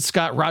who owns it,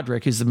 Scott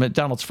Roderick, who's the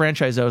McDonald's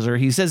franchise owner,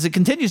 he says it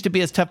continues to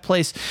be a tough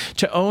place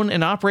to own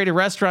and operate a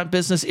restaurant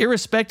business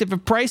irrespective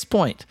of price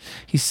point.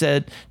 He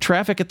said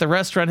traffic at the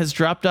restaurant has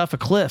dropped off a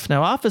cliff.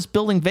 Now, office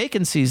building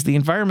vacancies, the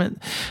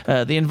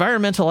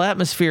environmental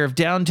atmosphere of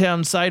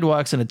downtown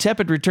sidewalks, and a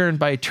tepid return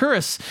by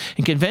tourists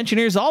and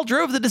conventioners all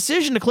drove the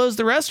decision to close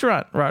the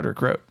restaurant,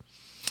 Roderick wrote.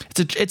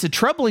 It's a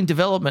troubling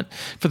development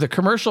for the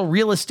commercial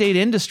real estate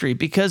industry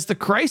because the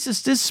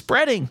crisis is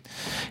spreading.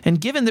 And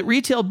given that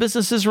retail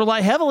businesses rely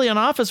heavily on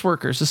office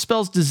workers, this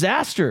spells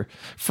disaster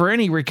for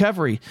any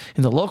recovery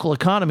in the local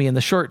economy in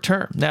the short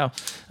term. Now,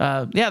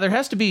 there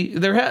has to be,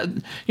 they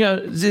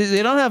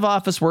don't have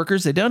office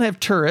workers. They don't have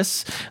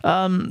tourists.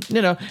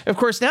 Of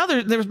course, now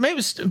there's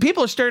maybe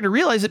people are starting to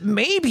realize that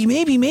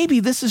maybe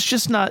this is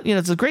just not,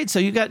 it's great. So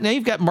you've got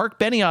Mark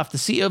Benioff, the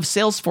CEO of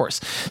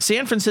Salesforce,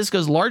 San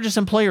Francisco's largest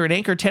employer and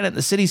anchor tenant in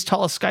the city's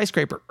tallest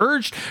skyscraper,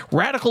 urged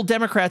radical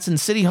Democrats in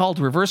City Hall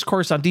to reverse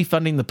course on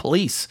defunding the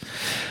police.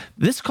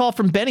 This call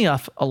from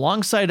Benioff,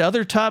 alongside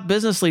other top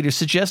business leaders,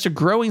 suggests a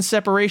growing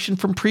separation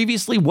from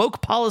previously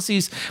woke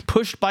policies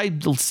pushed by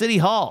City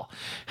Hall.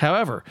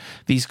 However,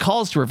 these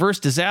calls to reverse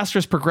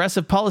disastrous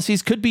progressive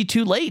policies could be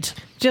too late.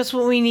 Just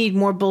what we need,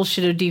 more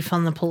bullshit to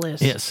defund the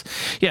police. Yes.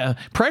 Yeah.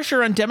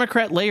 Pressure on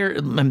Democrat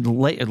liar,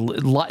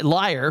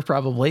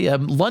 probably,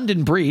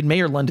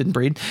 Mayor London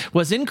Breed,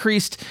 was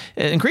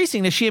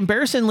increasing as she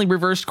embarrassingly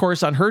reversed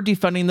course on her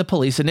defunding the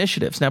police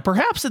initiatives. Now,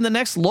 perhaps in the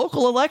next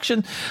local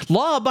election,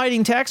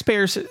 law-abiding taxpayers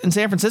in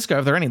San Francisco,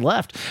 if there are any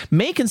left,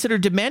 may consider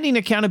demanding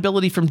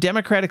accountability from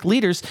Democratic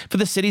leaders for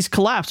the city's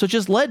collapse, which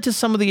has led to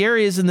some of the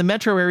areas in the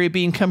metro area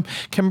being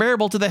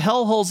comparable to the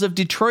hellholes of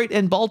Detroit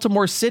and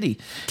Baltimore City.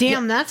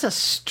 Damn, that's a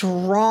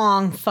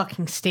strong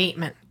fucking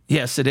statement.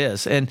 Yes, it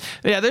is. And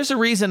there's a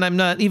reason I'm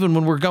not, even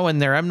when we're going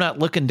there, I'm not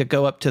looking to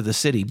go up to the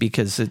city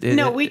because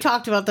we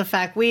talked about the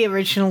fact we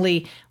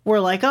originally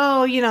were like,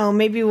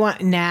 maybe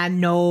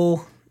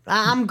no,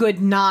 I'm good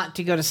not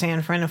to go to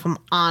San Fran if I'm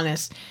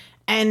honest.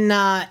 And,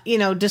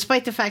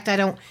 despite the fact I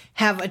don't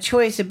have a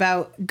choice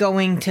about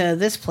going to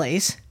this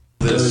place.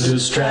 The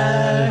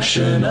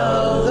distraction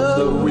of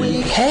the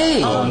week.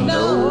 Hey! On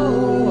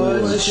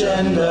no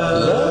agenda.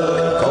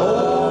 Look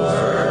over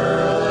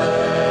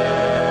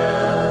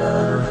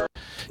there.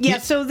 Yeah,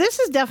 so this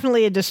is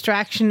definitely a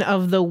distraction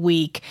of the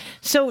week.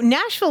 So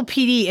Nashville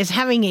PD is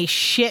having a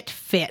shit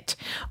fit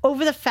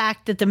over the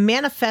fact that the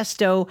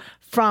manifesto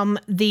from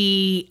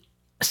the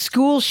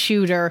school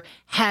shooter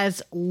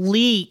has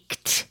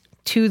leaked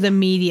to the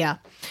media.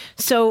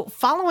 So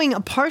following a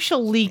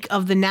partial leak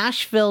of the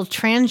Nashville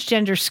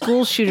transgender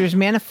school shooters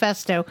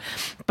manifesto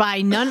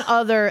by none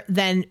other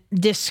than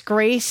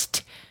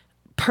disgraced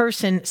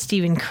person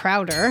Steven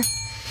Crowder,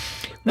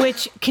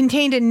 which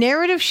contained a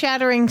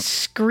narrative-shattering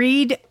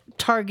screed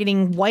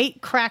targeting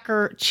white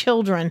cracker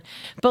children,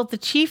 both the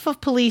chief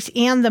of police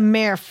and the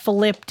mayor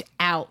flipped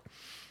out.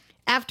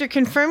 After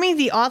confirming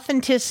the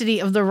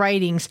authenticity of the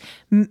writings,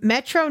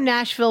 Metro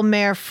Nashville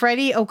Mayor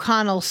Freddie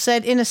O'Connell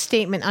said in a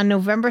statement on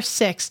November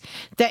 6th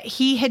that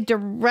he had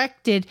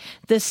directed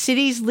the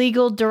city's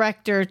legal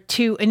director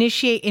to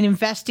initiate an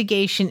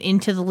investigation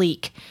into the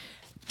leak.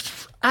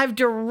 I've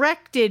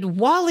directed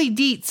Wally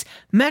Dietz,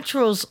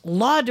 Metro's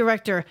law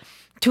director,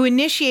 to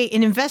initiate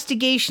an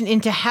investigation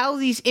into how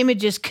these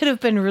images could have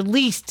been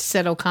released,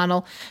 said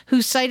O'Connell,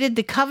 who cited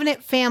the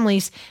Covenant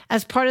families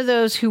as part of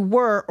those who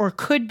were or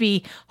could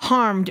be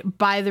harmed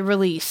by the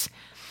release.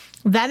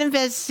 That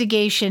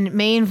investigation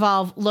may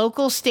involve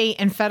local, state,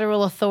 and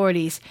federal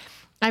authorities.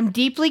 I'm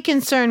deeply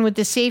concerned with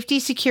the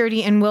safety,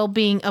 security, and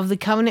well-being of the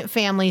Covenant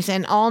families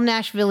and all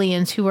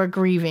Nashvillians who are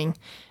grieving.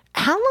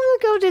 How long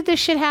ago did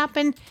this shit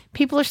happen?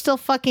 People are still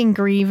fucking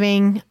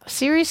grieving.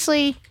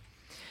 Seriously?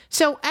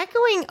 So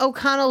echoing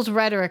O'Connell's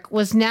rhetoric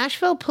was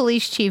Nashville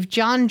Police Chief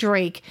John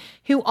Drake,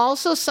 who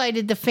also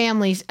cited the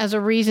families as a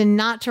reason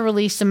not to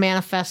release the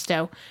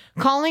manifesto,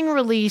 calling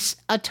release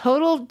a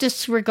total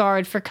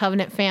disregard for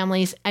Covenant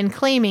families and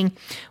claiming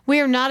we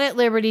are not at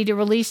liberty to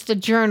release the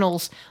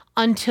journals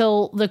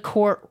until the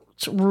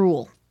courts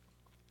rule.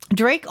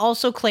 Drake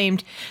also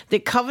claimed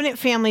that Covenant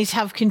families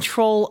have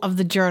control of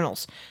the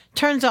journals.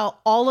 Turns out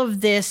all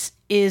of this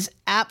is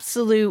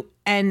absolute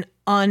and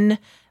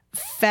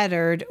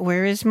unfettered.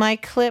 Where is my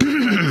clip?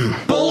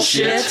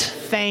 Bullshit.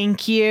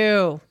 Thank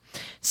you.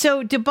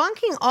 So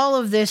debunking all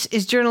of this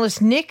is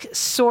journalist Nick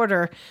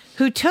Sorter,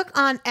 who took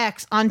on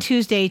X on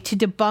Tuesday to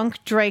debunk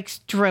Drake's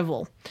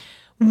drivel.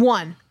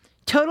 1.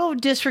 Total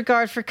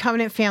disregard for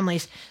Covenant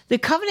families. The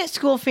Covenant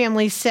school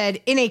families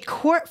said in a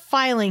court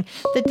filing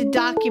that the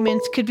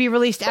documents could be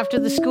released after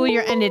the school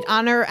year ended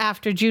on or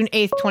after June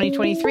 8th,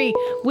 2023.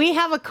 We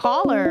have a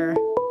caller.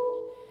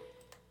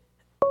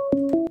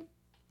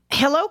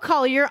 Hello,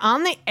 caller. You're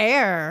on the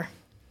air.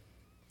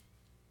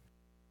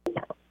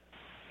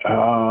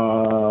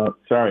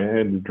 Sorry, I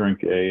had to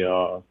drink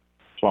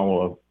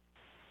swallow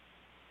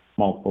a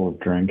mouthful of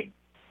drink.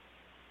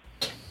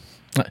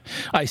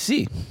 I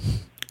see.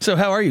 So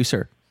how are you,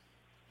 sir?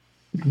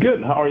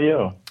 Good. How are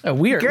you?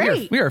 We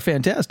are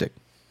fantastic.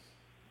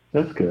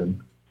 That's good.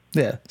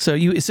 Yeah.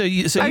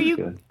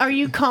 Are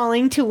you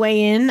calling to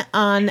weigh in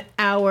on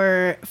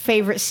our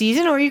favorite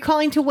season, or are you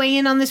calling to weigh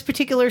in on this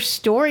particular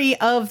story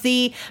of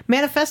the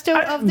manifesto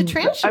of the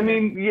trans? I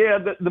mean, yeah,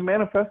 the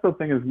manifesto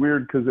thing is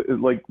weird because,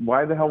 like,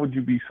 why the hell would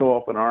you be so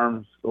up in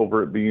arms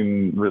over it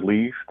being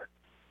released?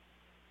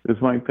 Is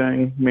my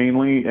thing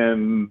mainly,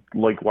 and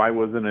like, why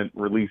wasn't it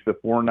released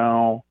before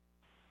now?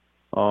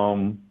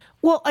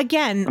 Well,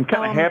 again, I'm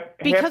kind of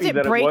because happy it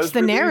that breaks was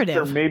the released, narrative.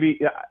 or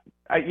maybe,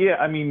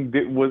 I mean,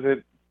 was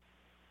it?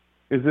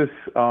 Is this?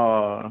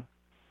 I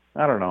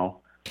don't know.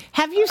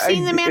 Have you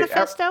seen the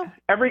manifesto?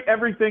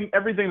 Everything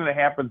that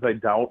happens, I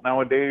doubt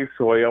nowadays.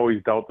 So I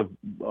always doubt the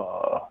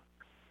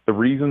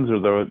reasons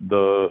or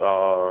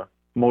the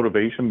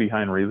motivation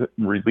behind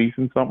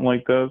releasing something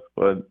like this.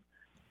 But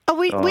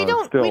we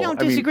don't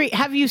disagree.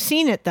 Have you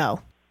seen it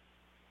though?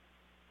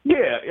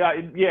 Yeah.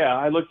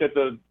 I looked at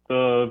the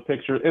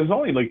picture. It was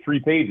only like 3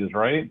 pages,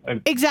 right?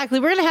 Exactly.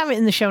 We're gonna have it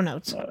in the show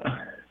notes.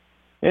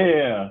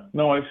 Yeah.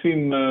 No, I've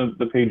seen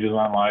the pages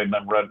online.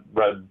 I've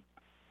read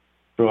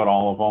throughout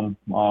all of them.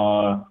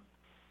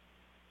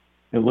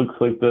 It looks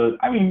like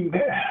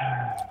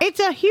it's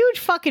a huge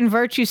fucking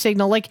virtue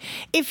signal. Like,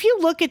 if you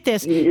look at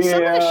this, some of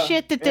the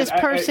shit that this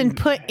person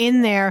put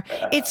in there,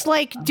 it's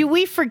like, do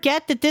we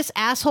forget that this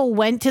asshole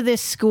went to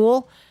this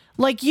school?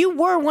 Like, you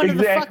were one of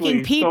the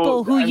fucking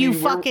people who you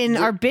fucking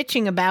are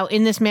bitching about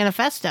in this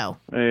manifesto.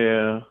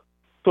 Yeah.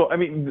 So, I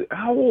mean,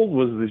 how old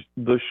was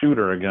the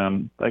shooter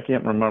again? I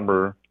can't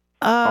remember.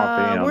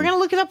 We're going to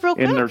look it up real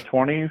quick. In their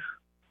 20s,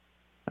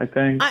 I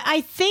think.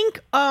 I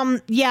think,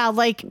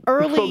 like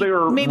early, so they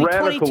were maybe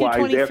 22,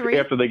 23.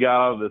 After they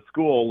got out of the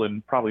school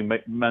and probably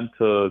meant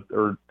to,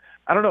 or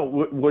I don't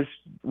know, it was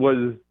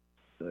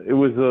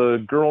a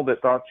girl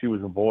that thought she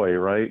was a boy,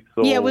 right?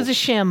 So yeah, it was a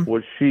shim.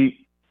 Was she?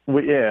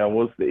 Well, yeah,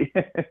 was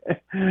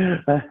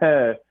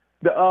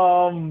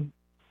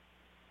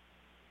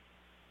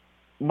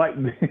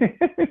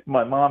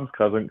my mom's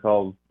cousin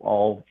calls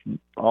all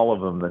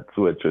of them that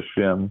switch a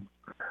shim.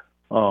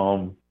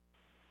 I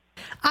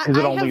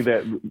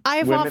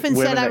have often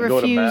said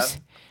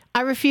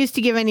I refuse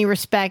to give any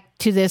respect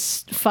to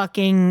this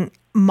fucking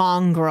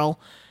mongrel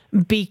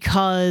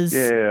because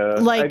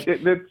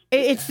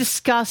it's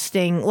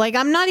disgusting. Like,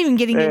 I'm not even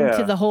getting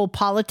into the whole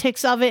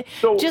politics of it.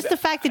 So, just the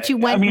fact that you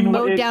went and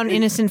mowed down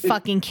innocent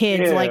fucking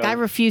kids. Yeah. Like, I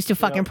refuse to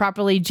fucking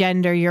properly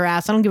gender your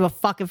ass. I don't give a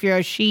fuck if you're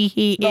a she,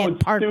 he, it,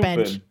 park stupid.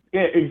 bench.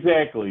 Yeah,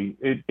 exactly.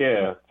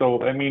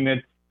 So, I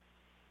mean,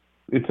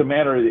 it's a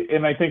matter of,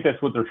 and I think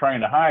that's what they're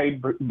trying to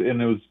hide.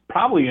 And it was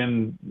probably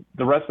in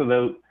the rest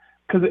of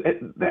because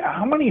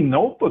how many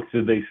notebooks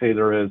did they say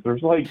there is?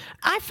 There's like,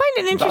 I find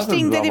it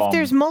interesting that if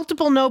there's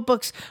multiple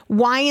notebooks,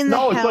 why in the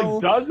hell? No, it's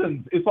like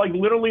dozens. It's like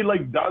literally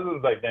like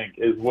dozens, I think,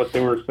 is what they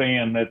were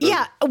saying.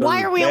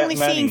 Why are we only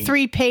seeing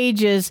 3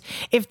 pages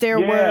if there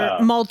were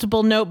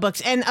multiple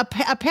notebooks? And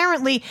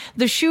apparently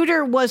the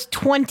shooter was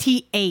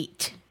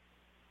 28.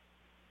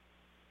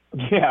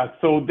 Yeah,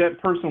 so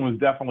that person was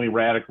definitely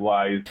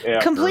radicalized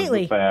after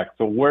the fact.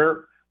 So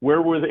where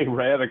were they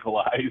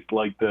radicalized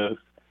like this?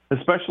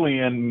 Especially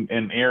in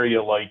an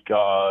area like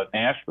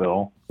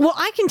Nashville. Well,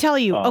 I can tell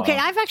you, okay,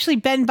 I've actually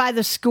been by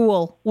the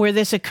school where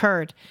this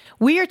occurred.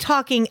 We are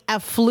talking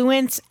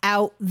affluence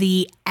out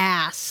the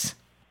ass.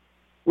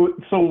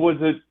 So was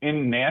it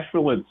in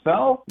Nashville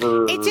itself?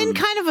 Or? It's in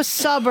kind of a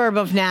suburb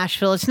of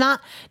Nashville. It's not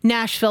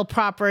Nashville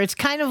proper. It's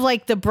kind of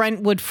like the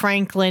Brentwood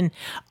Franklin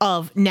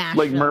of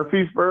Nashville. Like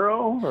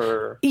Murfreesboro?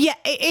 Or? Yeah,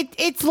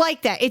 it's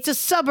like that. It's a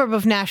suburb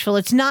of Nashville.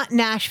 It's not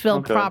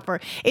Nashville proper.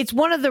 It's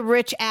one of the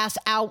rich-ass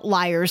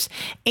outliers.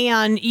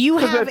 And you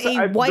have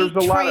a white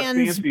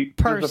trans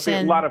person.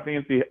 There's a lot of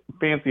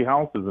fancy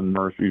houses in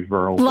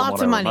Murfreesboro.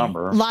 Lots of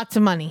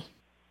money.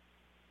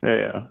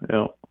 Yeah.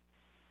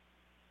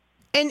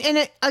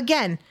 And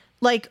again,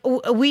 like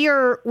we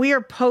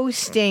are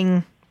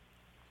posting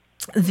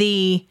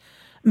the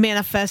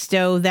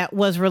manifesto that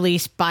was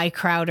released by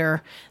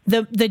Crowder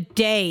the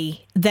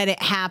day that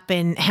it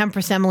happened.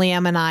 Empress Emily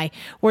M and I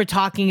were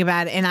talking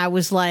about it, and I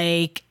was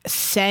like,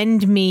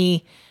 send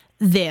me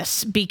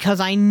this because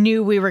I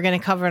knew we were going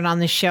to cover it on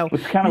this show.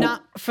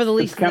 Not for the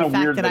least of the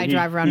fact that I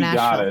drive around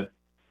Nashville.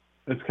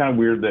 It's kind of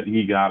weird that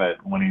he got it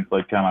when he's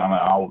like kind of on the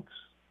outs.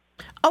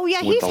 Oh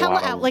yeah, he's hella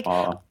out. Like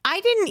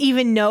I didn't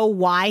even know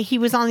why he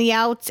was on the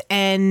outs,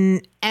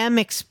 and Em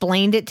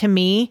explained it to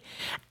me,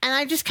 and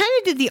I just kind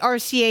of did the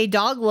RCA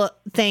dog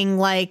thing.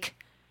 Like,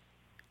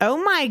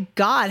 oh my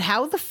god,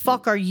 how the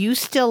fuck are you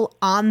still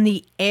on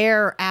the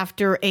air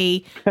after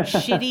a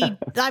shitty?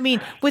 I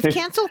mean, with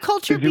cancel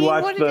culture being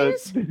what it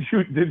is.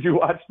 Did you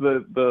watch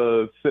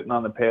the sitting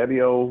on the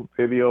patio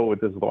video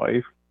with his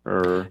wife?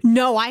 Or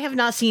no, I have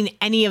not seen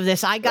any of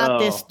this. I got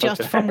this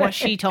just from what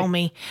she told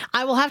me.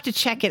 I will have to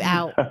check it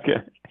out.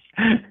 Okay.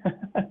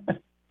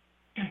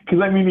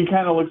 Because I mean, he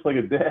kind of looks like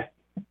a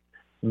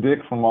dick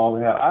from all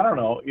that. I don't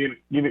know. You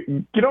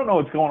don't know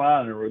what's going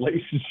on in a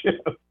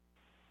relationship.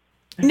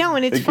 No,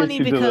 and it's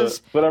funny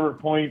because whatever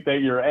point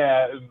that you're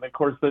at, and of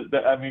course,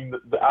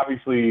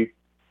 obviously,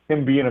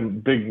 him being a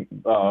big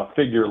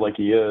figure like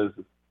he is,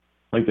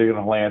 like they're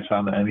gonna latch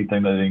on to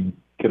anything that they can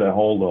get a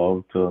hold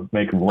of to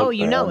make him look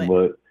bad. Know it.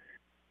 But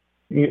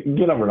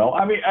you never know.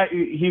 I mean,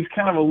 he's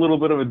kind of a little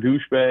bit of a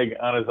douchebag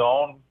on his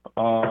own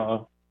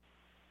on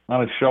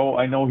a show.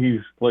 I know he's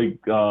like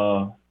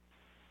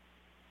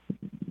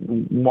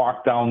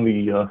walked down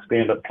the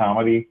stand-up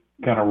comedy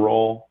kind of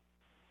role,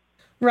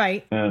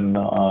 right? And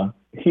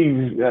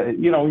he's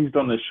he's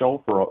done this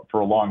show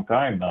for a long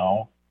time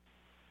now,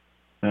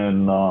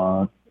 and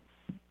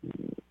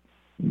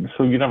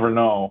so you never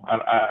know.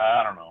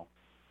 I don't know.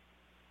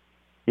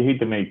 You hate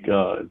to make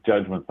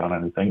judgments on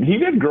anything. He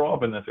did grow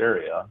up in this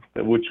area,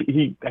 which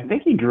I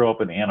think he grew up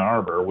in Ann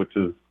Arbor, which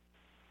is.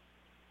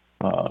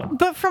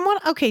 But from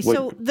what? Okay,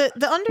 so the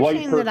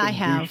understanding that I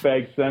have,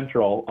 douchebag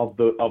central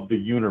of the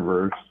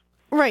universe.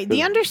 Right.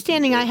 The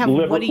understanding I have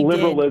of what he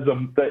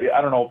liberalism, did.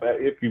 I don't know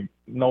if you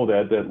know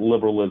that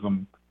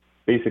liberalism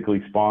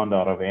basically spawned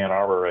out of Ann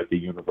Arbor at the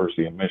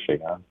University of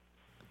Michigan.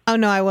 Oh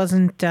no, I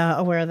wasn't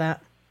aware of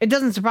that. It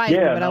doesn't surprise me,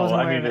 but I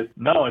wasn't aware of it.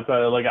 It's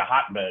like a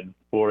hotbed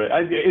for it.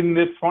 And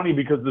it's funny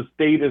because the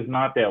state is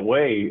not that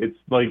way. It's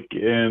like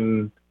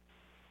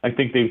I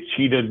think they've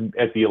cheated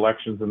at the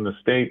elections in the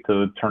state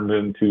to turn it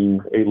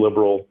into a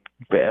liberal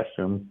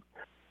bastion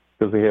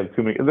because they have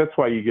too many. That's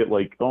why you get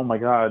like, oh my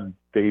God,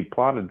 they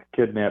plotted to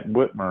kidnap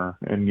Whitmer,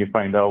 and you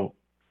find out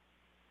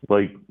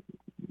like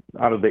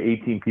out of the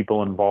 18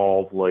 people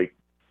involved, like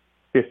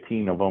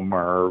 15 of them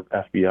are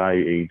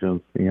FBI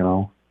agents,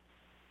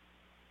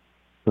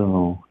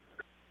 So.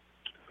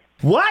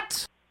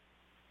 What?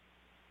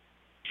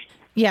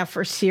 Yeah,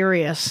 for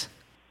serious.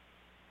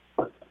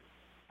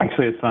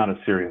 Actually, it's not a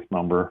serious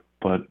number,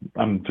 but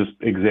I'm just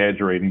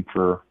exaggerating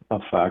for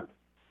effect.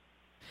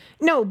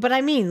 No, but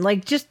I mean,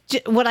 like, just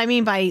what I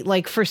mean by,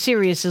 like, for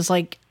serious is,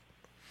 like,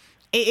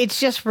 it's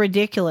just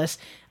ridiculous.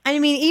 I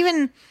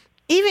mean,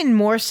 even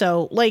more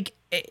so, like,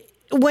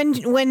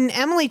 when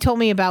Emily told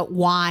me about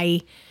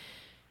why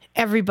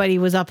everybody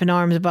was up in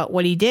arms about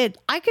what he did,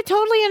 I could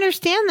totally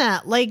understand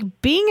that. Like,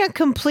 being a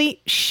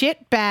complete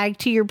shitbag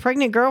to your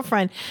pregnant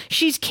girlfriend,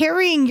 she's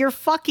carrying your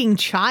fucking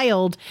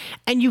child,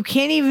 and you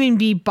can't even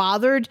be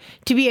bothered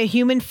to be a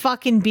human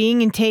fucking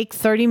being and take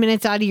 30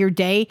 minutes out of your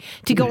day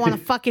to go on a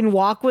fucking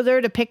walk with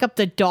her to pick up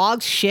the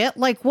dog's shit.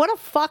 Like, what a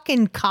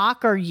fucking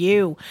cock are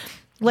you?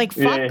 Like,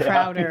 fuck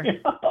Crowder.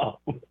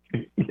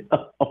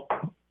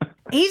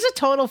 He's a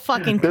total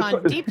fucking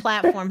cunt.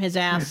 Deplatform his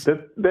ass.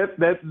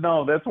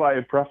 That's why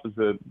I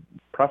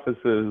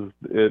prefaces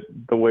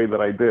it the way that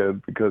I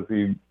did, because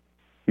he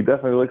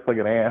definitely looks like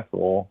an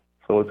asshole.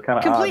 So it's kind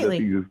of odd that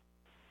these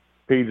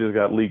pages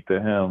got leaked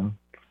to him.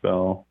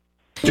 So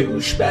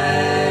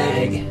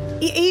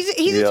douchebag.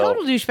 He's a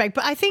total douchebag.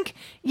 But I think,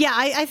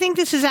 I think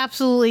this is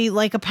absolutely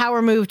like a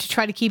power move to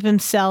try to keep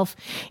himself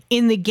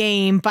in the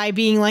game by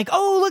being like,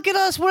 oh, look at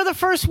us. We're the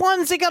first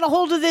ones that got a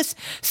hold of this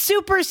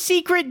super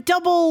secret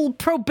double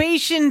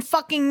probation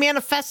fucking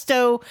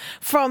manifesto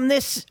from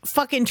this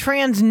fucking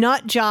trans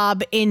nut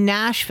job in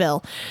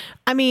Nashville.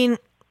 I mean,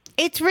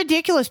 it's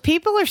ridiculous.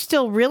 People are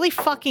still really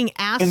fucking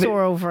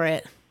ass-sore over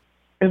it.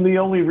 And the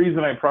only reason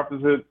I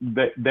preface it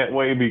that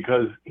way,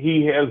 because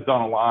he has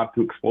done a lot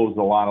to expose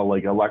a lot of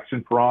like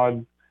election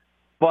fraud,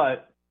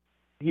 but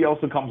he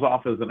also comes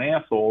off as an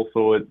asshole,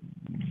 so it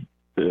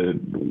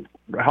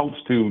helps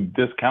to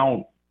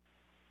discount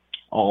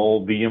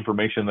all the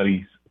information that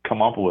he's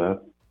come up with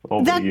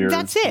over the years.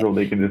 That's it. So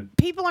they can just,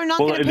 people are not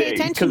going to pay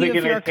attention to you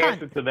if you're a cunt. Because they can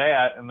attach it to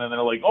that, and then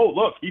they're like, oh,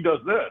 look, he does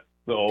this.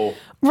 So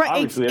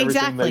obviously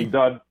everything that he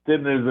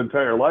did in his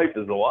entire life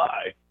is a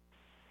lie.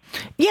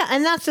 Yeah,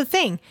 and that's the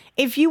thing.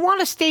 If you want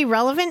to stay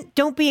relevant,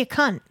 don't be a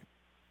cunt.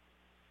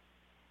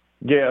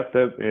 Yeah,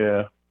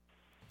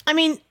 I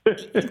mean,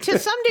 to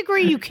some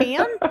degree you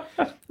can,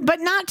 but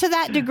not to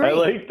that degree. I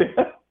like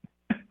that.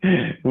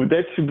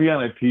 That should be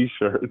on a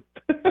T-shirt.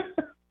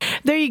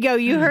 There you go.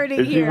 You heard it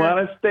here. If you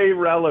want to stay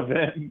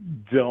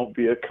relevant, don't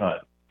be a cunt.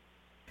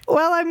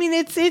 Well, I mean,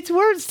 it's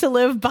words to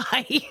live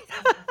by.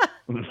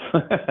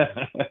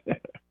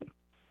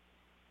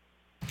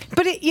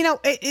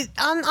 But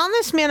on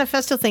this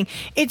manifesto thing,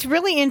 it's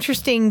really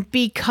interesting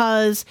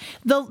because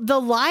the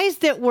lies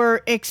that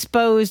were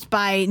exposed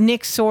by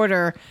Nick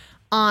Sorter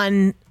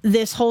on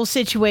this whole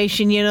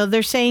situation,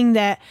 they're saying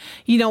that,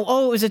 it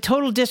was a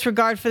total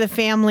disregard for the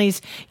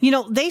families.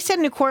 They said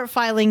in a court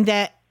filing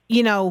that,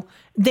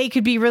 they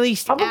could be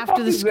released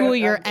after the school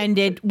year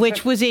ended,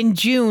 which was in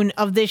June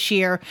of this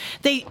year.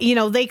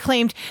 They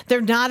claimed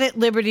they're not at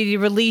liberty to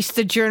release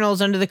the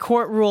journals under the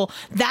court rule.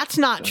 That's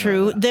not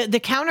true. The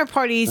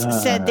counterparties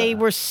said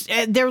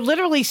they're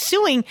literally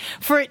suing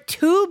for it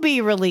to be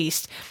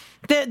released.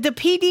 The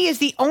PD is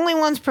the only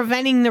ones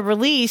preventing the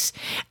release,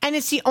 and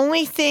it's the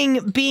only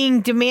thing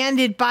being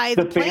demanded by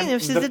the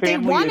plaintiffs is that they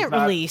want it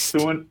released.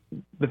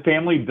 The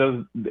family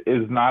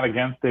is not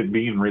against it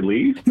being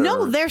released?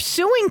 No, they're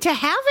suing to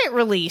have it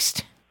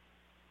released.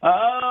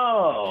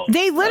 Oh.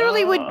 They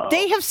literally would.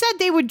 They have said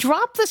they would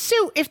drop the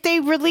suit if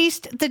they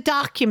released the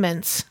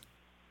documents.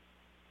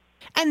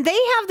 And they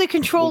have the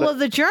control of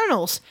the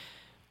journals.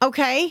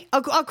 Okay,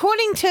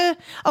 according to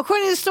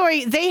the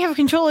story, they have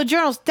control of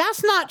journals.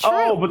 That's not true.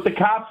 Oh, but the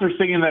cops are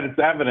saying that it's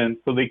evidence,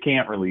 so they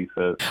can't release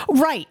it.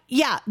 Right?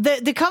 Yeah.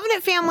 The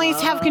Covenant families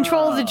have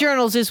control of the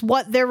journals, is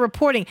what they're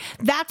reporting.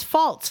 That's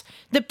false.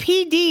 The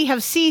PD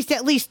have seized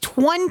at least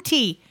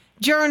 20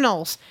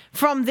 journals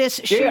from this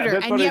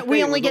shooter, and yet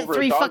we only get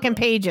 3 fucking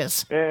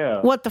pages.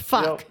 Yeah. What the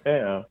fuck?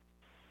 Yeah.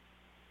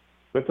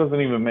 That doesn't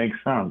even make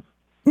sense.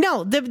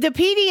 No, the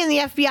PD and the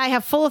FBI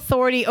have full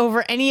authority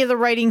over any of the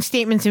writing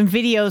statements and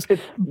videos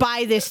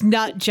by this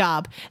nut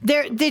job.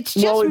 It's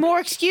just more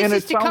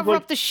excuses to cover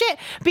up the shit,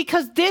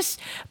 because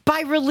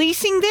by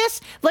releasing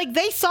this,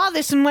 they saw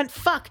this and went,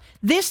 fuck,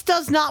 this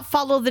does not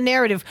follow the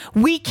narrative.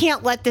 We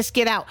can't let this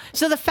get out.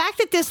 So the fact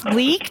that this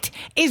leaked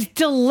is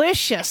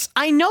delicious.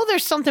 I know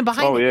there's something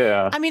behind it.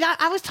 Yeah. I mean,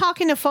 I was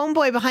talking to Phone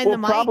Boy behind the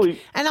mic,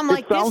 and I'm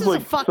like, this is a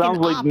fucking sounds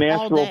like op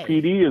Nashville all day.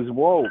 PD is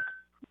woke.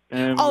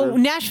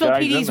 Nashville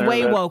PD is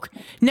way woke.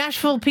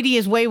 Nashville PD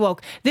is way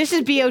woke. This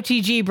is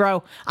BOTG,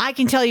 bro. I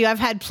can tell you, I've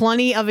had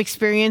plenty of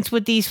experience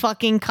with these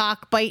fucking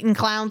cock-biting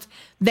clowns.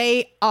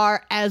 They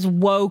are as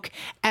woke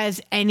as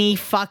any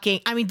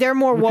fucking... I mean, they're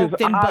more woke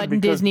than Bud and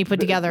Disney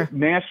put together.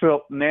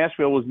 Nashville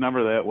was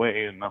never that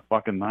way in the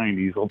fucking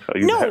 90s, I'll tell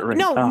you that right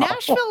now.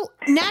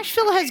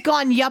 Nashville has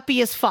gone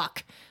yuppie as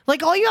fuck.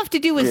 All you have to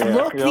do is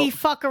look the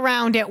fuck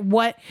around at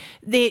what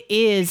it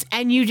is,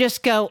 and you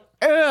just go...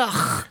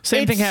 Ugh.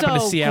 Same thing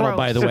happened to Seattle, gross.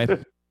 by the way.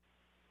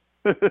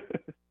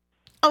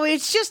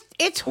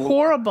 It's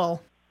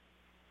horrible.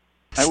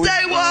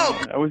 Stay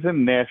woke! I was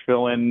in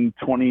Nashville in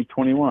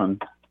 2021,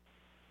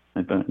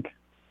 I think.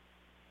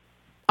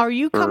 Are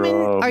you coming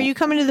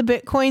to the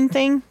Bitcoin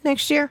thing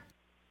next year?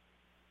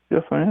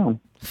 Yes, I am.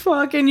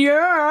 Fucking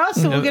yeah!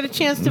 So we'll get a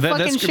chance to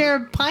fucking share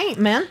a pint,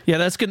 man. Yeah,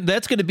 that's going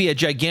to be a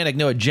gigantic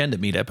no agenda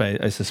meetup,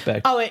 I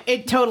suspect. Oh,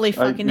 it totally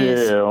fucking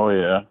is. Yeah, oh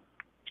yeah.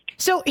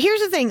 So here's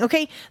the thing,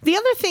 okay? The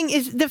other thing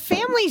is the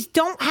families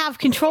don't have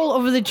control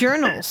over the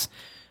journals,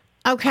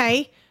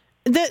 okay?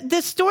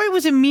 The story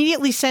was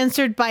immediately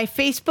censored by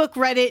Facebook,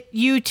 Reddit,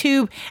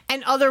 YouTube,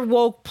 and other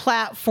woke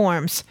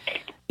platforms.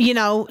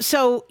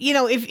 So,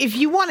 if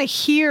you want to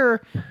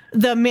hear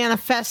the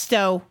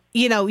manifesto,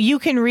 you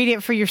can read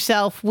it for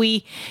yourself.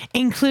 We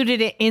included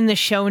it in the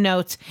show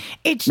notes.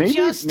 It's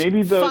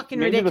fucking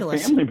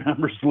ridiculous. The family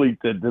members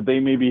leaked it. Did they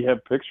maybe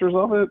have pictures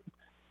of it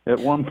at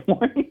one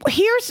point?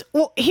 Here's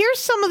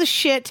some of the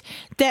shit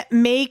that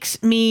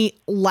makes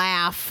me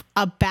laugh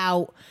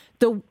about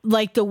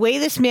the way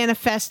this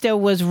manifesto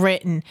was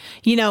written.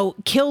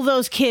 Kill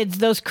those kids,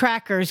 those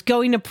crackers,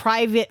 going to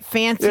private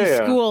fancy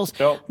schools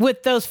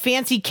with those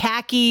fancy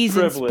khakis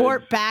and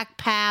sport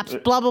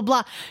backpacks, blah, blah,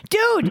 blah.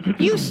 Dude,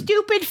 you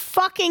stupid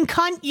fucking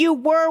cunt. You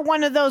were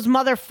one of those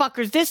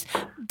motherfuckers. This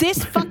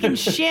fucking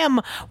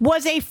shim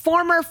was a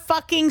former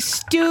fucking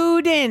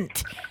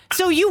student.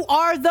 So you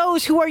are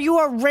those who you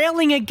are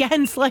railing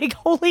against,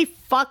 holy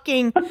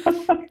fucking,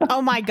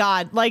 oh my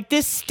God.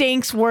 This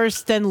stinks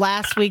worse than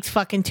last week's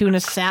fucking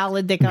tuna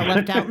salad that got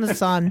left out in the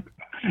sun.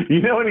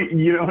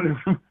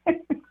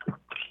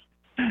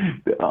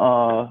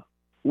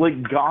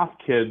 Goth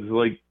kids,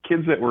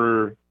 kids that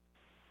were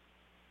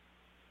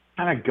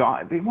kind of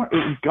goth.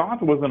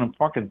 Goth wasn't a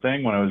fucking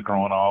thing when I was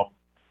growing up,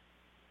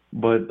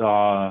 but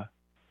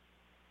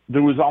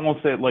there was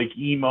almost that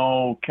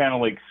emo kind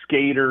of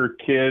skater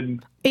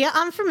kid. Yeah,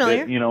 I'm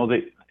familiar.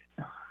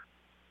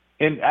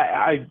 And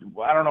I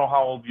don't know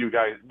how old you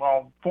guys.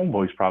 Well, Phone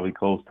Boy's probably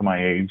close to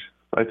my age.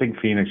 I think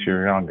Phoenix,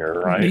 you're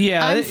younger, right?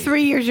 Yeah, I'm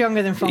 3 years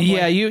younger than Phone Boy.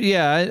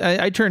 Yeah,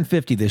 I turned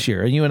 50 this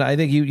year, and I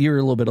think you're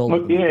a little bit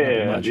older.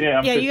 Yeah,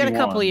 yeah, you got a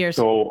couple of years.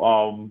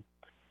 So,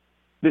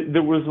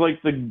 there was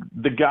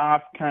the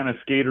goth kind of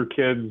skater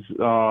kids,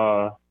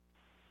 and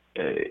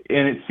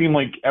it seemed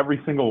like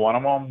every single one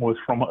of them was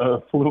from a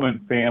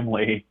affluent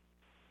family.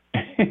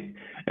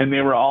 And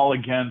they were all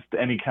against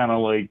any kind of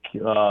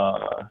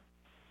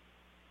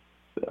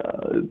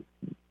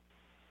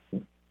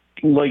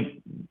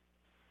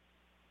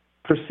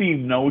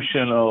perceived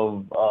notion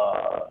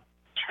of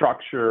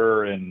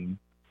structure and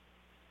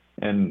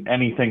and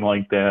anything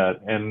like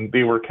that. And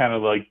they were kind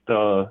of like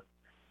the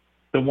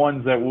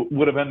ones that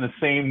would have been the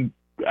same.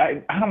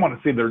 I don't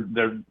want to say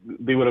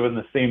they would have been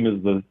the same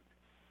as the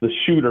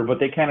shooter, but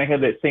they kind of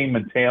had that same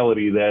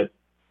mentality that,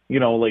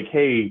 like,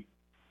 hey,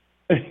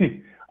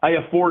 I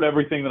afford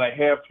everything that I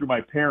have through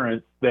my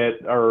parents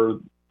that are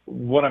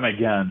what I'm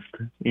against,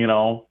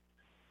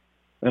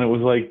 And it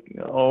was like,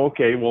 oh,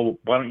 okay, well,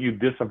 why don't you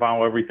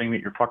disavow everything that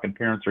your fucking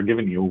parents are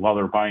giving you while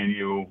they're buying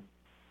you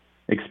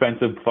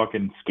expensive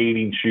fucking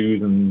skating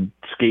shoes and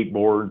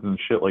skateboards and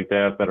shit like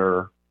that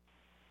are,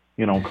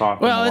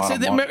 costing a lot of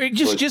money.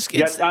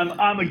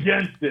 I'm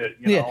against it.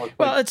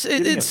 It's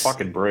a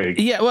fucking break.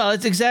 Yeah, well,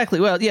 it's exactly.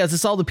 Well, yes,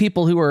 it's all the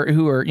people who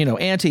are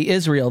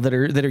anti-Israel that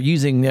are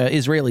using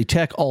Israeli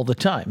tech all the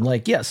time.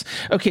 Like, yes,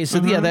 okay, so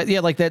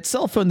like that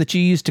cell phone that you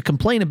used to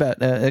complain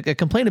about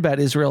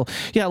Israel.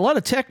 Yeah, a lot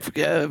of tech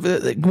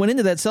went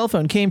into that cell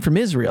phone came from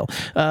Israel.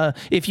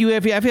 If you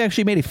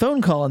actually made a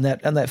phone call on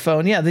that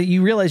phone,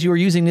 you realize you were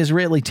using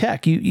Israeli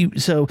tech.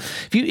 So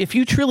if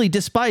you truly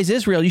despise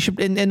Israel, you should.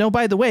 And oh,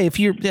 by the way, if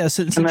you're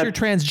since you're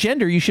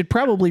transgender, you should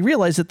probably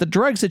realize that the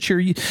drugs that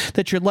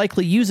you're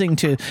likely using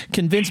to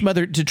convince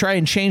to try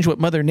and change what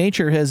Mother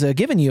Nature has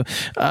given you,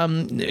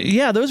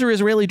 those are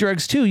Israeli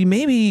drugs too. You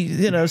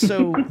maybe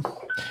so.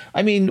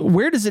 I mean,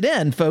 where does it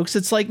end, folks?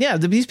 It's like,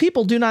 these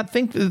people do not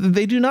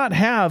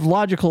have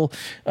logical,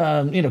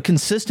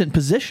 consistent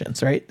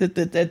positions, right?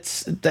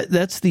 That's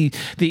the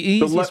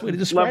easiest way to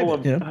describe it. The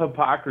level of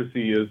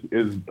hypocrisy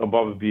is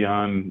above and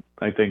beyond,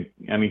 I think,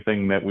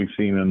 anything that we've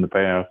seen in the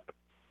past.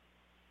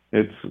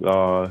 It's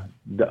the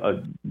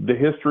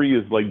history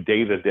is like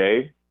day to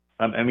day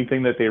on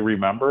anything that they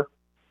remember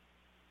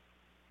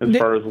as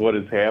far as what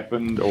has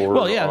happened.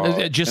 Or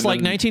just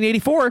like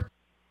 1984.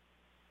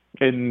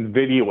 And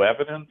video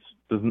evidence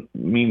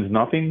means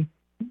nothing.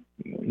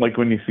 Like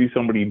when you see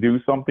somebody do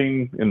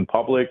something in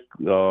public,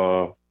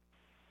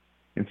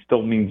 it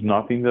still means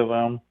nothing to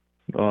them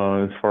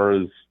as far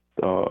as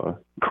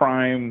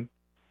crime,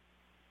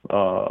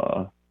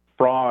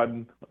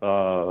 fraud,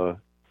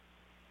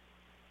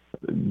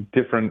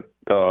 different,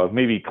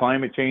 maybe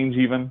climate change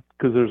even,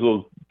 because there's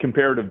those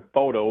comparative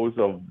photos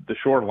of the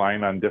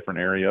shoreline on different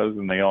areas,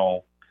 and they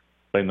all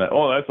claim that,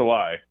 oh, that's a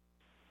lie.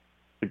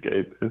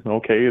 Okay,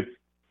 it's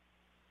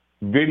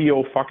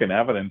video fucking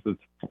evidence.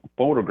 It's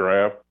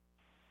photograph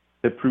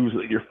that proves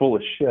that you're full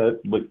of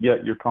shit, but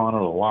yet you're calling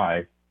it a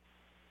lie.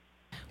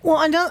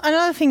 Well,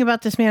 another thing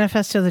about this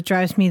manifesto that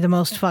drives me the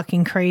most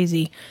fucking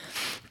crazy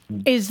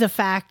is the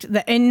fact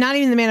that, and not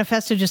even the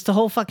manifesto, just the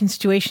whole fucking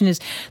situation, is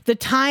the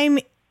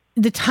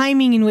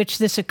timing in which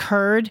this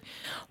occurred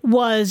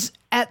was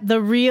at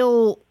the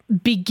real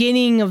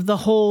beginning of the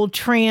whole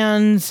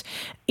trans,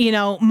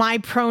 my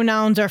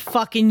pronouns are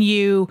fucking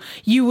you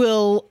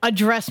will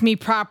address me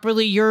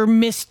properly, you're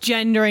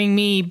misgendering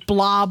me,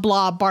 blah,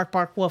 blah, bark,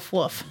 bark, woof,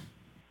 woof.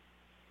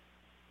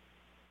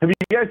 Have you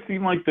guys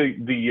seen like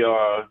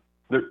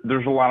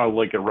there's a lot of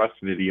like arrest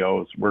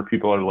videos where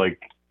people are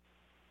like,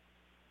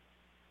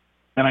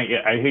 and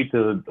I hate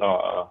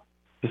to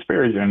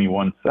disparage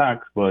anyone's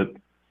sex, but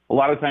a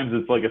lot of times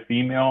it's like a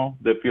female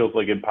that feels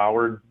like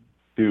empowered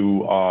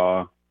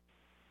to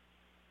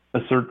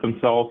assert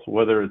themselves,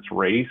 whether it's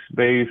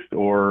race-based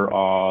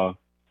or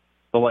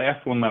the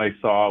last one that I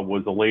saw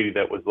was a lady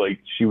that was like,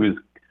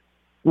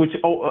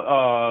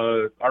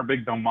 our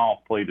Big Dumb Mouth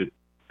played it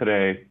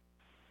today,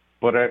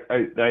 but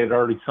I had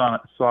already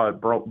saw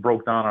it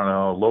broke down on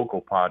a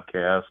local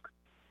podcast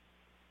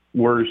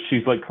where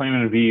she's like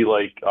claiming to be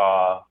like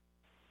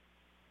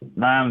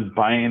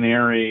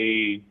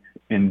non-binary,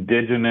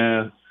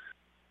 indigenous.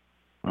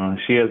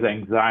 She has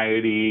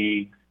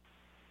anxiety.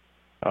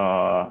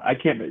 I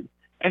can't.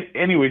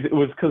 Anyways, it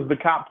was because the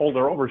cop pulled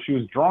her over. She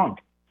was drunk.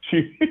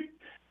 She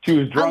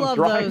was drunk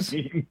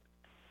driving.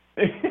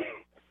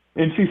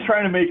 And she's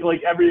trying to make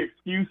like every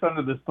excuse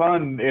under the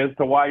sun as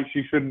to why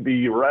she shouldn't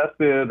be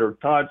arrested or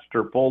touched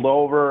or pulled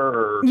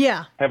over or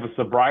have a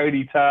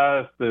sobriety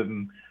test,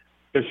 and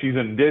if she's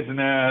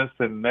indigenous,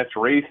 and that's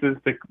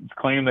racist to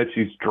claim that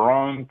she's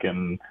drunk.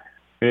 And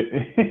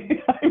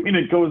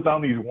it goes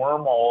down these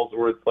wormholes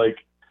where it's like,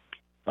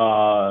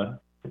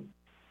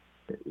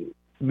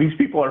 these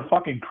people are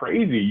fucking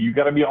crazy. You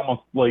got to be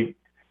almost like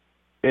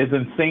as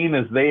insane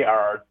as they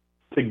are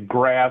to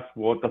grasp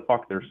what the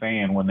fuck they're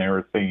saying when they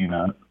were saying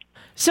that.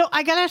 So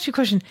I got to ask you a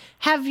question.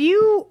 Have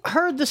you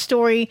heard the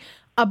story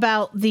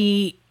about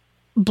the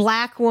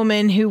black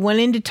woman who went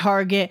into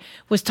Target,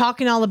 was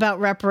talking all about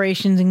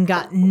reparations, and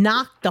got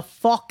knocked the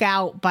fuck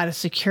out by the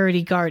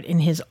security guard in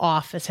his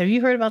office? Have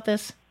you heard about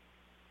this?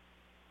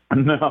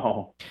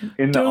 No.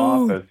 In the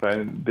office.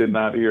 I did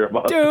not hear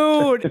about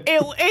it. Dude,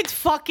 it's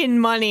fucking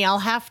money. I'll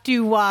have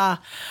to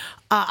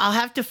I'll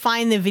have to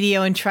find the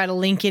video and try to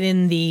link it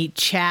in the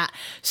chat.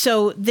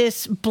 So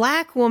this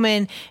black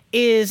woman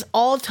is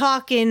all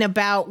talking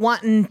about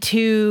wanting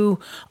to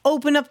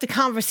open up the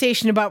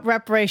conversation about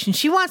reparations.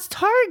 She wants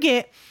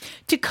Target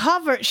to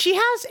cover. She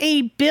has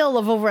a bill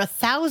of over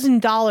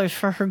 $1,000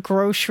 for her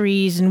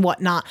groceries and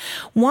whatnot.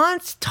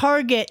 Wants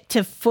Target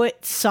to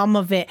foot some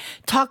of it,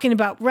 talking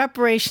about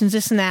reparations,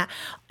 this and that.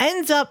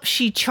 Ends up,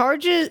 she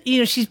charges,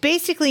 she's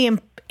basically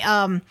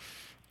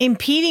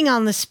impeding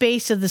on the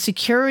space of the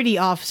security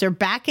officer,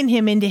 backing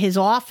him into his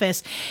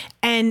office.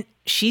 And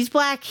she's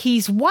black,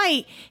 he's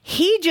white.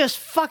 He just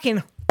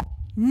fucking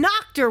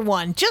knocked her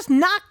one. Just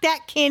knocked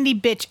that candy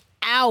bitch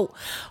out.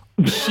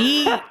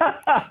 She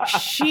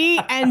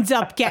ends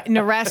up getting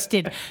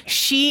arrested.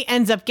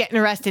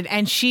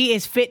 And she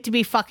is fit to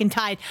be fucking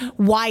tied.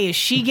 Why is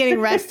she getting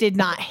arrested,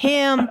 not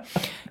him?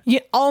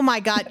 Oh my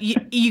God.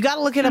 You got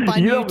to look it up on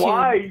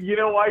YouTube. You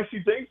know why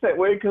she thinks that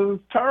way? Because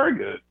it's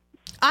Target.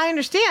 I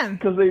understand.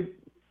 Because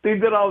they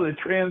did all the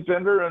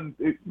transgender, and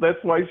that's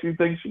why she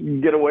thinks she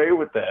can get away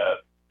with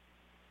that.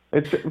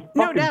 It's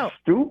fucking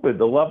stupid,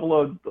 the level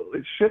of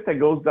shit that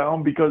goes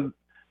down because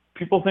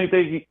people think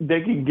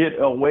they can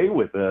get away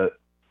with it.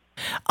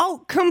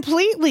 Oh,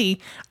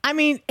 completely. I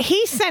mean,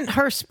 he sent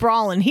her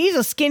sprawling. He's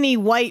a skinny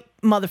white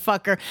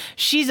motherfucker.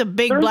 She's a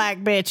big black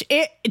bitch.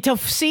 To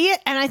see it,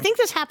 and I think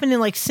this happened in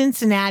like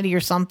Cincinnati or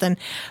something.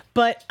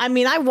 But I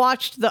mean, I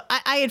watched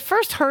I had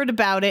first heard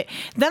about it.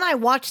 Then I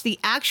watched the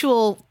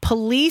actual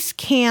police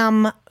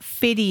cam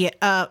video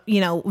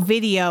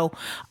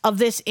of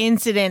this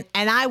incident,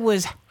 and I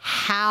was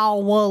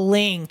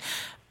howling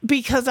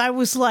because I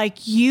was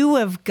like, you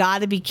have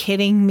got to be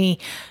kidding me.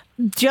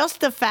 Just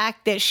the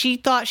fact that she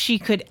thought she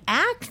could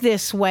act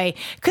this way,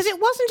 because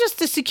it wasn't just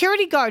the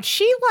security guard.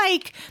 She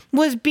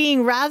was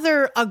being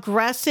rather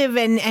aggressive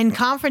and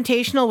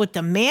confrontational with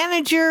the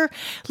manager.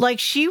 Like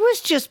she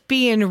was just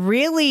being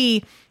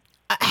really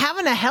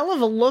having a hell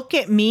of a look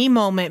at me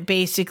moment,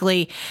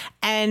 basically.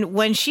 And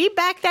when she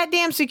backed that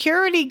damn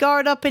security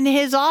guard up into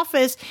his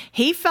office,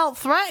 he felt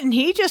threatened.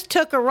 He just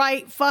took a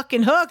right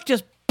fucking hook,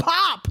 just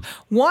pop,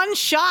 one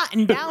shot,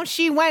 and down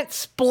she went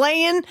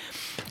splaying.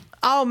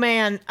 Oh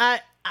man, I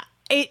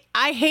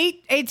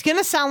hate, it's going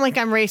to sound like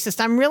I'm racist.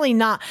 I'm really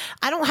not.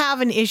 I don't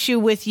have an issue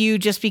with you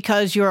just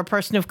because you're a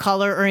person of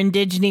color or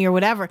indigenous or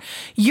whatever.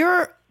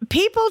 You're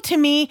people to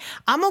me.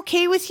 I'm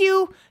okay with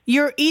you.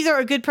 You're either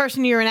a good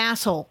person or you're an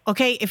asshole.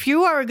 Okay. If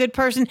you are a good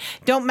person,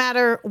 don't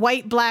matter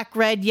white, black,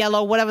 red,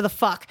 yellow, whatever the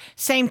fuck.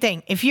 Same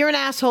thing. If you're an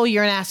asshole,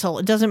 you're an asshole.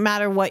 It doesn't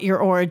matter what your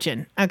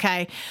origin.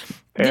 Okay.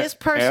 This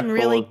person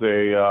asshole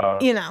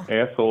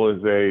asshole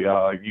is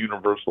a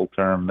universal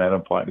term that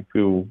applies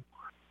to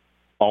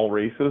all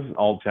races,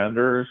 all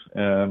genders,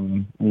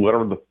 and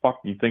whatever the fuck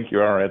you think you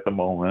are at the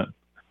moment,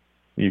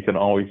 you can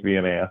always be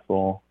an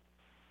asshole.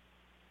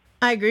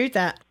 I agree with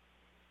that.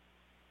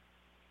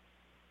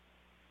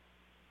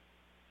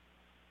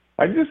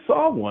 I just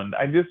saw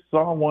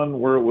one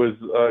where it was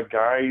a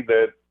guy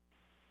that,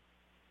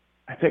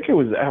 I think it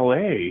was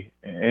LA,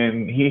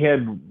 and he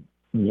had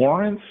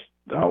warrants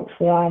out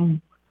for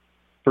him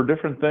for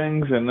different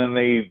things, and then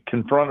they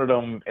confronted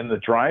him in the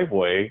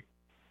driveway,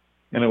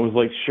 and it was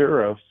like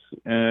sheriffs,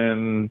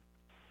 and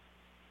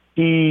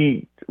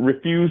he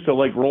refused to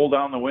roll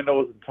down the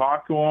windows and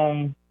talk to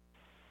him.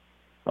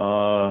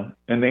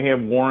 And they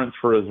have warrants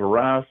for his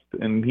arrest,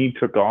 and he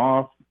took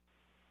off.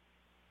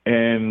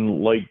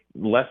 And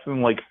less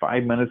than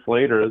 5 minutes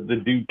later, the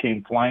dude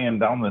came flying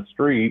down the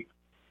street,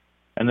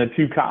 and the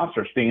two cops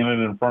are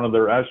standing in front of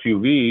their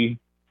SUV,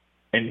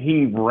 and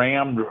he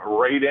rammed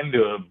right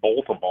into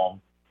both of them.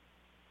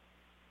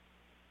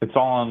 It's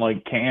all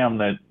on cam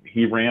that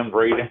he rammed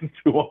right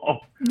into him.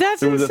 There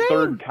was insane. A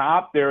third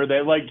cop there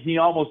that he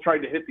almost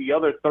tried to hit the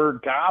other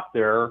third cop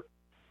there,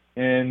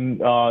 and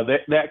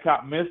that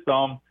cop missed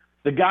him.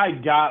 The guy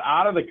got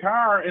out of the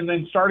car and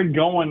then started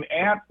going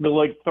at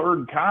the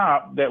third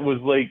cop that was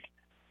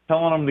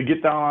telling him to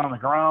get down on the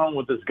ground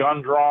with his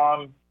gun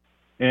drawn.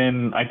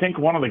 And I think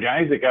one of the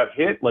guys that got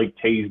hit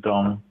tased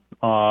him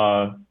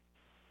down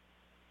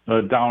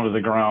to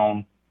the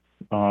ground.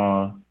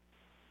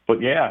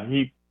 But yeah,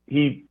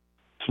 he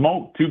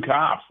smoked two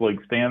cops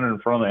standing in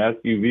front of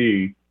the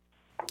SUV.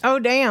 Oh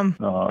damn!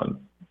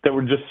 That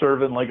were just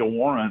serving a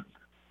warrant.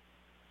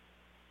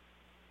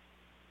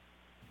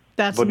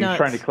 But nuts. He's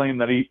trying to claim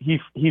that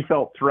he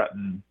felt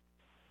threatened.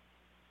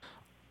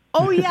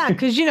 Oh yeah,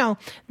 because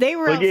they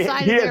were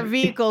outside of their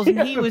vehicles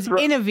and he was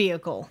in a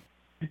vehicle.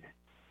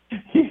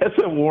 He has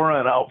a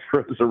warrant out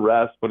for his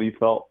arrest, but he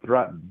felt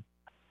threatened.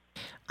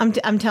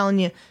 I'm telling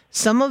you,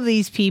 some of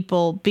these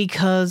people,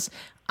 because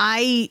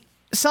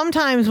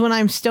sometimes when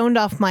I'm stoned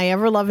off my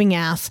ever-loving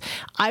ass,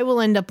 I will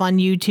end up on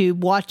YouTube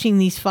watching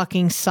these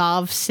fucking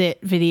Sov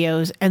sit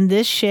videos. And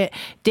this shit,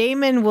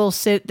 Damon will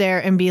sit there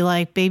and be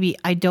like, baby,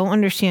 I don't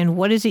understand.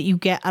 What is it you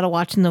get out of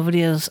watching the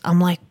videos? I'm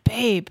like,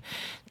 babe,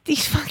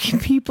 these fucking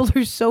people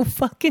are so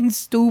fucking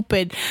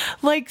stupid.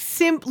 Like,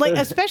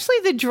 especially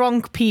the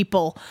drunk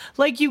people.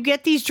 Like, you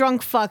get these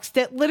drunk fucks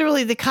that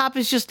literally the cop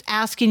is just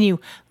asking you,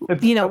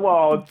 do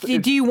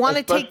you want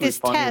to take this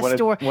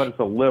test? When it's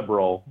a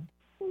liberal.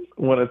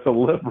 When it's a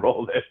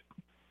liberal that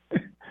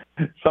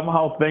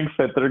somehow thinks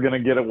that they're going to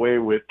get away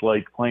with,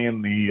 like,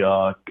 playing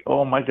the,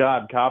 oh, my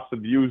God, cops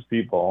abuse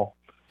people.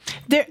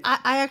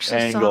 I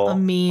actually saw a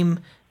meme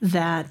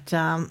that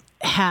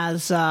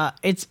has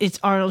it's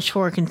Arnold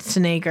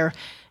Schwarzenegger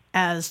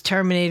as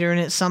Terminator,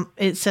 and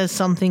it says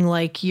something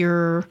like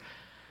your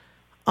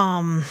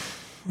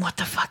what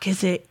the fuck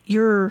is it?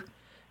 Your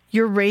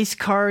race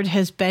card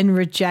has been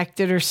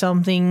rejected or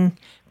something.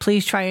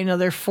 Please try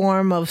another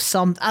form of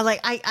some.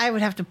 I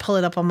would have to pull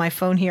it up on my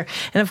phone here,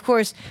 and of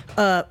course,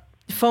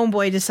 Phone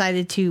Boy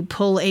decided to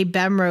pull a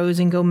Bemrose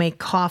and go make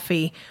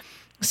coffee.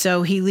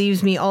 So he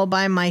leaves me all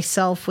by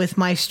myself with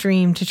my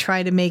stream to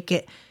try to make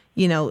it,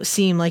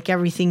 seem like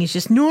everything is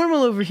just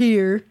normal over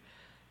here.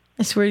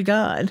 I swear to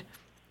God.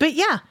 But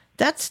yeah,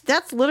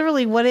 that's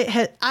literally what it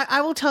has.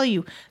 I will tell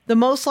you, the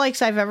most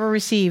likes I've ever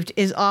received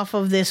is off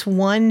of this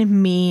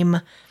one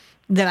meme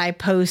that I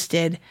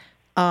posted.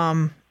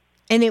 And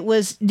it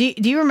was, do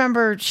you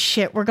remember,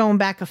 we're going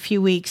back a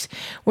few weeks,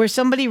 where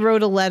somebody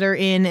wrote a letter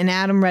in and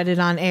Adam read it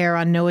on air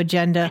on No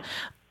Agenda,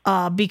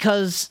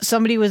 because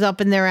somebody was up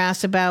in their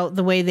ass about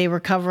the way they were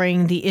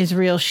covering the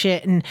Israel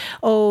shit and,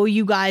 oh,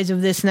 you guys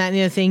of this and that and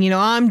the other thing,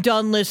 I'm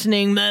done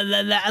listening, blah,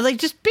 blah, blah. Like,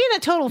 just being a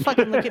total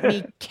fucking look at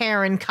me,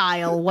 Karen,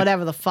 Kyle,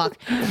 whatever the fuck.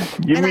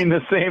 You mean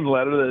the same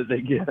letter that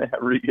they get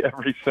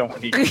every so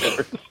many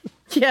years?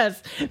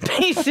 Yes,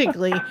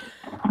 basically.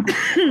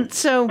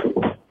 So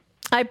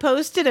I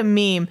posted a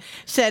meme,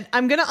 said,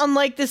 I'm going to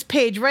unlike this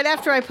page right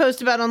after I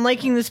post about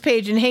unliking this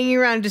page and hanging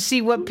around to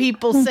see what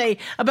people say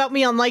about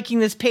me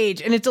unliking this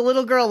page. And it's a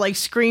little girl like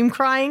scream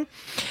crying.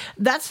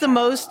 That's the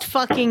most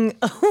fucking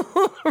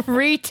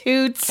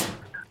retweets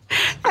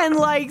and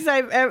likes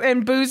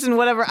and boosts and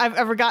whatever I've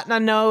ever gotten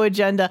on No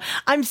Agenda.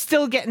 I'm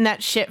still getting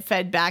that shit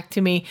fed back to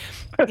me.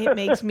 It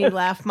makes me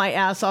laugh my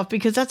ass off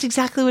because that's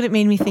exactly what it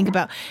made me think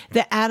about.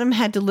 That Adam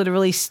had to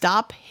literally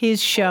stop his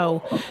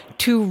show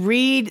to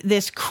read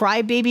this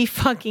crybaby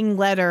fucking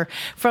letter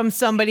from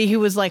somebody who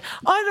was like,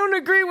 I don't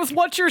agree with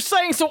what you're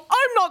saying, so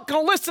I'm not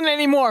going to listen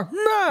anymore.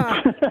 Nah.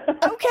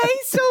 Okay,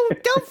 so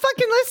don't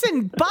fucking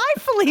listen. Bye,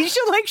 Felicia.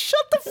 Like,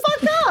 shut the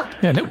fuck up.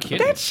 Yeah, no kidding.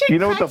 That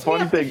shit What the cracks me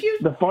funny up. thing?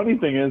 The funny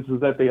thing is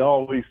that they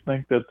always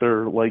think that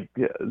they're like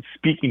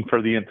speaking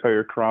for the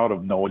entire crowd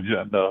of No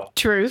Agenda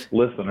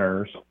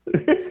listeners.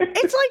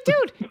 It's like,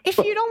 dude, if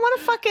you don't want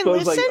to fucking So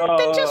listen,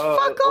 then just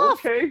fuck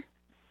off. Okay.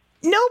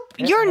 Nope,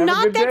 you're Have a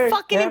not good that day.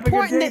 fucking Have a good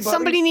important day, that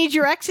somebody buddy. needs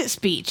your exit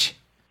speech.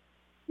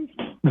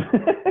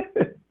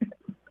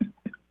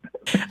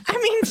 I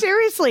mean,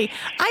 seriously,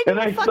 I do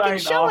a fucking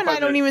show and I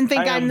don't even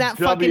think I'm that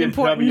fucking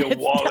important.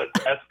 Wallet,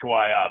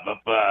 Esquire, the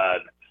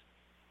bird.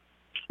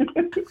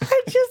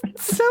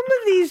 Some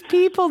of these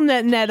people,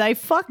 Net, I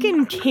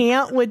fucking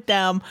can't with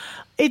them.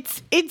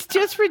 It's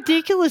just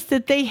ridiculous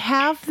that they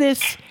have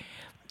this,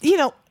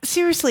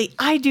 seriously,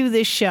 I do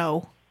this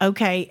show,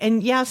 okay?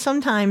 And yeah,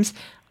 sometimes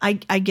I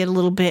get a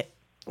little bit,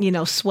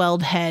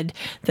 swelled head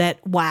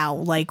that, wow,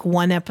 like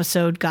one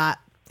episode got,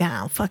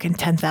 fucking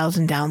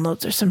 10,000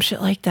 downloads or some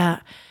shit like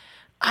that.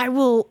 I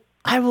will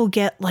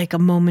get like a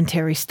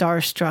momentary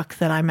starstruck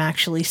that I'm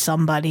actually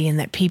somebody and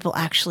that people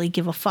actually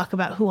give a fuck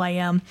about who I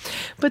am.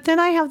 But then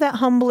I have that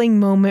humbling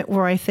moment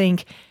where I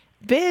think,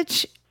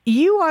 bitch,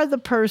 you are the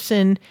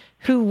person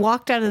who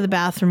walked out of the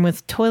bathroom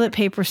with toilet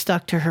paper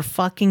stuck to her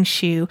fucking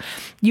shoe.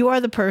 You are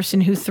the person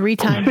who 3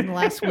 times in the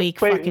last week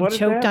fucking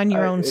choked on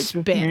your own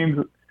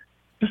spit.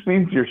 Just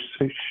means your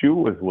shoe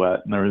was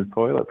wet and there was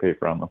toilet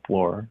paper on the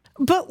floor.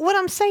 But what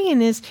I'm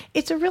saying is,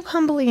 it's a real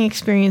humbling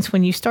experience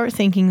when you start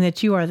thinking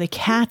that you are the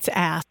cat's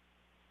ass.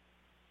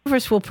 The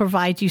universe will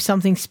provide you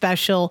something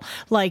special,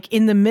 like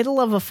in the middle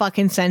of a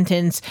fucking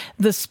sentence,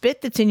 the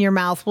spit that's in your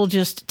mouth will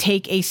just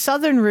take a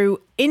southern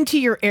route into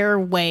your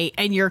airway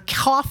and you're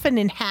coughing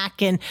and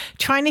hacking,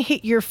 trying to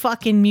hit your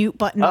fucking mute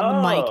button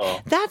on the mic.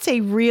 That's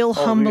a real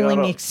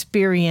humbling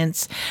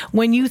experience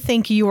when you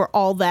think you are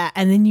all that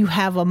and then you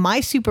have my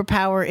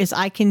superpower is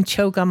I can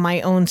choke on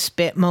my own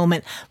spit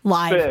moment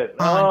live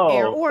on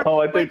air.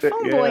 Or I think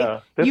Phone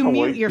Boy, you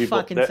mute your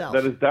fucking self.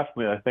 That is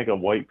definitely, I think, a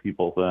white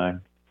people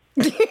thing.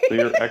 So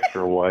you're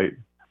extra white.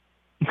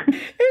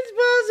 It's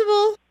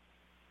possible.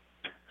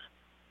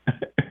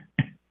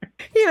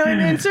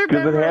 And Sir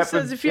Pepper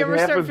says if you ever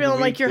start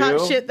feeling like you're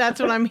hot shit, that's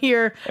what I'm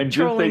here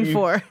trolling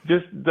for.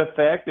 Just the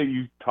fact that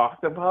you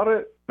talked about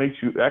it makes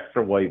you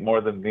extra white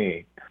more than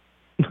me.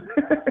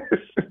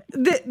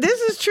 This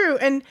is true.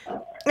 And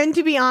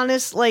to be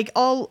honest, like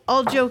all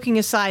joking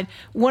aside,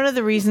 one of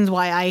the reasons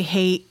why I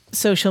hate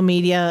social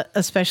media,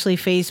 especially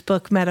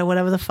Facebook, Meta,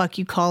 whatever the fuck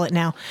you call it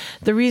now,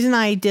 the reason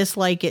I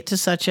dislike it to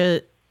such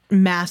a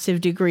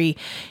massive degree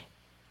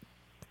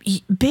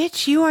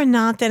Bitch, you are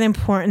not that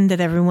important that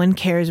everyone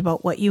cares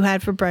about what you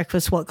had for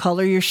breakfast, what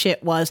color your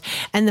shit was,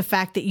 and the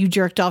fact that you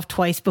jerked off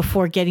twice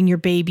before getting your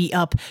baby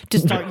up to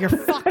start your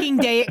fucking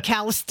day at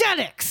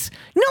calisthenics.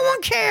 No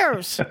one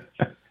cares.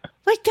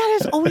 Like, that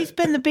has always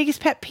been the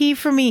biggest pet peeve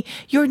for me.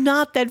 You're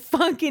not that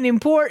fucking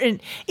important.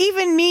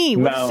 Even me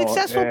with a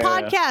successful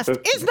podcast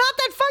is not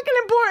that fucking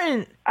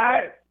important.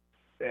 I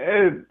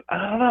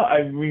don't know.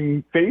 I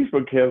mean,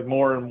 Facebook has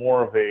more and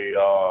more of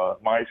a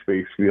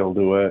MySpace feel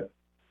to it.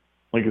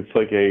 Like it's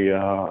like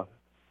a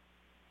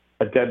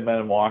dead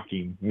man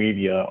walking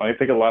media. I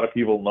think a lot of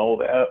people know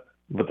that,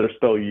 but they're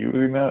still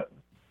using it.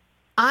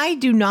 I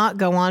do not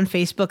go on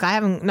Facebook. I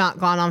haven't not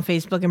gone on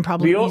Facebook in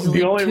probably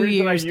easily the only 2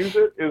 reason years. I use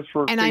it is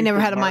for and Facebook I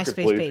never had a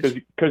MySpace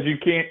page because you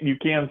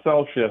can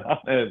sell shit on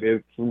it.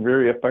 It's a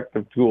very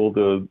effective tool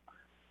to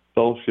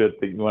sell shit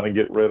that you want to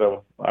get rid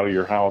of out of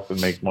your house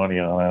and make money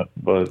on it.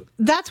 But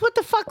that's what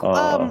the fuck.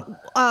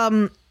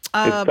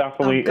 It's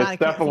definitely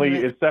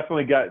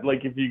got,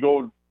 like, if you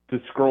go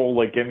to scroll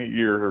like any of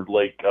your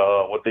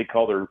what they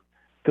call their,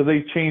 because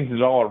they changed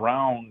it all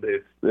around.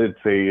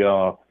 It's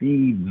a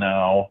feed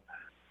now.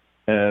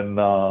 And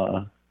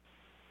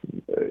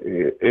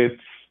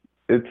it's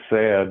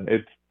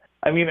sad.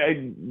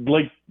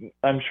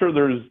 I'm sure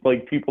there's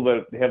like people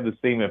that have the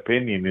same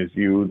opinion as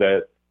you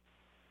that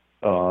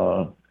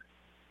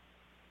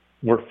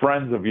were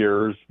friends of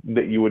yours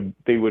that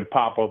they would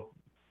pop up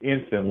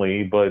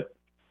instantly, but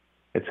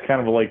it's kind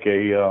of like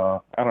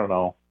I don't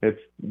know. It's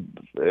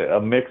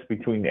a mix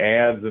between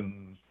ads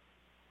and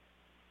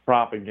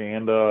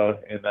propaganda,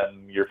 and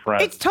then your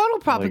friends. It's total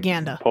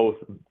propaganda. Like,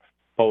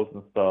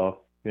 posting stuff.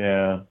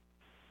 Yeah.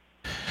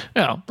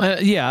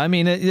 Yeah. I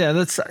mean,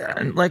 that's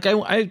like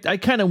I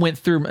kind of went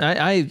through.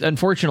 I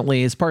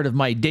unfortunately, as part of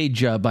my day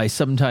job, I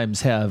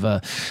sometimes have,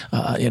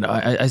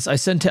 I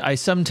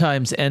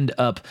sometimes end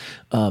up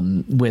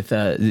with,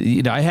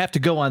 I have to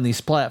go on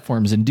these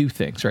platforms and do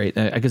things, right?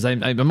 Because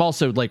I'm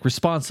also like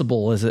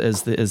responsible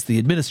as the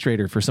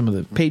administrator for some of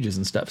the pages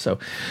and stuff. So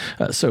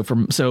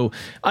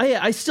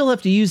I still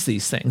have to use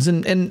these things,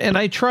 and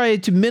I try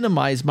to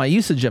minimize my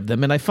usage of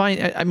them. And I find,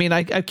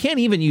 I can't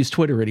even use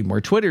Twitter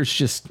anymore. Twitter's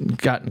just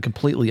gotten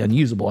completely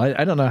unusable.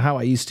 I don't know how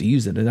I used to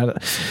use it. And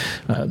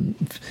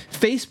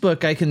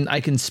Facebook,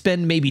 I can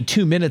spend maybe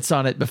 2 minutes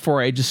on it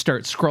before I just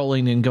start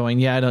scrolling and going,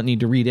 yeah, I don't need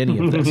to read any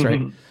of this, right?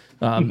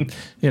 LinkedIn.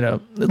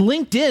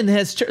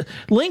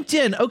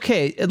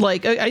 Okay,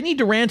 like I need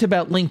to rant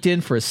about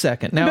LinkedIn for a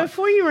second. Now,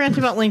 before you rant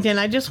about LinkedIn,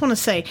 I just want to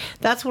say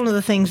that's one of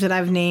the things that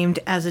I've named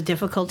as a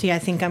difficulty I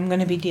think I'm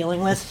going to be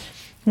dealing with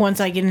once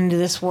I get into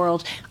this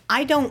world.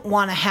 I don't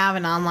want to have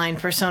an online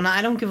persona.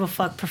 I don't give a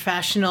fuck,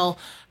 professional,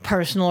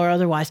 personal, or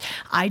otherwise.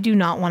 I do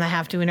not want to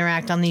have to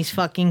interact on these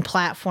fucking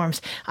platforms.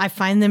 I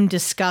find them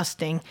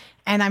disgusting,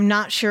 and I'm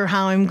not sure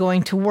how I'm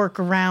going to work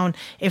around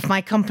if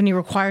my company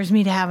requires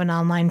me to have an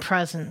online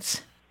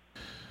presence.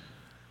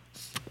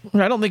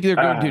 I don't think they're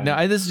going to.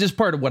 Now, this is just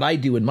part of what I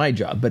do in my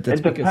job, but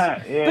that's because.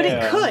 But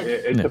it could.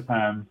 It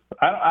depends.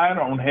 I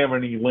don't have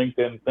any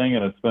LinkedIn thing,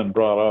 and it's been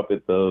brought up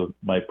at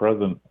my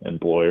present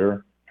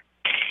employer.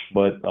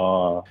 But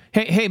the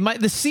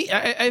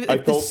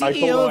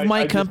CEO of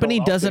my company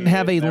doesn't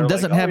have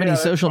any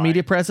social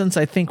media presence.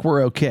 I think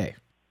we're okay.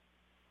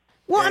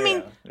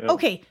 Well,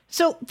 okay.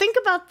 So think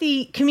about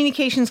the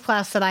communications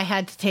class that I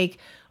had to take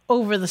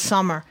over the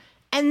summer,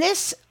 and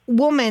this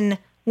woman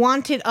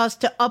wanted us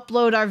to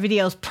upload our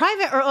videos,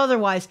 private or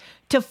otherwise,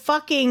 to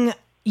fucking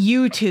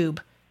YouTube.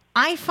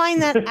 I find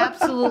that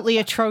absolutely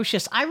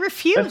atrocious. I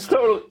refuse.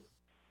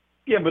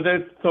 But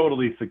that's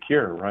totally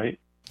secure, right?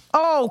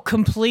 Oh,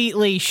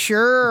 completely,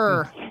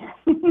 sure.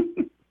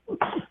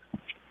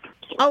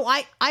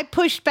 I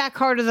pushed back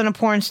harder than a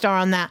porn star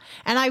on that,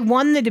 and I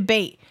won the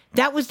debate.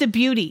 That was the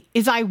beauty,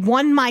 is I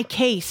won my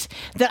case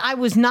that I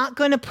was not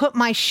going to put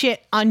my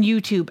shit on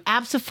YouTube.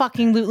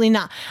 Abso-fucking-lutely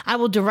not. I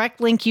will direct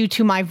link you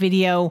to my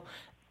video.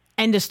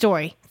 End of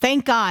story.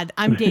 Thank God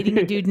I'm dating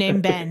a dude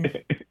named Ben.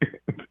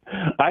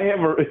 I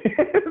have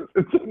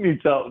let me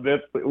tell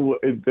that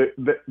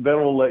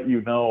will let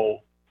you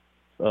know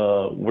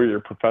where your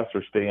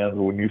professor stands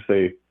when you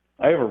say,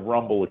 I have a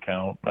Rumble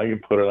account. I can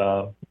put it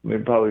on. They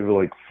probably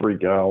will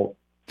freak out.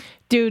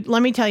 Dude,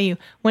 let me tell you,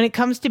 when it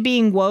comes to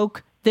being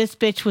woke, this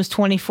bitch was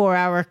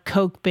 24-hour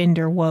coke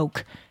bender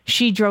woke.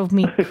 She drove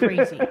me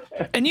crazy.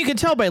 And you can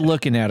tell by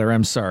looking at her,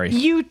 I'm sorry.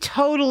 You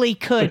totally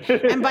could.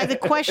 And by the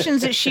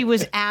questions that she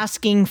was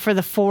asking for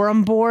the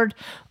forum board,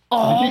 you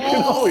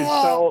can always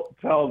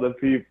tell the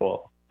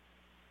people.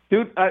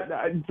 Dude,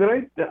 I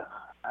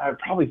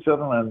probably said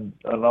it on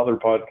another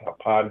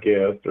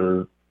podcast,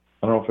 or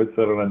I don't know if I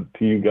said it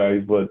to you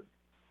guys, but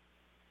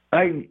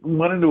I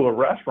went into a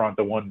restaurant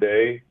the one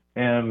day,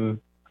 and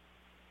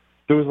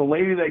there was a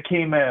lady that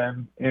came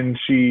in, and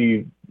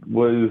she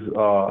was,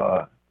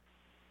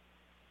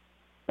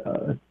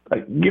 I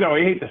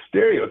hate to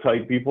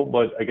stereotype people,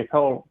 but I could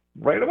tell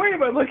right away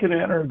by looking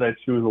at her that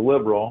she was a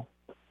liberal.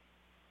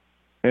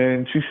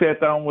 And she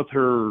sat down with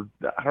her,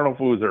 I don't know if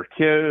it was her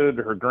kid,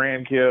 her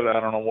grandkid,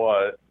 I don't know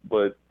what,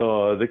 but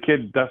the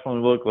kid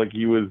definitely looked like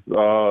he was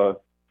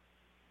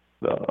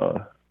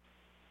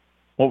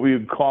what we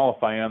would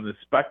qualify on the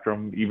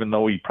spectrum, even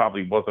though he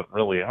probably wasn't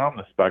really on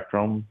the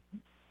spectrum.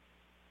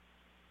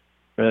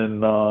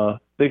 And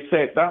they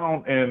sat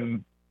down,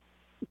 and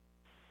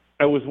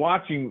I was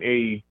watching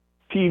a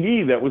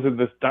TV that was in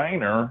this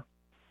diner,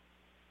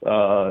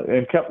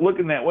 and kept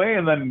looking that way.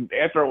 And then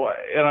after a while,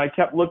 and I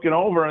kept looking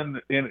over,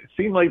 and it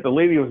seemed like the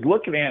lady was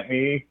looking at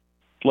me,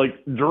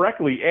 like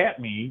directly at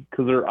me,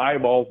 because her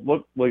eyeballs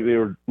looked like they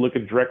were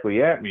looking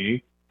directly at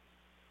me.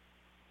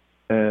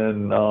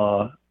 And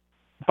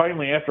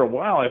finally, after a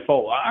while, I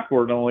felt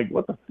awkward. And I'm like,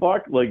 what the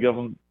fuck? Like,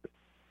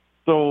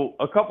 so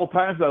a couple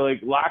times I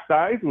like locked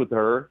eyes with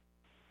her,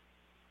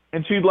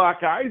 and she'd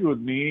lock eyes with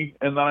me,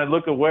 and then I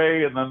look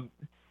away, and then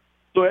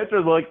so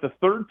after like the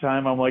third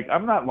time, I'm like,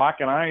 I'm not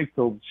locking eyes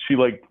till she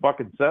like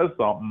fucking says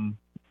something.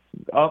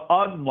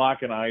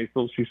 Unlocking eyes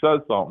till she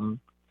says something.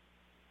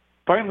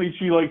 Finally,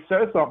 she like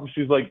says something.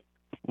 She's like,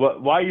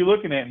 why are you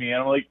looking at me?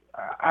 And I'm like,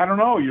 I don't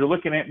know. You're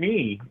looking at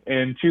me.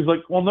 And she's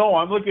like, well, no,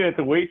 I'm looking at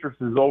the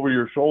waitresses over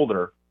your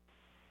shoulder.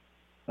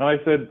 And I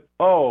said,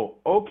 oh,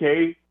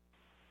 okay.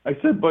 I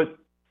said, but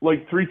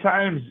like 3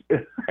 times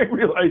I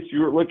realized you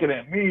were looking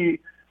at me,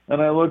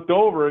 and I looked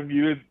over and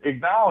you didn't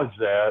acknowledge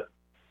that.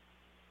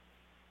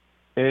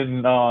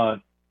 And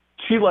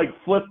she like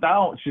flipped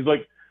out. She's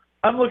like,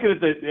 I'm looking at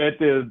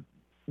the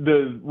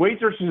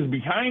waitresses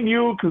behind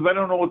you because I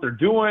don't know what they're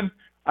doing.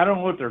 I don't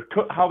know what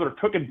how they're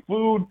cooking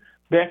food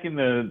back in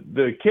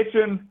the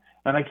kitchen,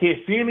 and I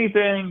can't see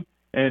anything.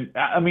 And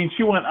I mean,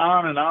 she went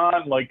on and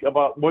on like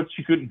about what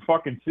she couldn't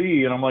fucking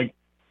see, and I'm like,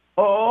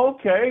 oh,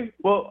 okay.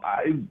 Well,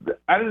 I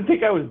didn't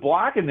think I was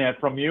blocking that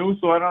from you,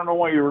 so I don't know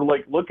why you were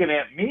like looking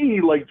at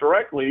me like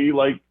directly,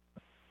 like.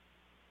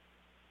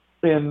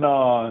 And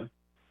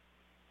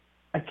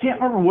I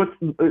can't remember what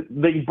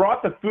they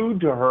brought the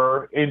food to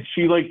her, and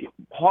she like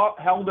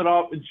held it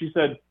up, and she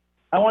said,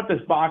 I want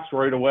this box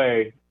right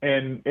away.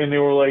 And they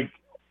were like,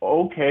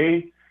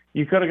 okay,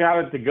 you could have got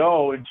it to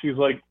go. And she's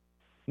like,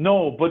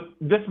 no, but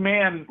this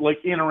man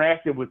like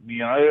interacted with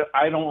me, and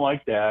I don't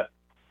like that.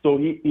 So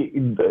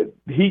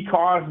he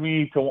caused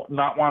me to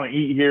not want to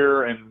eat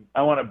here, and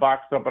I want it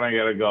boxed up, and I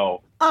got to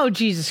go. Oh,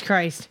 Jesus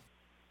Christ.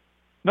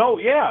 No,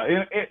 yeah.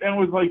 And it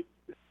was like,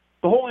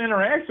 the whole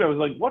interaction, I was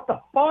like, what the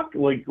fuck?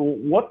 Like,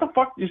 what the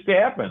fuck just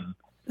happened?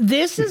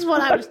 This is what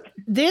I was,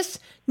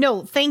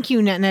 no, thank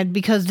you, Ned,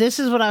 because this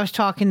is what I was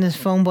talking to this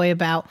phone boy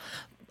about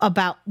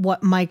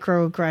what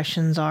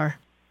microaggressions are.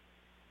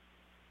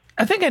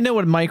 I think I know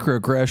what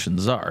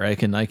microaggressions are.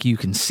 You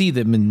can see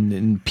them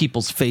in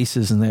people's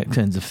faces and that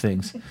kinds of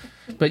things.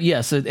 But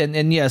yes,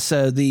 and yes,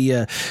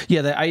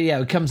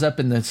 it comes up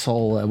in this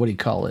whole what do you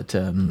call it?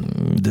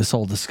 This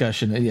whole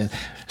discussion. Yeah,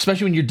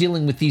 especially when you're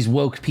dealing with these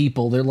woke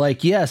people, they're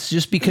like, yes,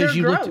 just because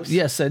you look.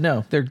 Yes, I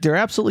know they're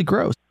absolutely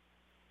gross.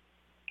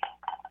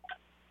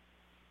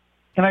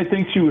 And I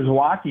think she was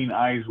locking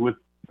eyes with.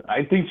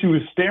 I think she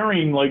was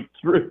staring like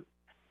through.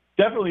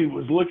 Definitely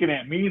was looking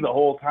at me the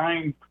whole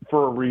time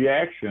for a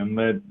reaction.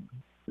 That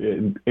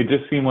it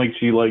just seemed like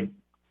she like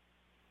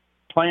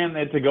planned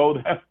it to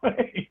go that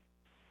way.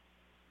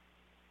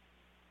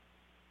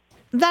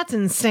 That's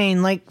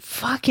insane. Like,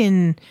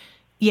 fucking,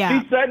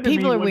 yeah. She said to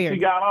people me are when weird. she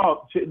got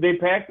up, they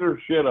packed her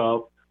shit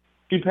up.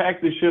 She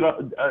packed the shit up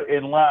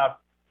and left.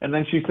 And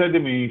then she said to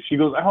me, she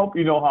goes, I hope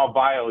you know how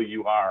vile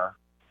you are.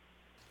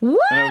 What?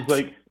 And I was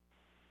like,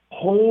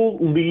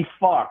 holy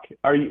fuck.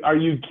 Are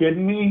you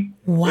kidding me?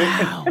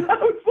 Wow. And I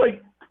was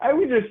like, I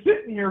was just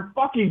sitting here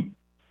fucking,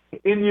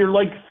 and you're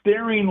like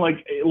staring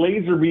like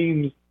laser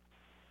beams.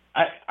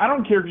 I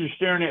don't care if you're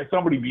staring at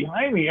somebody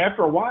behind me.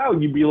 After a while,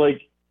 you'd be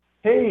like,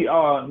 hey,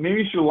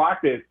 maybe you should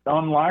unlock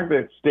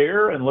that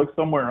stare and look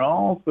somewhere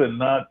else and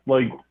not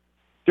like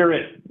stare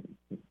at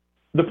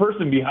the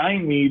person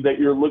behind me that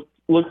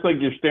looks like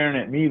you're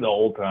staring at me the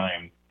whole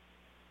time.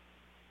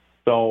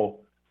 So,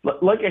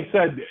 like I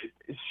said,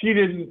 she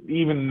didn't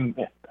even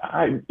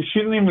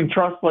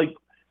trust like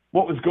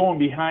what was going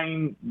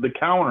behind the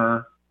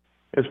counter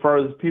as far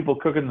as people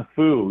cooking the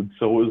food.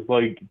 So it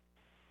was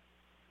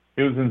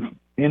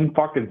in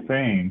fucking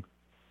insane.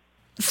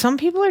 Some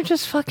people are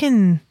just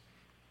fucking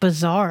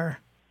bizarre.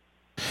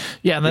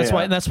 Yeah, and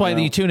that's why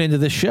you tune into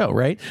this show,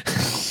 right?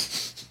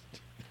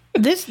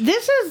 This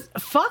is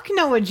fuck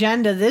no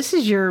agenda. This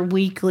is your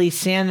weekly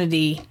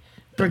sanity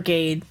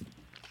brigade.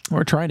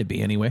 We're trying to be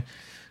anyway.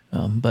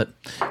 But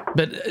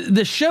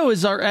the show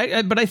is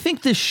but I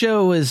think this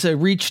show has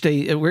reached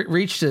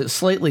a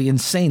slightly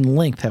insane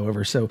length.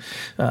 However, so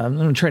I'm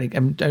going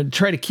to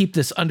try to keep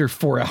this under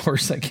 4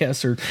 hours, I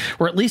guess, or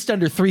at least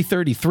under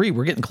 3:33.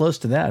 We're getting close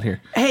to that here.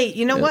 Hey,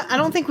 you know what? I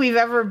don't think we've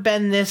ever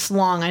been this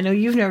long. I know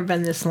you've never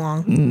been this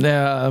long.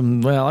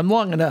 Well, I'm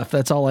long enough.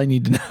 That's all I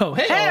need to know.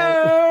 Hey,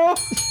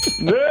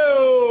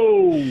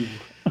 no.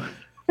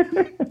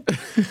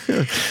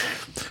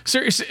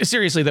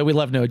 Seriously, though, we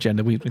love No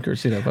Agenda. We, of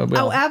course,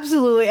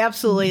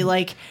 absolutely.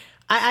 Like,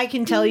 I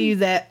can tell you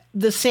that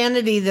the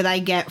sanity that I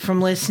get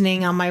from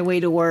listening on my way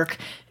to work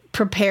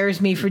prepares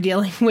me for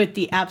dealing with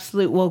the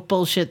absolute woke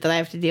bullshit that I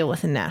have to deal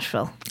with in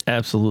Nashville.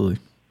 Absolutely.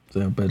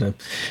 So,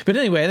 but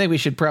anyway, I think we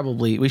should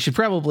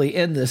probably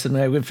end this, and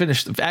I would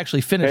finish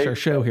our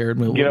show here.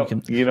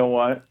 And you know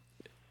what?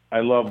 I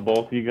love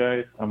both of you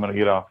guys. I'm going to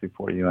get off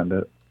before you end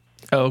it.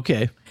 Oh,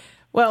 okay.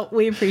 Well,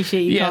 we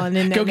appreciate you calling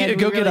in. Go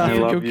get off. I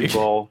love you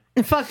both.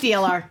 Fuck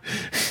DLR.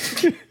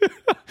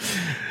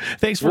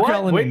 Thanks for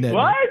calling in, Ned.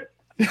 What?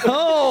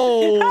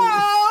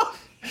 Oh.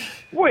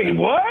 Wait,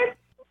 what?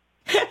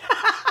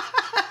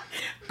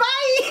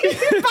 Bye.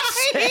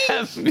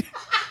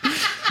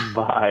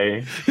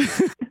 Bye.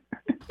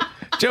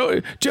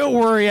 Don't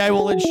worry. I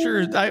will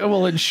ensure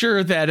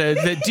that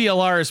that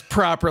DLR is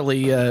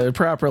properly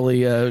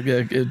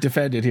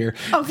defended here.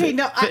 Okay,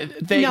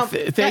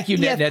 thank you,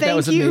 Ned. That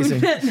was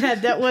amazing.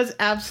 Ned, that was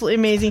absolutely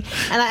amazing.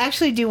 And I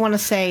actually do want to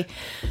say,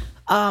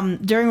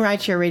 during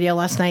Rideshare Radio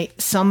last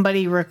night,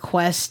 somebody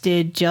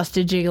requested Just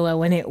a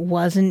Gigolo, and it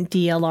wasn't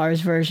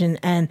DLR's version,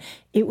 and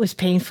it was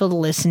painful to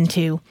listen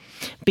to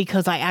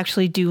because I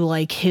actually do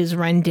like his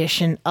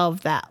rendition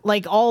of that.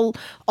 Like all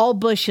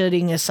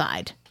bullshitting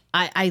aside,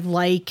 I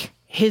like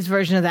his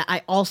version of that.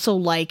 I also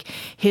like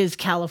his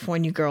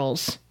California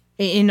Girls,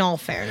 in all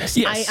fairness.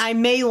 Yes. I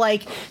may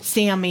like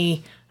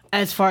Sammy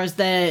as far as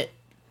the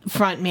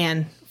front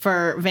man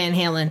for Van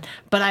Halen,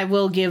 but I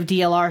will give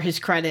DLR his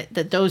credit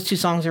that those two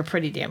songs are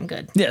pretty damn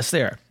good. Yes,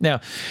 they are.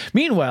 Now,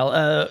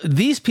 meanwhile,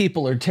 these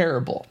people are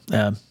terrible.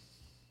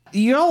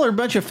 You all are a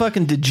bunch of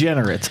fucking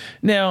degenerates.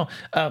 Now,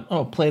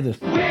 play this.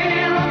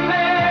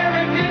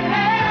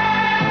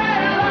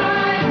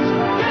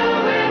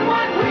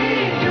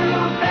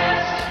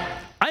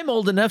 I'm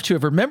old enough to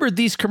have remembered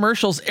these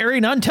commercials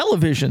airing on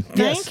television.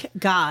 Thank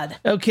God.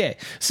 Okay.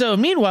 So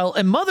meanwhile,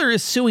 a mother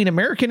is suing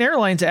American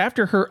Airlines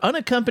after her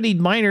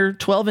unaccompanied minor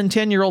 12 and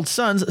 10-year-old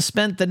sons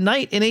spent the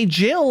night in a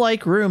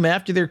jail-like room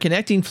after their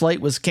connecting flight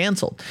was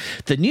canceled.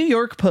 The New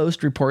York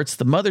Post reports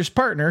the mother's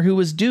partner, who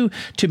was due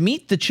to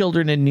meet the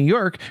children in New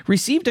York,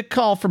 received a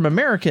call from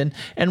American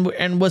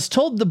and was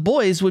told the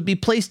boys would be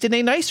placed in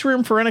a nice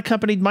room for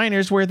unaccompanied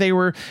minors where they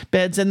were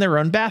beds and their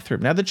own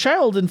bathroom. Now, the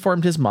child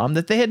informed his mom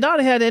that they had not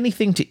had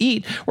anything to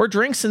eat or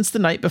drink since the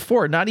night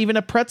before, not even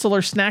a pretzel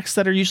or snacks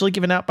that are usually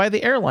given out by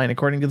the airline,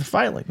 according to the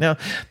filing. Now,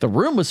 the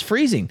room was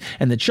freezing,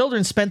 and the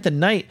children spent the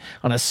night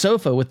on a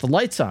sofa with the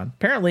lights on.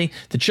 Apparently,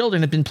 the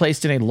children had been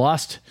placed in a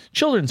lost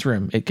children's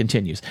room, it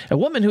continues. A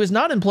woman who is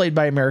not employed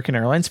by American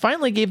Airlines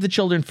finally gave the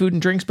children food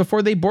and drinks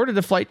before they boarded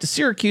a flight to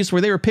Syracuse,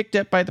 where they were picked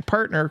up by the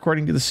partner,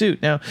 according to the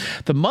suit. Now,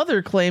 the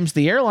mother claims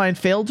the airline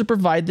failed to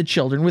provide the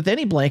children with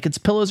any blankets,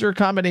 pillows, or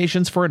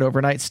accommodations for an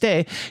overnight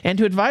stay, and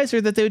to advise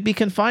her that they would be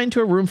confined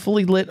to a room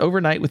fully lit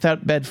overnight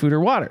without bed, food, or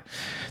water.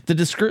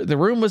 The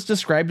room was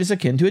described as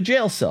akin to a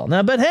jail cell.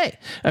 Now, but hey,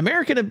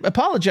 American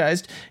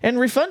apologized and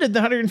refunded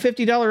the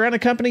 $150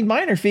 unaccompanied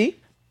minor fee.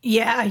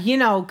 Yeah,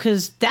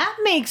 because that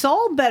makes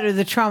all better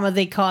the trauma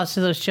they caused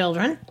to those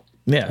children.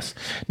 Yes.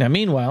 Now,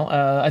 meanwhile,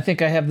 I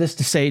think I have this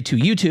to say to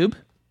YouTube.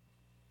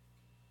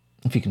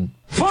 If you can...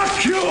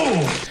 Fuck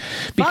you!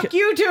 Fuck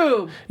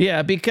YouTube!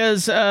 Yeah,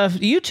 because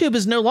YouTube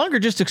is no longer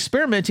just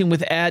experimenting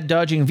with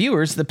ad-dodging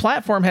viewers. The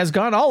platform has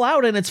gone all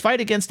out in its fight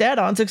against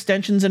add-ons,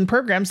 extensions, and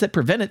programs that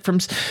prevent it from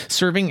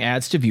serving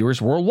ads to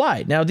viewers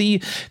worldwide. Now,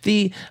 the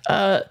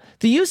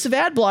use of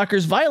ad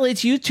blockers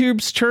violates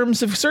YouTube's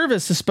terms of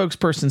service, the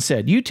spokesperson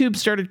said. YouTube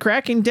started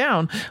cracking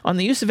down on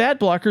the use of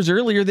ad blockers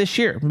earlier this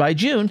year. By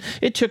June,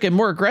 it took a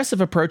more aggressive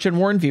approach and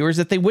warned viewers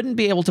that they wouldn't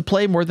be able to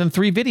play more than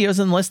 3 videos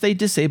unless they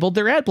disabled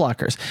their ad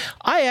blockers.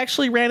 I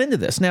actually ran into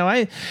this.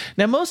 Now,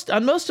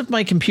 most of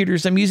my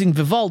computers, I'm using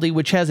Vivaldi,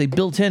 which has a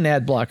built-in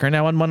ad blocker.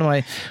 Now, on one of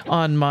my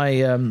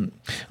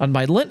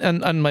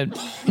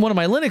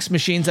Linux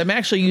machines, I'm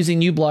actually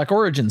using uBlock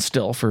Origin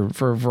still for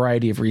a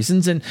variety of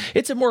reasons, and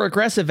it's a more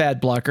aggressive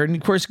ad blocker. And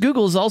of course,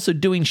 Google is also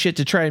doing shit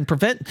to try and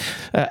prevent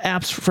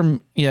apps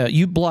from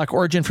uBlock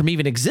Origin from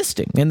even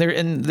existing. And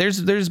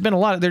there's been a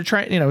lot of, they're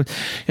trying,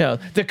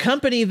 the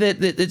company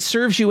that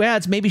serves you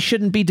ads maybe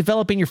shouldn't be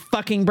developing your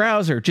fucking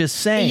browser. Just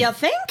saying. You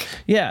think?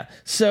 Yeah.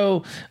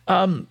 So,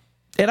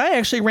 and I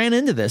actually ran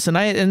into this,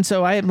 and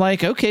so I'm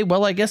like, okay,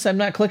 well, I guess I'm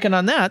not clicking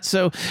on that.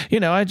 So,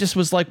 I just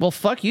was like, well,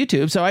 fuck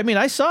YouTube. So, I mean,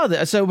 I saw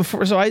this.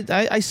 So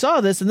I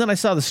saw this, and then I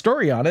saw the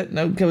story on it, and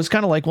I was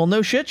kind of like, well,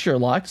 no shit,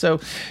 Sherlock.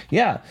 So,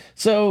 yeah.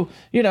 So,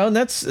 and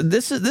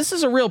this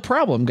is a real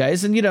problem,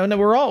 guys. And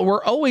we're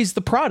always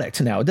the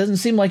product now. It doesn't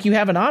seem like you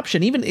have an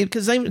option, even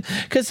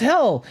because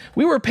hell,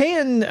 we were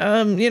paying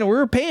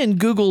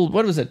Google,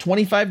 what was it,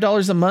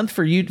 $25 a month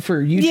for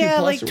YouTube? Yeah,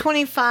 Plus? like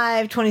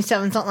 25,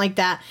 27, something like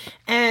that.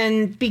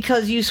 And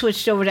because you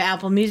switched over to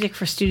Apple Music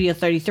for Studio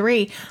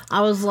 33,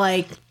 I was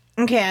like,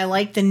 okay, I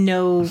like the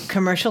no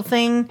commercial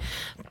thing,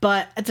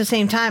 but at the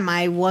same time,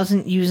 I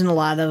wasn't using a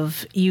lot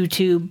of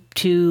YouTube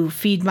to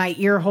feed my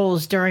ear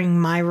holes during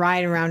my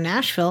ride around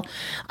Nashville.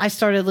 I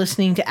started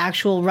listening to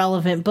actual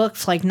relevant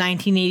books like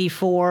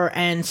 1984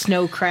 and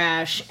Snow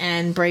Crash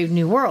and Brave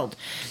New World.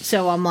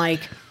 So I'm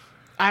like,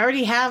 I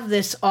already have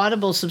this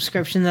Audible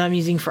subscription that I'm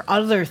using for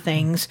other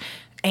things,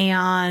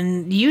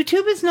 and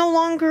YouTube is no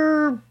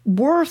longer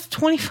worth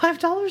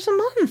 $25 a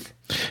month.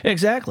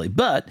 Exactly.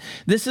 But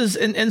this is,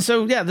 and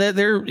so, yeah,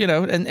 they're, you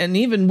know, and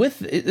even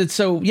with it,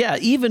 so yeah,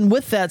 even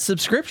with that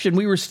subscription,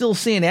 we were still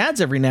seeing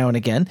ads every now and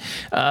again,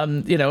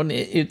 you know,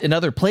 in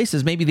other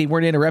places. Maybe they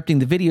weren't interrupting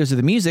the videos or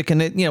the music.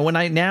 And it, you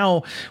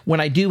know, when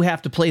I do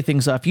have to play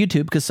things off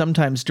YouTube, because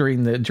sometimes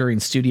during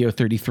Studio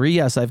 33,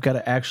 yes, I've got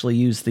to actually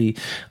use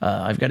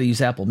I've got to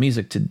use Apple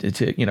Music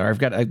to you know,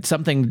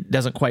 something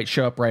doesn't quite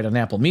show up right on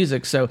Apple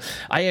Music. So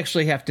I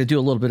actually have to do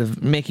a little bit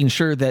of making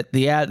sure that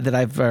the ad that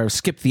I've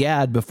skipped the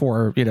ad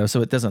before, you know,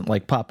 so it doesn't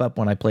like pop up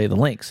when I play the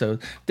link. So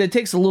it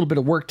takes a little bit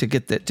of work to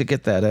get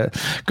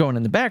that going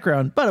in the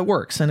background, but it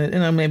works, and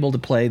I'm able to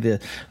play the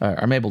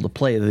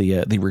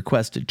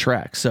requested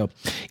track. So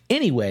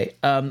anyway,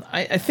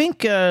 I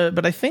think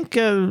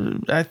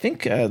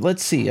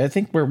let's see. I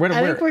think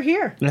we're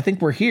here. I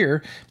think we're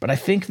here, but I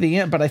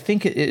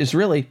think it is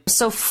really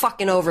so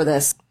fucking over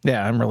this.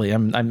 Yeah,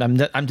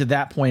 I'm to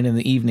that point in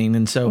the evening,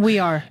 and so we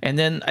are. And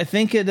then I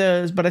think it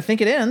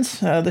ends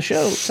the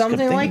show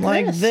something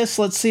like this.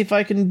 Let's see if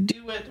I can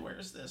do it. Where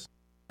is this?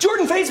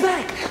 Jordan fades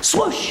back,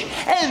 swoosh,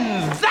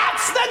 and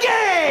that's the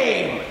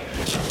game!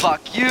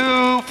 Fuck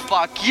you,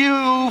 fuck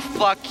you,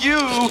 fuck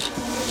you.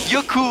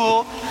 You're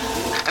cool.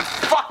 And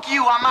fuck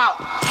you, I'm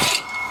out.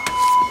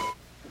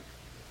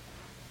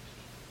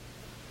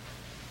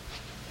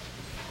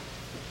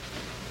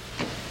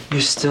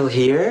 You're still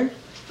here?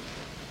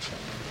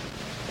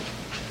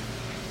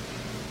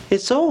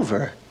 It's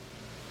over.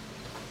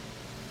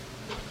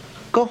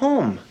 Go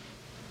home.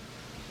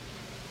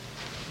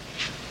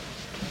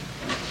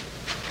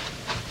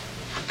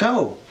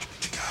 Go.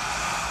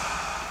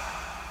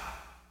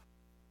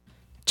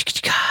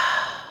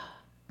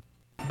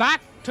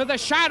 Back to the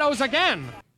shadows again.